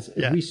films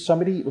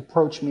somebody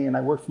approached me and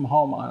I worked from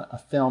home on a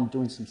film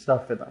doing some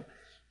stuff for them.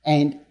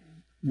 And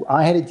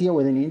I had to deal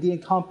with an Indian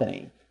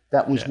company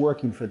that was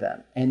working for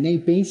them. And they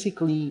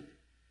basically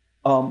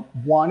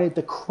wanted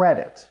the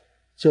credit.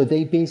 So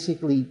they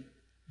basically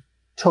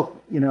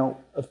took,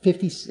 a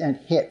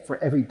 50-cent hit for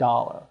every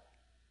dollar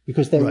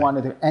because they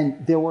wanted it.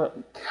 And there were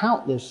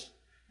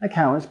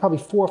probably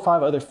 4 or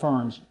 5 other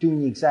firms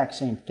doing the exact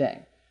same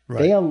thing.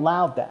 Right. They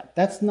allowed that.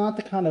 That's not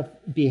the kind of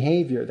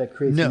behavior that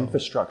creates an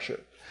infrastructure.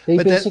 They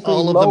basically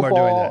all of them are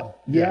doing that.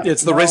 Yeah,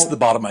 it's the race to the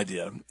bottom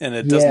idea, and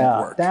it doesn't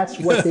work. That's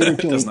what they were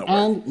doing.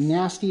 And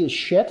nasty as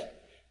shit,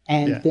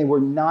 and they were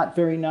not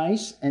very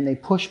nice, and they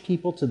pushed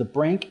people to the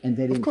brink, and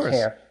they didn't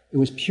care. It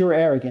was pure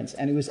arrogance,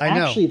 and it was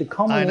actually the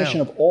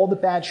culmination of all the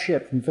bad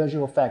shit from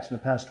visual effects in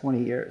the past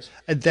 20 years.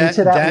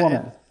 Into that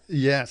woman.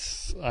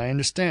 Yes, I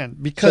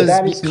understand. Because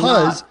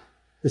not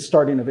the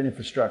starting of an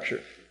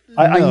infrastructure.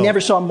 I never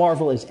saw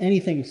Marvel as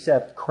anything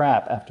except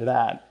crap after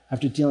that,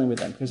 after dealing with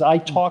them, because I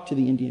talked to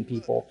the Indian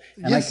people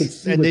and I could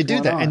see and what's they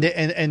do going that,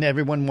 on. and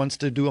everyone wants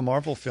to do a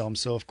Marvel film,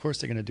 so of course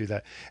they're going to do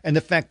that. And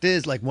the fact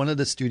is, like one of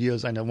the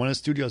studios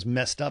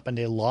messed up and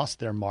they lost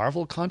their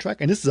Marvel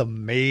contract, and this is a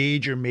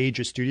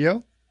major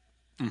studio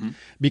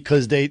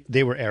because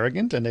they were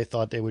arrogant and they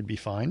thought they would be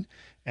fine,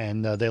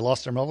 and they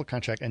lost their Marvel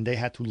contract and they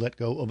had to let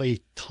go of a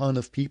ton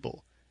of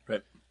people,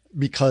 right?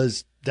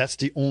 Because that's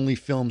the only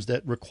films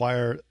that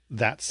require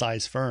that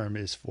size firm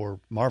is for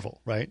Marvel,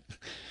 right?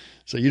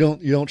 So you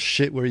don't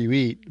shit where you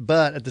eat,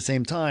 but at the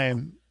same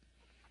time,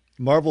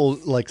 Marvel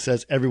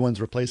says everyone's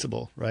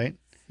replaceable, right?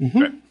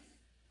 Mm-hmm.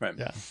 Right.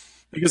 Yeah.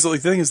 Because the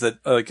thing is that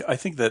I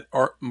think that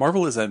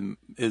Marvel is an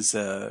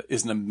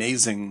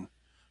amazing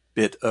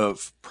bit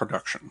of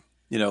production.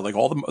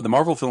 All the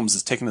Marvel films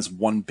is taken as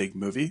one big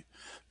movie,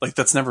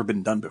 that's never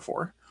been done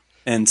before.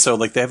 And so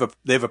they have a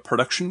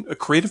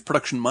creative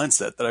production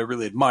mindset that I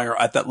really admire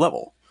at that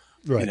level,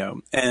 right.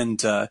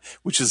 And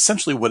which is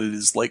essentially what it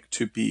is like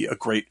to be a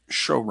great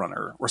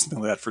showrunner or something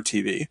like that for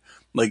TV.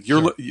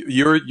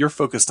 You're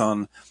focused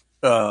on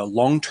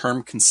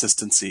long-term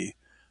consistency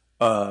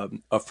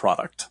of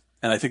product,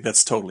 and I think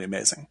that's totally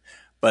amazing.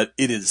 But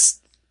it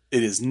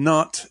is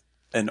not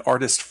an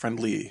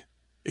artist-friendly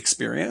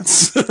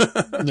experience,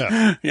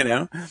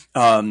 no.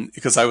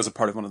 Because I was a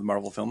part of one of the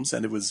Marvel films,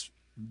 and it was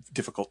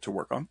difficult to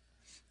work on.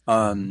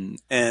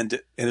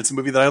 And it's a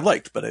movie that I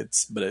liked, but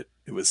it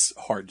was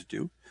hard to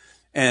do.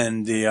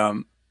 And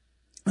and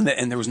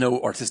there was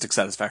no artistic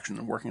satisfaction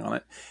in working on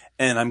it.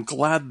 And I'm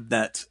glad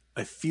that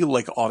I feel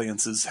like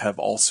audiences have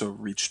also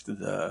reached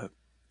the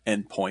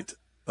end point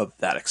of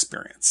that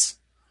experience.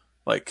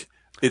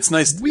 It's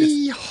nice.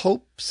 We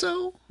hope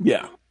so.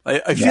 Yeah.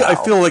 I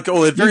feel like,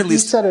 at very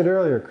least. You said it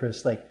earlier,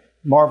 Chris,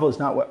 Marvel is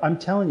not what I'm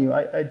telling you.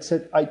 I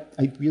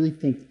really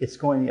think it's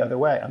going the other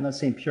way. I'm not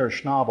saying pure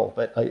schnabel,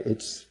 but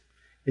it's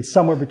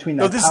somewhere between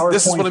that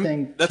PowerPoint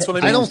thing. That's what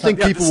I mean. I don't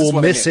think people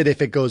will miss it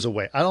if it goes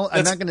away.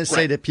 I'm not going to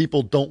say that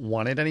people don't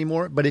want it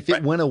anymore, but if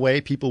it went away,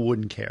 people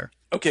wouldn't care.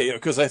 Okay,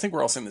 because I think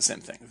we're all saying the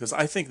same thing. Because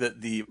I think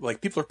that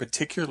people are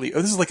particularly.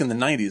 This is in the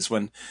 90s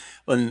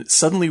when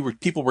suddenly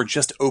people were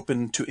just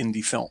open to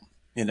indie film.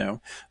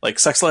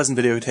 Sex, Lies, and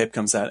Videotape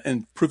comes out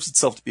and proves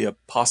itself to be a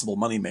possible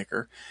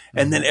moneymaker.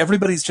 And then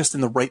everybody's just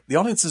the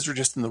audiences are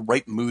just in the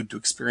right mood to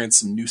experience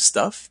some new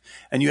stuff.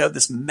 And you have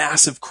this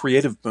massive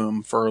creative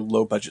boom for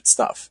low budget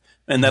stuff.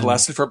 And that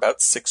lasted for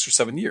about 6 or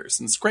 7 years.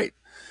 And it's great.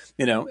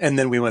 And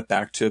then we went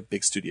back to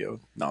big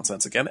studio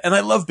nonsense again. And I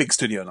love big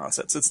studio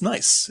nonsense. It's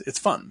nice. It's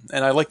fun.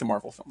 And I like the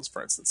Marvel films,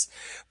 for instance.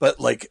 But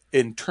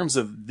in terms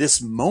of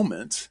this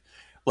moment,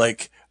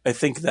 I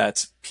think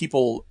that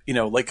people, I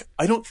think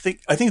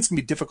it's going to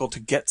be difficult to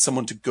get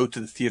someone to go to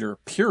the theater,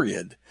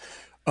 period,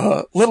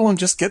 let alone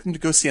just get them to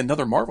go see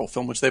another Marvel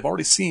film, which they've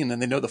already seen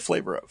and they know the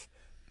flavor of.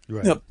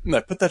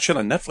 Right. Put that shit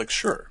on Netflix,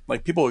 sure.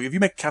 Like people, if you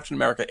make Captain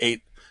America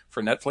 8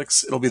 for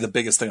Netflix, it'll be the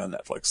biggest thing on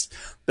Netflix.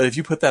 But if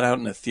you put that out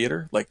in a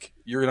theater, like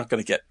you're not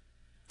going to get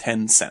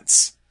 10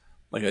 cents.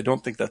 Like I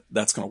don't think that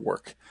that's going to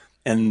work.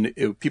 And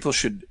people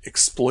should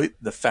exploit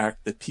the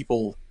fact that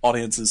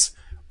audiences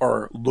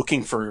are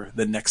looking for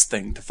the next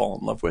thing to fall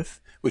in love with,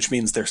 which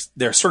means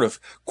their sort of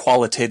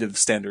qualitative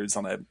standards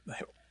on a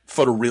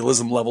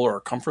photorealism level or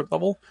a comfort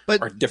level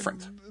are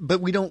different.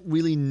 But we don't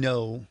really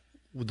know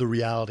the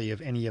reality of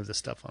any of the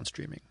stuff on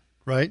streaming,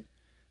 right?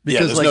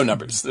 Because there's no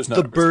numbers. There's no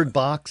the numbers. Bird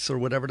Box or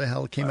whatever the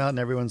hell came out, and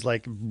everyone's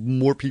like,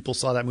 more people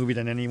saw that movie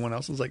than anyone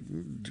else. It's like,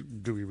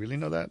 do we really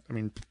know that? I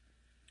mean,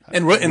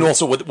 and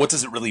also, what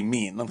does it really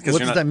mean? Because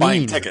you're not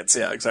buying tickets.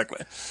 Yeah,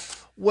 exactly.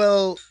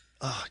 Well,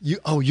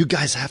 you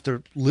guys have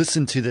to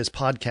listen to this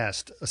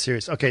podcast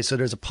series. Okay, so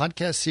there's a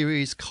podcast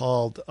series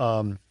called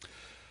Land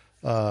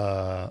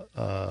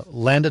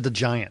of the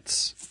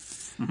Giants.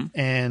 Mm-hmm.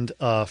 And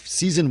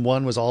season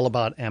 1 was all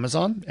about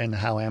Amazon and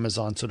how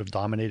Amazon sort of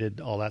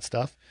dominated all that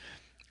stuff.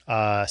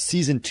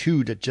 Season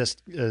 2 that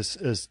just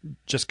is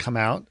just come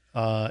out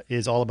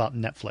is all about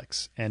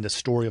Netflix and the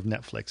story of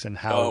Netflix and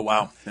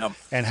how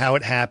and how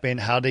it happened,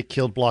 how they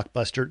killed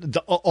Blockbuster,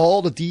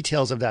 all the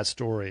details of that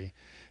story,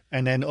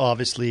 and then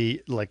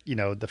obviously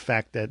the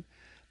fact that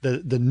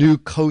the new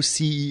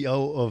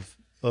co-CEO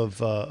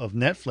of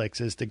Netflix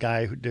is the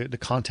guy the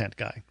content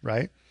guy,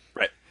 right?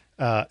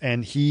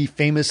 And he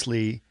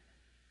famously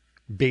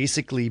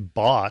basically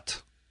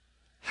bought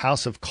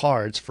House of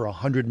Cards for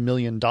 $100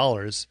 million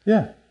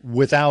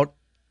without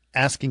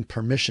asking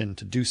permission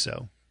to do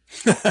so.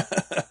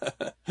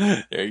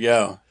 There you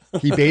go.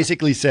 He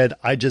basically said,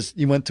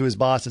 he went to his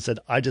boss and said,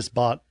 I just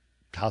bought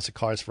House of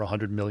Cards for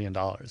 $100 million.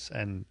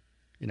 And,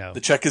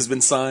 the check has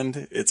been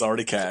signed. It's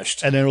already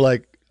cashed. And they're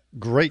like,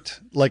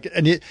 great.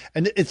 And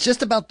it's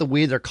just about the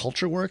way their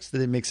culture works that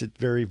it makes it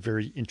very,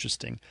 very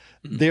interesting.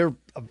 Mm-hmm. They're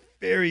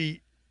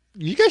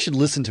you guys should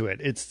listen to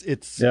it.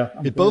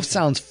 It both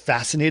sounds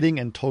fascinating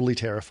and totally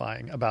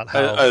terrifying about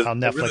how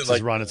Netflix really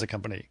is run as a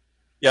company.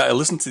 Yeah, I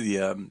listened to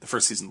the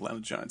first season of Land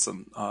of Giants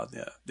on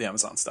the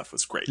Amazon stuff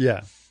was great.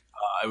 Yeah,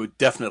 I would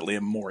definitely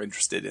am more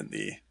interested in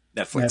the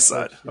Netflix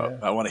side. Yeah.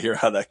 I want to hear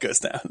how that goes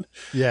down.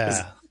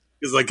 Yeah,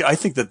 because I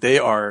think that they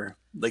are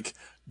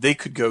they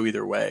could go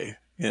either way.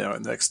 In the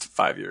next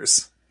 5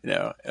 years.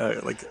 They've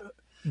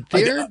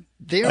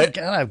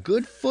got a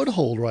good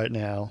foothold right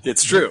now.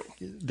 It's true.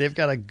 They've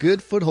got a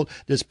good foothold.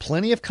 There's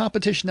plenty of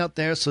competition out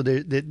there, so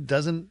it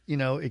doesn't,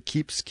 it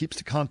keeps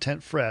the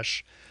content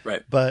fresh.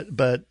 Right. But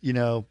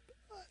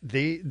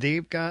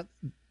they've got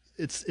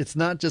it's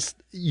not just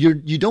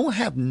you don't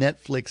have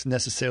Netflix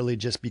necessarily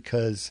just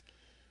because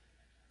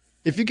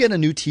if you get a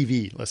new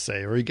TV, let's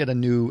say, or you get a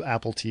new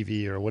Apple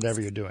TV or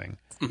whatever you're doing,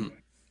 mm-hmm.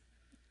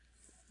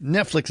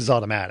 Netflix is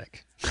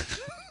automatic.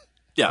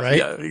 Yeah. Right?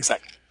 Yeah.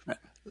 Exactly.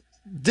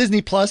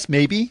 Disney Plus,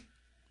 maybe,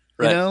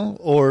 right.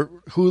 Or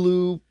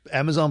Hulu,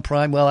 Amazon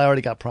Prime. Well, I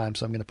already got Prime,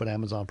 so I'm going to put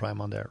Amazon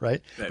Prime on there,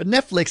 right? But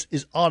Netflix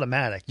is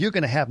automatic. You're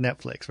going to have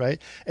Netflix,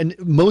 right? And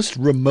most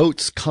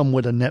remotes come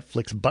with a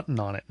Netflix button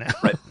on it now.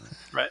 Right.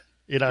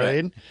 You know what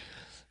I mean?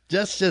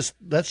 That's just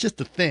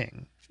the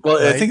thing. Well,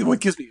 right? I think what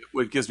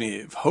gives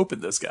me hope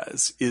in those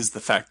guys is the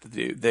fact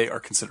that they are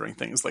considering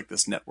things like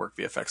this network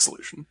VFX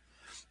solution.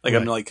 Right.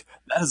 I'm like,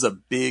 that is a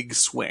big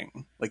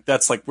swing.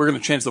 That's we're going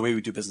to change the way we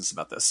do business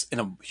about this in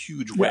a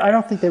huge way. Yeah, I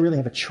don't think they really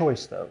have a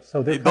choice though.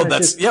 So they're kind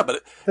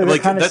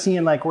of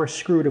seeing we're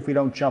screwed if we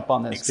don't jump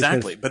on this.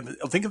 Exactly. But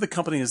think of the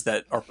companies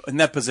that are in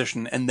that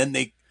position and then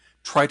they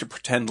try to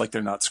pretend like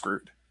they're not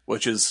screwed,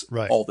 which is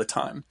all the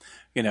time.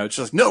 It's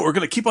just no, we're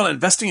going to keep on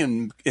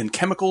investing in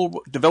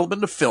chemical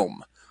development of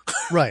film.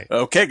 Right.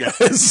 Okay,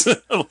 guys.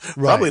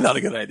 Probably not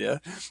a good idea.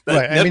 But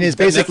right. I mean, it's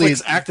basically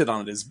Netflix acted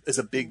on it is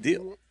a big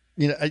deal.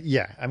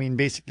 Yeah. I mean,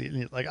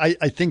 basically,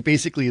 I think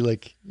basically,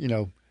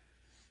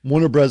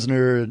 Warner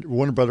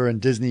Brother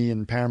and Disney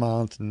and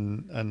Paramount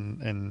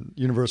and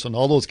Universal and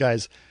all those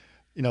guys,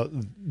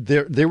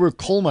 they were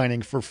coal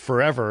mining for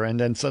forever, and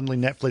then suddenly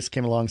Netflix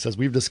came along and says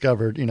we've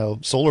discovered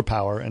solar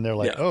power, and they're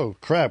like, oh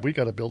crap, we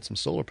got to build some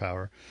solar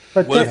power.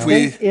 But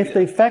if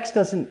the effects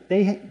doesn't,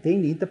 they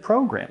need the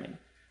programming.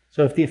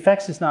 So if the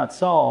effects is not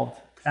solved.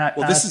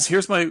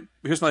 Here's my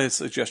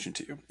suggestion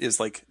to you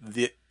is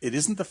it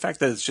isn't the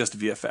fact that it's just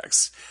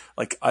VFX.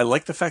 I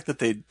like the fact that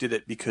they did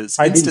it because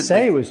I didn't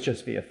say it was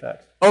just VFX.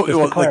 Oh, just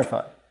to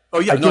clarify.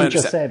 I didn't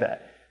just say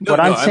that.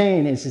 What I'm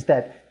saying is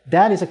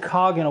that is a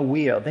cog in a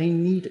wheel. They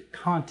need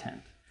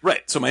content.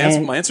 Right. So my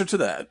answer to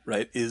that,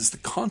 right, is the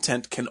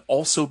content can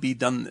also be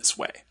done this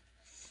way.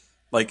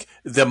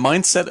 The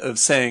mindset of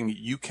saying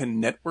you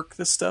can network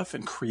this stuff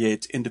and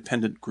create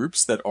independent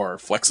groups that are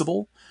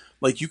flexible.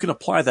 You can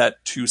apply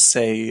that to,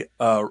 say,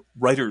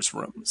 writers'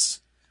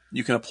 rooms.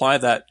 You can apply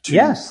that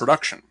to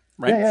production,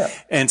 right? Yeah.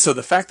 And so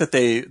the fact that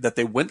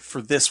they went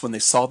for this when they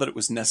saw that it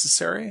was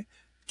necessary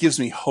gives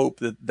me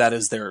hope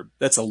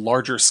that's a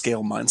larger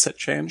scale mindset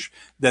change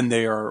than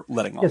they are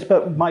letting on. Yes,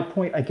 but my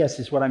point, I guess,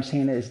 is what I'm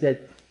saying is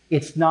that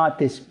it's not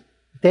this.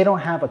 They don't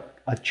have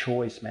a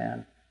choice,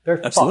 man.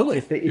 They're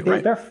Absolutely.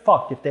 fucked they're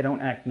fucked if they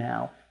don't act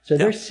now. So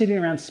they're sitting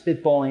around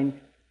spitballing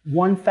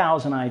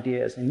 1,000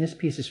 ideas, and this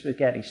piece of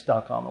spaghetti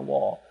stuck on the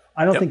wall.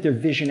 I don't think they're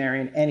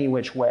visionary in any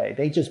which way.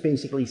 They just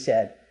basically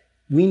said,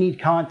 we need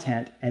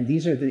content, and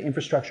these are the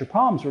infrastructure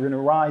problems we're going to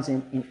rise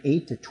in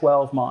 8 to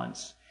 12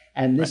 months.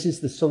 And this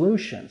is the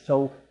solution.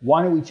 So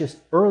why don't we just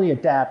early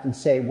adapt and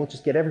say, we'll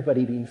just get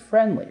everybody being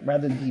friendly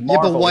rather than be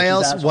Marvel.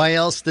 Yeah,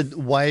 but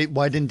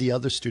why didn't the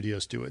other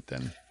studios do it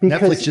then?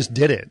 Because, Netflix just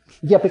did it.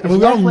 Yeah, because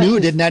we all knew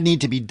it did not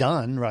need to be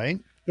done, right?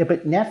 Yeah,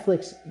 but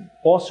Netflix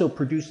also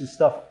produces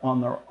stuff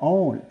on their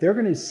own. They're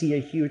going to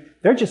see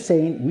they're just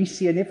saying, we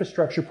see an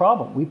infrastructure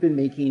problem. We've been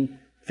making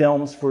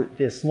films for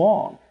this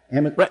long.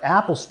 And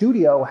Apple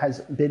Studio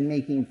has been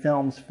making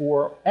films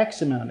for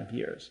X amount of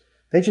years.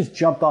 They just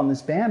jumped on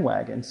this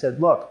bandwagon and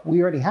said, look,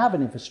 we already have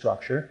an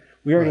infrastructure.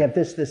 We already have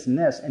this, this, and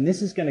this. And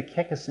this is going to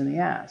kick us in the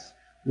ass.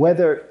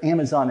 Whether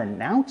Amazon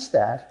announced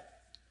that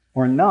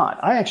or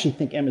not, I actually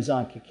think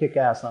Amazon could kick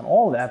ass on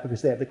all of that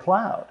because they have the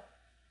cloud.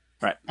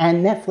 Right.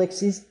 And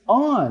Netflix is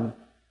on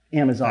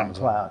Amazon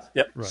Cloud.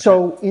 Yep. Right.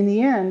 So in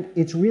the end,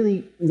 it's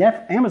really,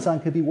 Amazon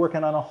could be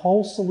working on a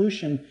whole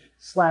solution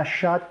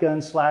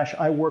 /shotgun /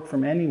 I work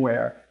from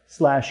anywhere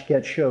 /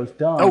 get shows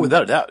done. Oh,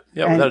 without a doubt.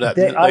 Yeah, and without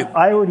a doubt.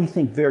 I already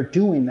think they're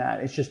doing that.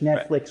 It's just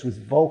Netflix was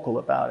vocal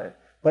about it.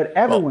 But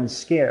everyone's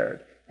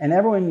scared. And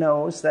everyone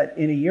knows that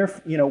in a year,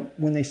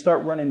 when they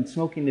start running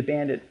Smoking the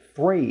Bandit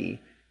 3,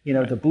 the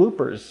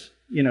bloopers,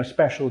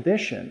 special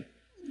edition,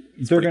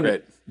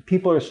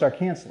 people are going to start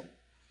canceling.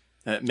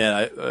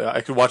 Man,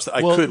 I could watch.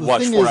 I could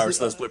watch 4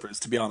 hours of those bloopers.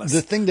 To be honest,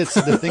 the thing that's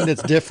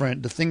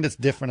different. The thing that's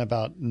different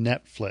about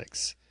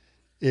Netflix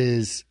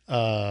is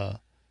sorry,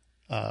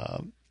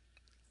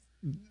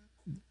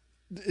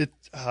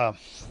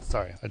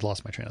 I'd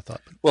lost my train of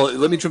thought. Well,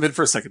 let me jump in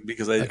for a second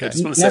because I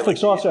just want to say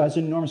Netflix also has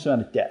an enormous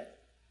amount of debt.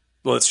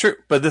 Well, it's true,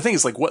 but the thing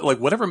is,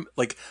 whatever.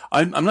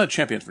 I'm not a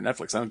champion for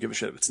Netflix. I don't give a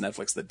shit if it's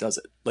Netflix that does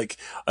it.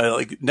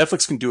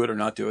 Netflix can do it or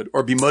not do it,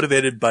 or be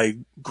motivated by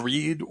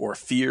greed or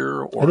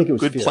fear or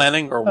good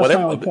planning or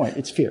whatever. That's my point.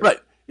 It's fear, right?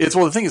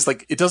 The thing is,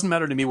 it doesn't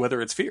matter to me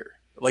whether it's fear.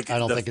 I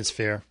don't think it's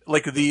fear.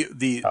 But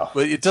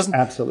it doesn't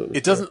absolutely.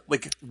 It doesn't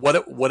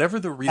whatever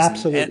the reason.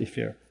 Absolutely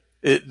fear.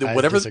 I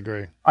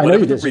disagree. I know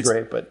you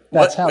disagree, but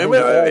that's how they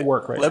all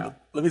work right now.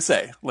 Let me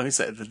say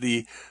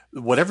that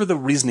whatever the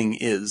reasoning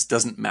is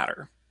doesn't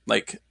matter.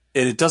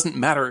 It doesn't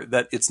matter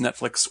that it's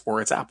Netflix or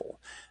it's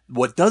Apple.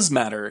 What does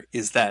matter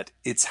is that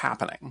it's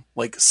happening.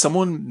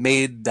 Someone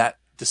made that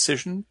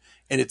decision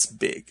and it's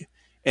big.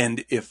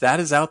 And if that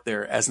is out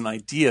there as an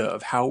idea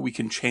of how we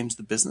can change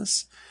the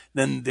business,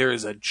 then there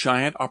is a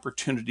giant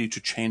opportunity to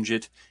change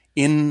it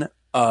in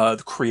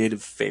the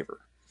creative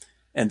favor.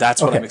 And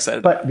that's what I'm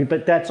excited about.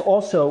 But that's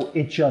also,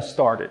 it just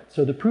started.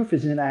 So the proof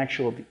is in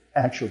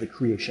the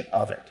creation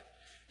of it.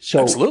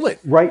 So absolutely.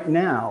 Right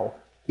now,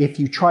 if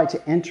you try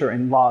to enter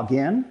and log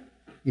in,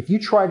 if you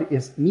try to,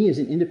 as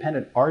an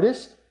independent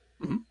artist,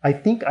 I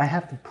think I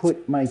have to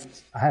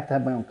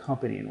have my own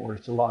company in order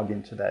to log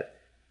into that,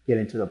 get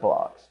into the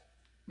blogs.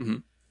 Mm-hmm.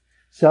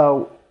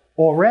 So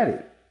already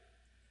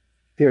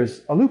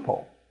there's a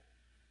loophole,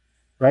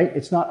 right?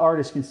 It's not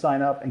artists can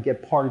sign up and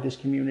get part of this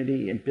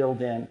community and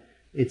build in.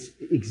 It's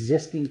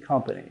existing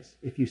companies.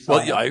 If you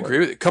sign I agree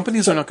with you.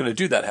 Companies are not going to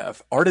do that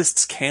half.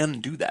 Artists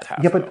can do that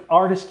half. Yeah, but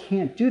artists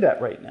can't do that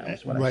right now.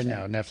 Is what right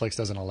I'm now, Netflix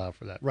doesn't allow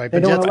for that. Right, they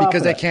but don't that's allow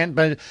because for they that. can't.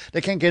 But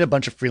they can't get a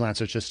bunch of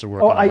freelancers just to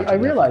work. Oh, on I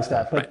realize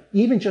that, but right.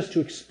 even just to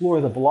explore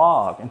the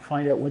blog and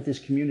find out what this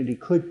community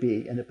could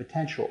be and the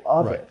potential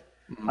of it,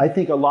 I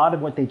think a lot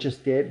of what they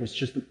just did was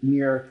just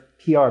mere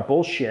PR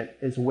bullshit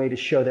as a way to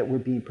show that we're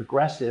being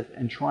progressive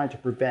and trying to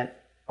prevent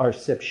our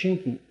ship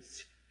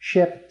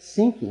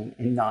sinking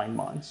in 9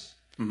 months.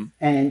 Mm-hmm.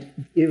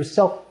 And it was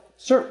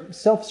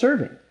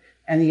self-serving.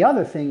 And the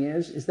other thing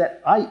is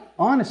that I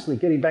honestly,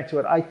 getting back to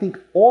it, I think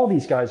all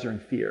these guys are in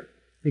fear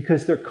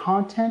because they're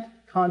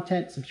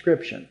content,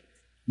 subscription.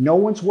 No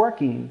one's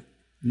working,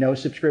 no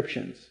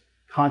subscriptions.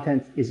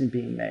 Content isn't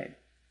being made.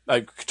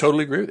 I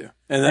totally agree with you.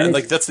 And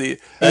that's the...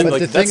 They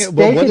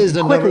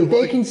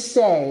can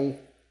say,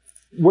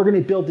 we're going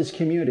to build this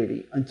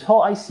community.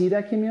 Until I see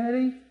that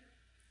community,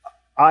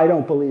 I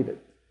don't believe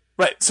it.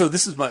 Right. So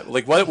this is my,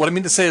 what I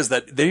mean to say is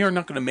that they are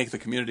not going to make the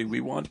community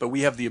we want, but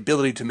we have the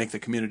ability to make the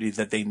community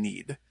that they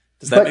need.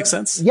 Does that make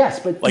sense? Yes,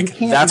 but you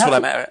can't. That's what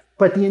I'm at.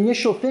 But the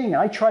initial thing,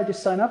 I tried to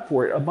sign up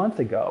for it a month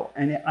ago,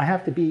 and I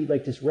have to be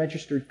this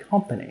registered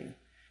company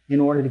in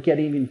order to get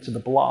even to the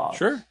blog.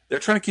 Sure. They're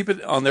trying to keep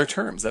it on their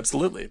terms.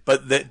 Absolutely.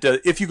 But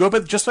if you go by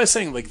just by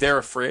saying they're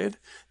afraid,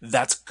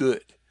 that's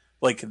good.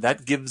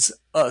 That gives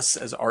us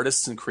as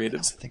artists and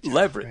creatives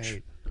leverage.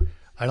 Afraid.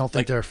 I don't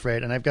think they're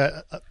afraid, and I've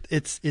got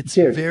it's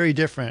very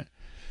different.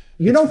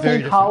 You don't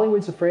think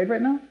Hollywood's afraid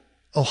right now?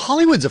 Oh,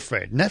 Hollywood's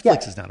afraid.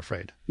 Netflix is not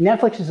afraid.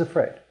 Netflix is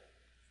afraid.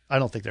 I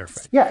don't think they're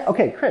afraid. Yeah,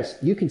 okay, Chris,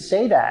 you can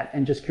say that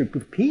and just keep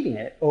repeating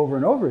it over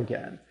and over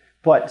again.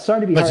 But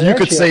sorry to be hard. But you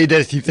could say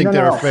that you think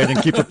they're afraid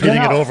and keep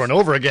repeating it over and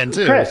over again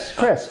too.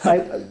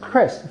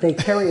 Chris, they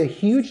carry a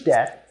huge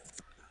debt.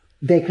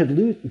 They could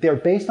lose. They're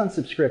based on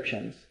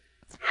subscriptions.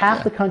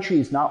 half the country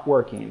is not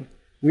working.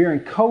 We're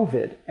in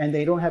COVID, and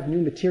they don't have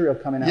new material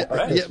coming out.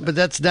 But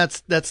that's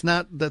not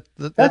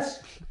that's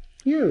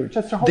huge.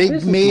 That's their whole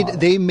business model.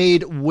 They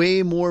made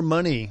way more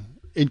money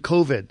in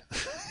COVID.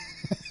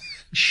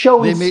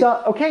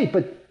 Okay,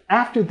 but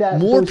after that,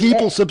 more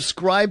people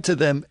subscribe to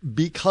them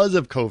because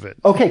of COVID.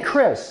 Okay,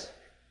 Chris,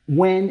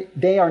 when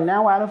they are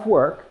now out of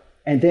work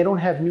and they don't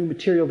have new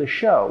material to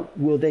show,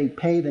 will they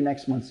pay the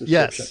next month's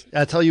subscription? Yes,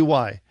 I'll tell you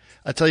why.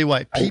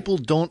 People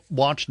don't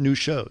watch new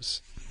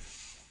shows.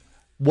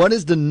 What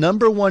is the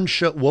number one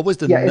show? What was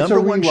the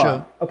number one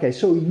show? Okay,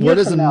 so what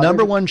is the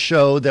number one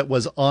show that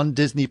was on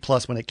Disney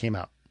Plus when it came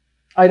out?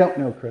 I don't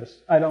know,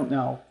 Chris. I don't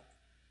know.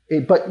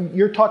 But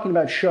you're talking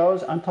about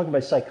shows. I'm talking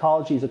about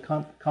psychologies of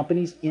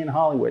companies in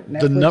Hollywood.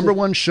 Netflix the number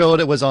one show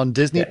that was on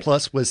Disney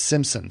Plus was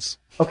Simpsons.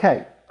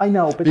 Okay, I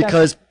know, but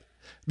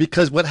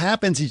because what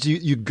happens is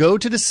you go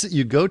to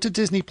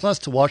Disney Plus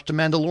to watch The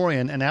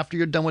Mandalorian, and after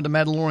you're done with The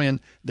Mandalorian,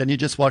 then you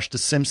just watch The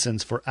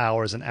Simpsons for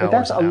hours and hours. But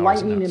that's and a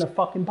hours lightning in a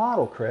fucking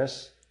bottle,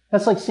 Chris.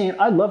 That's like saying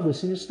I love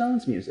listening to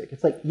Stones music.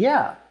 It's like,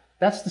 yeah,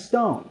 that's the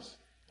Stones.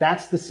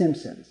 That's The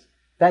Simpsons.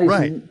 That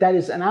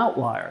is an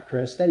outlier,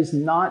 Chris. That is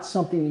not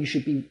something you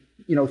should be,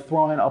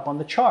 throwing up on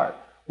the chart.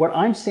 What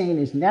I'm saying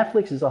is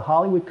Netflix is a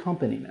Hollywood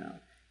company now,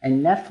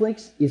 and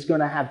Netflix is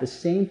going to have the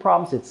same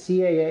problems that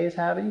CAA is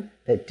having,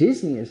 that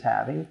Disney is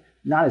having.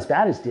 Not as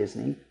bad as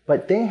Disney,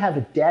 but they have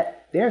a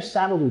debt. They're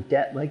saddled with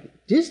debt like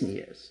Disney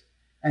is,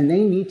 and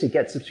they need to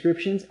get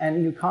subscriptions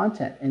and new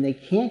content, and they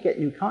can't get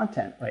new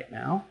content right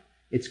now.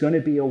 It's going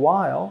to be a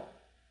while.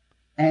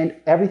 And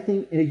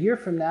everything in a year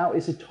from now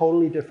is a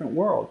totally different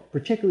world,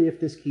 particularly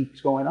if this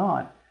keeps going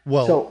on.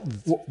 Well,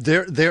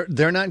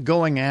 they're not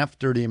going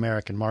after the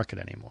American market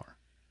anymore,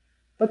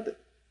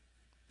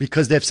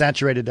 because they've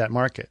saturated that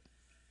market.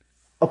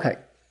 Okay.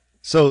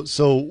 So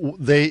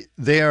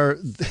they're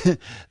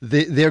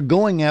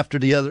going after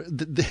the other.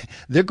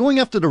 They're going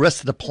after the rest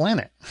of the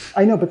planet.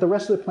 I know, but the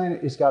rest of the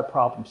planet has got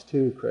problems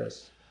too,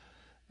 Chris.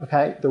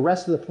 Okay, the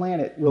rest of the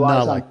planet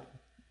relies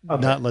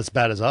not as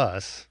bad as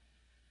us.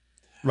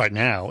 Right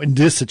now, in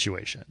this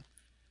situation.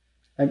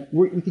 And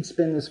we could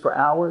spin this for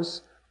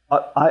hours.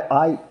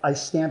 I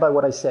stand by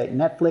what I say.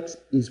 Netflix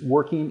is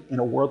working in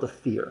a world of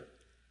fear.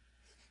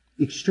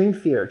 Extreme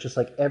fear, just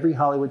like every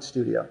Hollywood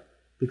studio.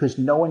 Because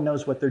no one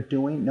knows what they're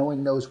doing. No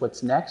one knows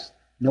what's next.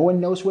 No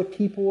one knows what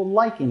people will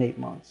like in 8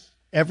 months.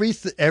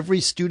 Every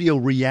studio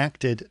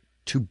reacted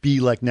to be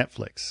like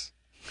Netflix.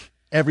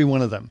 Every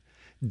one of them.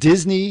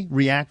 Disney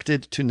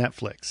reacted to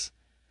Netflix.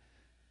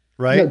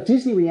 Right? No,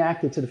 Disney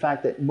reacted to the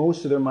fact that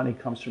most of their money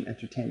comes from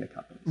entertainment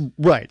companies.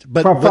 Right,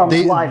 but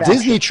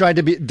Disney tried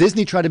to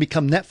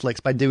become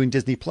Netflix by doing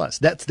Disney Plus.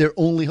 That's their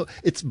only.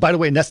 By the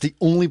way, and that's the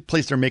only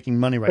place they're making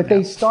money right now. But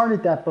they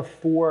started that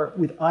before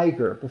with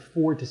Iger,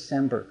 before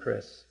December,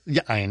 Chris.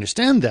 Yeah, I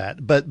understand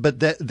that, but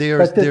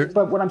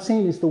what I'm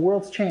saying is the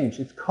world's changed.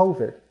 It's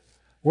COVID.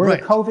 We're in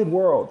a COVID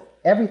world.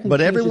 Everything.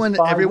 But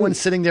everyone's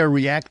sitting there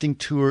reacting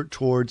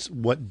towards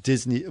what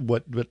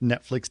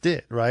Netflix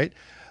did, right?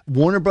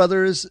 Warner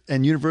Brothers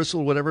and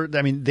Universal, whatever.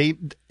 I mean,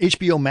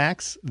 HBO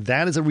Max,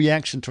 that is a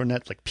reaction toward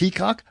Netflix.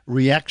 Peacock,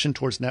 reaction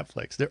towards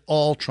Netflix. They're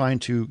all trying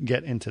to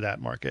get into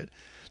that market.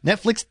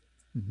 Netflix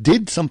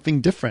did something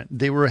different.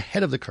 They were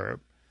ahead of the curve.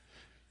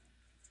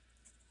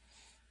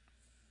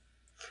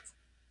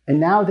 And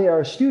now they are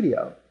a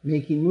studio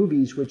making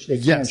movies, which they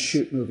can't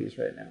shoot movies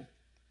right now.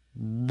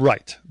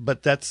 Right.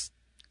 But that's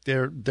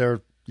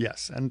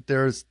yes. And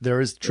there is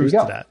truth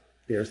to that.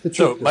 There's the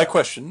truth. So my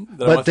question,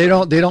 but they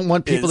don't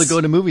want people to go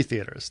to movie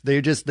theaters.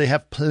 They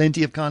have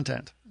plenty of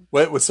content.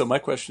 So my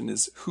question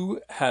is, who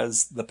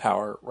has the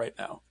power right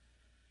now?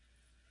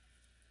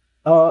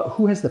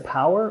 Who has the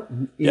power?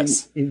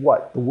 In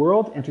what? The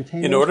world,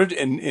 entertainment. In order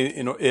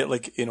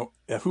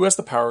to, who has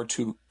the power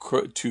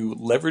to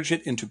leverage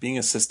it into being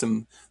a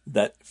system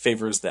that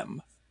favors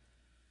them?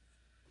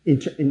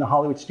 In the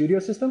Hollywood studio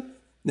system.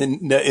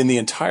 In the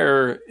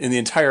entire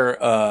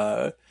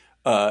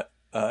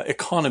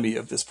economy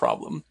of this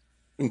problem,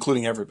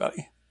 including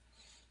everybody.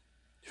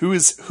 Who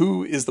is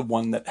the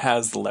one that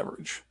has the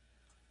leverage?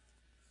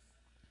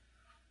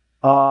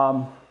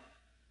 I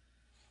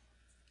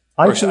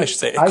should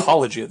say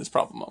ecology of this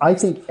problem. I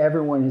think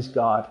everyone has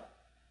got.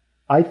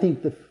 I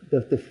think the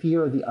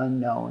fear of the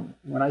unknown.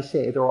 When I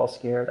say they're all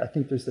scared, I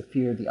think there's the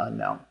fear of the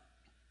unknown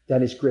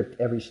that has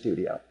gripped every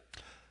studio,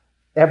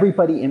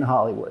 everybody in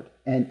Hollywood,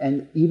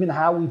 and even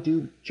how we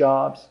do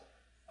jobs.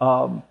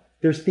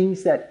 There's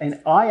things that, and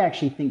I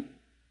actually think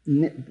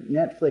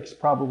Netflix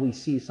probably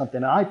sees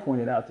something. I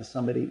pointed out to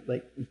somebody,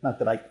 like, it's not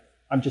that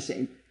I'm just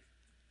saying,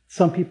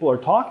 some people are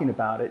talking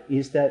about it,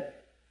 is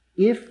that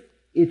if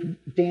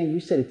Dan, you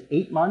said it's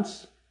 8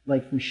 months,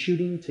 like from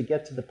shooting to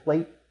get to the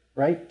plate,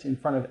 right? In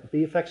front of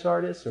VFX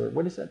artists, or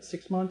what is that,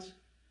 6 months?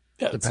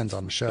 Yeah, depends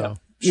on the show.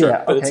 Yeah, sure,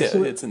 yeah, but okay,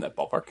 it's in that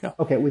ballpark, yeah.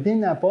 Okay,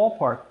 within that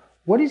ballpark,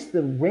 what is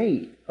the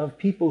rate of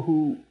people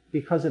who,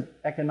 because of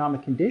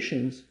economic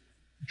conditions,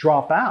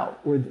 drop out,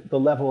 or the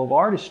level of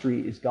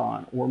artistry is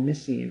gone or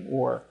missing,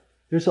 or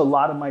there's a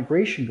lot of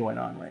migration going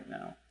on right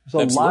now.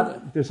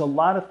 There's a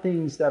lot of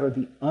things that are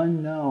the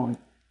unknown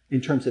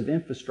in terms of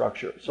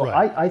infrastructure. So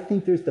I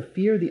think there's the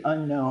fear of the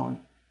unknown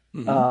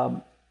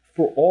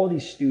for all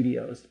these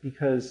studios,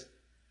 because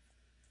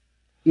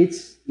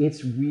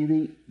it's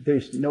really,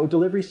 there's no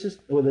delivery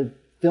system, or the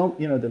film,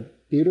 the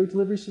theater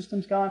delivery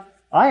system's gone.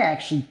 I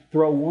actually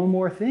throw one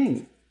more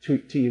thing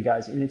to you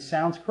guys, and it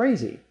sounds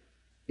crazy.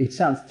 It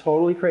sounds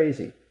totally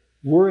crazy.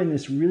 We're in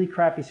this really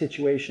crappy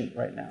situation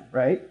right now,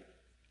 right?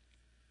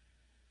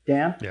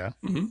 Dan? Yeah.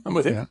 Mm-hmm. I'm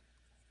with you. Yeah.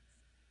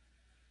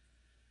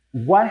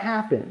 What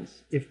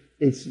happens if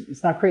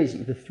it's not crazy?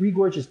 The Three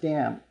Gorges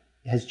Dam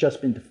has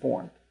just been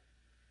deformed.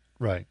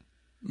 Right.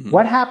 Mm-hmm.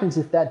 What happens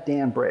if that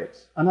dam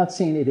breaks? I'm not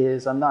saying it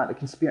is. I'm not a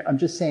conspiracy. I'm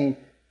just saying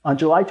on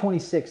July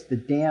 26th, the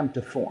dam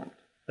deformed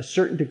a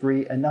certain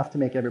degree, enough to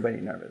make everybody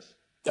nervous.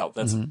 Oh,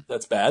 that's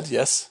bad.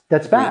 Yes.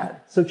 That's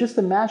bad. So just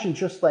imagine,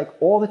 just like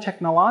all the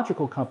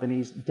technological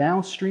companies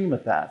downstream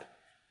of that,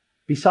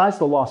 besides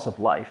the loss of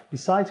life,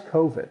 besides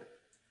COVID,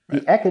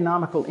 the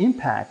economical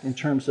impact in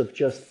terms of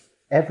just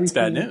everything. It's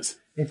bad news.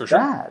 It's for sure.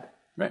 bad.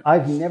 Right.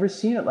 I've never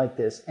seen it like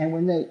this. And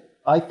when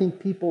I think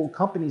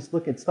companies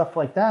look at stuff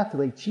like that,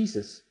 they're like,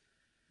 Jesus,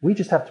 we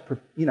just have to,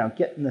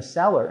 get in the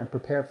cellar and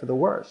prepare for the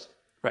worst.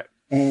 Right.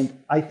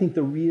 And I think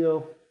the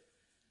real,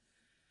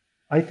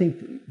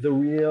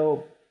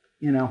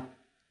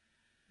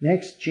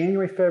 next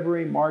January,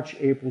 February, March,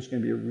 April is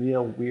going to be a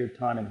real weird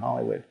time in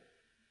Hollywood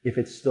if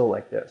it's still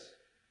like this.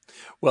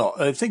 Well,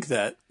 I think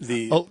that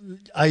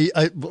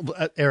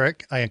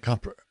Eric, I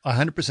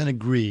 100%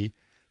 agree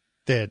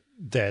that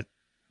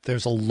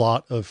there's a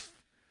lot of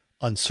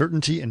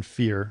uncertainty and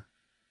fear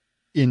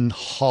in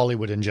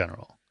Hollywood in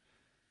general.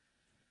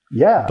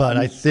 Yeah. But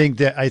I think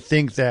that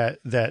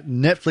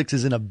Netflix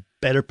is in a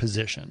better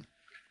position.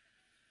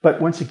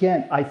 But once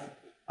again, I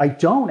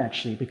don't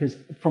actually, because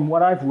from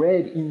what I've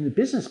read in the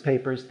business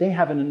papers, they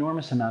have an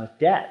enormous amount of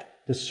debt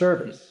to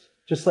service,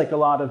 just like a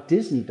lot of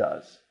Disney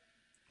does.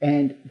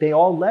 And they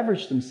all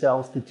leverage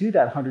themselves to do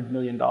that $100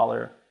 million,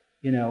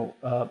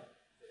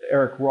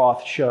 Eric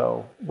Roth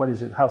show. What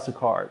is it? House of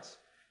Cards.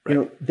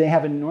 Right. They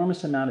have an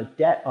enormous amount of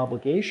debt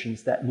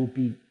obligations that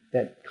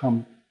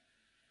come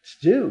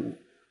due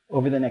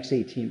over the next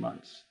 18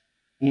 months.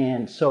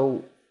 And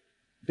so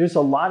there's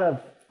a lot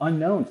of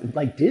unknowns.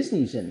 Like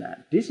Disney's in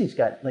that. Disney's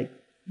got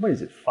what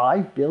is it,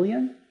 $5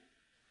 billion?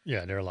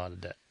 Yeah, they're a lot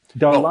of debt.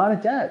 They're a lot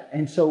of debt.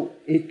 And so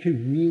it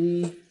could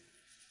really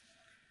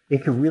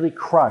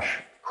crush.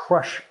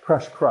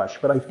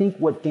 But I think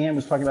what Dan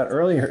was talking about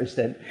earlier is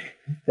that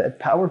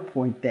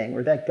PowerPoint thing,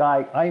 or that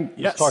guy I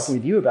was talking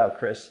with you about,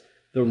 Chris,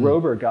 the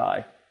Rover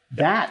guy.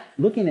 That,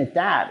 looking at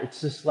that,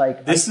 it's just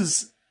like this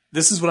is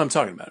what I'm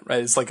talking about,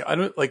 right? It's like I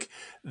don't like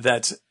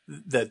that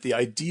the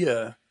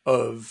idea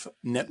of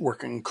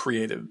networking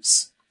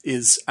creatives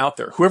is out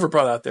there. Whoever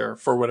brought it out there,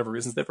 for whatever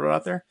reasons they brought it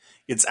out there,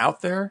 it's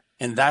out there,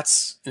 and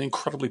that's an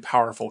incredibly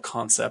powerful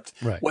concept.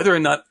 Right. Whether or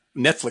not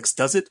Netflix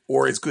does it,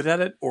 or is good at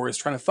it, or is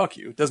trying to fuck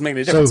you, it doesn't make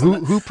any difference. So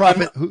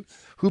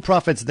who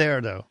profits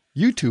there though?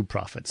 YouTube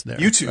profits there.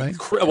 YouTube, right?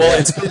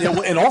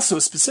 Well, and also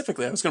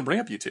specifically, I was going to bring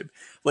up YouTube.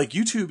 Like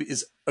YouTube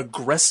is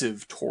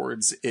aggressive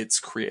towards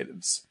its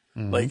creatives.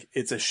 Mm-hmm. Like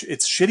it's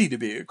shitty to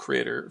be a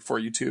creator for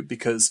YouTube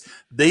because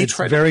it's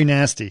very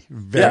nasty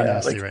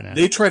right now.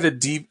 They try to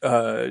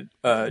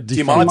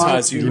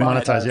demonetize you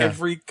at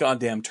every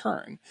goddamn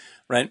turn,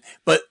 right?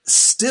 But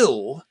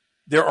still,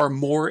 there are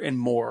more and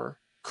more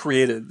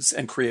creatives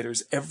and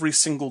creators every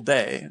single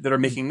day that are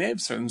making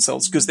names for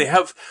themselves because they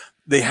have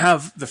the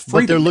freedom.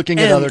 But they're looking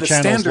at other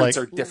channels. Standards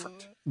are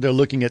different. They're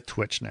looking at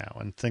Twitch now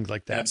and things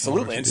like that.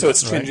 Absolutely. And so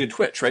it's changing to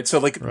Twitch, right?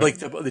 So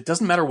it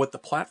doesn't matter what the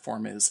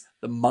platform is.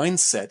 The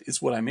mindset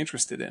is what I'm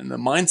interested in. The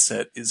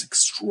mindset is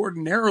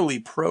extraordinarily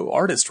pro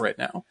artist right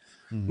now.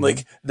 Mm-hmm.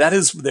 Like that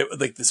is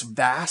like this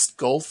vast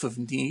gulf of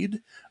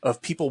need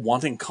of people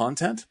wanting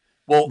content.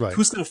 Well,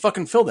 who's going to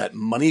fucking fill that?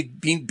 Money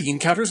bean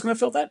counter is going to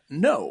fill that?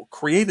 No,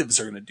 creatives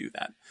are going to do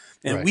that.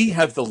 And we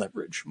have the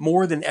leverage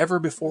more than ever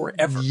before,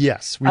 ever.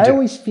 Yes, we do. I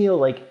always feel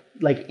like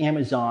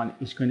Amazon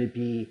is going to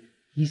be,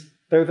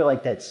 they're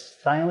like that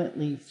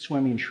silently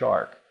swimming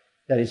shark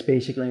that is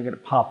basically going to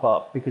pop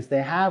up because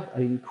they have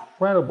an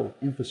incredible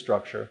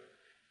infrastructure.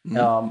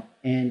 Mm-hmm.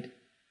 And,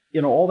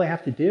 all they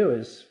have to do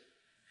is,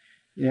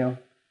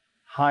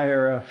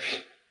 hire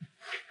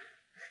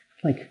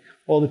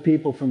all the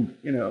people from,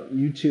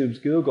 YouTube's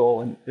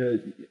Google. And,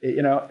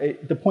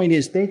 the point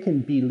is they can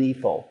be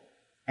lethal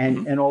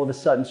and all of a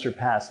sudden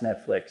surpass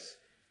Netflix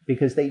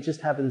because they just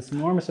have this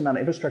enormous amount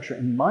of infrastructure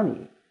and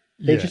money.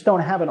 They just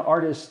don't have an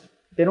artist.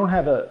 They don't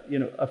have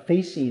a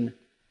facing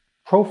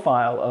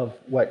profile of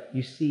what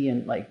you see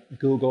in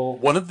Google.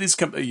 One of these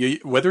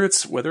whether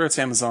it's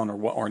Amazon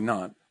or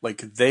not,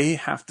 they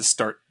have to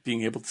start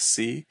being able to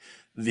see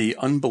the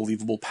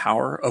unbelievable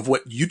power of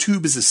what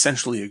YouTube is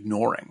essentially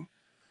ignoring.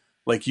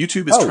 Like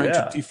YouTube is trying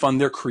to defund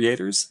their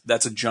creators.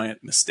 That's a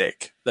giant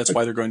mistake. That's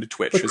why they're going to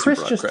Twitch. But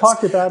Chris just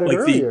talked about it like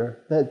earlier.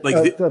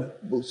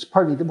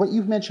 Pardon me, what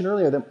you've mentioned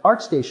earlier, the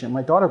ArtStation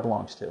my daughter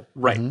belongs to.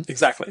 Right,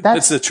 exactly.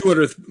 That's the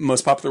 200th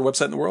most popular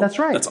website in the world. That's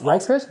right. That's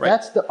right, Chris? Right.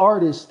 That's the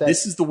artist.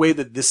 This is the way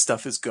that this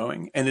stuff is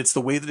going, and it's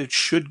the way that it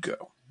should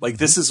go. Like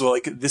this is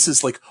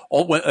like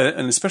all,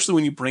 and especially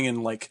when you bring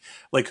in like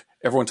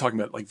everyone talking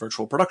about like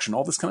virtual production,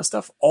 all this kind of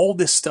stuff. All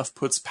this stuff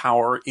puts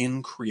power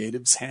in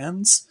creatives'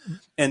 hands,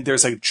 and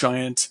there's a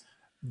giant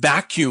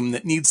vacuum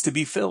that needs to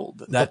be filled.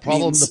 The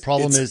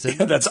problem is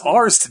that that's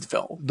ours to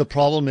fill. The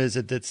problem is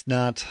that it's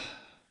not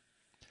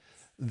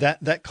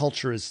that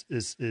culture is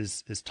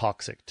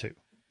toxic too,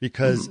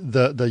 because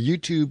the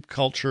YouTube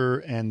culture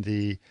and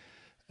the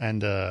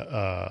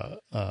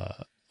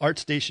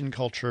ArtStation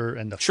culture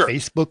and the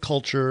Facebook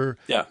culture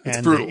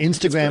and the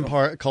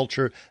Instagram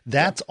culture,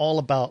 that's all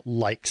about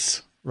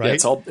likes,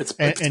 right? Yeah, it's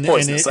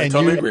poisonous. I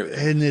totally agree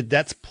with you. And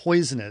that's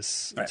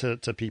poisonous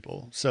to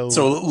people. So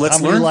let's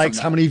how many learn likes, from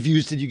that. how many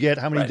views did you get?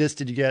 How many this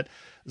did you get?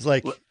 It's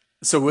like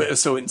so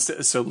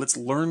let's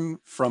learn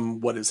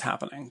from what is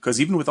happening, because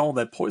even with all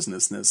that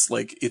poisonousness,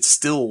 like it's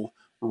still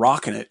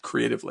rocking it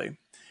creatively.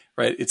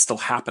 Right, it's still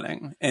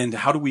happening, and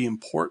how do we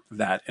import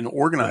that and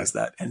organize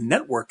that and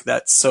network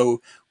that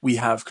so we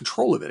have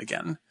control of it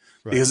again?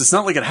 Right. Because it's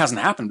not like it hasn't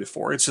happened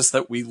before. It's just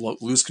that we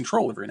lose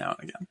control every now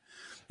and again,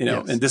 you know.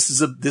 Yes. And this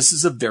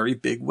is a very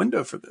big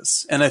window for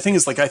this. And I think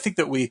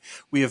that we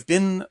have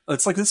been.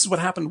 It's like this is what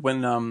happened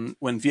when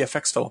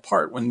VFX fell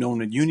apart, when no one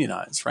would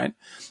unionize. Right?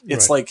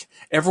 It's like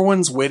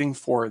everyone's waiting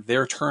for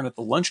their turn at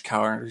the lunch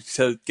counter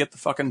to get the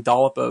fucking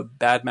dollop of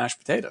bad mashed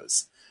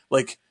potatoes.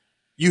 Like,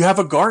 you have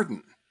a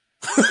garden.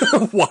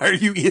 Why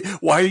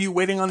are you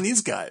waiting on these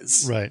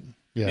guys? Right.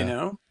 Yeah. You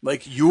know,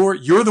 like you're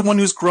the one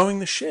who's growing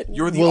the shit.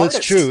 You're the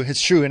artist.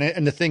 It's true.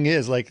 And the thing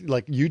is, like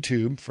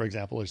YouTube, for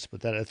example, it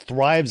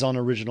thrives on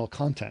original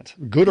content,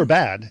 good or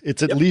bad.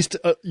 It's at least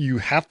you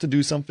have to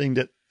do something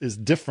that is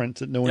different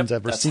that no one's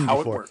ever seen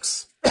before.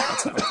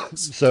 That's how it works.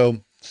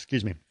 So,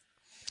 excuse me.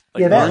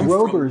 Like that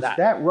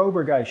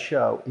Rober guy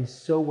show is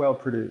so well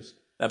produced.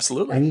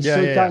 Absolutely. And he's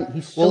dynamic.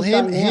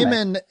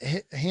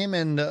 Him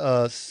and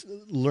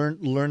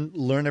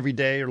learn every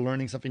day, or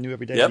learning something new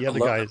every day. Yep, the other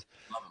guys,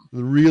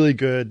 really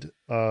good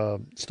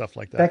stuff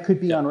like that. That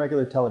could be on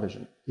regular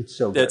television. It's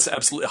so good. It's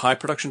absolutely high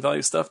production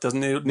value stuff.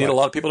 Doesn't need a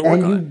lot of people to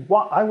work on it.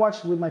 I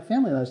watched it with my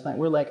family last night.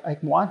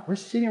 We're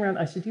sitting around.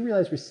 I said, do you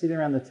realize we're sitting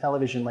around the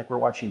television like we're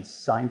watching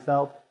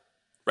Seinfeld?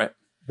 Right.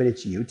 But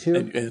it's YouTube.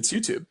 And it's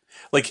YouTube.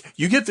 Like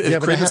you get but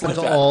it happens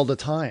all the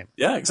time.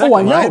 Yeah, exactly. Oh,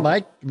 I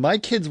know. My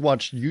kids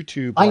watch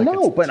YouTube. I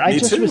know, but I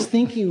just was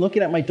thinking,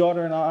 looking at my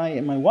daughter and I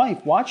and my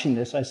wife watching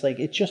this, I was like,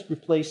 it just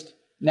replaced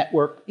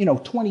network.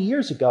 20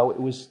 years ago, it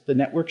was the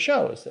network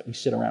shows that we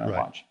sit around and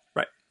watch.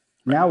 Right.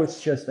 Now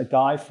it's just a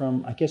guy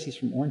from, I guess he's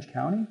from Orange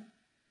County.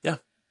 Yeah.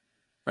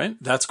 Right.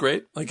 That's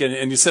great. Like,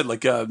 and you said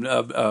like,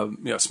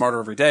 Smarter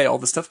Every Day, all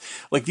this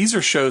stuff. Like these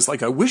are shows.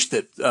 Like I wish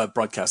that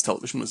broadcast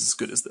television was as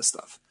good as this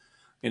stuff.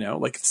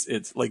 Like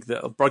it's like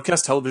the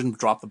broadcast television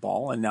dropped the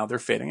ball, and now they're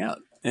fading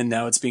out. And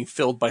now it's being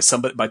filled by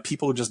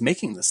people who are just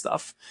making this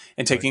stuff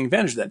and taking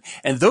advantage of that.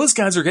 And those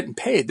guys are getting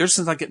paid. They're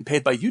just not getting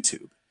paid by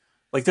YouTube.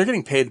 Like they're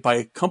getting paid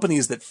by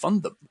companies that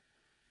fund them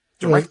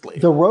directly.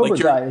 The Rover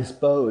guy is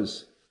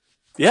Bose.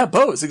 Yeah,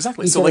 Bose,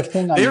 exactly. So like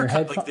they're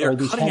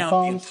cutting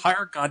out the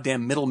entire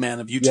goddamn middleman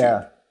of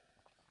YouTube.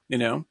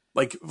 Yeah.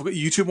 Like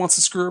YouTube wants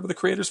to screw over the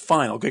creators.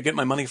 Fine, I'll go get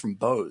my money from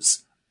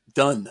Bose.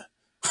 Done.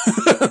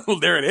 Well,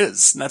 there it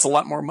is, and that's a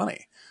lot more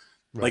money.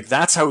 Right. Like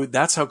that's how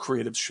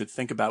creatives should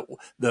think about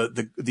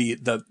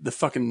the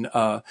fucking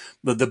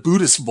the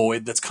Buddhist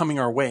void that's coming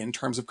our way in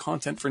terms of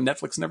content for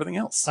Netflix and everything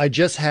else. I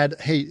just had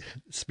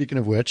speaking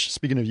of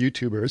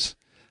YouTubers,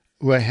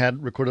 who I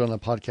had recorded on a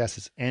podcast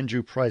is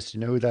Andrew Price. Do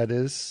you know who that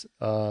is,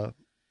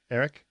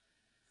 Eric?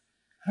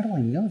 How do I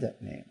know that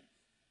name?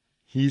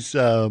 He's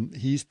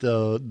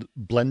the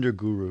Blender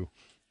guru.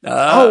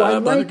 I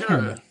like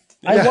him.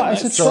 I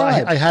subscribe.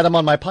 So I had him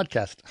on my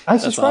podcast. I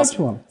subscribe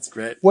to him. That's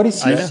great. What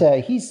does he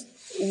say?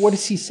 What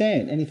is he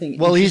saying? Anything?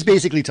 Well, he's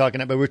basically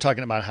we're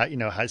talking about how,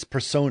 his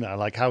persona,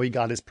 like how he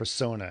got his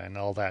persona and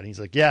all that. And he's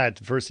like, yeah, at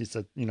first he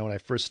said, when I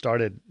first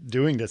started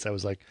doing this, I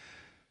was like,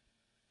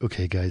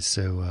 okay, guys,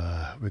 so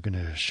we're going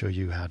to show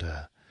you how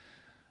to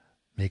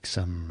make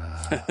some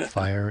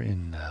fire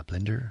in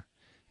Blender.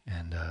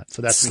 And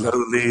so that's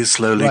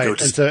slowly right. go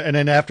to. And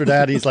then after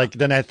that, he's like,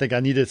 then I think I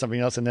needed something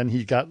else. And then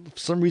for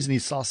some reason, he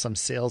saw some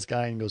sales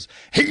guy and goes,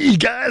 "Hey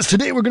guys,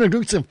 today we're going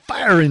to do some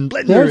fire in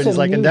Blender." And he's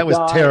like, and that was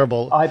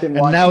terrible.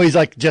 Now he's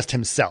like just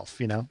himself,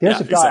 There's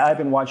a guy I've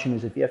been watching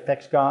who's a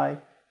VFX guy.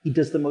 He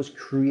does the most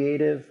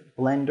creative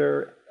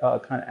Blender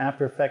kind of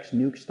After Effects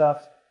nuke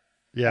stuff.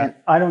 Yeah. And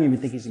I don't even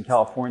think he's in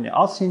California.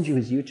 I'll send you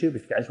his YouTube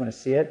if you guys want to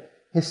see it.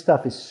 His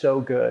stuff is so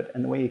good,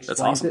 and the way he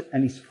explains it,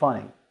 and he's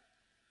funny.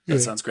 That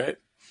sounds great.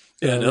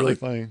 Yeah, really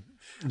funny.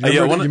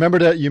 You remember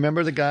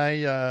the guy,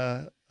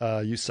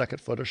 You Suck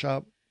at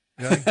Photoshop?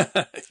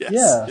 guy?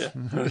 Yes.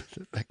 Yeah.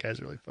 That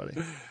guy's really funny.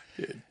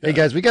 Hey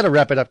guys, we got to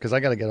wrap it up because I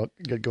got to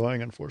get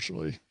going.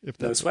 Unfortunately, if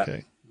No that's sweat.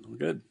 okay. All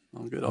good.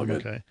 All good. All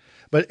good. Okay,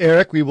 but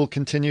Eric, we will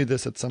continue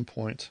this at some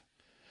point.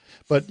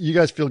 But you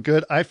guys feel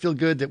good. I feel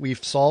good that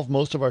we've solved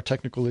most of our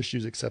technical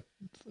issues, except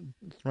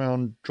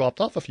Thrawn dropped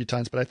off a few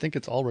times. But I think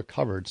it's all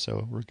recovered,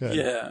 so we're good.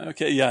 Yeah.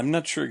 Okay. Yeah. I'm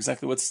not sure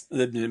exactly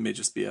it may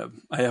just be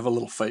I have a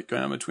little fight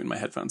going on between my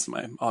headphones and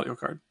my audio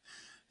card.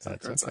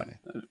 That's okay.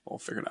 We'll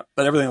figure it out.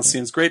 But everything else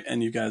seems great,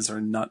 and you guys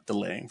are not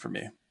delaying for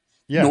me.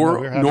 Yeah.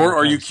 Nor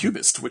are you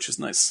Cubist, which is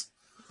nice.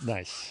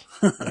 Nice.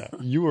 Yeah.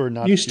 You are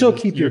not. You still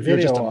Cubist. keep your You're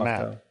video just a off,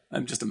 map. though.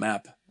 I'm just a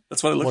map.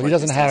 That's what I look like. Well, he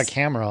doesn't these have a days.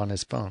 camera on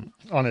his phone,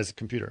 on his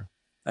computer.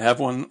 I have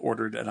one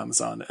ordered at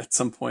Amazon. At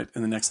some point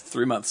in the next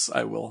 3 months,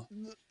 I will.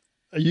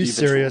 Are you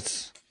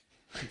serious?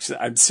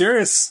 I'm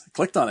serious. I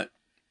clicked on it.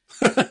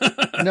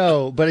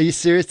 No, but are you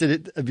serious?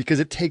 Because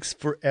it takes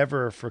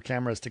forever for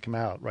cameras to come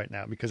out right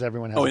now because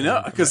everyone has. Oh, I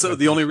know. Because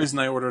the only reason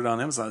I ordered it on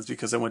Amazon is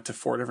because I went to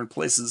 4 different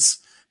places,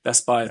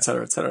 Best Buy, et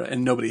cetera,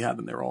 and nobody had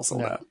them. They were all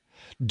sold out.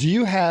 Do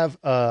you have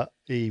a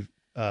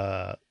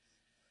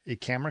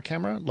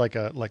camera like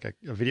a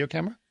video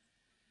camera?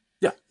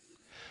 Yeah.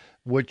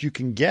 What you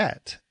can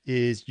get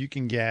is a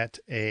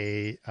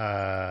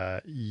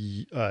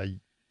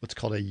what's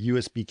called a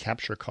USB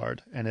capture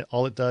card, and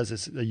all it does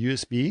is a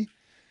USB,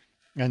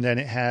 and then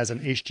it has an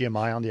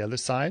HDMI on the other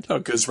side. Oh,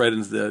 it goes right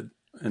into the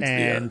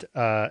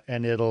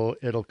and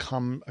it'll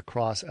come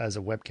across as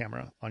a web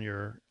camera on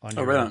your right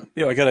on.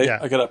 Yeah, I got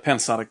a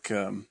Panasonic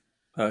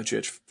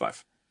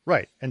GH5.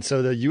 Right. And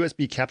so the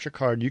USB capture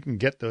card, you can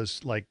get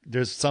those, like,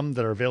 there's some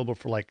that are available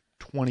for like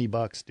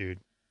 $20, dude.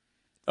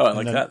 Oh, I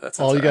like that. That's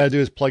all you got to do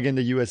is plug in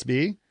the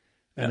USB,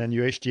 and then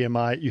you have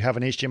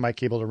an HDMI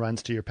cable that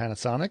runs to your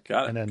Panasonic,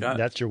 and then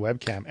that's your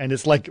webcam. And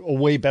it's like a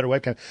way better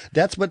webcam.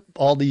 That's what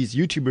all these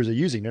YouTubers are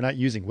using. They're not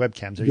using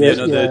webcams. The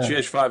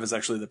GH5 is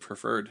actually the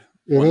preferred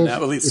one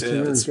now. At least, it's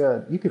really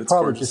good. You could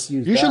probably just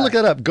use You should look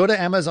that up. Go to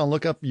Amazon,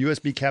 look up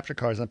USB capture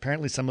cards. And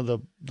apparently some of the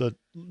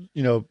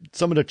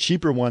some of the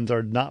cheaper ones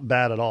are not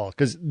bad at all.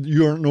 Because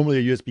normally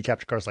a USB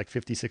capture card is like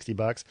 $50-$60,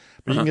 but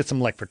you can get some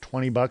like for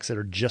 $20 that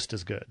are just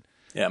as good.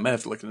 Yeah, I might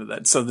have to look into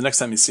that. So the next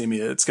time you see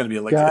me, it's going to be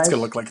like it's going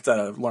to look like it's out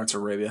of Lawrence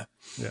of Arabia.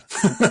 Yeah.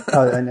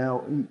 I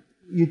know.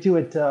 You do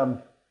it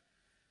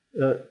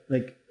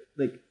like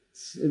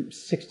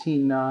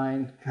 16:9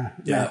 kind of.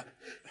 Yeah.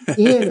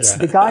 Ian,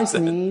 the guy's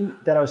name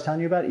that I was telling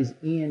you about is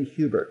Ian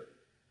Hubert.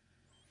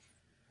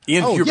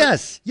 Ian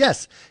Hubert.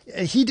 Yes.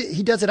 He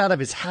does it out of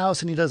his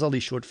house, and he does all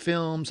these short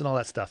films and all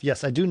that stuff.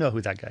 Yes, I do know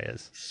who that guy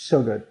is.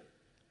 So good.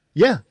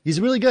 Yeah,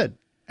 he's really good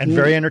and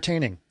very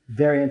entertaining.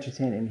 Very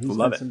entertaining. He's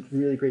done some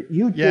really great.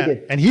 You dig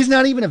it. And he's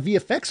not even a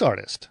VFX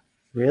artist.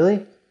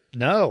 Really?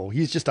 No,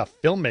 he's just a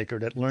filmmaker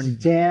that learned.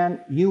 Dan,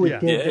 you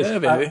would dig this. Yeah,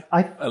 baby.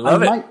 I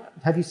love it.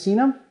 Have you seen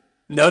him?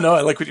 No,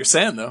 I like what you're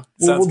saying though.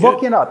 Well,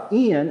 look it up,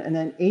 Ian, and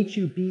then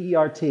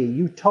Hubert.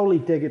 You totally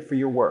dig it for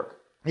your work.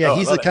 Yeah,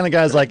 he's the kind of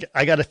guy who's like,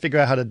 I got to figure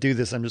out how to do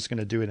this. I'm just going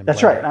to do it in That's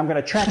Blender. right. I'm going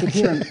to track it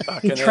here. And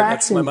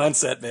that's my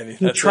mindset, baby.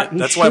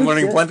 That's why I'm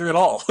learning Blender at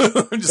all.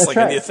 I'm just like,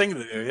 I need a thing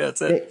to do. Yeah, that's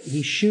it.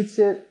 He shoots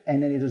it,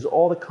 and then he does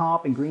all the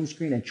comp and green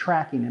screen and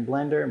tracking in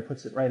Blender and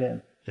puts it right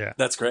in. Yeah.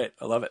 That's great.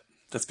 I love it.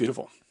 That's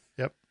beautiful.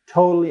 Yep.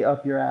 Totally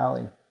up your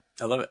alley.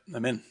 I love it.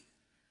 I'm in.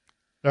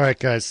 All right,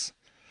 guys.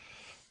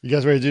 You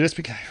guys ready to do this?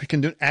 We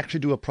can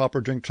actually do a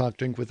proper drink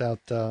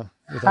without delay,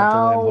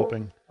 I'm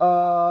hoping.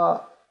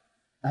 How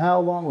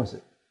long was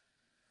it?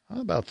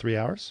 About 3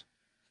 hours.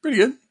 Pretty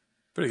good.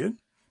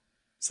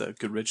 It's a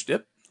good rich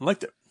dip. I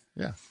liked it.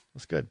 Yeah,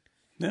 that's good.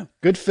 Yeah.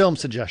 Good film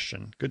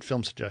suggestion.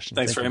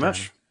 Thanks very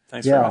much.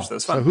 Thanks very much. That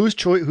was fun. So who's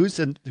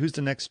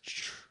the next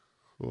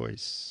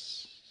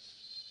choice?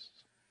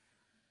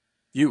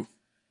 You.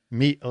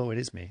 Me. Oh, it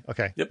is me.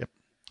 Okay. Yep.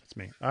 It's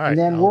me. All right. And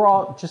then we're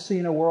all, just so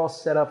you know, we're all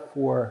set up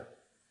for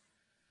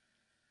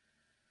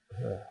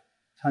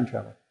time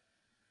travel.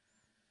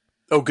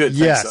 Oh, good.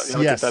 Yes.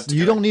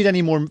 You don't need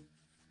any more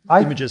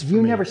images from me.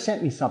 You never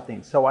sent me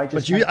something, so I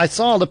just... But I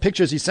saw all the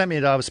pictures you sent me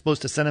that I was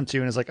supposed to send them to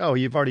you, and it's like, oh,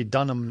 you've already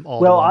done them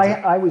all. Well,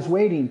 I was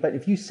waiting, but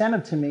if you send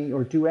them to me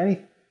or do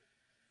anything...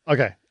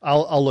 Okay,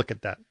 I'll look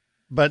at that.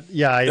 But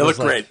yeah, they look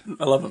great.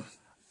 I love them.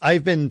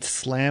 I've been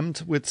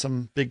slammed with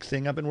some big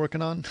thing I've been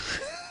working on,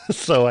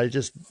 so I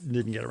just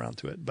didn't get around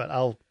to it. But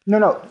I'll...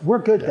 No, we're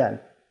good then.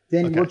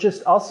 Then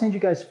I'll send you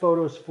guys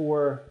photos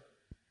for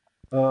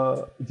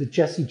the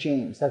Jesse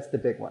James. That's the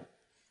big one.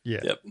 Yeah.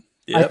 Yep.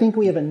 I think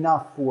we have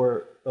enough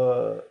for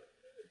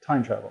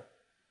time travel.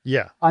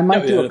 Yeah. I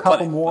might do a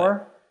couple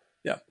more.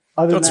 Yeah.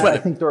 Other than that, I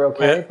think they're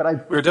okay. But I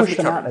pushed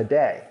them out in a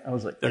day. I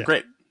was like, they're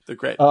great. They're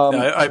great.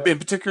 In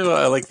particular,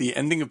 I like the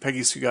ending of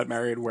Peggy Sue Got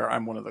Married, where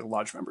I'm one of the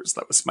lodge members.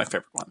 That was my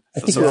favorite one.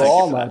 I think we're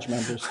all lodge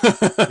members.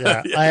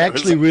 Yeah. I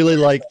actually really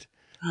liked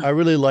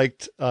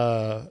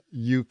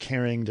you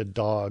carrying the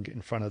dog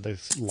in front of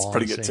this lawn. It's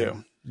pretty good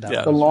too.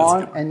 The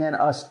lawn and then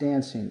us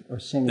dancing or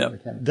singing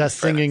with him. The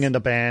singing in the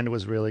band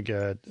was really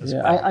good.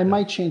 I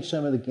might change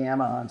some of the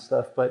gamma on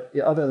stuff, but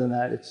other than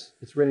that,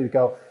 it's ready to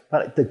go.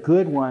 But the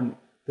good one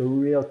the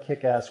real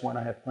kick-ass one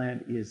I have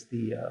planned is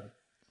the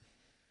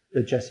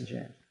Jesse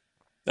James.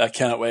 I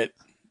cannot wait.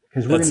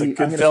 Because That's a I'm good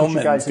going to film put you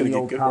and guys it's in gonna the get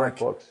old good comic work.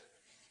 books.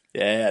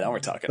 Yeah, now we're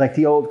talking. Like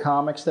the old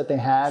comics that they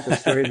had, the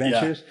story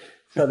adventures.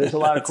 So there's a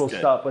lot of cool good.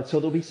 stuff. But so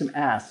there'll be some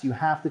asks. You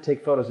have to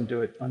take photos and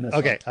do it on this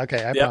Okay, one.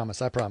 okay. I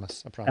promise.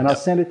 And I'll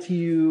send it to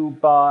you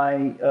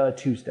by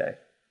Tuesday.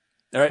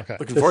 All right, Okay.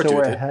 looking Just forward so to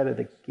we're it. ahead of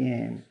the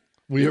game.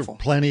 We are Beautiful.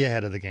 plenty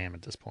ahead of the game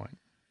at this point.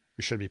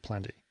 We should be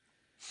plenty.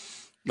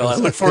 Well, I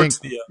 'Cause look forward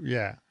think- to the.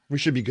 Yeah, we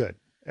should be good.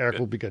 Eric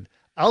will be good.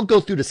 I'll go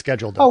through the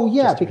schedule, though. Oh,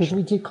 yeah, just to be because sure.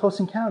 we did Close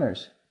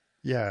Encounters.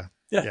 Yeah.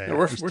 Yeah,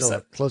 we're still,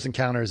 set. Close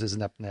Encounters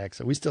isn't up next,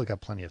 so we still got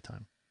plenty of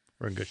time.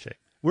 We're in good shape.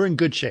 We're in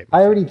good shape.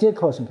 I already did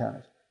Close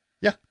Encounters.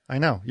 Yeah, I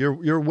know.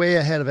 You're way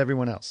ahead of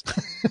everyone else.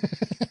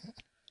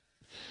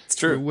 It's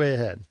You're true. way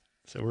ahead,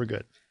 so we're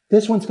good.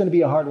 This one's going to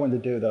be a hard one to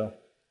do, though.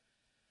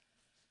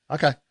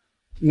 Okay.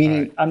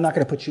 Meaning, I'm not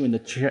going to put you in the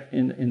chair,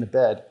 in the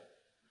bed.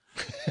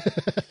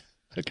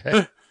 Okay.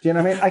 Do you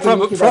know what I mean? I can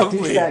make you that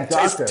Probably douchebag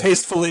doctor.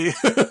 tastefully.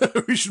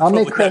 We should I'll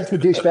probably make Chris the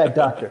not do douchebag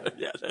doctor. that.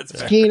 Yeah, that's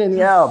fair. Skiing in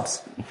the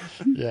Alps.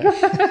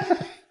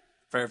 Yeah.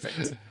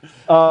 Perfect.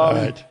 All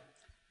right.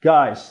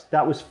 Guys,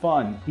 that was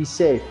fun. Be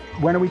safe.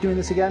 When are we doing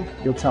this again?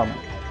 You'll tell me.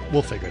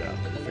 We'll figure it out.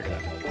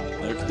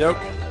 Okey doke.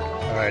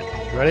 All right.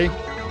 Ready?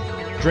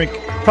 Drink.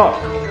 Talk.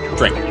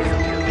 Drink.